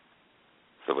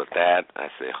 So with that, I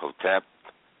say Hotep,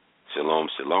 Shalom,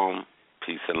 Shalom,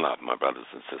 peace and love, my brothers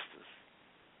and sisters.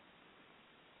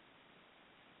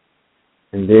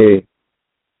 Indeed.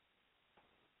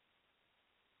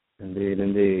 Indeed,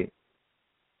 indeed.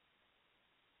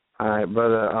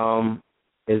 brother.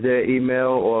 Is there an email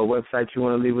or a website you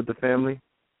want to leave with the family?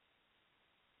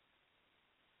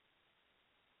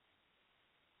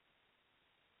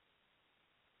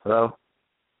 Hello?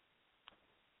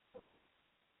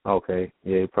 Okay.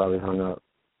 Yeah, he probably hung up.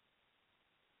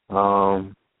 All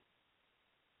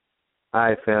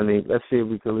right, family. Let's see if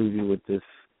we can leave you with this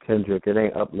Kendrick. It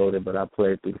ain't uploaded, but I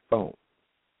play it through the phone.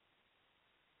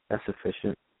 That's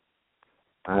sufficient.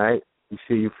 All right. We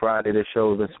see you Friday. This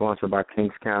show has been sponsored by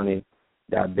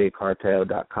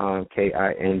KingsCounty.BigCartel.com,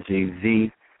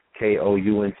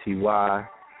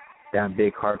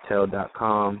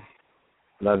 KINGZKOUNTY.BigCartel.com.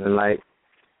 Love and light.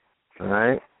 All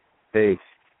right. Peace.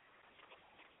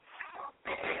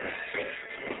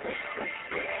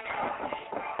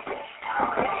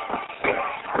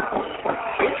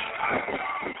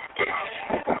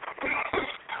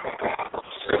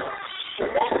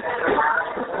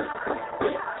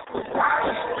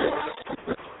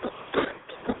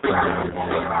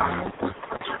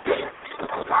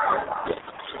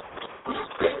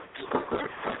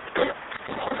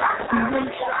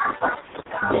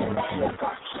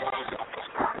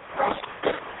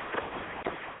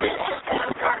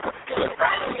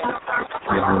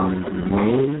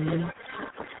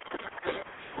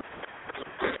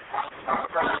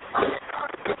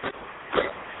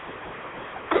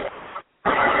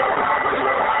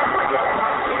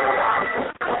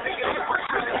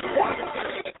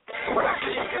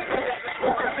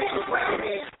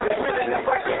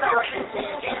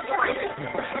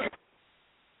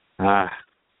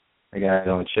 I got it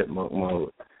on chipmunk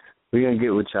mode. We're going to get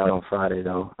with y'all on Friday,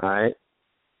 though. All right?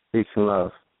 Peace and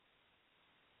love.